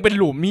เป็น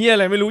หลุมเหี้ยอะ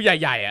ไรไม่รู้ใ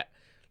หญ่ๆอ่ะ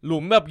หลุ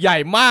มแบบใหญ่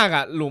มาก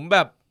อ่ะหลุมแบ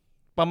บ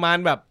ประมาณ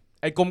แบบ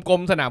ไอ้กล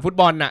มๆสนามฟุต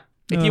บอลน่ะ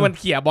ไอ้ที่มัน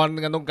เขี่ยบอล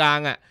กันตรงกลาง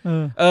อ่ะ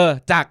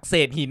จากเศ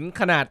ษหิน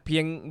ขนาดเพี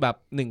ยงแบบ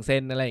1 เซ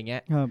นอะไรอย่างเงี้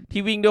ย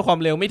ที่วิ่งด้วยความ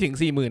เร็วไม่ถึง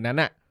 40,000 นั้น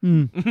อ่ะ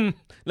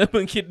แล้วมึ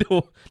งคิดดู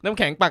น้ำแ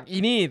ข็งปักอี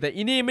นี่แต่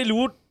อีนี่ไม่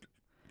รู้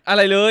อะไ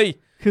รเลย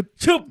คือ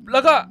ชึบแ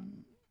ล้วก็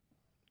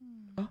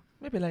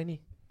ไม่เป็นไรนี่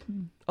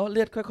เ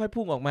ลือดค่อยๆ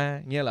พุ่งออกมา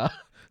เงี้ยเหรอ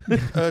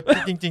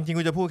จริง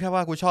กูจะพูดแค่ว่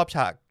ากูชอบ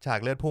ฉาก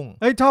เลือดพุ่ง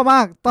ชอบม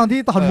ากตอนที่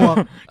ถอดหมวก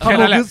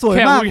คือสวย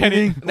มากจ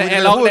ริงในแอ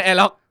ร์ล็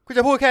อกกูจ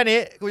ะพูดแค่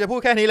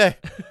นี้เลย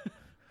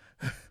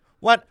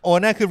ว่า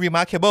นั่นคือ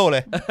remarkable เล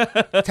ย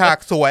ฉาก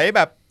สวยแ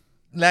บบ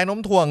แรงโน้ม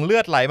ถ่วงเลื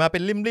อดไหลมาเป็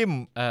นริ่ม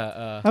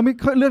แล้วมี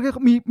เลือด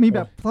มีแบ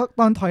บ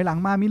ตอนถอยหลัง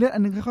มามีเลือดอั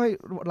นนึงค่อย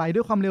ๆไหลด้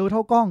วยความเร็วเท่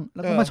ากล้องแ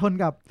ล้วก็มาชน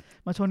กั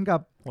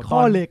บข้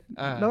อเหล็ก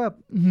แล้วแบบ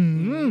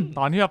ต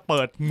อนที่แบบเ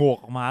ปิดหมวก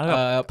ออกมาแล้วแบบ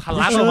ทะ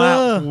ลักออกมา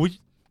โอ้ย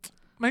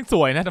แม่งส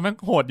วยนะแต่แม่ง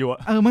โหดอยู่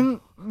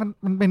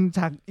มันเป็นฉ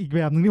ากอีกแบ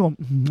บนึงที่ผม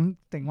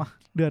เจ๋งว่ะ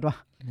เดือดว่ะ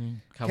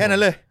แค่นั้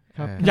นเลย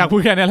อยากพู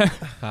ดแค่นี้เลย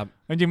ครับ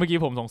จริงๆเมื่อกี้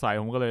ผมสงสัย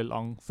ผมก็เลยล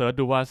องเสิร์ช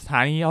ดูว่าสถา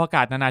นีอวก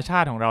าศนานาชา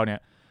ติของเราเนี่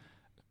ย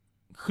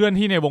เคลื่อน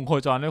ที่ในวงโค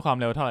จรด้วยความ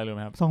เร็วเท่าไหร่รู้ไห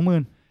มครับ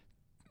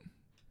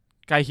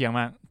 20,000 ใกล้เคียงม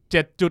าก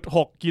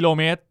 7.6 กิโลเ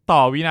มตรต่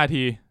อวินา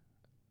ที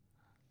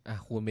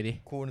คูณไปดิ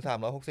คูณ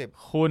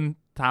360คูณ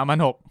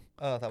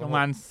3,600ประม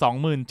าณ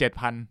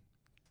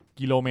 27,000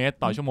 กิโลเมตร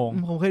ต่อชั่วโมง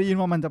ผมเคยได้ยิน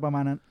ว่ามันจะประมา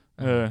ณนั้น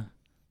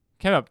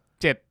แค่แบบ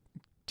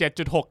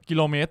7.6 กิโ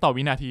ลเมตรต่อ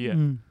วินาทีอ่ะ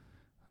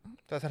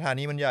แต่สถา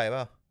นีมันใหญ่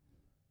ป่ะ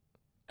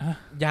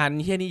ยาน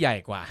นี่ใหญ่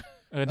กว่า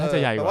น่าจะ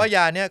ใหญ่กว่าแต่ว่าย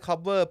านเนี่ย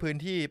cover พื้น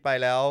ที่ไป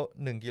แล้ว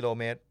1กิโล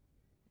เมตร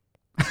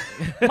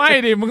ไม่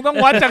ดิมึงต้อง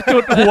วัดจากจุ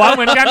ดหัวเห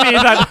มือนกันนี่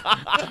สัตว์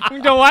มึง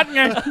จะวัดไ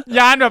งย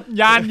านแบบ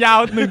ยานยาว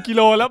1กิโ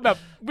ลแล้วแบบ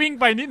วิ่ง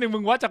ไปนิดนึงมึ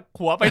งวัดจาก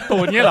หัวไปตู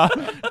ดเงี้ยเหรอ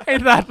ไอ้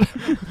สัตว์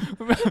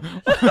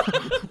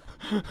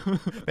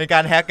เป็นกา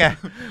รแฮกไง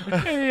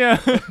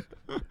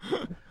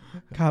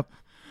ครับ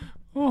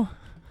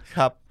ค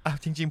รับ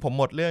จริงๆผม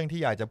หมดเรื่องที่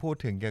อยากจะพูด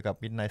ถึงเกี่ยวกับ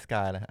Midnight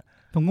Sky แล้วฮะ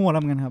ผมก็หมดแล้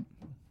วเหมือนกันครับ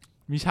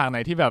มีฉากไหน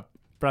ที่แบบ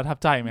ประทับ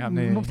ใจไหมครับใ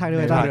นฉากเดื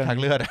อดฉาก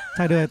เลือดฉ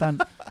ากเดือดตัน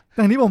แ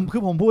ต่ที่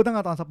ผมพูดตั้งแ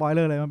ต่ตอนสปอยเล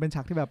อร์เลยมันเป็นฉ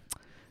ากที่แบบ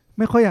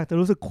ไม่ค่อยอยากจะ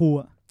รู้สึกคูล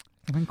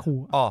มันคูล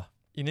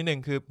อีกนิดนึง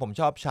คือผม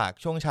ชอบ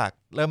ช่วงฉาก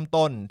เริ่ม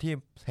ต้นที่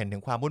เห็นถึ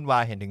งความวุ่นวา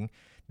ยเห็นถึง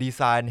ดีไ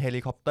ซน์เฮ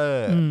ลิคอปเตอ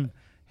ร์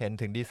เห็น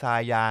ถึงดีไซ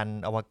น์ยาน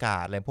อวกา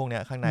ศอะไรพวกเนี้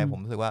ยข้างในผม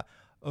รู้สึกว่า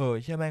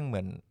เชื่อแม่งเหมื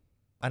อน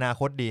อนา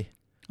คตดี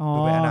ดู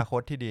เป็นอนาค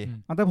ตที่ดี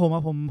แต่ผ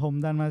ม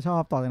ดันมาชอ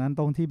บต่อจากนั้น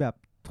ตรงที่แบบ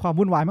ความ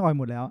วุ่นวายไม่อ่อย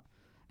หมดแล้ว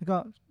แล้วก็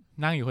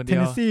นั่งอยู่คนเดีย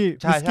ว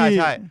ใ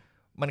ช่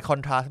มันคอน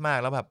ทราสต์มาก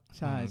แล้วแบบ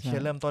เชื่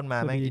อเริ่มต้นมา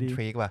แม่งอินท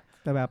ริกว่ะ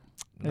แต่แบบ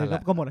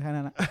ก็หมดแค่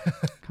นั้นนะ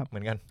ครับเหมื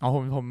อนกัน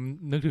ผม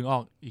นึกถึงออ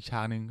กอีกฉ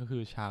ากนึงก็คื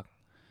อฉาก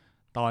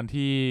ตอน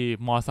ที่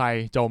มอไซ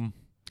ค์จม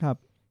ครับ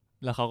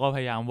แล้วเขาก็พ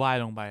ยายามว่าย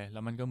ลงไปแล้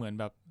วมันก็เหมือน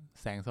แบบ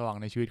แสงสว่าง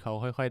ในชีวิตเขา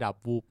ค่อยๆดับ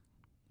วูบ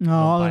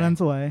นั้น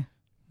สวย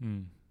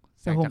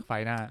แสงจากไฟ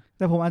หน้าแ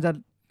ต่ผมอาจ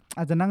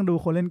จะนั่งดู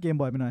คนเล่นเกม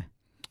บ่อยไปหน่อย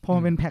พอมั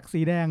นเป็นแพ็ก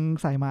สีแดง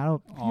ใส่มาแล้ว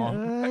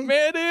เม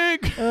ดิก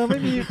ไม่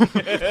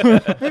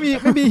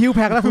มีฮิวแ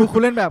พ็กแล้วคุ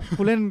ณเล่นแบบ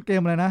คุณเล่นเก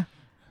มอะไรนะ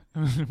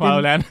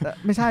Valorant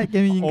ไม่ใช่เก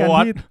มยิงกัน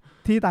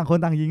ที่ต่างคน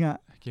ต่างยิงอ่ะ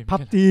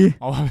PUBG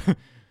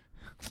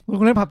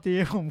คุณเล่น PUBG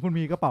คุณ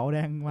มีกระเป๋าแด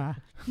งมา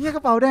เนี่ยกร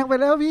ะเป๋าแดงไป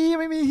แล้วพี่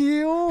ไม่มีฮิ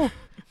ว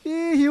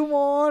พี่ฮิวหม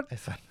ด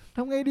ท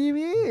ำไงดี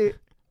พี่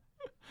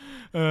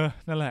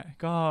นั่นแหละ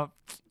ก็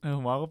ผ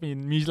มว่าก็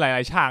มีหล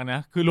ายๆฉากนะ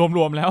คือร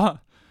วมๆแล้ว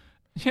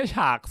แค่ฉ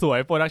ากสวย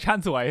โปรดักชั่น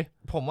สวย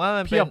ผมว่า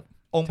มันเป็น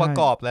องค์ประ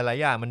กอบหลาย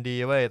ๆอย่างมันดี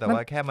เว้ยแต่ว่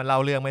าแค่มันเล่า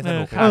เรื่องไม่ส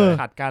นุก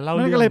ขาดการเล่าเ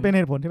รื่องนั่นก็เลยเป็นเ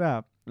หตุผลที่แบ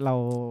บเร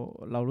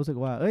ารู้สึก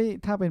ว่า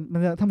ถ้าเป็น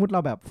ถ้ามุดเร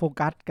าแบบโฟ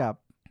กัสกับ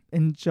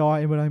enjoy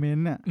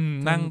environment เนี่ย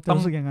ต้อง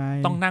รู้สึกยังไง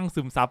ต้องนั่ง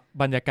ซึมซับ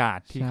บรรยากาศ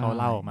ที่เขา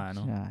เล่าออกมาเน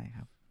าะใช่ค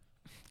รับ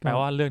แปล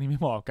ว่าเรื่องนี้ไม่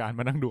เหมาะกับการ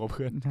มานั่งดูกับเ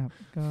พื่อนครับ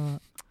ก็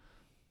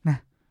นะ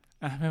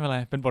ไม่เป็นไร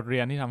เป็นบทเรี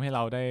ยนที่ทำให้เร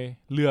าได้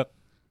เลือก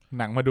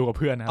หนังมาดูกับ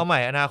เพื่อนนะเอาใหม่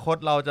อนาคต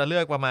เราจะเลื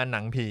อกประมาณห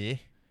นังผี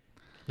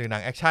หรือหนั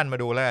งแอคชั่นมา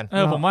ดูแล้วกัน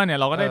ผมว่าเนี่ย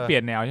เราก็ได้เปลี่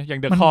ยนแนวอย่าง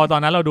เดอะคอตอ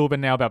นนั้นเราดูเป็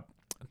นแนวแบบ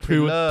ทริ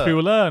ล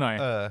เลอร์หน่อย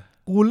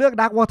กูเลือก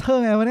ดาร์กวอเตอ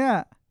ร์ไงวะเนี่ย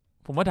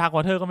ผมว่าดาร์กว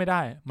อเตอร์ก็ไม่ไ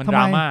ด้มันดร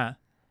าม่า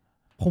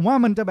ผมว่า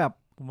มันจะแบบ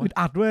อึด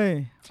อัดด้วย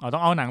ต้อ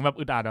งเอาหนังแบบ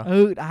อึดอัดเหรอ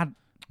อึดอัด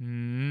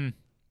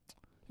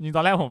จริงต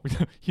อนแรกผม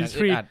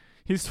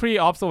history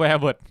of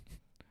Swearword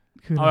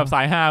เอาแบบส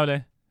ายฮาเล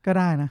ยก็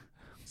ได้นะ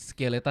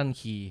Skeleton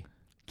Key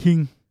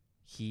King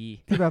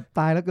ที่แบบต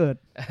ายแล้วเกิด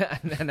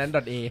อันนั้น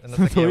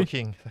 .a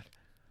King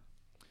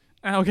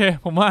โอเค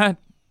ผมว่า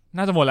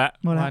น่าจะหมดแล้ว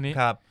วันนี้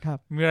ครับ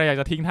มีอะไรอยาก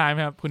จะทิ้งท้ายไหม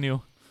ครับคุณนิว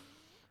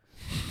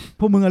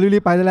พวกมึงรี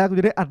บไปแล้วกู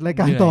จะได้อัดราย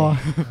การต่อ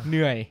เห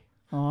นื่อย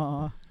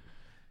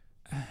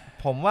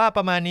ผมว่าป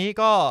ระมาณนี้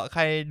ก็ใค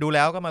รดูแ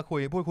ล้วก็มา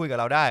พูดคุยกับ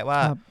เราได้ว่า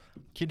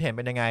คิดเห็นเ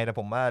ป็นยังไงแต่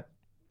ผมว่า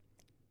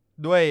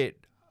ด้วย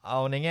เอา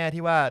ในแง่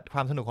ที่ว่าคว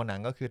ามสนุกของหนั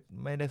งก็คือ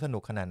ไม่ได้สนุ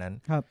กขนาดนั้น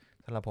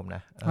สำหรับผมน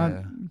ะ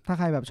ถ้า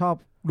ใครแบบชอบ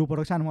ดูโปร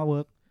ดักชันว่าเวิ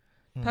ร์ก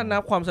ถ้านั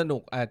บความสนุ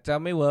กอาจจะ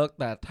ไม่เวิร์ก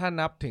แต่ถ้า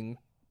นับถึง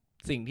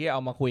สิ่งที่เอ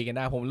ามาคุยกันไ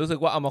ด้ผมรู้สึก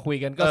ว่าเอามาคุย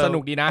กันก็สนุ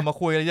กดีนะเอามา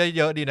คุยกันเ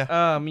ยอะๆดีนะ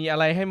มีอะ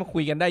ไรให้มาคุ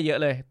ยกันได้เยอะ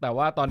เลยแต่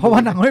ว่าตอนเพราะว่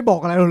าหนังไม่บอ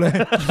กอะไรเราเลย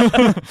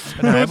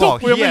ไม่บอก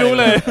ไม่รู้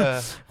เลย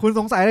คุณ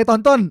สงสัยอะไรตอน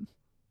ต้น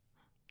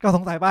ก็ส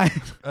งสัยไป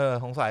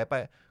สงสัยไป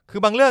คื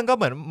อบางเรื่องก็เ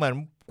หมือน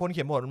คนเ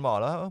ขียนบทมันบอก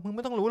แล้วมึงไ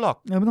ม่ต้องรู้หรอก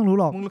ไม่ต้องรู้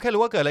หรอกมึงแค่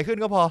รู้ว่าเกิดอะไรขึ้น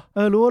ก็พอ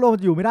รู้ว่าโลก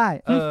อยู่ไม่ได้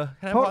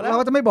เพราะเรา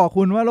ก็จะไม่บอก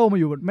คุณว่าโลกมัน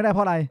อยู่ไม่ได้เพร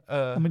าะอะไร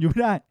มันอยู่ไ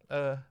ม่ได้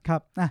ครั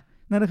บ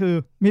นั่นก็คือ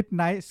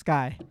Midnight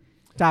Sky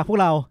จากพวก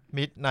เรา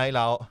Midnight เ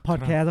ราพอด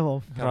แคสต์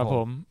ครับผ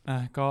ม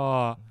ก็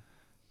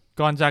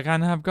ก่อนจากกัน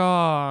นะครับก็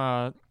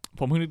ผ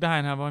มเพิ่งนึกได้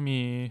นะครับว่ามี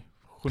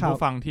คุณผู้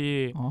ฟังที่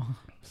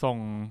ส่ง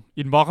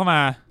อินบ็อกซ์เข้าม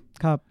า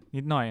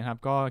นิดหน่อยครับ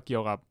ก็เกี่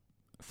ยวกับ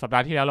สัปดา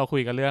ห์ที่แล้วเราคุ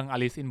ยกันเรื่อง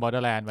Alice in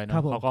Borderland ไว้นะ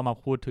เขาก็มา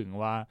พูดถึง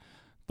ว่า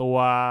ตัว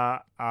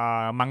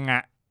มังง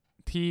ะ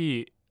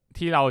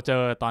ที่เราเจ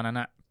อตอนนั้น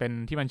อะเป็น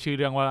ที่มันชื่อ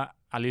เรื่องว่า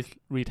Alice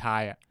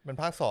Retire อ่ะเป็น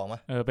ภาค2มั้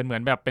ยเป็นเหมือ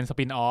นแบบเป็นส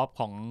ปินออฟ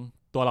ของ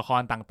ตัวละค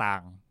รต่า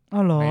ง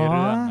ๆในเ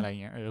รื่องอะไร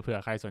เงี้ยเผื่อ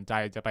ใครสนใจ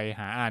จะไป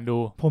หาอ่านดู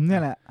ผมเนี่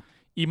ยแหละ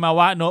อิมาว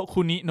ะโนะ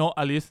คุนิโนะ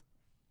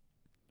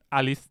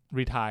Alice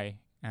Retire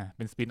เ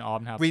ป็นสปินออฟ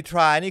นะครับ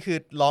Retry นี่คือ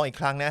ลองอีก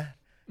ครั้งนะ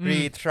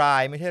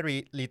Retry ไม่ใช่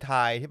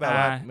Retire ที่แปล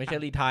ว่าไม่ใช่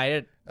Retire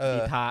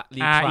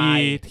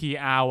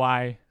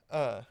RETRY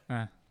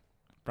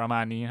ประมา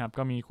ณนี้ครับ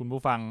ก็มีคุณ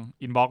ผู้ฟัง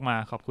อินบ็อกซ์มา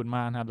ขอบคุณม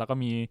ากนะครับแล้วก็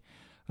มี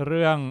เ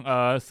รื่อง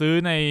ซื้อ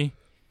ใน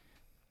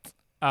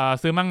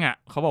ซื้อมั่งอ่ะ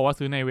เขาบอกว่า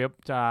ซื้อในเว็บ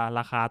จะร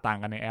าคาต่าง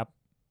กันในแอป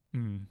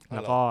แ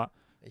ล้วก็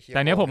แ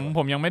ต่เนี้ยผ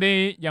มยังไม่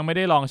ไ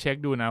ด้ลองเช็ค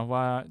ดูนะ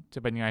ว่าจะ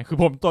เป็นไงคือ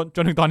ผมจ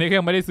นถึงตอนนี้ก็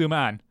ยังไม่ได้ซื้อมา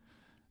อ่าน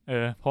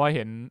เพราะว่าเ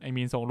ห็นไอ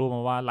มีนส่งรูปม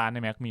าว่าร้านใน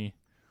แม็กมี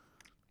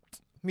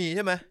ใ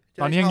ช่ไหม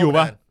ตอนนี้ยังอยู่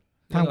ป่ะ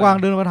ถามกว้าง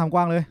เดินมาถามก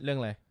ว้างเลยเรื่อง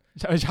อะไร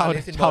เช่า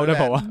ได้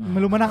เปล่าวะไ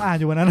ม่รู้มานั่งอ่าน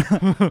อยู่วันนั้น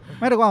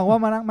ไม่แต่กว้างว่า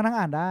มานั่ง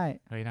อ่านได้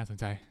เฮ้ยน่าสน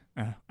ใจ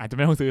อาจจะไ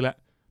ม่ต้องซื้อแล้ว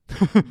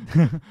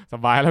ส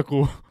บายแล้วกู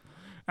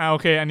โอ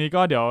เคอันนี้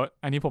ก็เดี๋ยว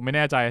อันนี้ผมไม่แ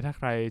น่ใจถ้า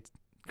ใคร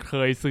เค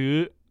ยซื้อ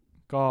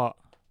ก็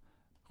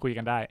คุย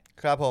กันได้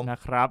ครับผมนะ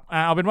ครับ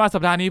เอาเป็นว่าสั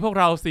ปดาห์นี้พวก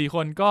เรา4ค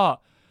นก็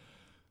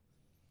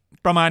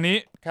ประมาณนี้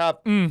ครับ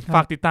ฝ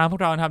ากติดตามพว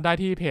กเรานะครับได้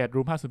ที่เพจ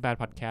Room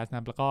 508 Podcast นะค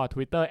รับแล้วก็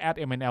Twitter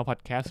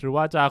 @MNLPodcast หรือ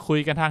ว่าจะคุย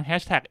กันทาง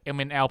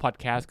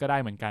 #MNLPodcast ก็ได้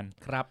เหมือนกัน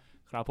ครั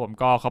บผม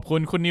ก็ขอบคุ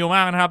ณคุณนิวม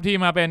ากนะครับที่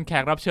มาเป็นแข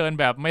กรับเชิญ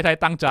แบบไม่ได้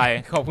ตั้งใจ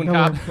ขอบคุณค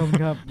รับ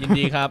ยิน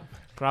ดีครับ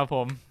ครับผ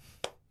ม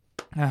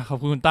ขอบ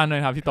คุณคุณตั้นด้ว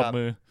ยครับที่ตบ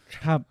มือ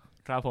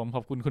ครับผมข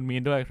อบคุณคุณมี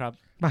นด้วยครับ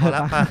มาแล้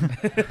ว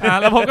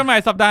แล้วพบกันใหม่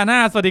สัปดาห์หน้า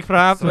สวัสดีค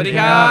รับสวัสดี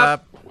ครั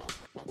บ